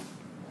me.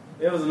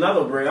 It was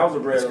another brand. I was a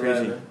brand That's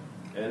crazy. 11,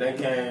 and they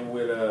came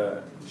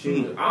with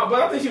she was, but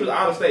I think she was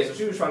out of state, so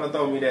she was trying to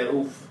throw me that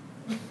oof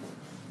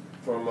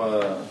from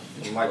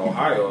like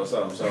Ohio or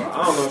something. So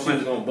I don't know if she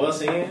was gonna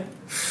bust in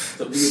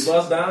to be a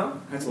bust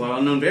down. That's a lot of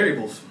unknown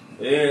variables.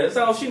 Yeah,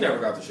 so she never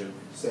got the shoe.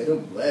 Say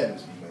them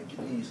Lavins be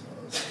making these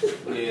hoes.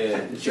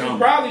 Yeah, she was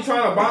probably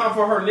trying to bond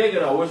for her nigga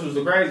though, which was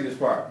the craziest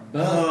part.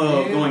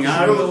 Going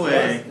out of the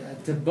way.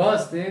 To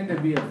bust in to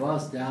be a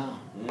bust down.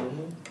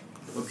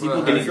 But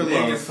people do it for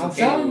love. I'm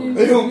telling you,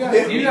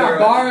 you got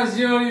bars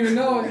you don't even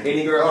know it.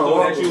 Any girl who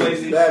that you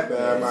lazy? That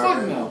bad, my Fuck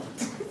man. no.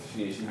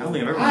 I don't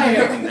think I've ever I heard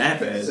am- anything that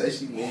bad. Say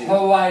she made it.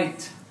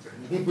 Polite.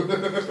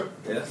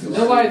 Yes.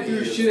 Nobody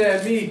threw shit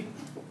at me.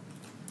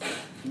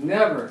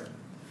 Never.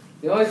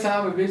 The only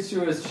time a bitch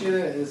threw a shit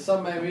at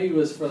something at me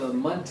was for the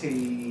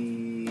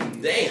Monty.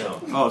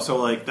 Damn. Oh, so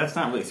like that's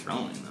not really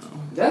throwing though.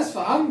 That's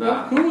fine.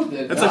 I'm cool with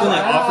it. That's like when they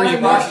offer you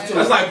more.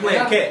 That's like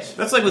playing catch.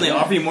 That's like when they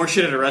offer you more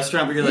shit at a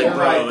restaurant, but you're like, Yeah,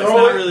 bro, right, that's throw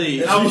not it,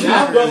 really. And I'm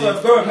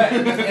just throw it back.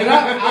 And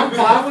I'm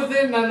fine with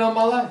it, and I know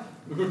my life.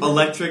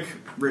 Electric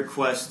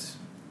request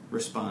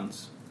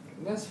response.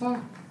 That's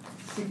fine.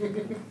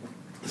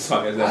 So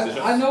I guess that's the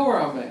show. I know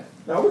where I'm at.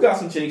 Now we got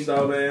some cheeks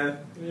though, man.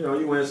 You know,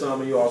 you win some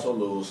and you also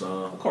lose some.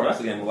 Of course, that's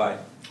the game of life.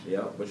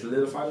 Yeah, but you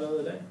lived a fight the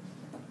other day.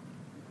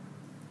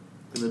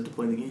 We live to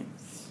play the game.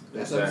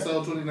 That's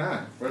episode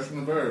 29. Fresh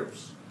from the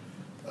Burbs.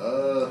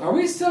 Are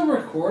we still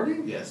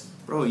recording? Yes.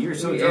 Bro, you're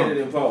so We drunk.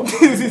 edited and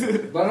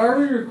post. But are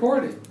we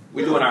recording?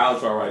 We're doing our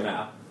outro right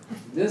now.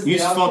 This You the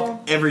just outro?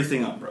 fucked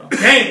everything up, bro.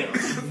 Damn.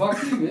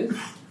 Fuck you, bitch.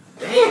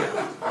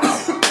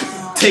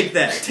 Take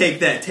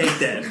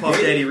that. Puff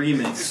Daddy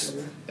remix.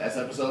 That's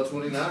episode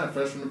 29,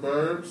 Fresh from the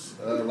Burbs.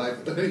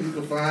 Like you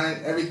can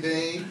find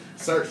everything.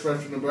 Search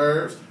Fresh from the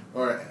Burbs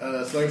or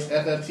search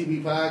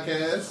FFTB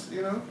Podcast.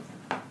 You know.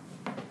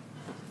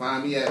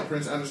 Find me at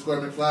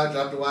Prince_McFly.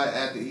 Drop the Y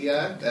at the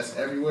EI. That's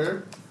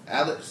everywhere.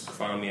 Alex.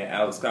 Find me at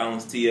Alex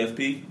Collins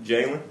TFP.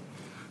 Jalen.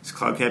 It's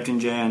Cloud Captain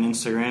J on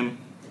Instagram.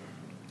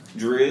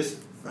 Driz.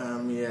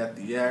 Find me at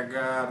the Yeah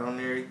God on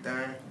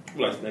everything.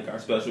 We'd like to thank our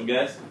special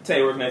guest.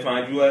 Tay, where can they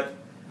find you at?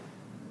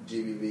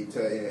 GBB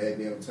Tay and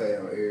ADM Tay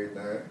on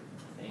everything.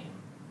 Damn.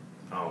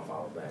 I don't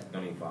follow back.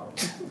 Don't even follow.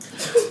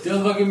 Still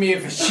looking at me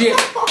for shit.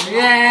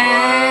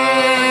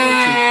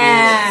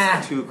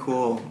 Yeah. Too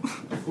cool.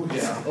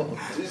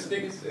 This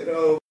nigga said,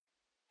 oh.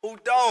 Who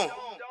don't?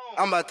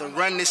 I'm about to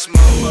run this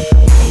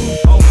motherfucker.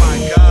 Oh my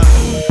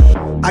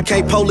God. I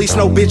can't police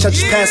no bitch, I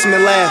just pass him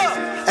and laugh.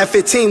 At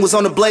 15 was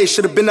on the blade,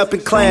 should've been up in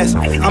class.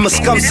 I'm a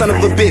scum son of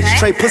a bitch,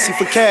 trade pussy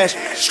for cash.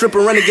 Stripper,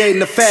 renegade,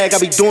 and the fag, I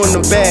be doing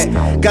them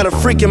bad. Got a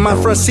freak in my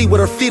front seat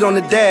with her feet on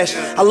the dash.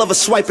 I love a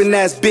swiping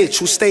ass bitch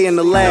who stay in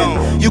the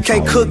lab. You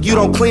can't cook, you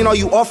don't clean, all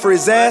you offer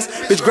is ass.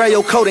 Bitch, grab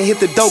your coat and hit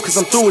the dough, cause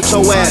I'm through with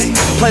your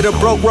ass. Play the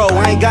broke role,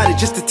 I ain't got it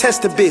just to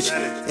test a bitch.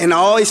 And I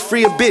always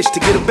free a bitch to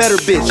get a better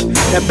bitch.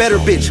 That better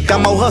bitch got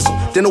more hustle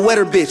than a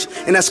wetter bitch.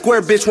 And that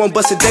square bitch won't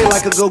bust a day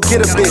like a go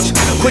get a bitch.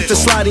 Quick to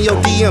slide in your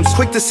DMs,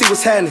 quick to see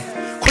what's happening.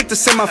 Quick to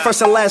send my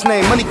first and last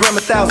name, MoneyGram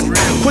 1,000.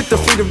 Quick to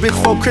free the bitch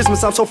before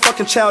Christmas, I'm so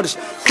fucking childish.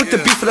 Quick to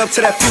beef it up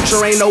to that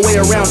future, ain't no way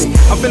around it.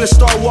 I'm finna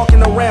start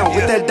walking around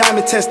with that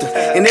diamond tester.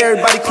 And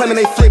everybody claiming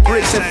they flip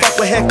bricks and fuck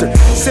with Hector.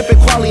 Sipping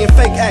quality and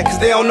fake act, cause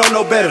they don't know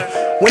no better.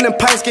 When them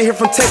pints get here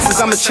from Texas,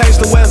 I'ma change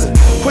the weather.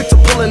 Quick to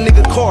pull a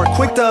nigga car,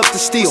 quick to up the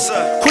steel.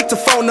 Quick to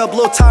phone up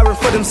Lil Tyrant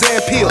for them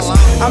Zan pills.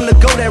 I'm the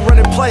go that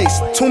running plays,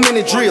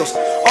 2-minute drills.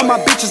 All my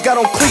bitches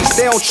got on cleats,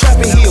 they on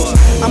trapping heels.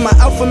 I'm an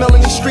alpha male in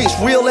the streets,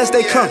 real as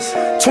they come.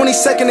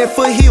 22nd and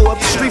Foothill, up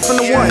the street from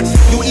the ones.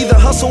 You either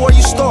hustle or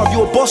you starve,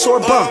 you a boss or a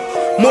bum.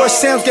 Morris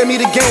Sam's gave me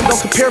the game, don't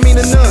compare me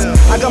to none.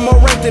 I got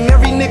more rank than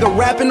every nigga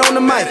rapping on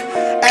the mic.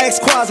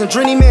 Ask Quaz and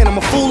Drenny Man, I'm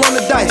a fool on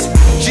the dice.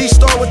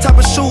 G-Star, what type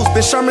of shoes?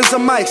 Ben Sherman's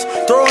and Mike's.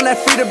 Throw on that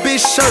free to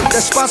bitch shirt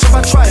that's sponsored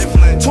by Triumph.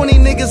 20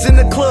 niggas in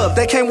the club,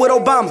 they came with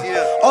Obama.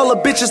 All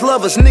the bitches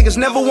love us, niggas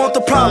never want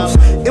the problems.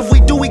 If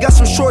we do, we got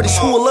some shorties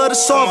who will love to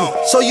solve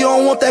them. So you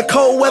don't want that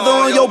cold weather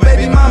on your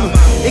baby mama.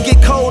 It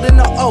get cold in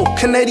the O,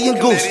 Canadian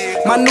Goose.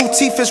 My new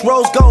teeth is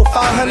rose gold,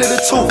 500 a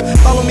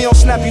tooth. Follow me on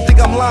Snap, you think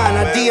I'm lying,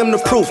 I DM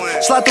the proof.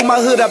 Slide through my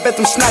hood, I bet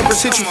them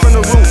snipers hit you from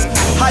the roof.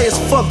 High as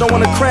fuck, don't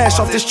wanna crash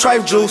off this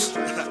tripe juice.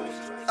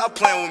 Stop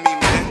playing with me,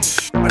 man.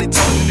 Already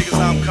told you niggas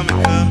how I'm coming,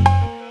 cuz.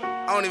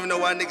 I don't even know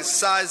why niggas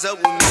size up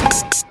with me.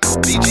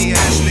 BG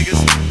ass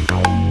niggas.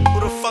 Who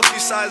the fuck you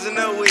sizing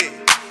up with?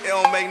 It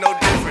don't make no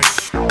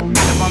difference.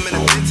 If I'm in a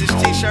vintage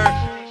t-shirt,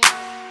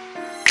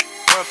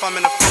 or if I'm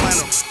in a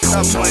flannel.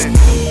 Stop playing.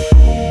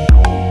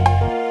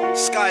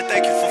 Sky,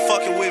 thank you for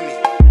fucking with me.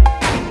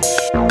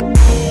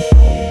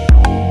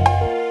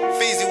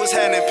 Feezy, what's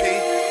happening, P?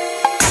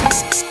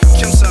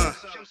 Kim Son.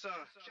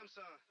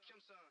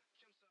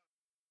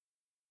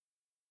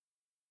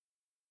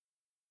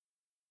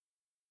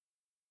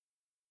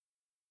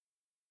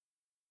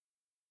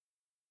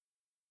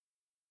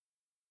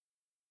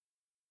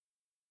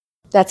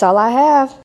 That's all I have.